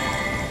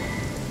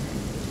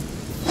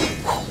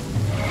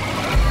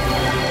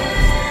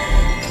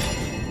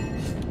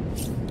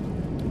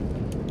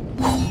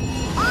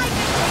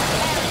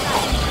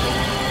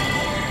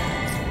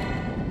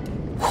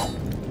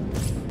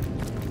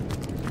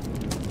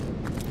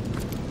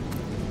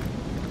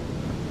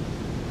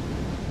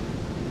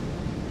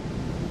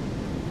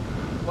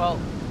 Well,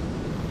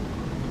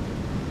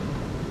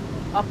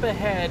 up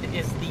ahead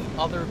is the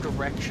other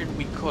direction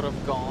we could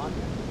have gone.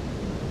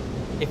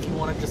 If you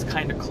want to just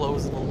kind of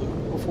close the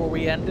loop before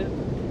we end it.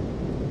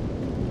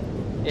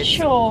 It's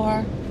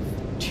sure.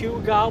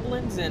 2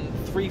 goblins and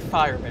 3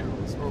 fire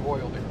barrels, or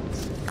oil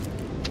barrels.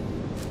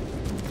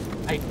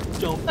 I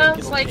don't think Sounds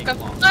it'll like take a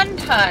long. fun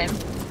time.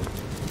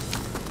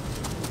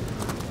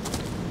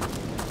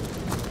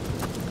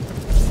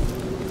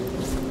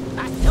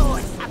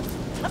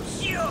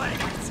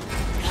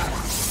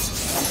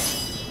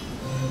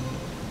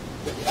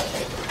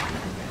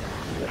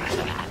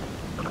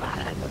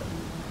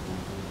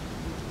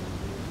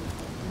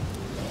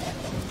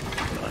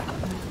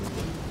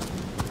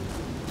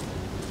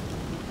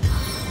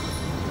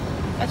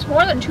 That's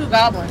more than 2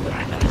 goblins. It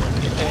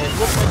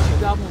looked like 2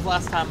 goblins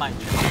last time I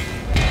checked.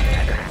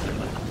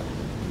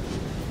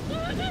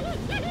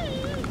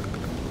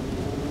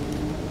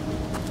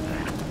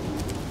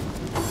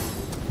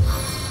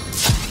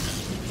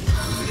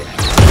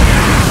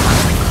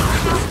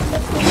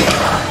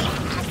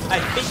 I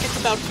think it's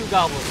about 2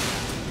 goblins.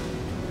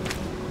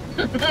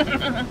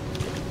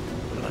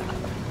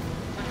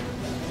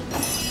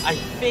 I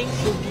think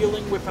we're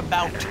dealing with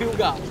about 2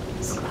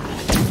 goblins.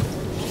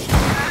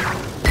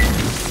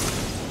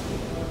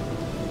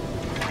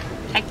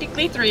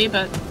 Technically 3,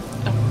 but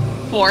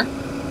 4.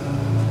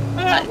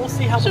 We'll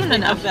see how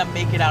many of them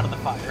make it out of the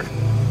fire.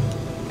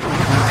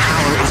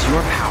 Power is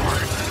your power.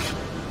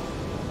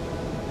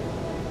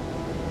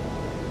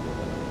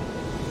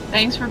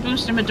 Thanks for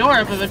boosting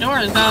Medora, but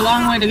Medora's got a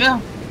long way to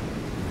go.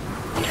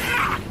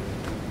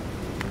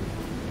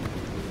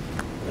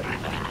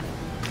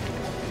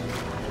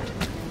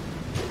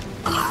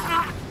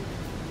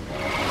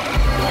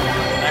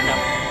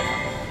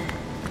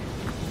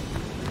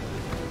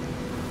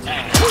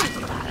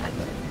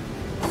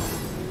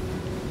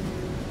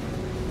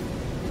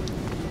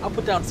 I'll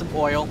put down some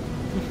oil.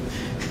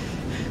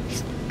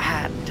 Just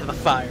add to the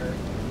fire.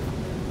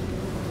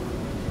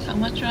 How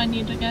much do I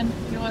need again?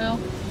 The oil?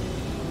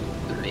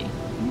 3.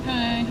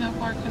 Okay, how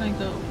far can I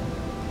go?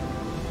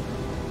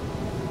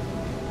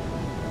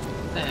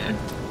 There.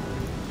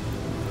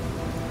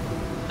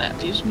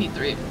 That leaves me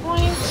 3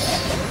 points.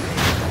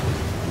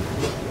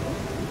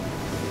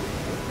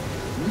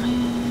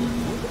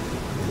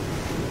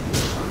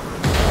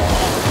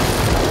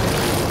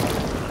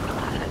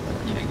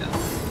 There we go.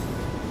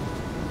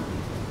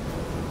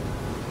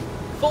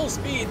 Full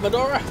speed,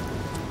 Medora!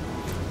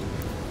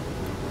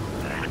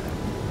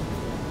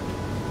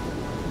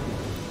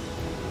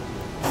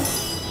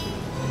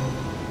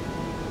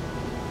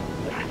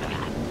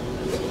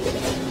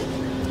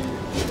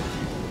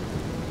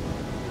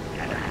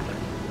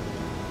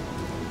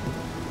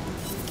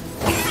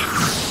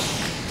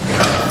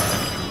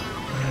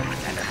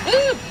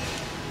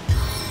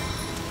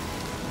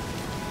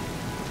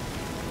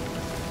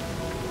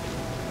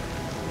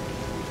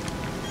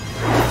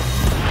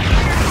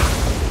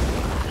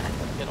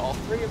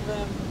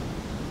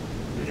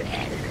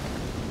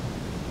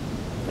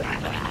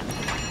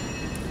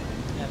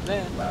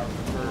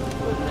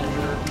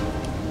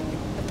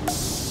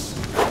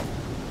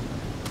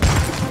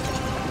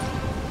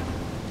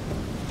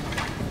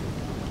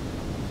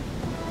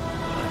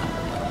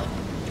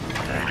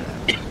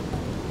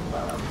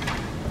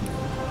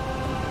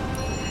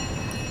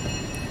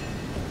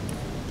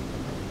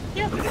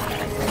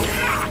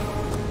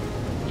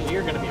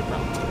 You're gonna be a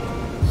problem.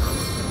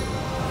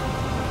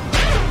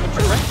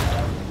 But you're right.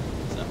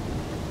 So.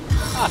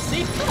 Ah,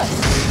 see?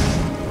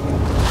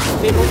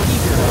 They were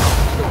eager.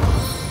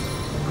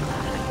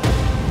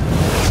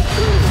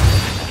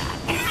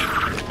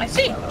 I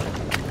see.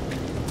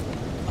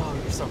 Oh,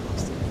 you're so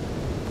close to it.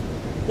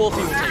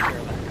 Wolfie will take care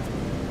of that.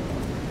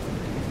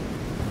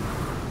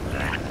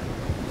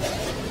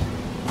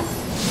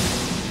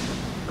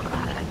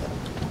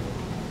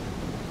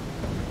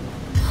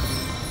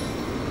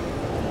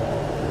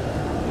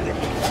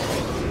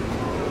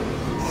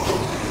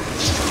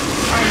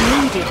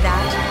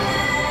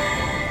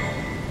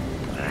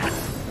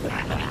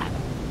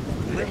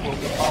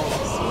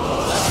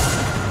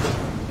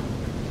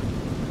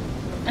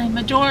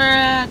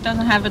 Medora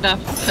doesn't have enough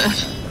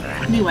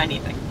to do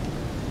anything.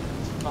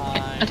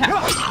 Attack.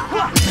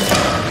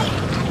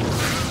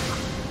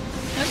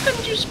 How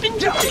couldn't you spin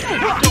your wheel,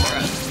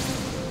 Medora?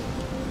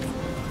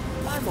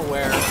 I'm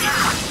aware.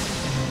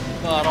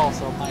 But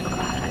also, might as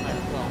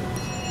well.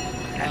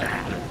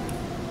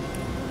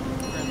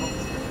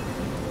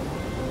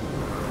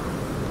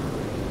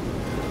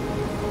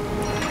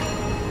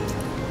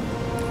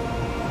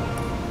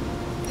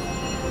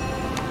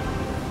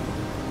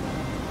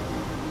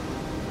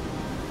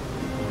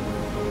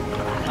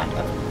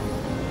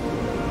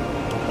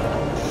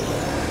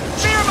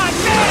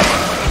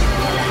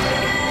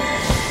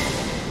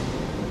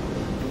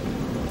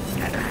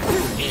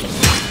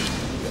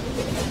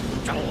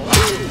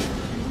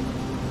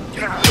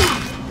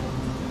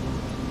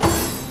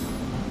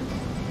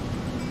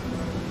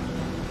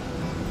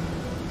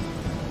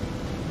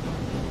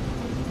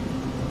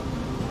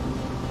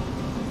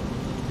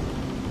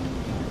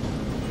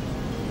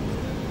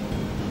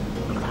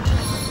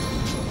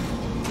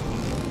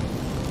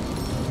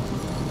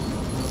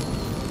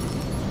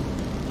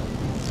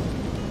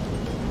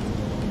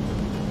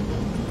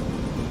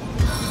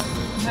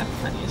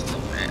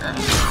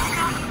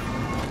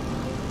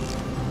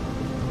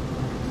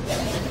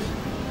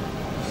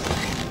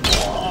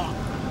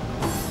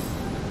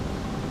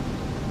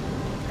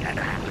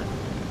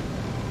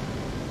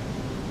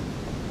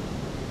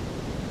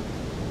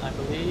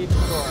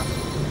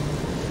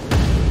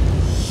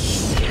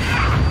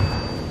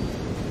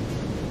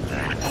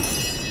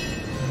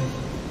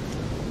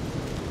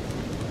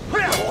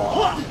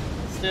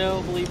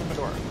 Still believe in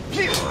Medora.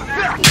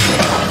 Alright,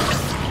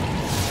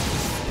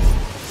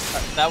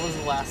 that was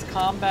the last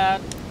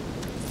combat.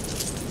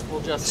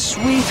 we'll just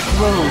sweet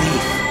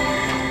relief.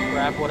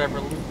 Grab whatever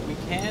loot we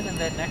can, and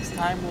then next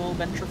time we'll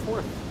venture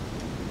forth.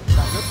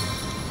 Sound good?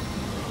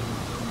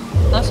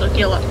 Also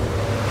heal up.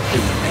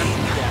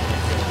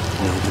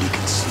 Nobody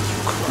can see you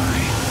cry.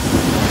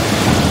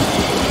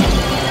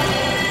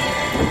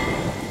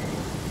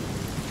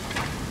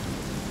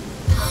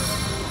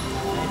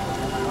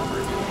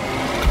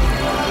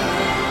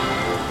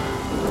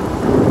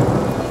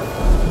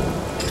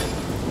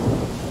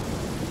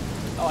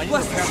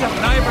 Bless the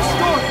seven I ever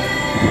scored!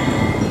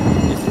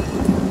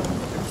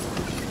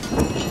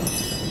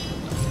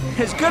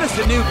 As good as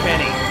the new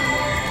penny.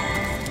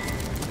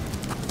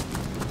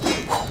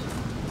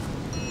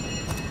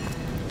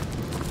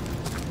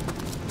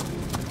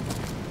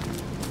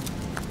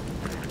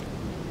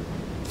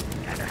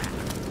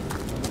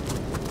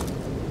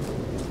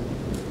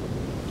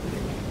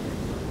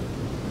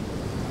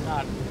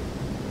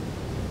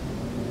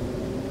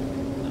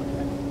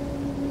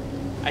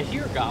 I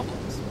hear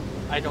goblins.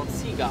 I don't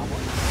see goblins. So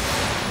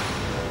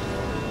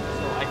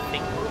I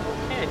think we're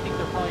okay. I think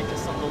they're probably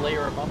just on the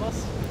layer above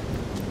us.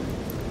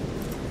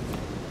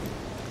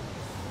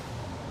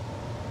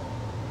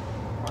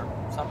 Or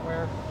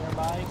somewhere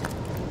nearby.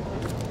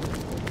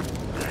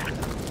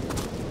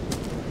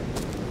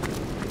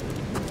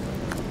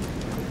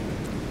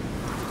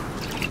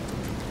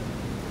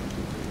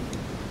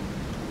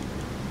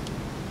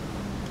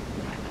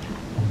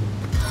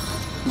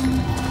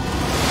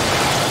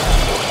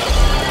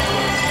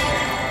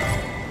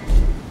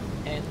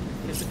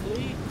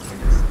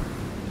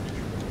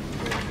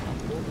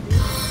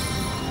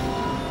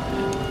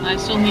 I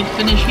still need to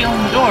finish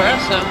healing Medora,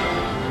 so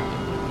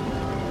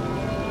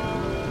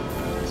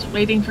just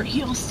waiting for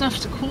heal stuff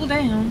to cool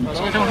down,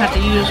 so I don't have to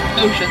use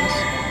potions.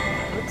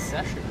 Good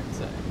session, I'd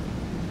say.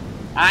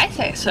 I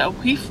say so.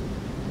 We've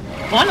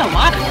won a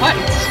lot of fights.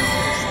 We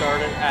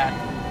started at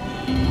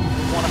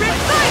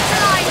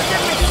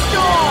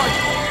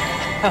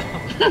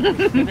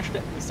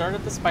we started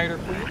at the Spider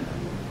Queen.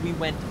 We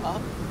went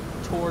up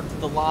towards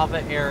the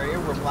lava area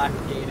where Black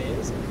Gate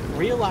is.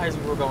 Realized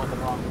we were going the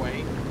wrong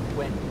way.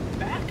 Went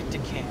back to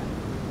camp,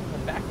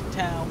 went back to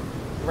town,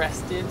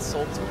 rested,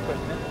 sold some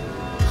equipment,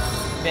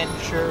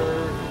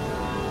 ventured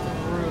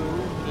through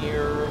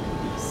near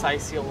the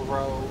Sicial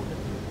Road,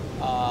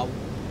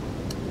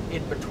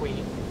 in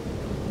between,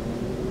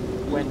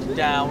 went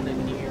down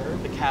near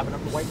the cabin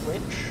of the White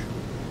Witch,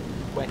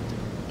 went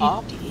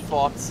up,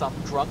 fought some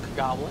drunk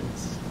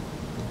goblins,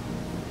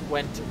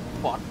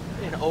 fought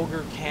an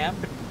ogre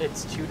camp,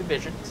 its 2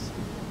 divisions,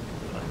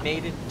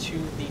 made it to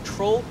the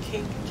Troll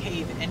King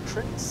Cave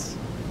entrance,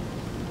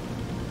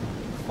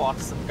 fought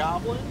some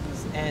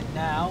goblins, and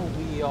now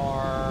we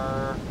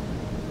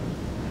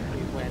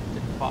went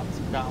and fought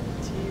some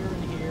goblins here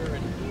and here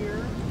and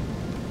here,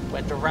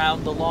 went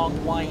around the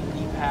long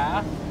windy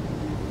path,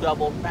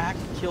 doubled back,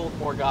 killed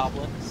more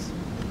goblins.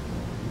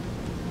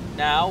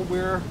 Now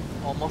we're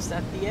almost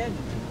at the end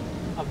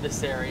of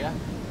this area,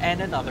 and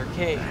another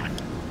cave,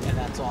 and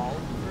that's all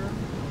for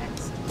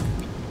next week.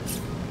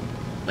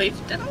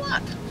 We've done a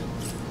lot.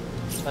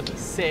 Let me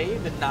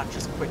save and not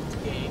just quit the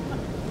game.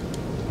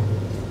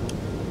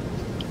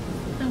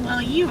 And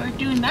while you are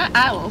doing that,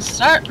 I will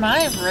start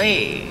my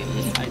raid.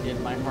 I did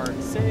my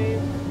hard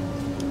save,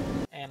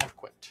 and I've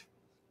quit.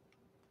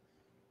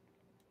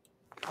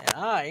 And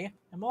I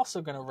am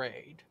also gonna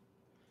raid.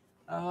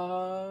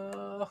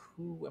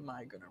 Who am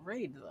I gonna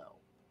raid though?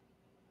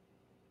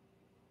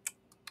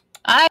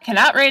 I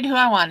cannot raid who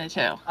I wanted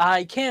to.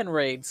 I can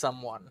raid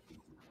someone.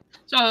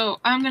 So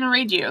I'm gonna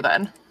raid you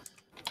then.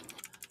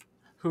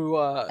 Who,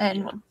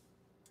 and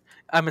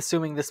I'm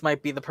assuming this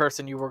might be the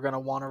person you were going to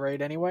want to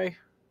raid anyway?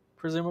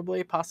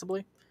 Presumably?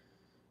 Possibly?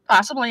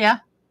 Possibly,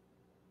 yeah.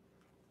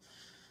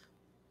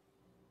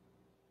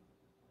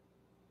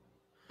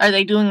 Are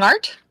they doing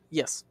art?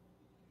 Yes.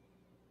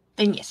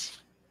 Then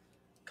yes.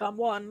 Come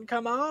one,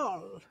 come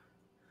all.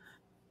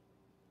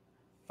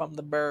 From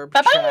the Birb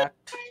Bye-bye.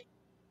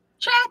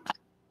 Chat.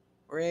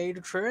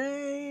 Raid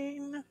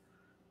train.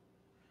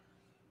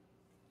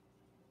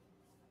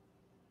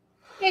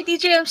 Hey,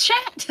 DJ's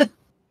chat.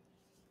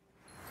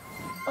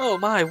 Oh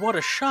my, what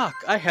a shock.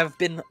 I have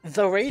been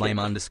the raid.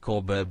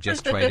 Flame_Birb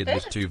just traded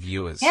with 2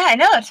 viewers. Yeah, I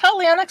know. It's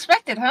totally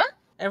unexpected, huh?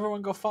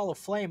 Everyone go follow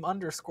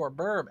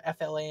Flame_Birb,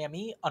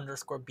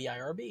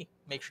 FLAME_BIRB.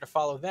 Make sure to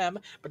follow them.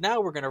 But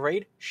now we're going to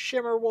raid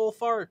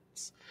Shimmerwolf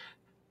Arts.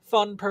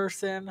 Fun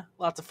person,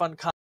 lots of fun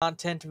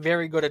content,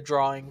 very good at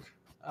drawing.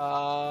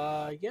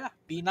 Yeah,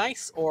 be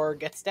nice or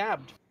get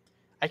stabbed.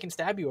 I can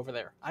stab you over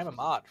there. I'm a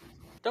mod.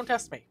 Don't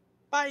test me.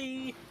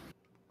 Bye!